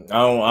I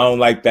don't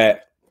like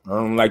that. I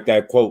don't like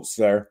that quote,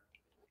 sir.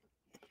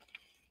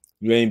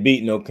 You ain't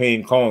beat no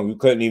King Kong. You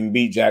couldn't even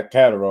beat Jack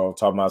Catterall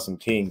talking about some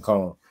King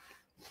Kong.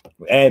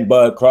 And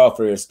Bud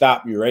Crawford will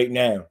stop you right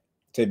now.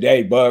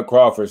 Today, Bud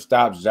Crawford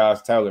stops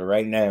Josh Taylor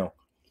right now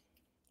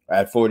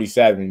at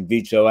 47.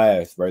 Beat your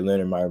ass. Right,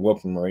 Leonard might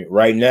whoop him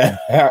right now.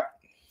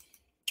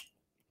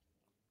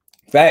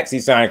 Facts, he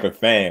sounds like a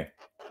fan.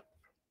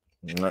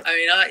 You put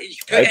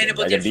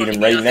anybody in front of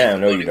me, right now.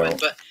 No, you don't. Win,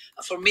 but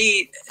for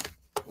me,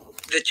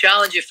 the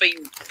challenge of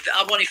fighting,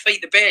 I want to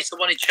fight the best. I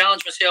want to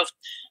challenge myself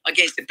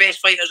against the best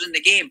fighters in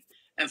the game.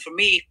 And for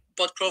me,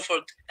 Bud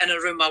Crawford, in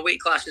and around my weight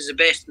class, is the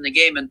best in the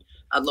game, and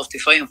I'd love to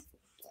fight him.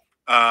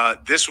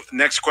 This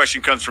next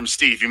question comes from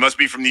Steve. He must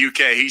be from the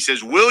UK. He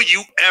says, will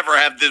you ever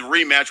have the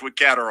rematch with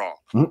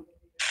Catterall?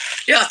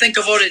 Yeah, I think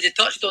I've already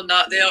touched on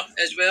that there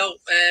as well.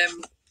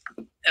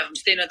 If I'm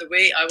staying at the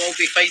weight, I will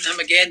be fighting him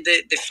again.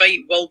 The fight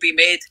will be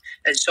made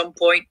at some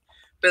point,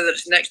 whether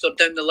it's next or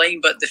down the line,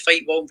 but the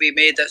fight will be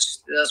made.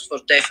 That's for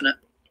definite.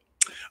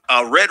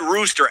 Red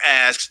Rooster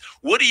asks,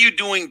 what are you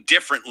doing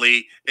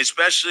differently,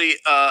 especially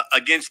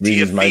against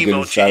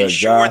Teofimo, to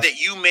ensure that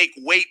you make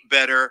weight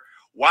better?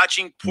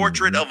 Watching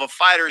Portrait of a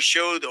Fighter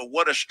showed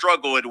what a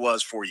struggle it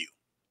was for you.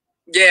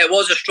 Yeah, it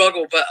was a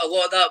struggle, but a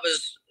lot of that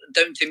was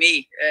down to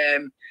me.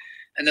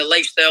 And and the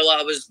lifestyle that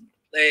I was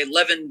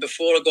living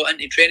before I got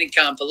into training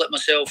camp. I let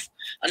myself.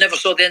 I never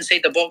saw the inside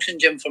the boxing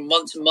gym for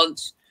months and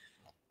months.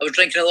 I was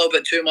drinking a little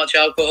bit too much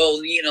alcohol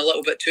and eating a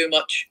little bit too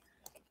much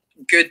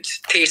good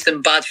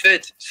tasting bad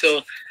food.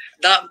 So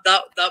that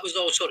was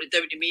all sort of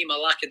down to me, my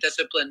lack of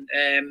discipline,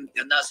 and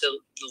that's the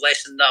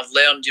lesson that I've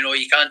learned. You know,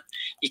 you can't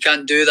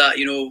do that.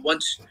 You know,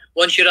 once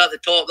you're at the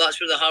top,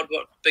 that's where the hard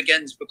work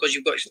begins, because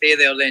you've got to stay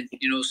there then.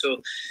 You know, so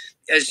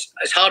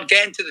it's hard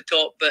getting to the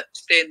top, but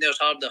staying there's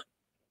harder.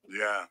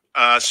 Yeah.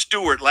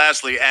 Stuart,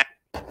 lastly,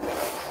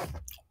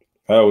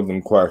 how was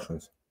them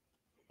questions?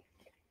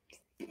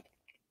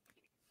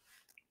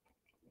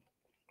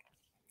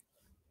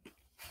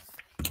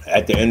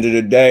 At the end of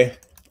the day,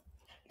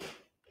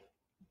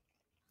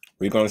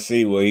 we're gonna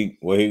see what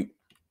he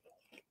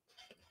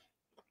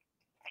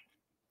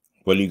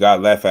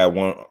got left at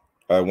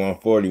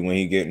 140 when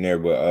he getting there,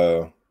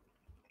 but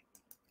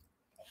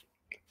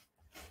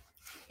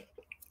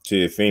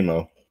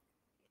Teofimo.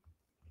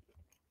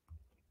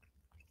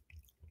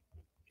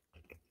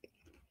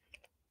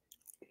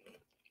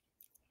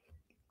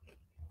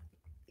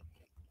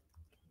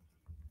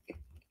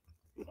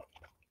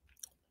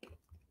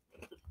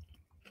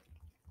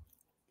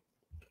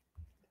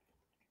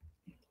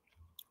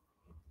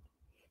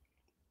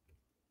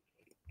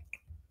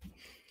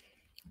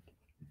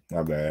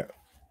 Not bad.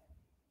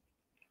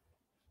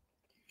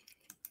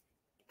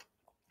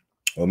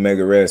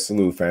 Omega Red,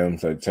 salute, fam.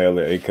 So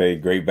Taylor, aka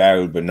Great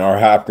Battle, Bernard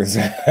Hopkins.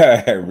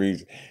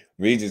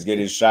 Regis get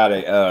his shot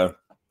at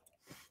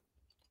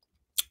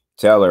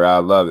Taylor. I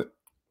love it.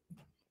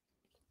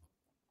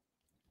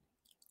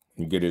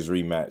 He get his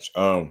rematch.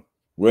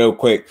 Real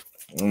quick,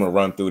 I'm gonna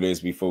run through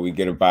this before we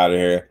get up out of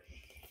here.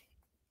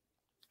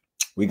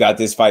 We got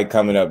this fight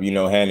coming up, you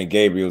know, HANNA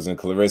Gabriels and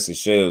Claressa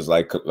Shileds.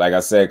 Like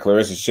I said,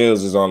 Claressa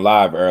Shileds was on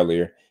live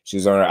earlier. She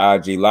was on her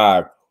IG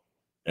live,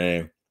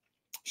 and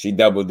she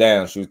doubled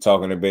down. She was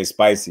talking a bit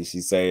spicy. She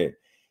said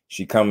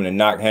she coming to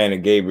knock HANNA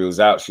Gabriels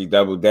out. She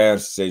doubled down.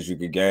 She says you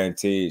could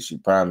guarantee it. She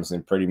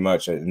promising pretty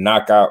much a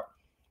knockout.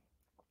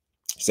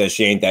 Says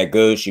she ain't that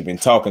good. She been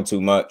talking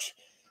too much.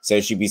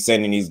 Says she be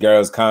sending these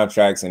girls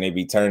contracts and they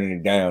be turning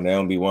it down. They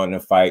don't be wanting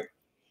to fight.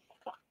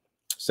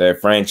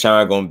 Said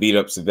FRANCHON gonna beat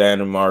up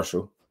Savannah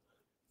Marshall.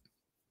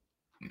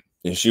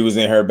 And she was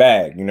in her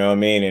bag, you know what I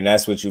mean? And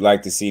that's what you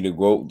like to see the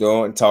GOAT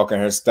doing, talking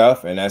her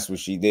stuff. And that's what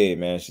she did,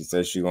 man. She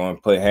said she gonna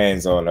put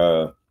hands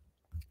on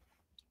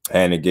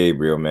HANNA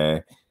Gabriel,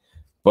 man.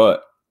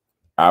 But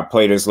I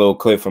play this little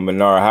clip from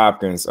Bernard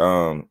Hopkins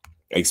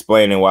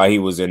explaining why he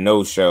was a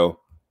no-show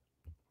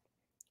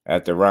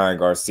at the Ryan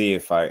Garcia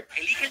fight.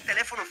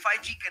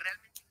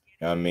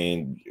 I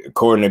mean,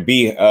 according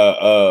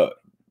to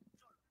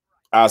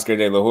Oscar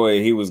De La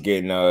Hoya, he was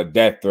getting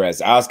death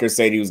threats. Oscar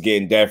said he was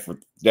getting death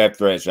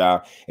threats,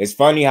 y'all. It's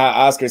funny how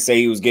Oscar said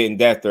he was getting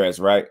death threats,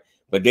 right?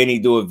 But then he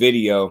do a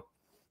video.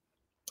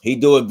 He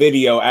do a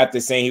video after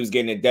saying he was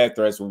getting the death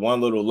threats with one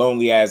little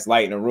lonely ass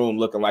light in the room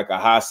looking like a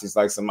hostage,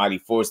 like somebody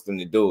forced him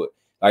to do it.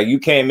 Like, you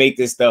can't make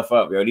this stuff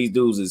up, yo. These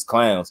dudes is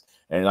clowns.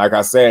 And like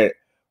I said,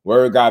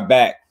 word got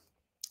back.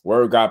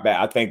 Word got back.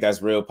 I think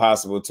that's real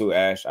possible too,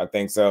 Ash. I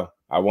think so.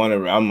 I'm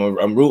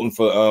rooting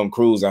for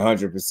Cruz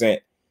 100%.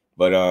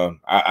 But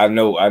I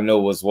know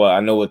what's what. I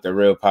know what the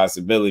real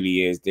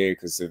possibility is there,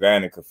 because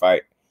Savannah could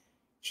fight.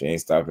 She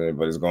ain't stopping it,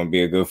 but it's gonna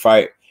be a good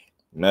fight.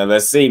 Now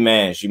let's see,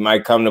 man. She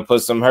might come to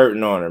put some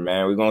hurting on her,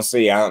 man. We're gonna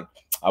see. I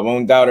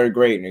won't doubt her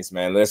greatness,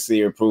 man. Let's see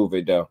her prove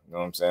it, though. You know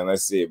what I'm saying?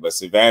 Let's see it. But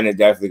Savannah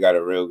definitely got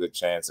a real good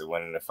chance of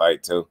winning the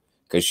fight too,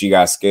 because she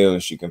got skill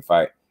and she can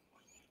fight.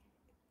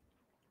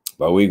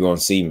 But we gonna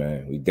see,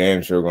 man. We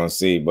damn sure gonna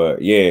see.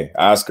 But yeah,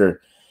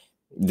 Oscar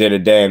did a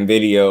damn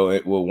video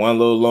with one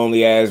little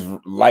lonely ass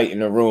light in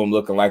the room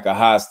looking like a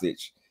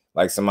hostage,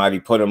 like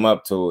somebody put him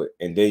up to it.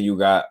 And then you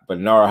got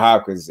Bernard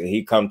Hopkins, and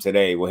he come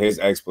today with his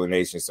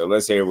explanation. So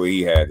let's hear what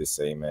he had to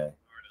say, man.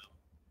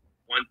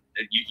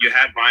 You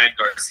had Ryan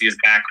Garcia's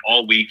back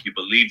all week. You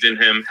believed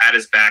in him, had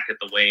his back at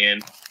the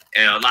weigh-in.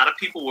 And a lot of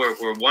people were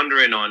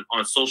wondering on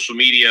social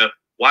media,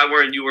 why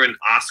weren't you and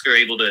Oscar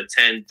able to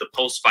attend the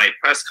post-fight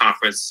press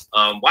conference?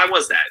 Why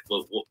was that?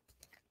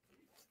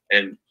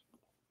 And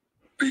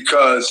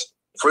because,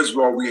 first of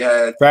all, we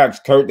had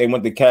facts, Kurt. They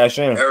went to cash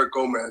in. Eric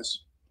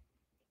Gomez,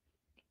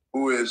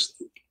 who is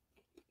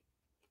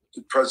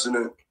the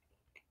president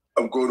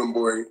of Golden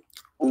Boy,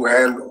 who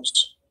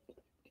handles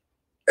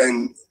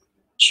and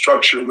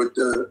structure with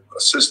the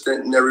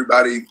assistant and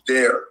everybody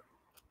there.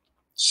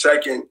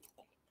 Second,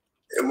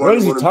 it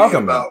wasn't going to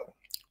be about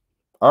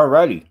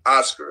already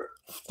Oscar.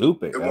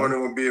 Stupid. It wasn't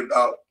going to be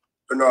about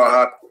Bernard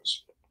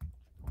Hopkins.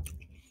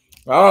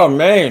 Oh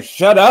man,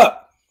 shut up.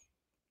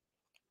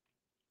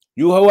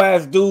 You hoe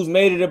ass dudes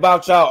made it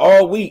about y'all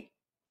all week.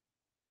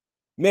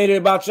 Made it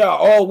about y'all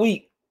all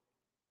week.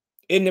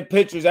 In the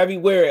pictures,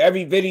 everywhere,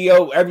 every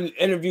video, every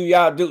interview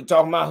y'all do,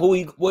 talking about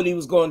what he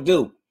was going to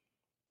do.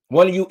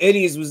 One of you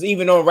idiots was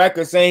even on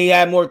record saying he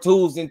had more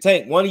tools than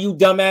Tank. One of you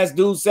dumbass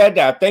dudes said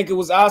that. I think it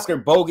was Oscar,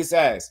 bogus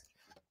ass.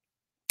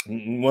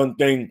 One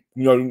thing,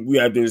 you know, we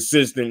had the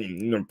assistant,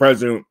 you know,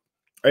 president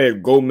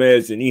Eric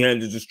Gomez and he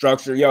handles the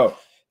structure. Yo,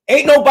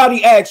 ain't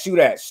nobody asked you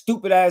that,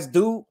 stupid ass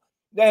dude.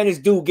 Man, this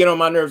dude get on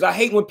my nerves. I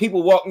hate when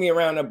people walk me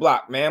around the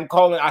block, man.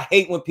 I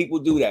hate when people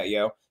do that,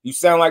 yo. You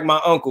sound like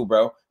my uncle,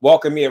 bro,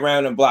 walking me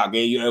around the block.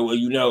 Hey, well,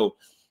 you know,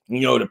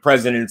 the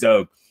president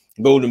of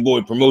Golden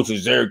Boy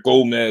Promotions, Eric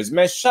Gomez.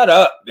 Man, shut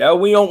up, yo.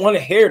 We don't want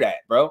to hear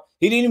that, bro.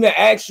 He didn't even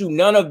ask you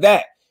none of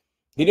that.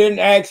 He didn't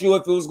ask you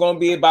if it was going to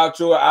be about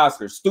you or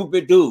Oscar.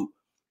 Stupid dude.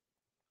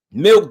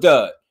 Milk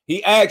Dud.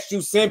 He asked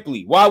you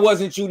simply, why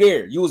wasn't you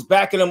there? You was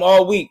backing him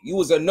all week. You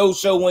was a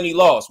no-show when he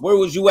lost. Where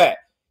was you at?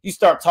 You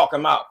start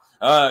talking about,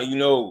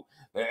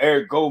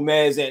 Eric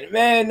Gomez. And,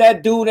 man,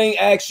 that dude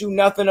ain't asked you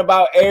nothing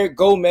about Eric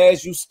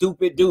Gomez, you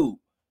stupid dude.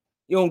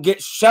 You don't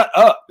get shut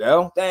up,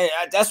 yo.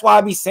 That's why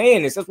I be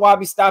saying this. That's why I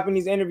be stopping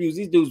these interviews.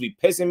 These dudes be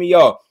pissing me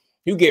off.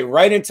 You get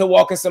right into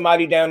walking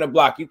somebody down the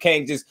block. You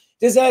can't just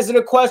answer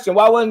the question.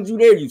 Why wasn't you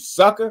there, you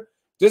sucker?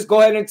 Just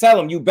go ahead and tell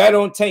them. You bet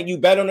on Tank. You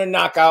bet on the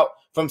knockout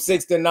from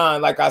 6 to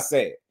 9, like I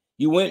said.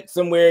 You went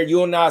somewhere.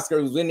 You and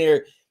Oscar was in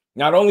there.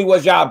 Not only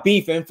was y'all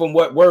beefing from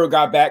what word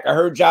got back, I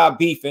heard y'all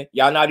beefing.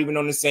 Y'all not even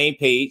on the same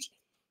page.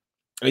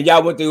 And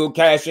y'all went to go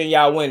cash in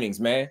y'all winnings,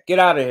 man. Get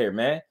out of here,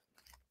 man.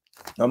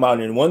 I'm out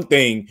in one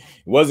thing.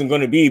 It wasn't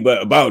going to be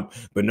but about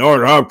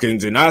Bernard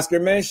Hopkins and Oscar,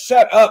 man.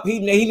 Shut up.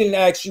 He didn't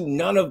ask you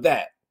none of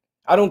that.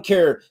 I don't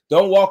care.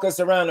 Don't walk us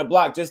around the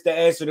block just to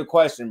answer the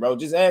question, bro.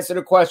 Just answer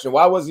the question.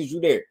 Why wasn't you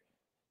there?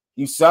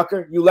 You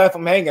sucker. You left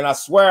him hanging. I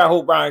swear I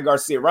hope Ryan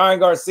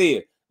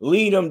Garcia,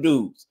 lead them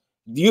dudes.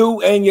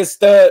 You and your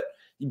stud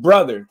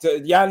brother.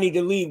 Y'all need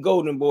to leave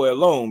Golden Boy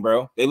alone,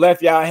 bro. They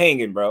left y'all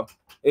hanging, bro.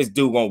 This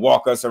dude gonna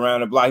walk us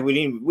around the block. We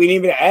didn't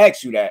even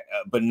ask you that,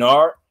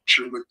 Bernard.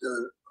 With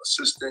the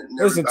assistant and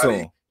listen to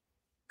him.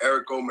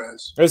 Eric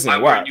Gomez. Listen, why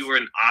weren't you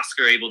and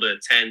Oscar able to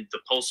attend the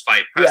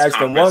post-fight press conference?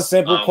 Asked him one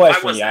simple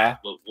question, y'all.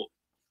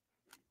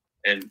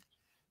 And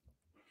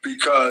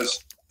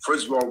because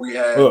first of all, we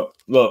had look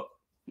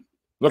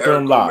at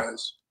him live.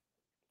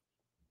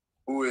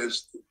 Who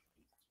is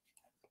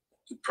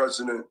the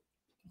president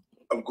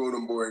of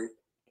Golden Boy,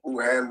 who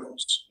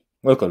handles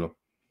look at him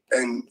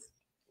and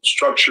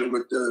structure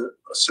with the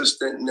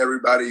assistant and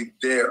everybody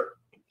there.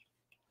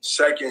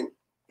 Second,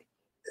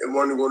 it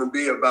wasn't going to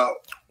be about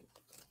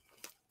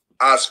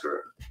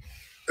Oscar.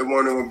 It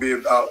wasn't going to be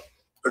about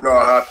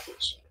Bernard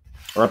Hopkins.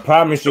 I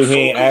promise you, he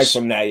ain't asked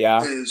him that,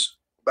 y'all. Is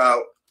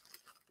about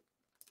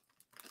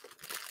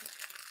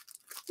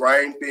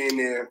Ryan being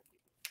there.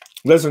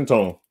 Listen to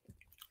him.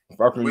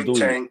 With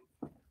Tank.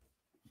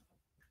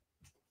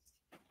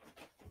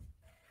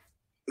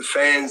 The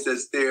fans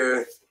that's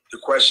there, the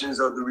questions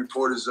of the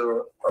reporters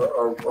are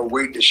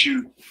waiting to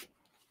shoot.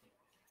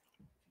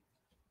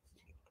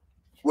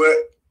 What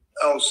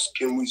else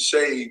can we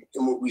say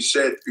than what we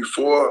said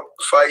before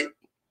the fight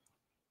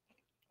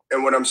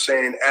and what I'm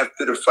saying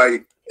after the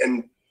fight?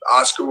 And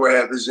Oscar will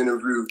have his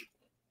interview,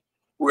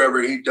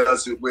 whoever he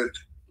does it with,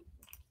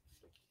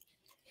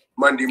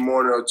 Monday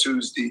morning or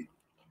Tuesday.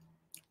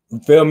 You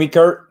feel me,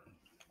 Kurt?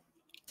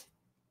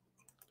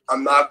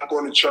 I'm not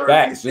going to turn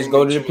facts. Just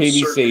go to the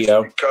PBC,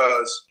 yo.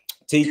 Because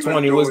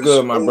T20 was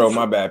good, my bro.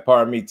 My bad.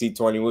 Pardon me,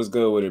 T20 was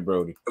good with it,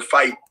 Brody. The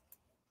fight.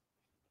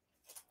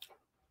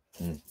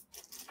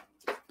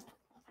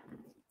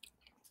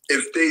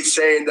 If they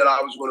saying that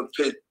I was going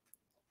to pit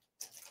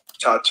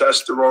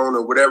testosterone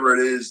or whatever it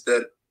is,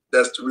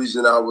 that's the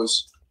reason I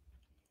was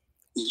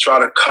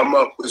trying to come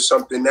up with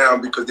something now,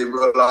 because they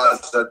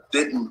realized I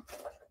didn't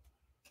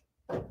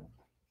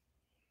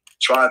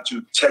try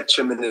to touch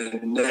him in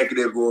a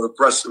negative or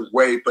aggressive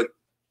way. But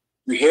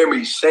you hear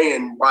me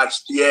saying,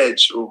 watch the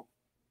edge, or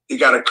he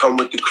got to come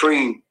with the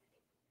cream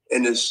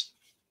in this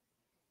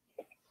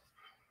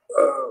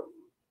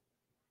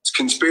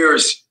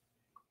conspiracy.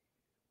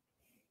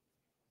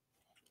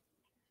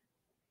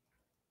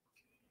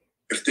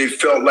 If they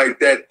felt like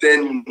that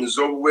then it was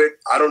over with,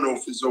 I don't know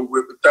if it's over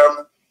with them.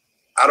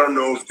 I don't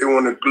know if they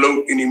want to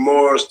gloat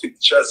anymore, stick the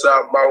chest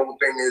out. My whole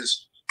thing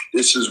is,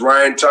 this is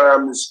Ryan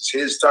time, this is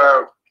his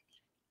time.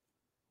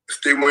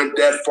 If they went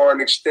that far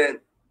an extent,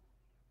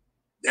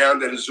 now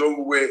that it's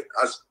over with,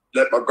 I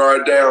let my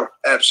guard down?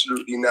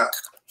 Absolutely not.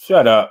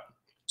 Shut up.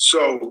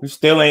 So you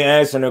still ain't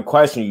answering the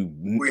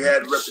question. We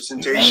had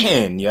representation.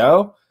 Man,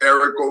 yo.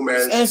 Eric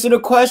Gomez. Just answer the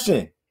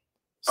question.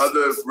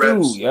 Other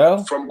reps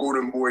from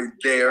Golden Boy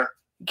there.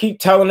 Keep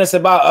telling us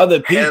about other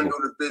people. Handle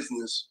the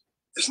business.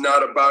 It's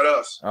not about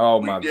us.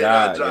 Oh my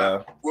God,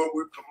 yo. What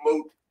we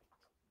promote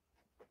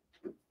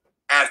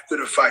after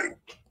the fight.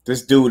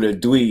 This dude a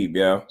dweeb,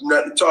 yo.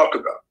 Nothing to talk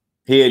about.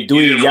 He a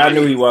dweeb. Y'all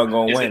knew he wasn't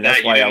gonna win.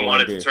 That's why y'all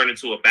wanted to turn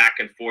into a back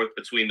and forth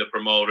between the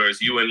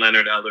promoters, you and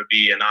Leonard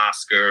Ellerbe and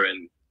Oscar,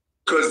 and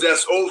because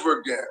that's over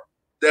again.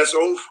 That's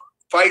over.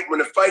 Fight when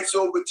the fight's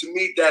over, to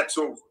me, that's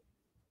over.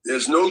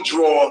 There's no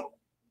draw.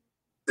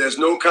 There's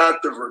no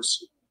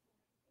controversy.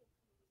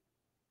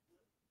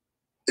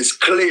 It's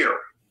clear.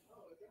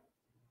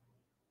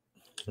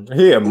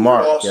 He a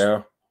mark,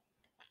 yo.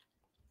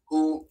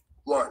 Who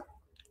won?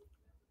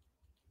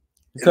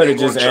 You could have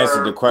just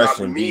answered the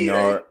question,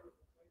 Benard.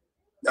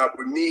 Not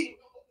with me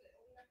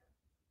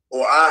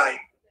or I.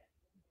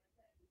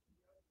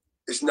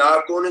 It's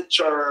not going to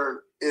turn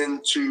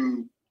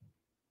into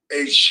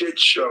a shit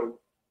show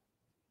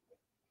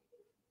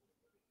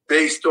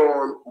based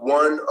on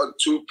one or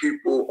two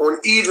people on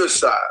either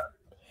side,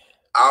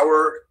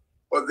 our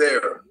or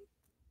their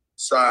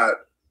side.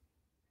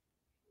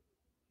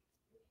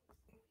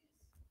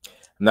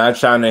 Not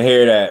trying to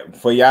hear that.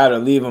 For y'all to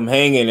leave him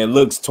hanging, it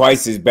looks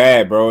twice as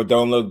bad, bro. It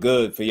don't look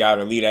good for y'all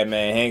to leave that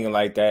man hanging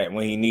like that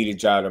when he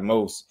needed y'all the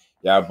most.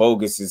 Y'all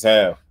bogus as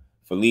hell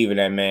for leaving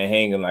that man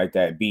hanging like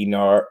that,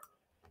 BENARD.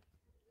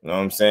 You know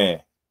what I'm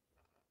saying?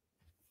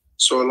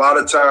 So a lot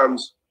of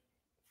times,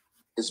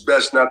 it's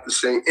best not to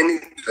say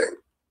anything,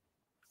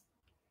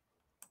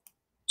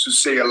 to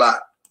say a lot.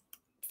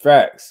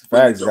 Facts,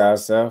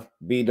 ourselves.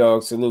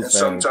 B-Dog, salute,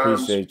 fam.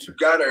 Appreciate you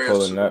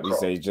pulling up. You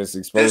say just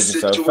expose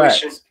yourself.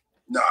 Facts.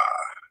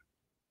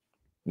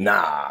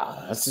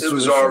 Nah. It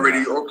was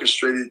already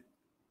orchestrated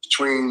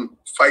between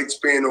fights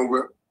being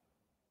over,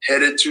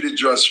 headed to the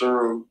dressing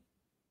room,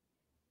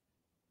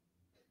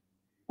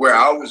 where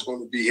I was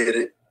going to be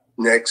headed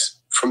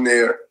next from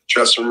their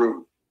dressing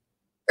room,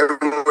 and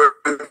where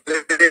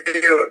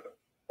they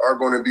are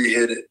going to be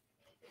headed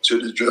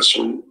to the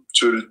dressing room,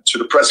 to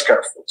the press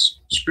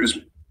conference. Excuse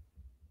me.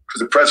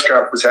 Because the press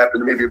conference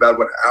happened maybe about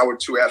an hour or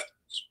two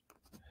afterwards.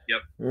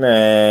 Yep.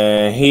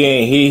 Man,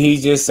 he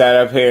just sat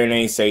up here and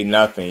ain't say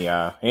nothing,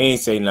 y'all. He ain't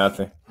say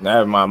nothing.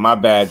 Never mind. My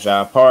bad,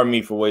 y'all. Pardon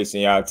me for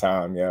wasting y'all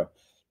time, yo.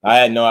 I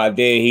had no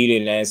idea he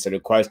didn't answer the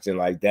question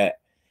like that.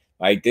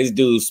 Like, this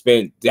dude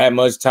spent that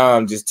much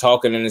time just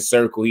talking in a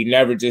circle. He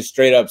never just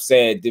straight up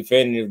said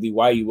definitively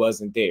why he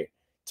wasn't there.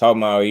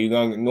 Talking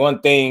about one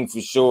thing for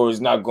sure is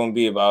not gonna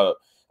be about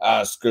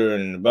Oscar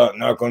and about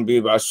not gonna be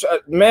about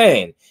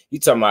man. You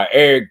talking about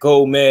Eric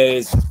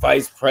Gomez,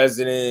 vice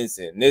presidents,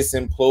 and this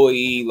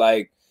employee,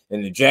 like,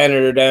 and the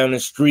janitor down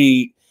the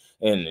street,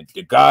 and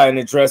the guy in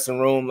the dressing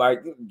room.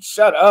 Like,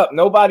 shut up.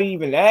 Nobody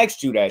even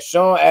asked you that.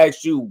 Sean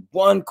asked you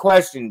one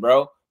question,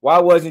 bro. Why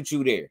wasn't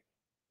you there?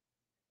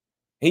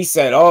 He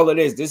said all of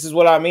this. This is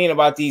what I mean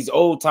about these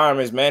old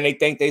timers, man. They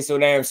think they so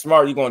damn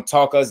smart. You're gonna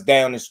talk us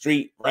down the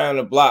street, around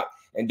the block,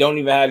 and don't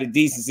even have the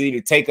decency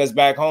to take us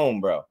back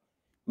home, bro.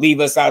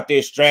 Leave us out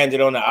there stranded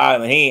on the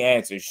island. He ain't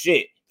answered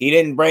shit. He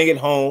didn't bring it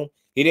home.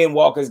 He didn't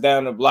walk us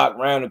down the block,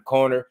 round the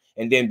corner,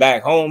 and then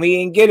back home. He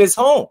didn't get us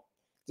home.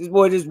 This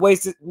boy just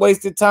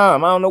wasted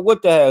time. I don't know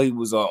what the hell he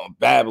was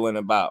babbling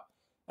about.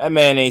 That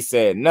man ain't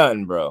said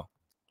nothing, bro.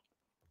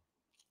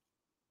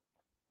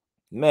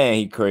 Man,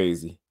 he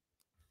crazy.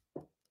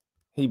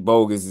 He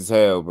bogus as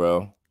hell,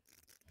 bro.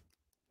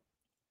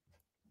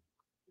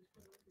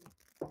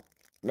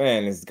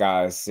 Man, this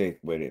guy is sick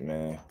with it,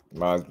 man.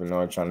 Miles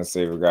Bernard trying to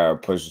save a guy who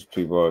pushes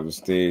people off the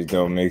stage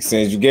don't make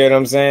sense. You get what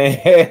I'm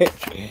saying?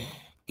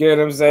 Get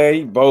what I'm saying?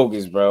 He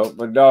bogus, bro.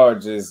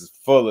 Bernard just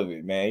full of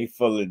it, man. He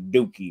full of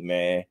dookie,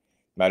 man.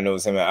 I know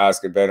him and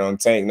Oscar bet on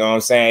Tank. Know what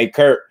I'm saying? Hey,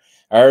 Kurt,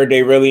 I heard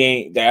they really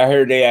ain't. I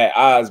heard they had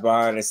odds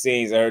behind the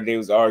scenes. I heard they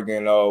was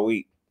arguing all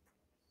week.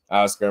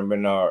 Oscar and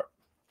Bernard.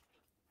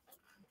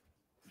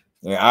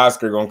 And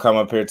Oscar gonna come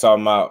up here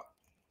talking about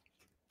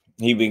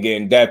he been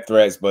getting death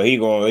threats, but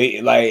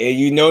like,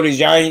 you notice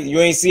you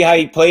ain't see how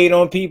he played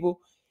on people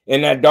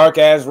in that dark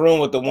ass room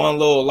with the one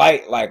little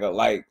light, like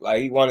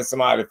he wanted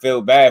somebody to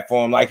feel bad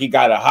for him, like he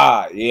got to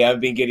hide. Yeah,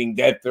 I've been getting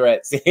death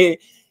threats. He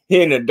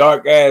in a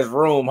dark ass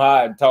room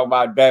hiding, talking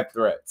about death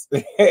threats.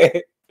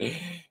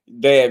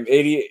 Damn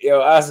idiot.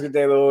 Yo, Oscar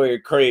De La Hoya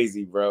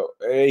crazy, bro.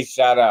 Hey,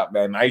 shout out,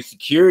 man. My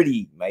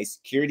security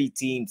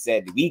team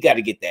said we got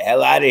to get the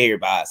hell out of here,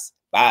 boss.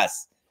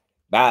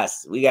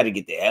 We got to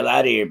get the hell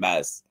out of here,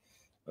 boss.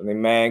 I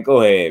mean, man,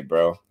 go ahead,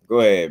 bro.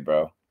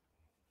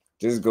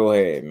 Just go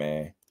ahead,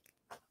 man.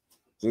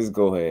 Just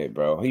go ahead,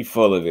 bro. He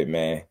full of it,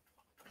 man.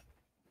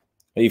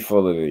 He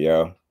full of it,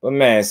 yo. But,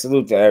 man,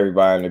 salute to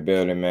everybody in the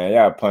building, man.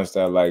 Y'all punch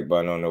that like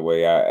button on the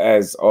way out.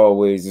 As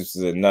always, this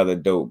is another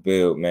dope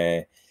build,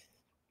 man.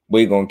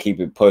 We're going to keep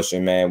it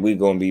pushing, man. We're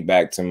going to be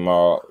back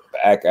tomorrow,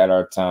 back at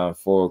our time,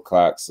 4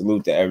 o'clock.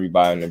 Salute to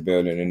everybody in the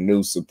building, the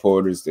new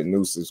supporters, the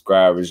new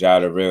subscribers.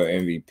 Y'all the real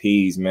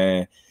MVPs,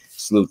 man.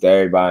 Salute to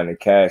everybody in the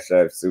Cash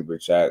App, Super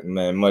Chat,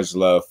 man. Much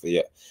love for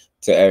you,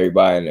 to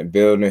everybody in the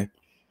building.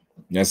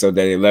 And so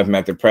they left him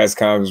at the press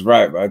conference,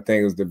 right? But I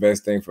think it was the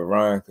best thing for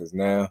Ryan because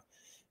now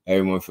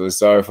everyone feels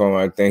sorry for him.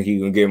 I think he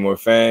can get more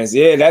fans.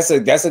 Yeah, that's a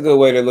good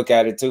way to look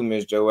at it too,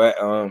 Miss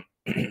Joette.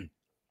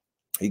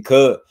 He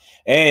could,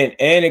 and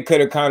it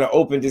could have kind of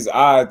opened his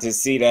eyes to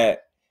see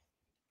that,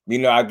 you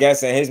know, I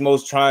guess in his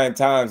most trying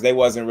times they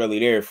wasn't really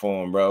there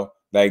for him, bro.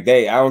 Like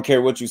I don't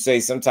care what you say,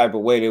 some type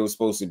of way they were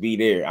supposed to be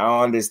there. I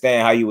don't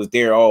understand how you was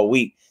there all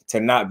week to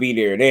not be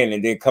there then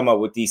and then come up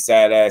with these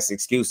sad ass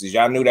excuses.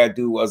 Y'all knew that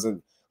dude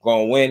wasn't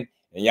gonna win,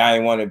 and y'all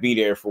didn't want to be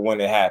there for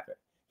when it happened.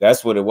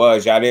 That's what it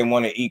was. Y'all didn't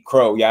want to eat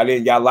crow.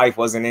 Y'all life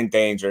wasn't in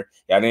danger.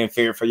 Y'all didn't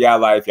fear for y'all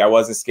life. Y'all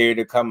wasn't scared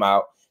to come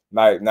out.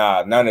 Like,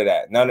 nah, none of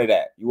that. None of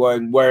that. You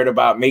weren't worried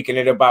about making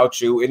it about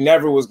you. It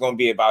never was gonna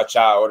be about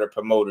y'all or the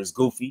promoters,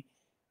 goofy.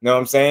 You know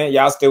what I'm saying?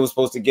 Y'all still was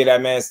supposed to get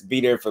that man to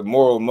be there for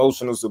moral,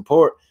 emotional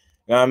support.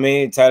 You know what I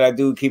mean? Tell that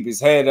dude keep his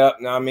head up.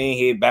 You know what I mean?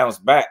 He'd bounce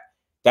back.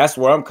 That's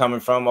where I'm coming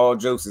from, all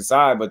jokes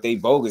aside, but they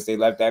bogus. They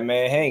left that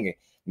man hanging.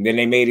 And then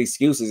they made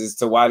excuses as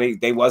to why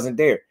they wasn't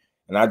there.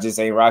 And I just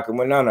ain't rocking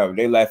with none of them.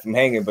 They left him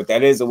hanging, but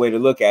that is a way to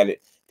look at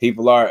it.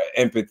 People are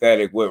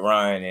empathetic with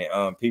Ryan,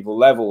 and people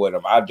level with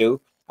him. I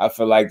do. I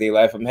feel like they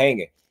left him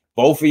hanging.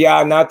 Both of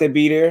y'all not to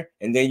be there,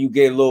 and then you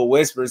get a little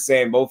whispers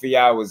saying both of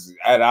y'all was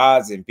at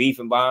odds and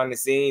beefing behind the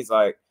scenes.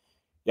 Like,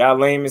 y'all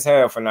lame as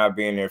hell for not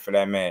being there for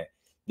that man.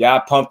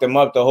 Y'all pumped him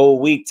up the whole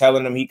week,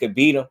 telling him he could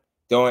beat him.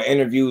 Doing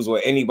interviews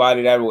with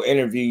anybody that will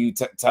interview you,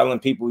 telling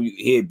people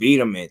he'd beat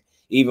him, and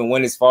even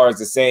went as far as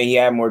to saying he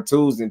had more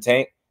tools than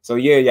Tank. So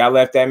yeah, y'all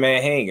left that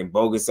man hanging,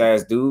 bogus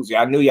ass dudes.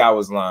 Y'all knew y'all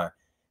was lying.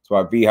 That's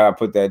why B-Hop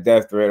put that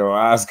death threat on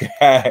Oscar.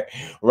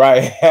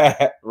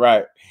 Right,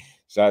 right.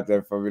 Shot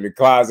that from in the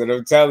closet.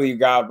 I'm telling you,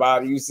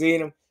 Godbody, you seen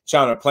him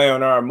trying to play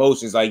on our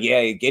emotions, like,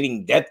 yeah,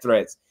 getting death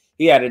threats.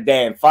 He had a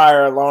damn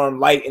fire alarm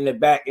light in the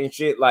back and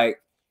shit. Like,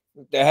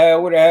 what the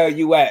hell? Where the hell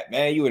you at,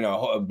 man? You in a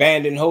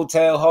abandoned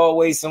hotel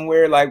hallway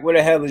somewhere? Like, where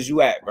the hell is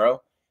you at,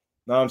 bro?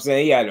 Know what I'm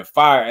saying? He had a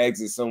fire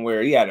exit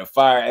somewhere. He had a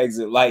fire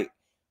exit light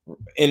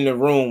in the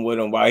room with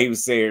him while he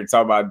was sitting here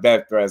talking about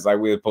death threats, like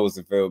we were supposed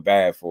to feel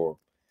bad for him.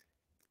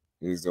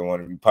 He just don't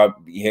want to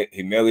be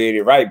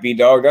humiliated. Right,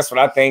 B-Dog? That's what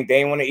I think. They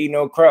ain't want to eat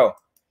no crow.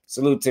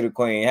 Salute to the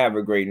queen. Have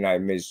a great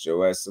night, Miss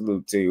Joette.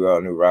 Salute to you. I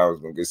knew Ryan was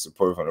going to get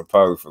support from the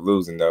public for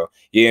losing, though.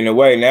 Yeah, in a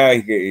way, now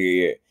he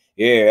could,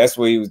 yeah, that's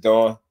what he was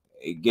doing.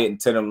 Getting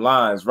to them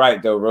lines.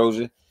 Right, though,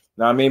 Rosia.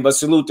 Know what I mean? But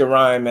salute to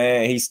Ryan,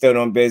 man. He's still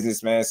on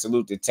business, man.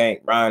 Salute to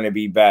Tank. Ryan to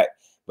be back.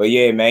 But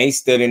yeah, man, he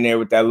stood in there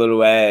with that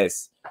little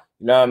ass,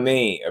 you know what I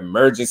mean?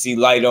 Emergency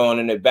light on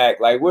in the back.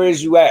 Like,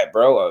 where's you at,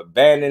 bro?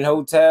 Abandoned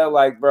hotel?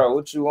 Like, bro,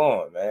 what you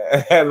on,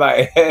 man?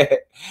 Like,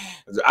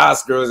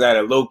 Oscar was at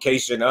a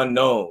location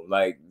unknown,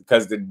 like,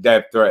 because the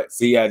death threats.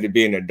 He had to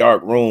be in a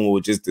dark room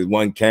with just the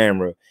one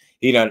camera.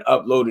 He done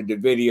uploaded the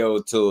video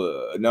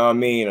to, you know what I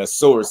mean, a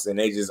source, and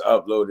they just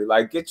uploaded.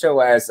 Like, get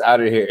your ass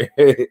out of here.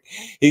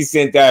 He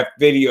sent that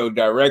video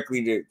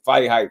directly to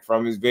Fight Hype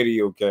from his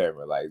video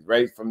camera. Like,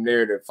 right from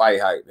there to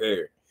Fight Hype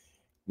here.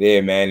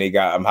 Yeah, man,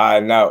 I'm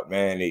hiding out,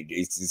 man.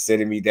 They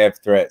sending me death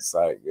threats.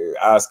 Like,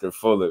 Oscar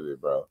full of it,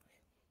 bro.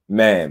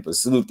 Man, but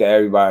salute to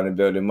everybody in the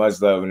building.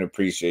 Much love and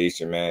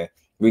appreciation, man.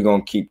 We're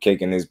going to keep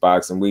kicking this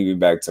box, and we'll be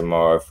back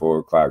tomorrow at 4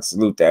 o'clock.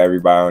 Salute to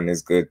everybody on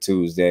this good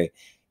Tuesday.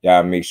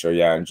 Y'all make sure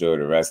y'all enjoy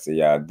the rest of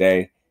y'all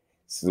day.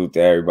 Salute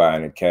to everybody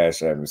in the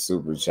Cash App and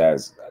Super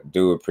Chats. I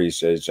do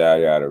appreciate y'all.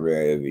 Y'all the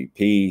real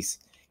MVPs.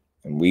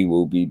 And we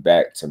will be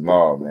back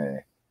tomorrow,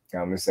 man.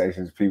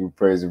 Conversations, people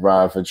praise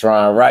Ron for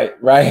trying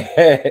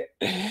right.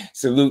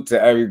 Salute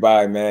to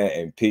everybody, man,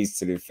 and peace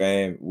to the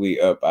fam. We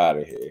up out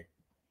of here.